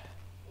here?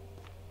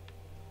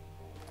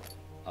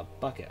 A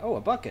bucket. Oh,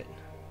 a bucket.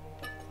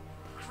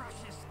 Crush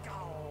his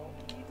skull.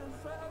 He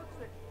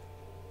deserves it.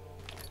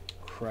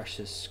 Crush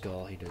his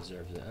skull. He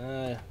deserves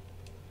it.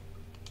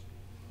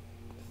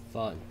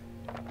 Fun.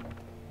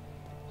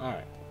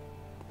 Alright.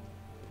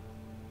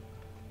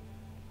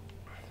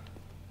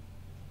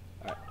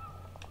 Alright.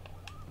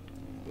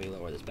 We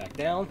lower this back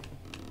down.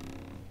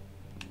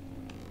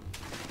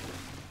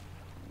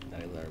 Now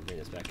we bring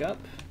this back up.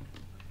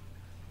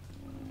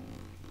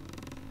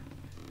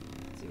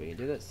 Let's see if we can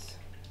do this.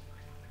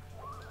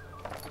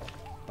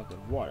 Bucket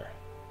of water.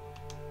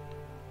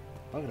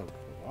 Bucket of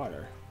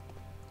water?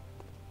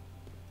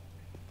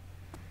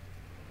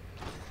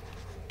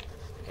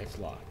 It's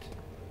locked.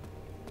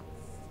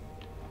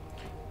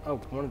 Oh,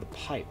 one of the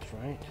pipes,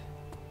 right?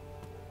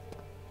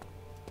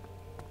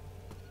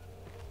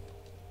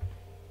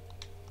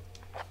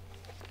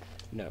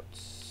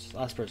 Notes.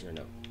 Last prisoner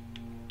note.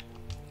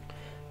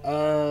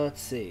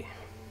 Let's see.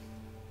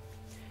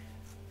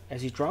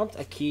 As he dropped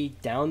a key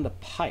down the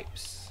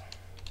pipes.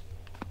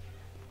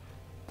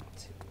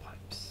 Let's see the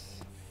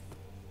pipes.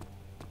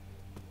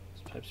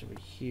 There's pipes over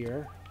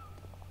here.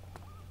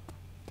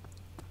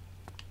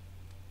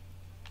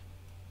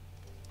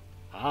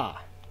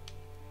 Ah.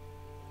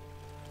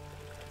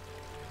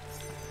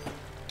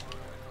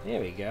 There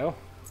we go.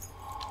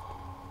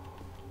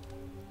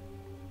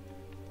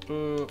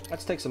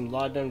 Let's take some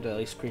laudanum to at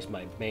least increase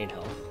my main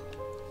health.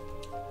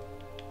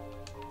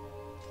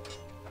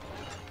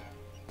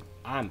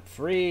 I'm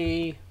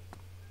free.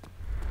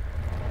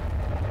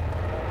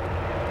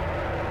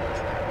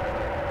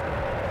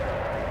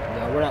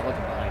 No, we're not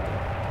looking behind me.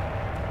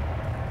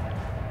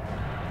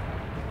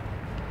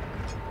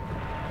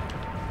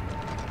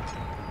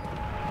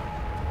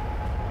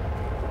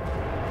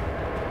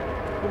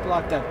 Who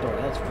blocked that door?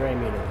 That's very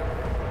mean of them.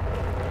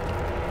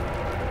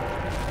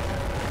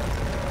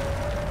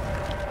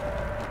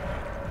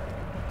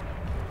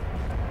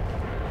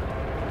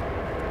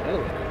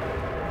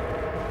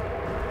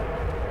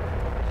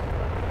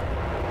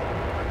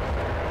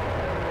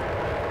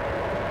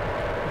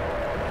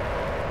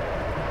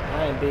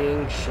 I am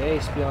being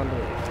chased beyond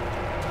belief.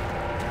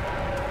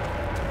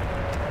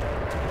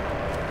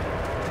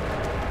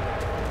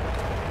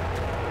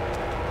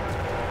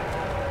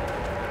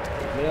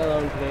 Leave me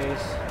alone,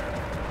 please.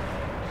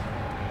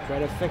 I'm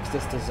trying to fix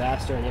this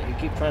disaster, and yet you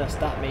keep trying to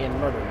stop me and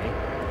murder me.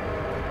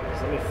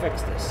 So let me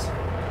fix this.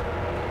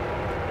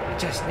 I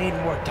just need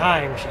more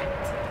time, shit.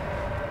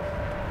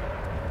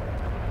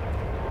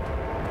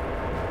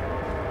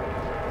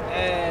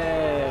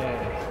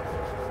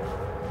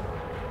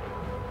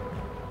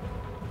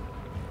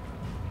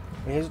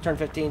 When Hazel turned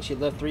 15, she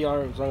lived 3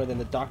 hours longer than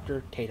the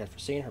doctor Tate had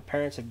foreseen. Her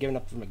parents had given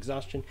up from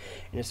exhaustion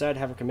and decided to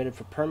have her committed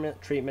for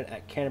permanent treatment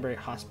at Canterbury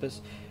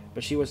Hospice,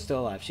 but she was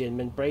still alive. She had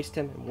embraced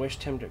him and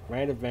wished him a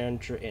grand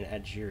adventure in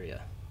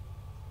Algeria.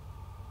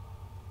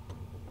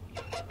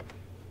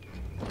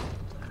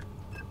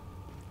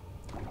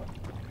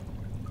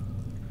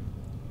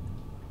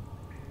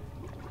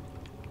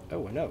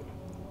 Oh, a note.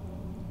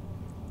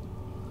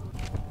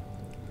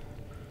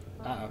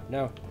 Uh-oh,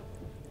 no.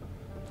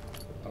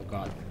 Oh,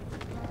 God.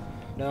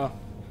 No.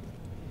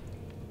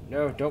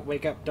 No, don't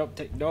wake up. Don't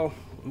take... No,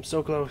 I'm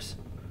so close.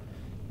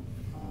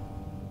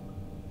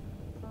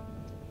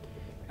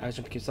 As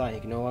Jim keeps on, he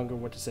can no longer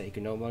what to say. He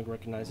can no longer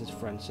recognize his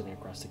friend sitting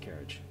across the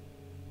carriage.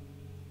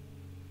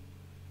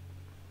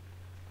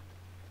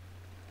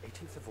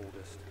 18th of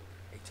August,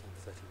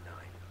 1839.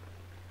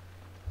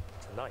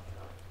 Tonight,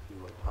 we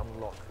will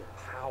unlock the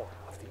power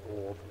of the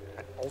orb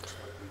and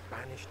ultimately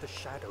banish the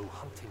shadow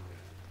hunting me.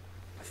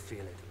 I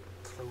feel it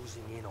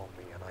closing in on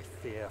me, and I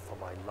fear for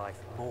my life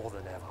more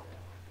than ever.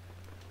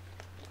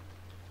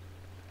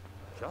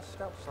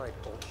 Just outside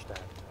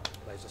Altstadt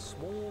lies a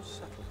small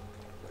settlement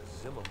where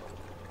Zimmerman,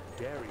 a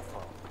dairy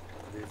farmer,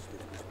 lives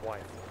with his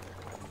wife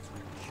and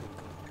 3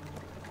 children.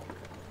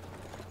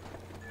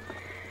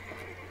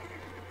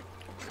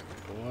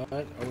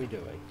 What are we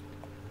doing?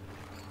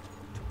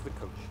 Took the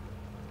coach,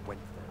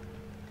 went there.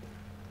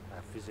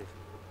 Our visit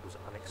was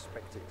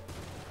unexpected,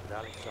 and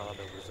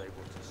Alexander was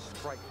able to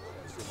strike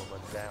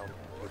Zimmerman down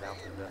without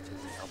alerting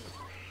the others.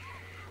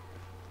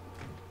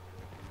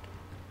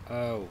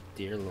 Oh,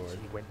 dear Lord. As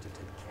he went to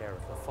take care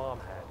of the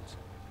farmhands,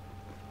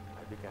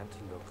 I began to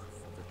look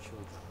for the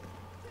children.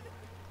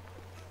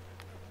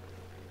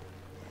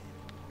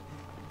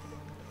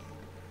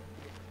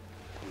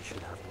 We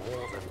should have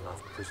more than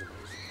enough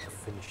prisoners to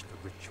finish the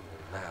ritual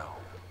now.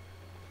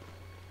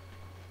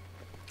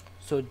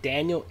 So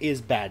Daniel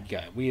is bad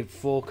guy. We have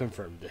full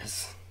confirmed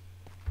this.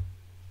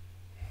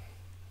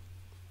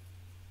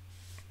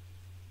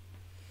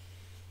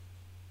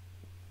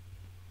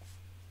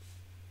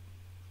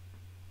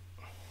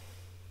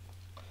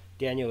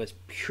 Daniel is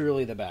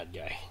purely the bad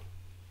guy.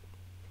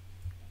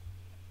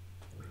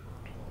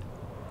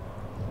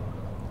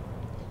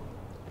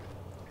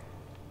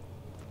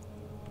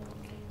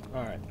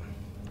 Alright.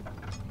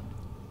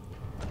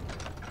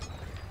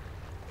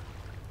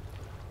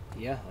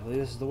 Yeah, I believe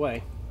this is the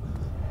way.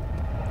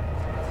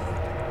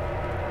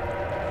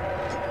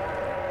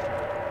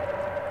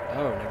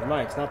 Oh, never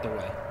mind, it's not the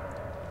way.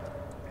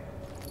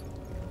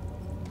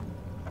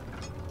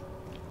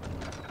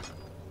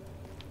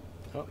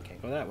 Oh,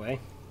 can't go that way.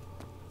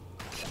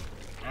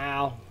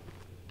 Ow.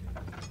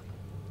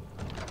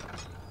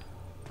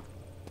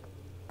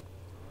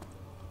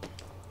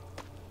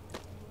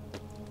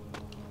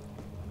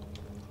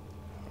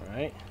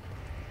 Alright.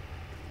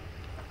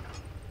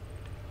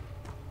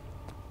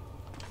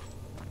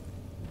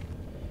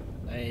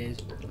 It is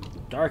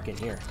dark in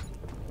here.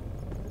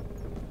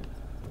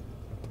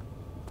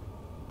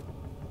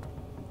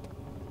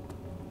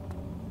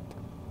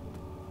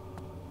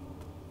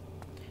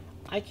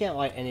 I can't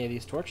light any of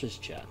these torches,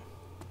 Chad.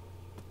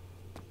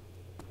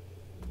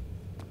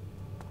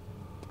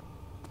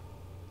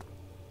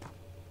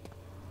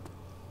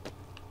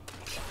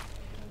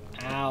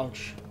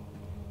 Ouch.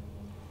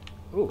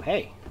 Ooh,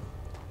 hey.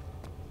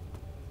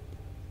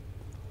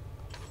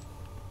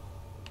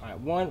 Alright,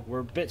 one, we're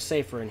a bit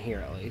safer in here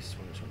at least.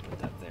 We're just gonna put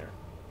that there.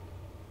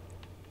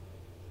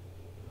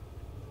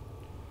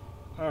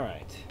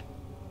 Alright.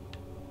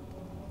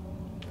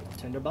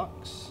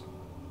 Tinderbox.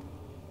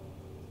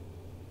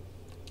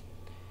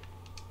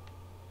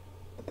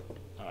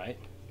 Alright.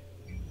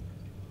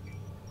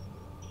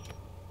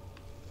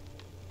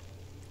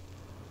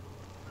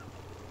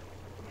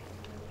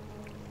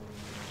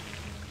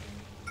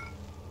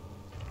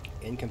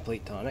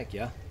 Incomplete tonic,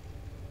 yeah.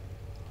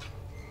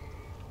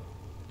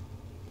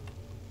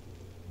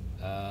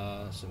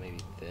 So maybe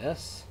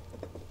this.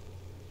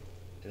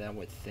 And I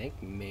would think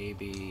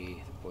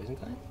maybe the poison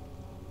gland?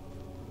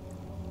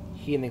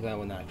 He and the gland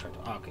will not attract.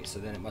 Oh, okay, so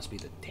then it must be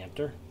the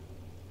tempter.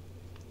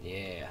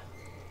 Yeah.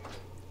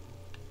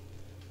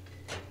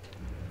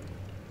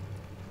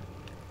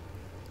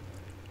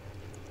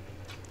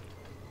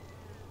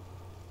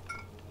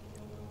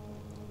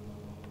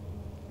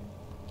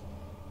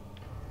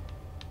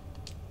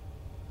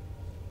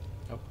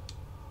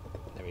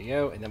 There we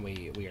go, and then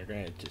we are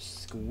going to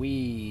just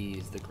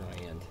squeeze the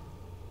gland.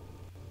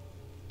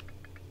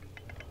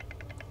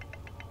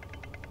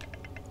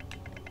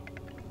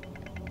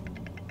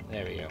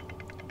 There we go.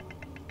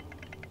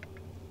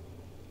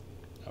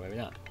 Oh, maybe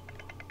not.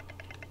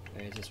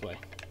 Maybe it's this way.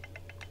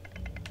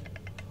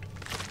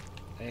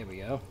 There we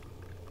go.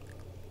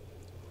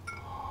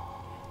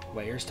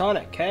 Wayer's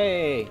tonic.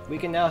 Hey, we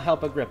can now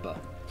help Agrippa.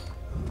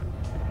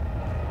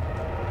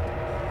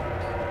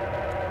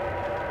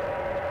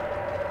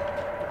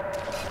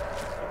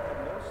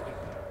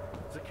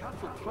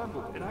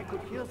 Trembled, and I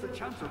could hear the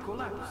chancel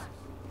collapse.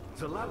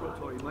 The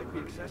laboratory might be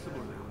accessible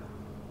now.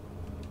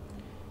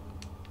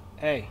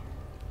 Hey,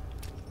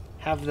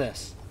 have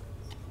this.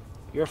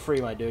 You're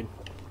free, my dude.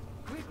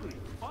 Quickly,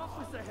 off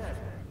with the head.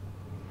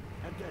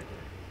 And then,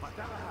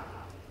 Badalaha,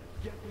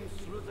 get me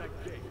through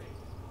that gate.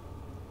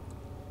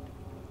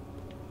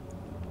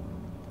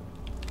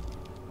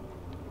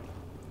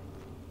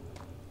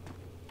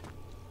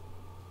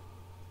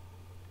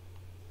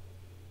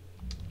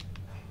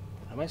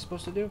 What am I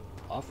supposed to do?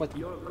 Off with...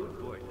 You're a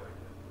good boy,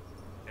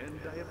 and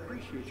I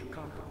appreciate your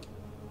comfort.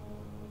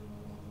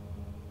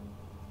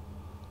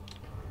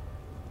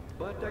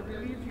 But I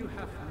believe you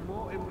have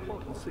more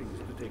important things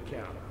to take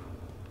care of.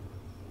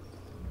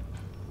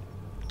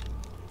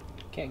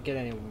 Can't get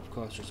any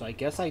closer, so I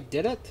guess I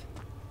did it?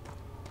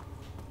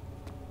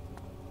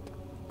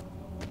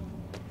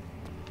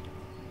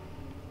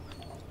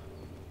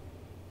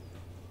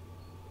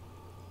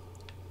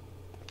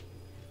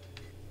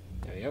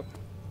 There we go.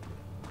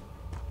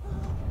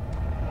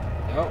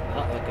 Nope,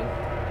 not looking.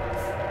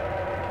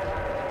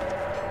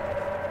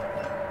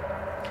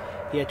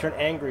 He had turned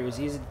angry. It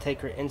was easy to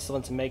take her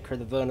insolence and make her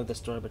the villain of the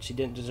story, but she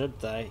didn't deserve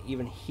to die.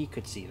 Even he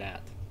could see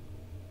that.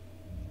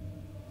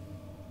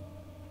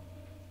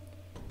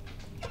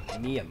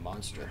 Me, a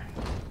monster.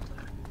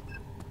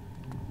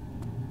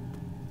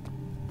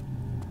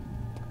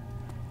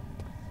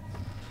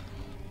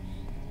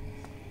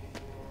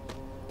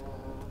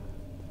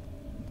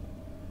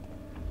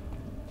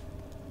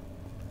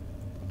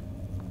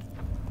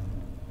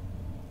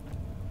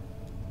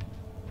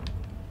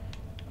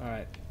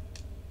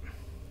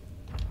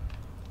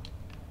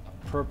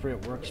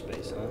 appropriate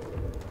workspace, huh?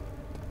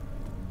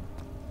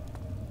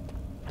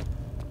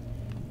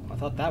 I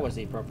thought that was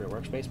the appropriate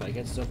workspace, but I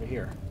guess it's over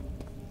here.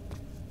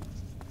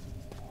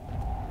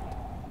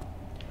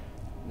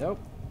 Nope.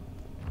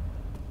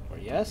 Or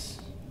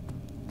yes?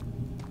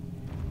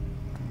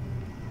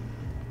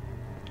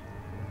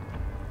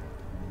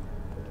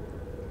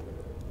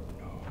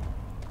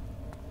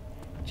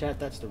 Chat,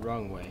 that's the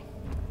wrong way.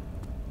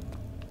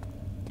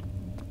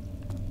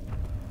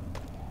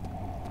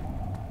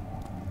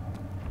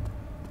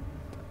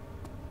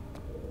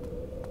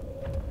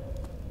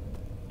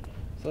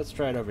 So let's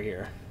try it over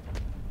here.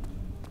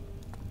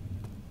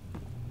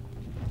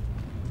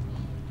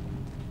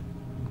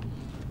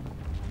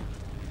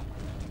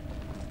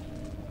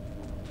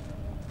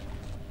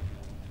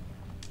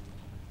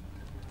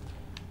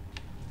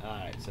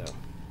 Alright, so.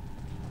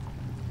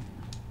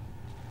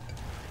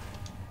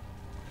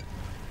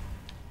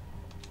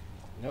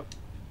 Nope.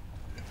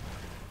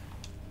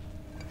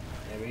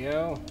 There we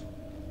go.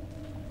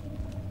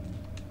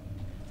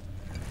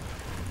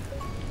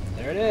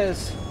 There it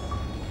is.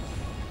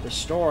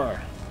 Restore.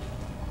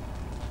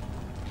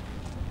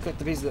 Click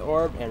the piece of the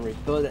orb and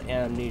rebuild the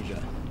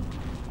amnesia.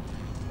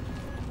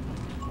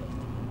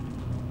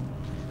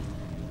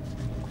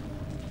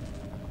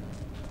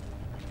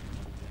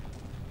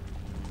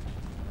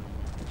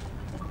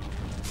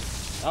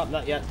 Oh,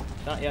 not yet.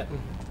 Not yet.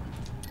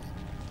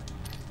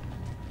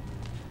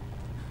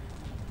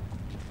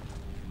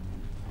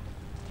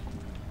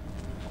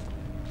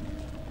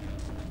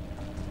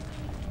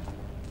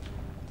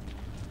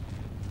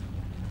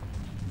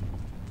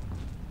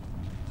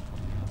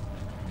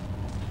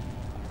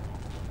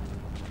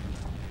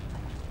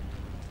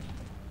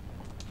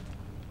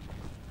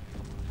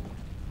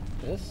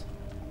 This?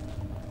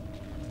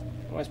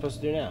 What am I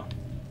supposed to do now?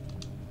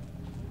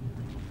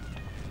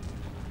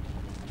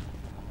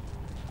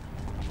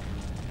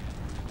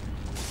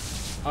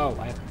 Oh,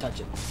 I have to touch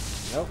it.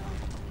 Nope.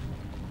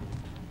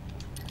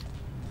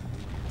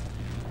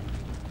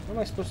 What am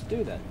I supposed to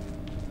do then?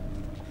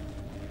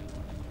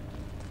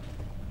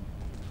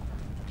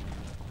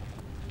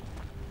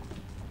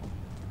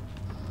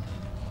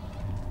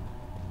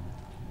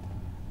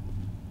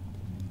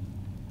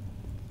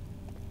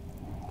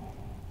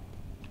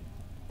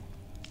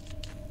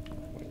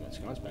 Wait, that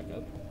sconce back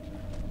up.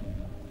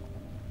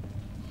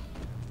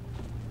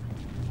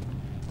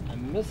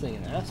 I'm missing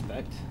an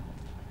aspect.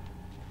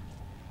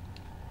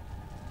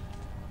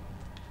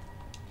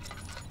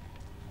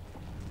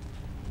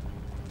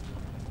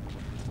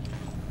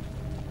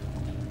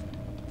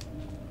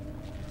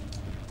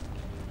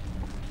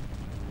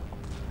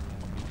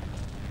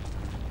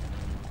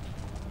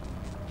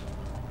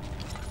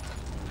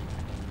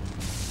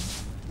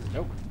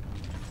 Nope.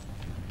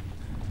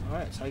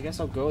 Alright, so I guess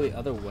I'll go the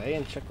other way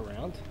and check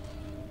around.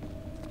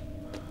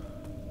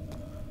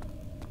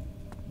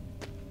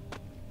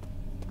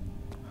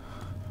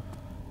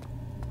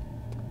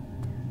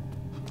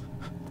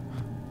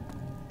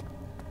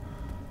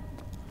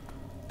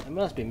 I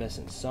must be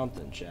missing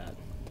something, chat.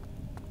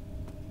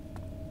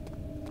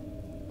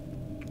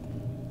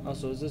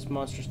 Also, is this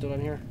monster still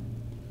in here?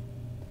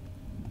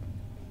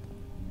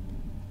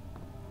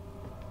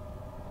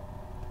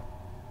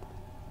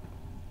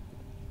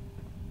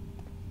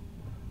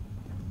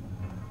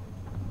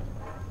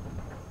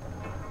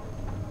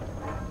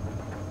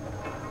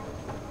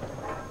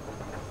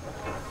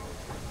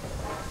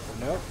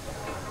 Nope.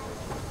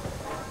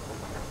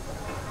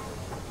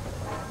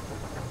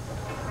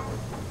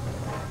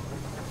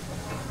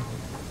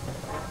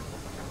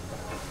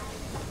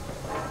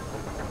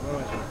 What am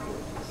I supposed to do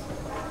with this?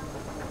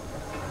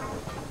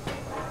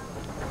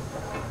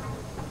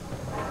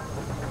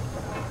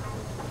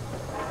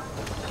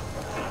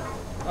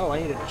 Oh, I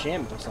need a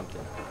jam or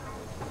something.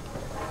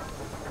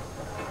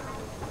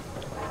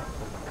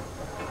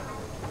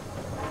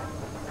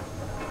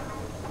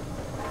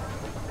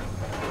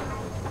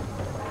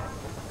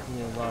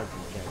 Large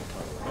jam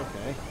color.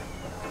 Okay.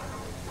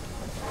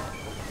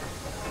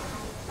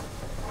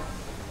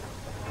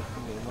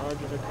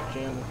 Larger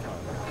jam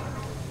color.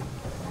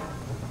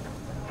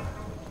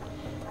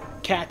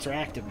 Cats are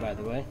active, by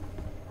the way.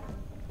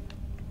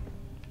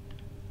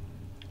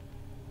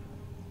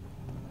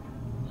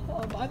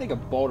 I think a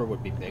boulder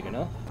would be big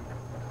enough.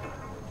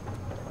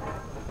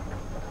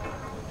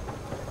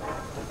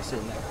 Sit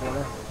in that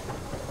corner.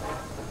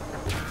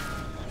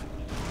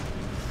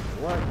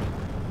 Work.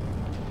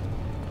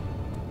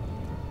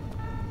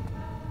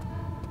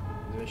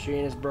 The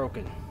machine is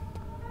broken.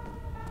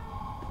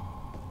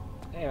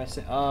 Hey, I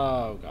said,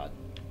 oh god.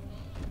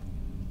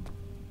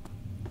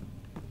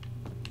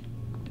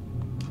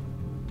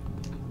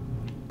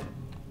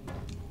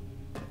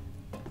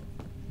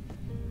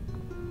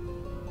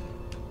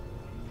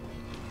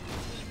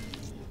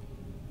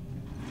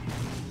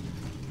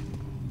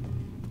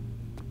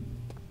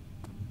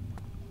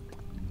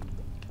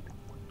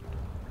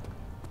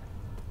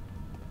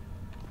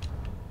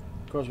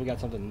 Of course, we got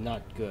something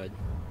not good.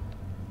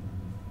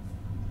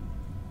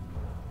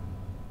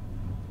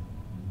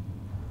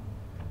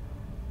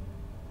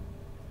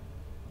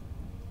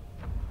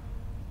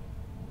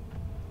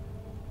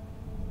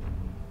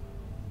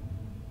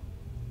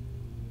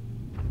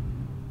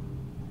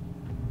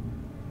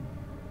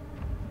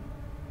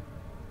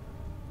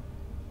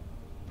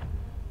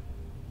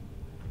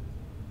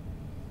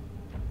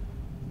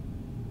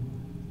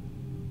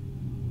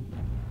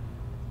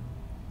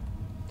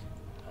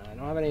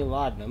 don't have any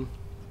laudanum.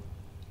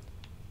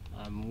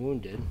 I'm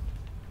wounded.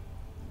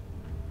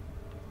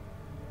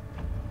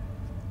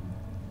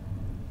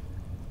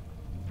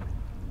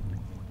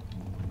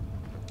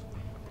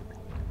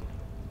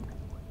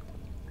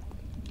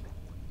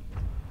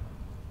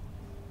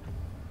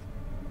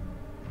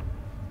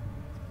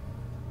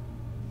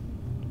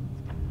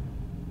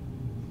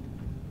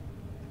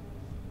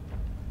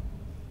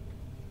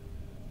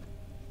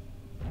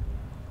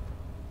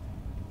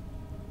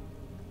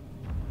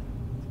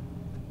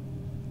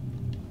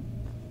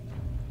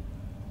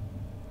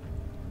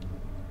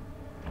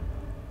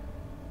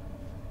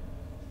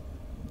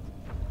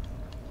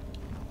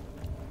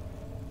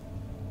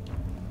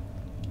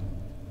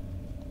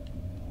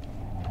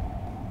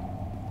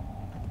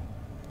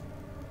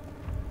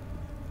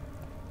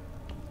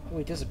 Oh,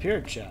 he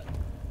disappeared, chat.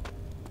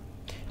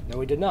 No,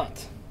 he did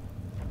not.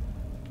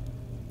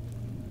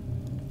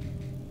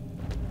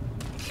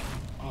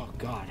 Oh,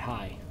 God,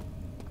 hi.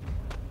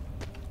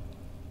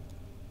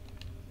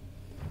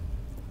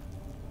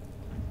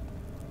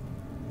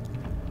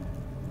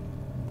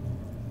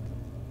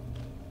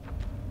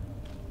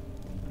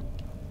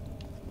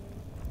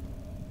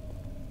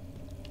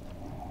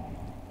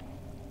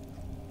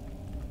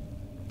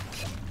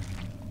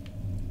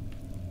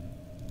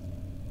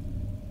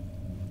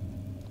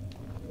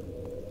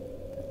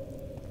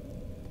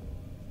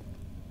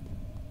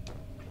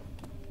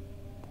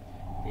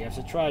 You have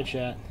to try,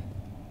 chat.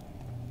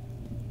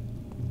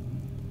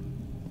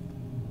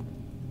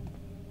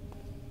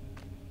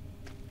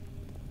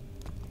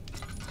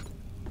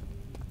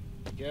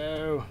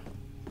 Go.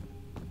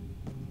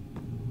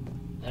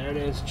 There it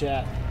is,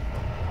 chat.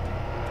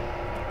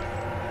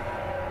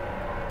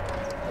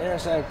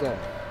 Intersect him.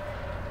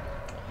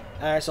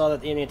 I saw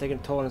that the Indian had taken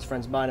a toll on his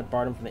friend's mind and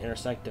barred him from the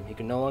intersectum. He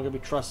could no longer be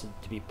trusted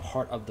to be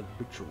part of the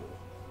ritual.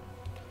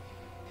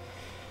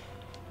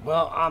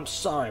 Well, I'm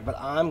sorry, but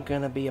I'm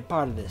gonna be a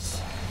part of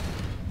this.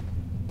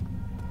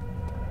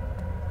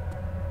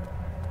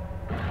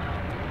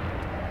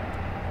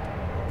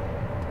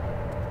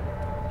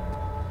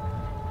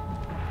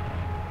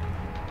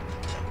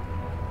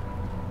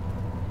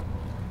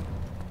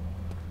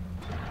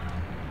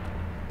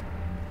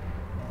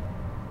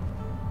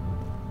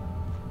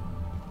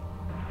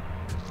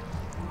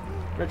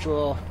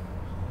 Ritual.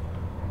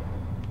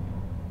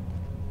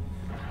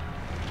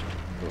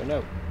 Oh,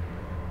 no.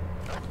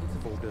 19th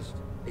of August,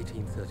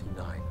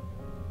 1839.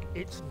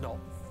 It's not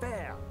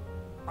fair.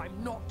 I'm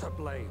not to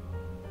blame.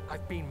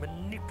 I've been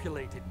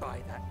manipulated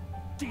by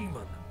that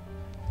demon.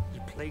 He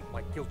played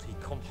my guilty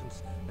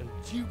conscience and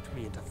duped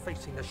me into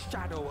facing the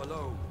shadow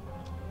alone.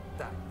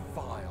 That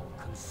vile,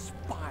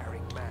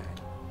 conspiring man.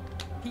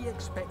 He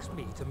expects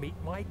me to meet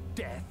my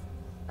death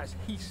as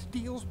he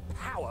steals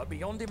power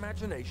beyond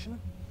imagination.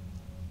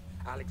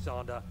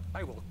 Alexander,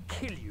 I will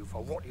kill you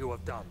for what you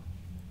have done.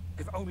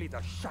 If only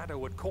the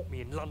shadow had caught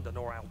me in London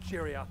or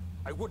Algeria,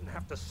 I wouldn't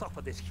have to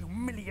suffer this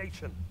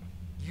humiliation.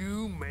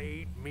 You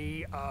made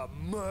me a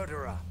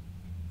murderer.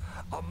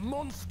 A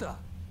monster.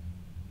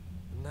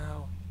 And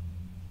now,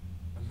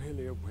 I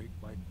merely await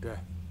my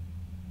death.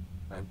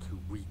 I am too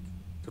weak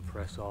to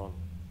press on.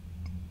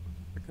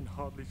 I can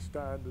hardly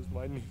stand as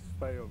my knees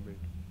fail me.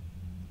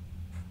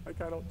 I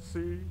cannot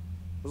see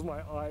as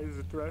my eyes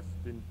are dressed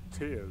in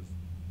tears.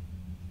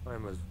 I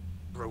am as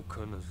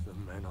broken as the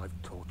men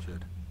I've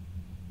tortured.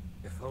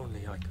 If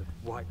only I could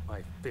wipe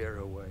my fear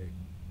away,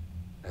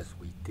 as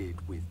we did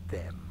with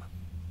them.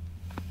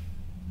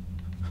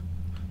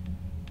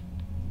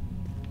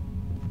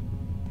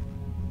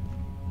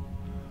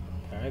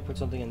 Alright, put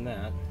something in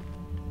that.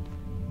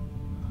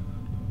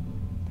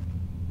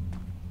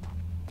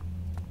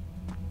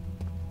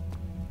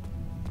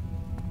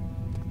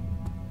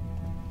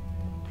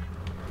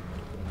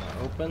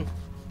 Open.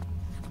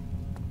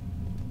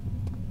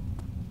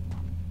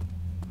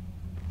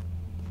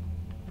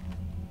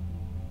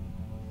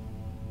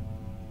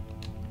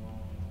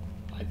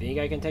 I think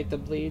I can take the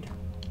bleed.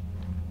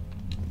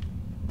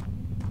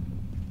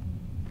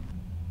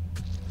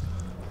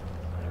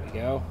 There we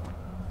go.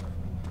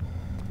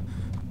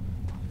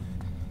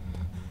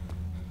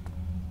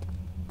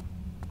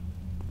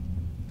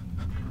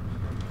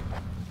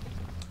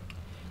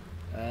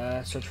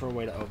 Search for a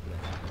way to open it.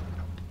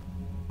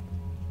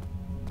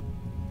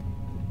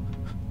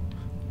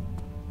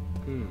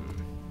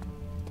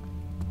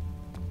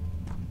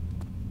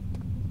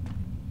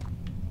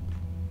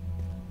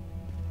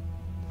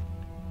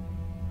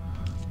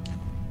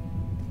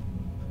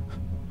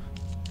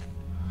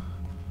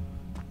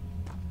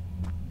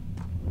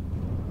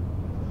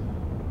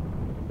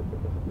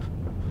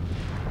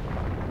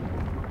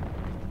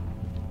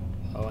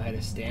 Oh, I had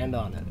to stand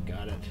on it.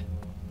 Got it.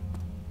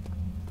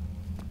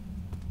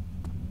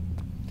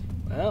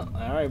 Well,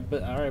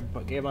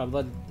 alright, gave my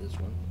blood to this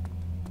one.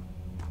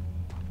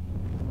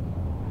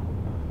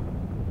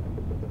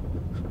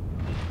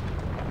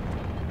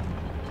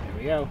 There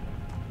we go.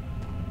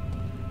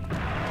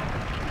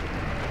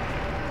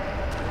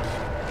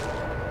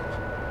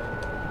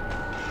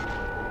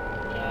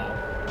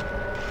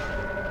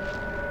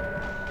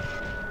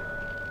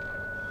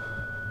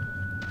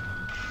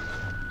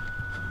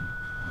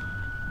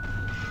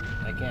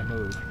 can't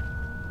move.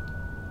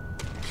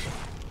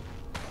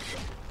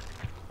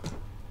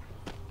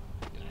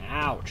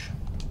 Ouch.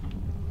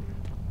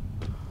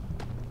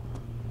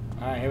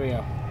 Alright, here we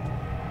go.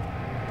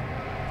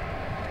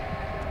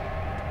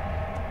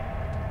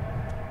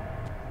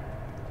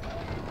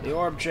 The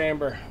orb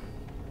chamber.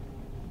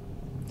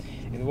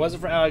 If it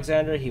wasn't for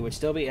Alexander, he would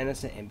still be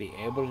innocent and be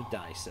able to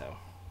die so.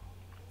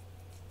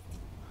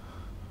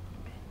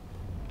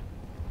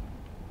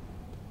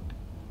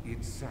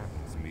 It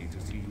saddens me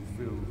to see you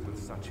filled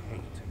with such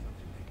hate.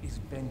 Is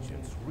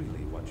vengeance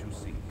really what you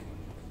seek?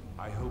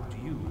 I hoped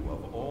you,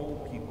 of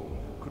all people,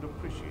 could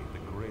appreciate the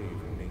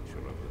grave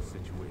nature of the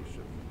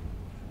situation.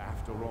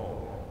 After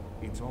all,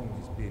 it's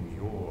always been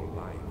your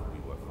life we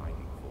were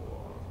fighting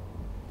for.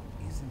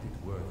 Isn't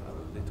it worth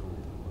a little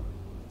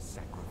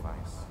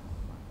sacrifice?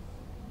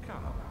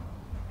 Come,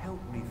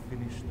 help me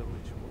finish the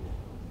ritual.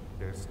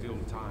 There's still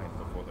time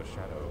before the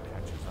shadow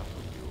catches up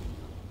with you.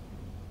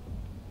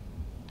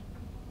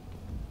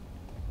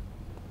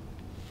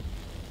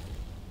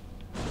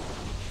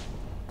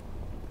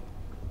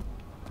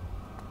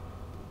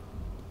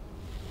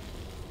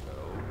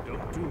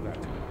 Do that.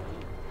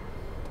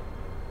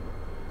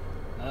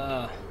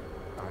 I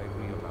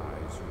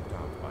realize you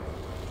doubt my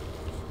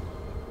intentions.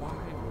 Why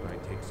would I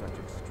take such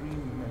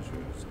extreme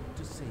measures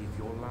to save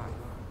your life?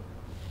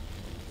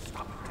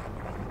 Stop it,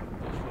 Daniel.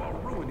 You are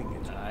ruining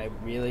it. I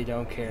really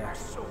don't care. You're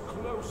so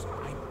close,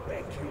 I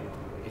beg you.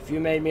 If you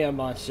made me a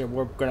monster,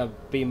 we're gonna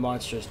be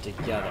monsters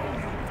together.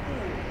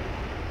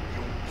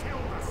 You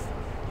killed us.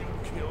 You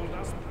killed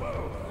us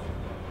both.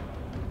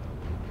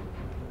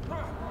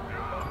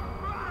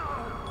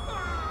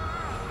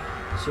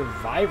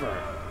 Survivor.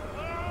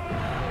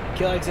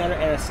 Kill Alexander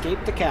and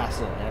escape the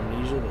castle.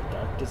 Amnesia, the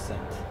Dark Descent.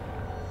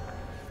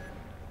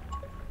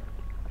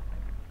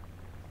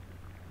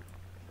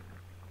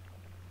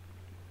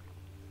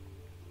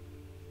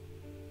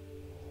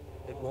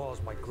 It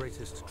was my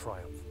greatest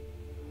triumph,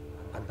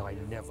 and I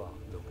never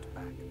looked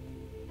back.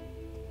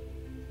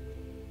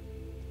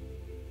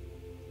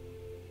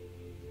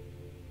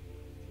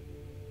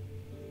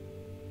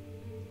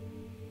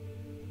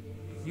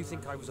 You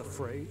think I was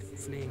afraid,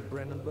 fleeing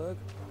Brennenburg?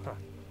 Huh.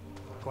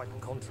 Quite the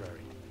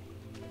contrary.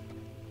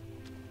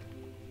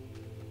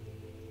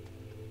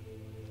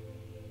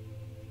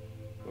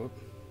 Oop.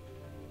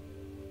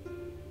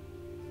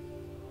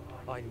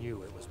 I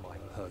knew it was my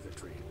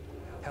purgatory.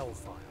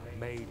 Hellfire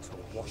made to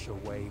wash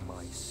away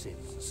my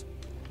sins.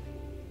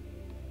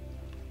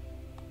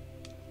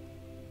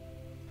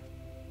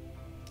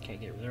 Can't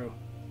get through.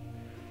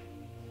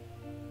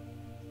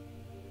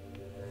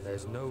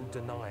 There's no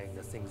denying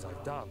the things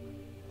I've done,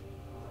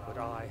 but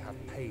I have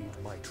paid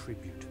my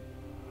tribute.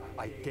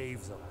 I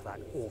gave them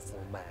that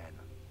awful man.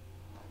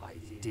 I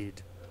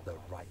did the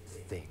right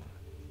thing.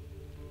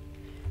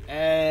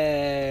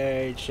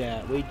 Hey,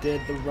 chat, we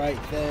did the right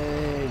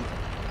thing.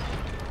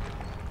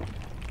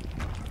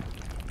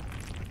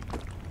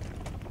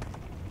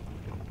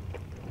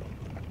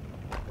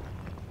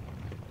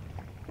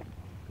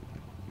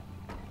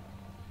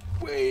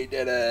 We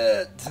did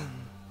it.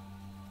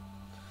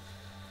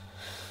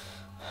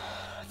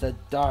 The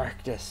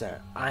Dark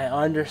Descent. I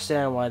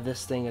understand why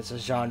this thing is a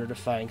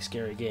genre-defying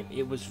scary game.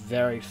 It was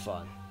very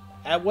fun.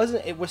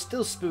 It was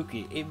still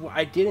spooky.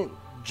 I didn't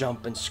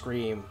jump and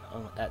scream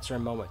at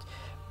certain moments,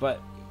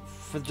 but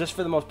for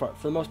the most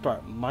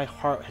part, my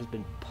heart has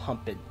been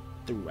pumping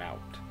throughout.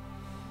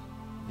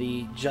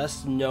 The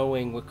just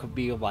knowing what could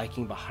be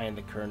liking behind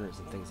the curtains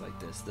and things like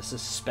this, the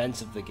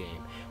suspense of the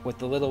game, with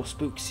the little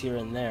spooks here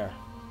and there,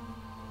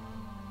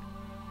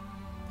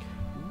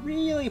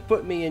 really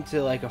put me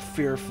into like a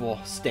fearful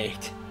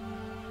state.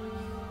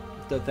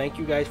 So thank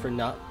you guys for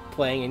not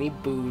playing any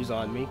booze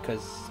on me,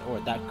 cause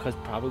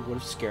probably would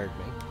have scared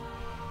me.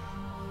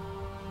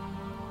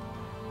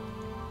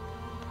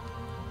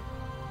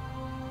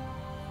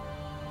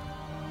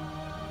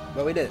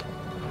 But we did.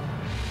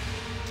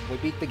 We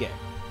beat the game.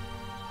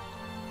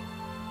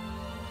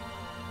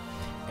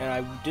 And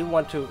I do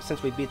want to,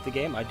 since we beat the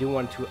game, I do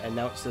want to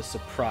announce the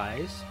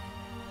surprise.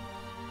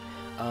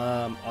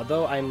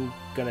 Although I'm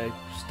gonna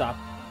stop,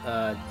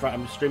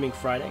 I'm streaming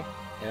Friday,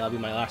 and that'll be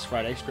my last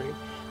Friday stream.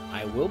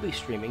 I will be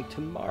streaming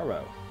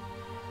tomorrow.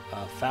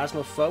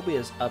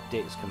 Phasmophobia's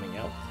update is coming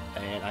out,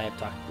 and I have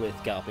talked with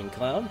Galloping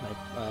Clown,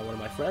 one of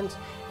my friends,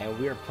 and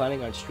we are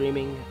planning on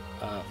streaming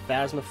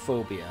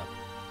Phasmophobia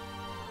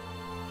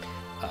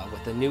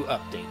with a new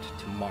update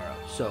tomorrow.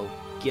 So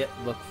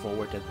look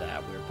forward to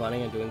that. We're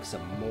planning on doing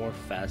some more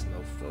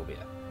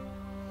Phasmophobia.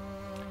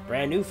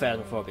 Brand new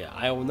Phasmophobia.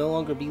 I will no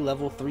longer be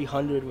level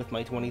 300 with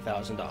my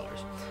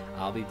 $20,000.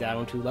 I'll be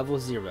down to level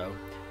 0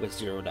 with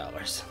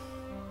 $0.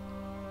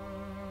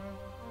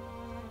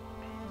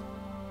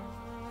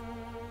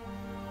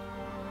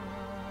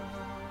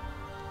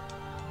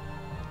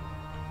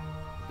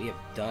 We have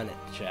done it,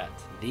 chat.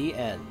 The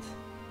end.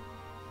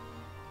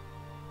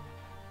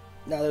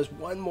 Now there's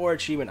one more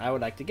achievement I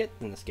would like to get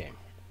in this game.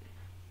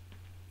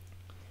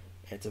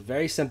 It's a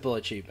very simple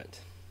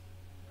achievement.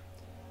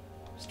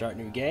 Start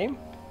new game.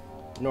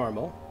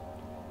 Normal.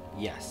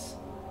 Yes.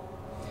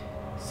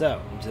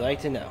 So, would you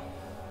like to know?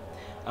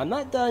 I'm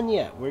not done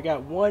yet. We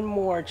got one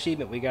more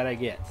achievement we gotta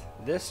get.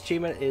 This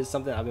achievement is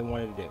something I've been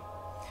wanting to do.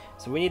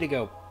 So we need to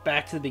go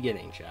back to the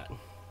beginning, chat.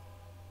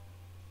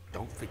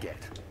 Don't forget,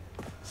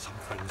 some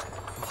things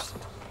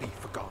mustn't be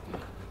forgotten.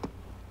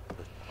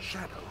 The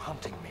shadow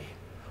hunting me.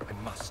 I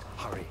must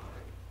hurry.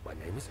 My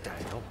name is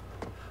Daniel.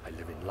 I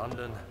live in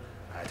London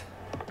at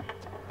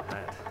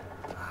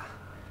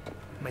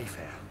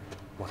Mayfair.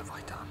 What have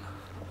I done?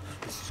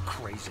 This is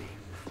crazy.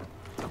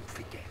 Don't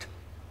forget.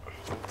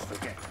 Don't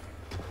forget.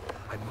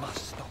 I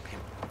must stop him.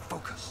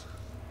 Focus.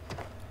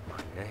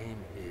 My name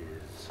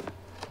is...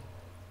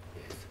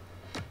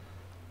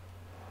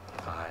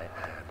 I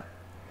am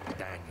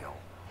Daniel.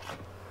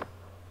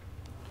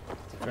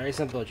 It's very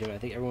simple, Jim. I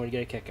think everyone would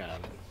get a kick out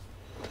of it.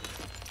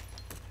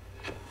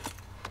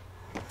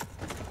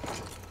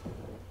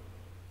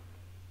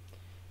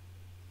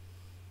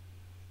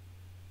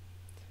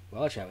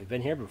 Well, chat, we've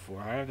been here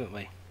before, haven't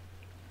we?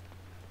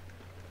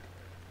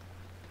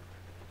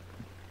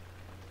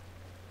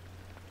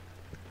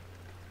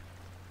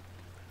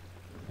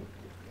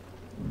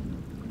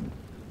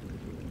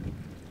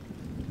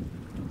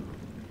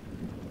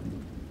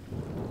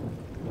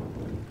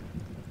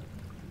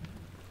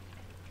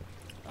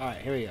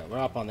 Alright, here we go. We're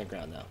up on the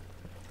ground now.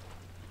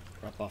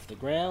 We're up off the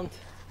ground.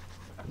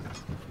 We're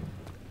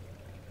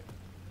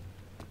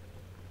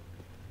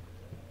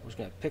just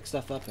going to pick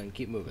stuff up and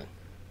keep moving.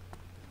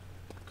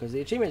 Because the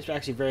achievement is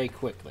actually very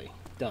quickly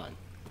done.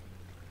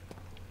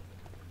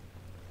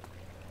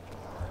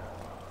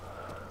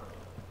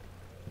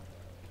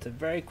 It's a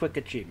very quick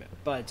achievement,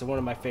 but it's one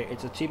of my favorite.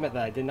 It's an achievement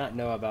that I did not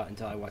know about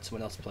until I watched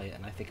someone else play it,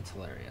 and I think it's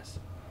hilarious.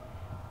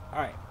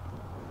 Alright.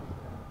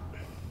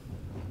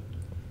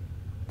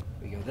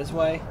 We go this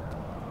way.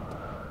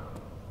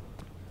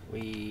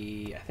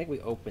 I think we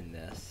open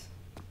this.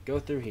 Go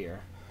through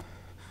here.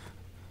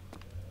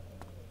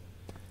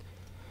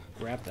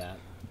 Grab that.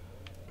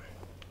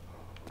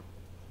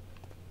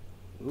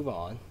 Move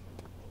on.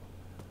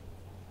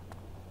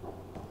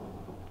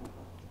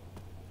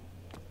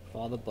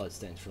 Follow the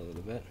bloodstains for a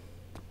little bit.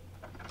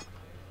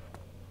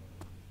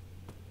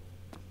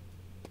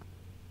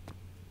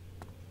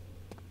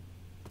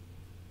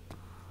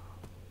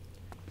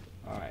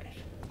 Alright.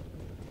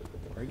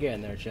 We're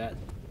getting there, chat.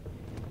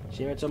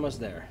 Achievement's almost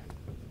there.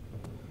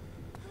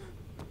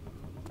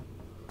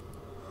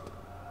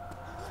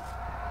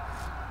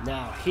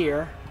 Now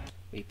here,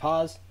 we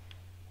pause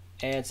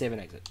and save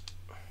and exit.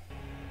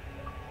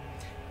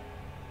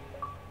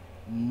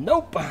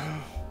 Nope!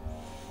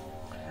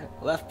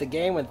 Left the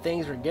game when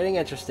things were getting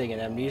interesting in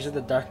Amnesia: The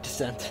Dark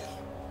Descent.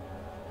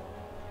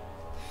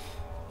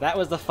 That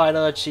was the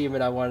final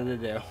achievement I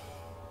wanted to do.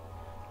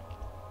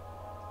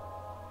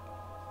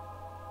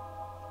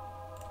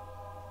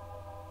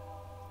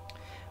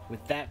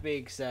 With that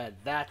being said,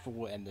 that's where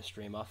we'll end the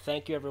stream off.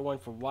 Thank you everyone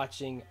for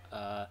watching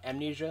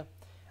Amnesia.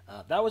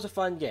 That was a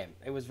fun game.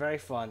 It was very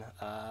fun.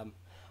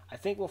 I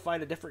think we'll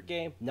find a different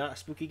game, not a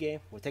spooky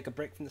game. We'll take a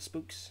break from the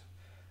spooks.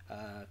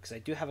 Because I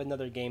do have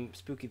another game,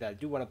 spooky, that I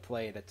do want to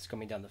play that's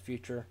coming down the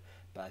future.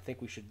 But I think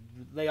we should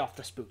lay off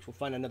the spooks. We'll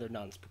find another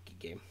non-spooky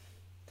game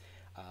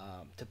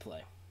to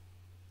play.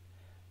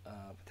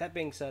 With that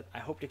being said, I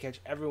hope to catch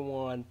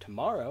everyone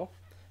tomorrow.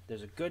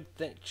 There's a good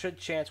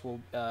chance we'll,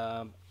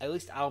 at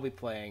least I'll be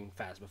playing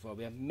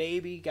Phasmophobia.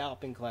 Maybe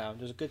Galloping Clown.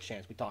 There's a good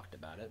chance. We talked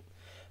about it.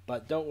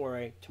 But don't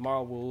worry,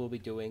 tomorrow we will be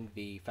doing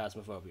the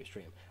Phasmophobia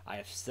stream. I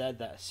have said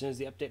that as soon as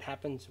the update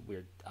happens,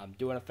 I'm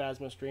doing a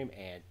Phasmo stream,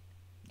 and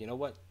you know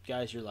what,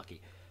 guys, you're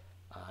lucky.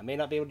 I may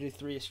not be able to do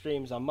 3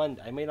 streams on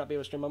Monday. I may not be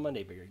able to stream on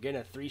Monday, but you're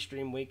getting a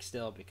 3-stream week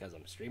still because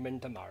I'm streaming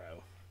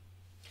tomorrow.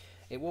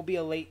 It will be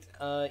a late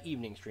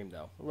evening stream,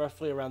 though,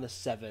 roughly around the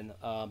 7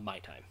 my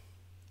time.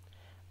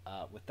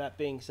 With that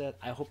being said,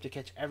 I hope to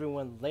catch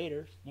everyone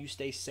later. You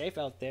stay safe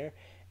out there,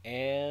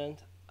 and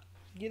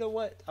you know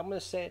what? I'm going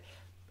to say,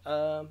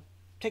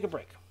 take a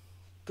break.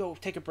 Go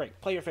take a break.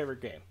 Play your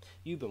favorite game.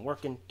 You've been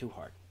working too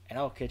hard, and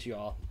I'll catch you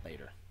all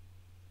later.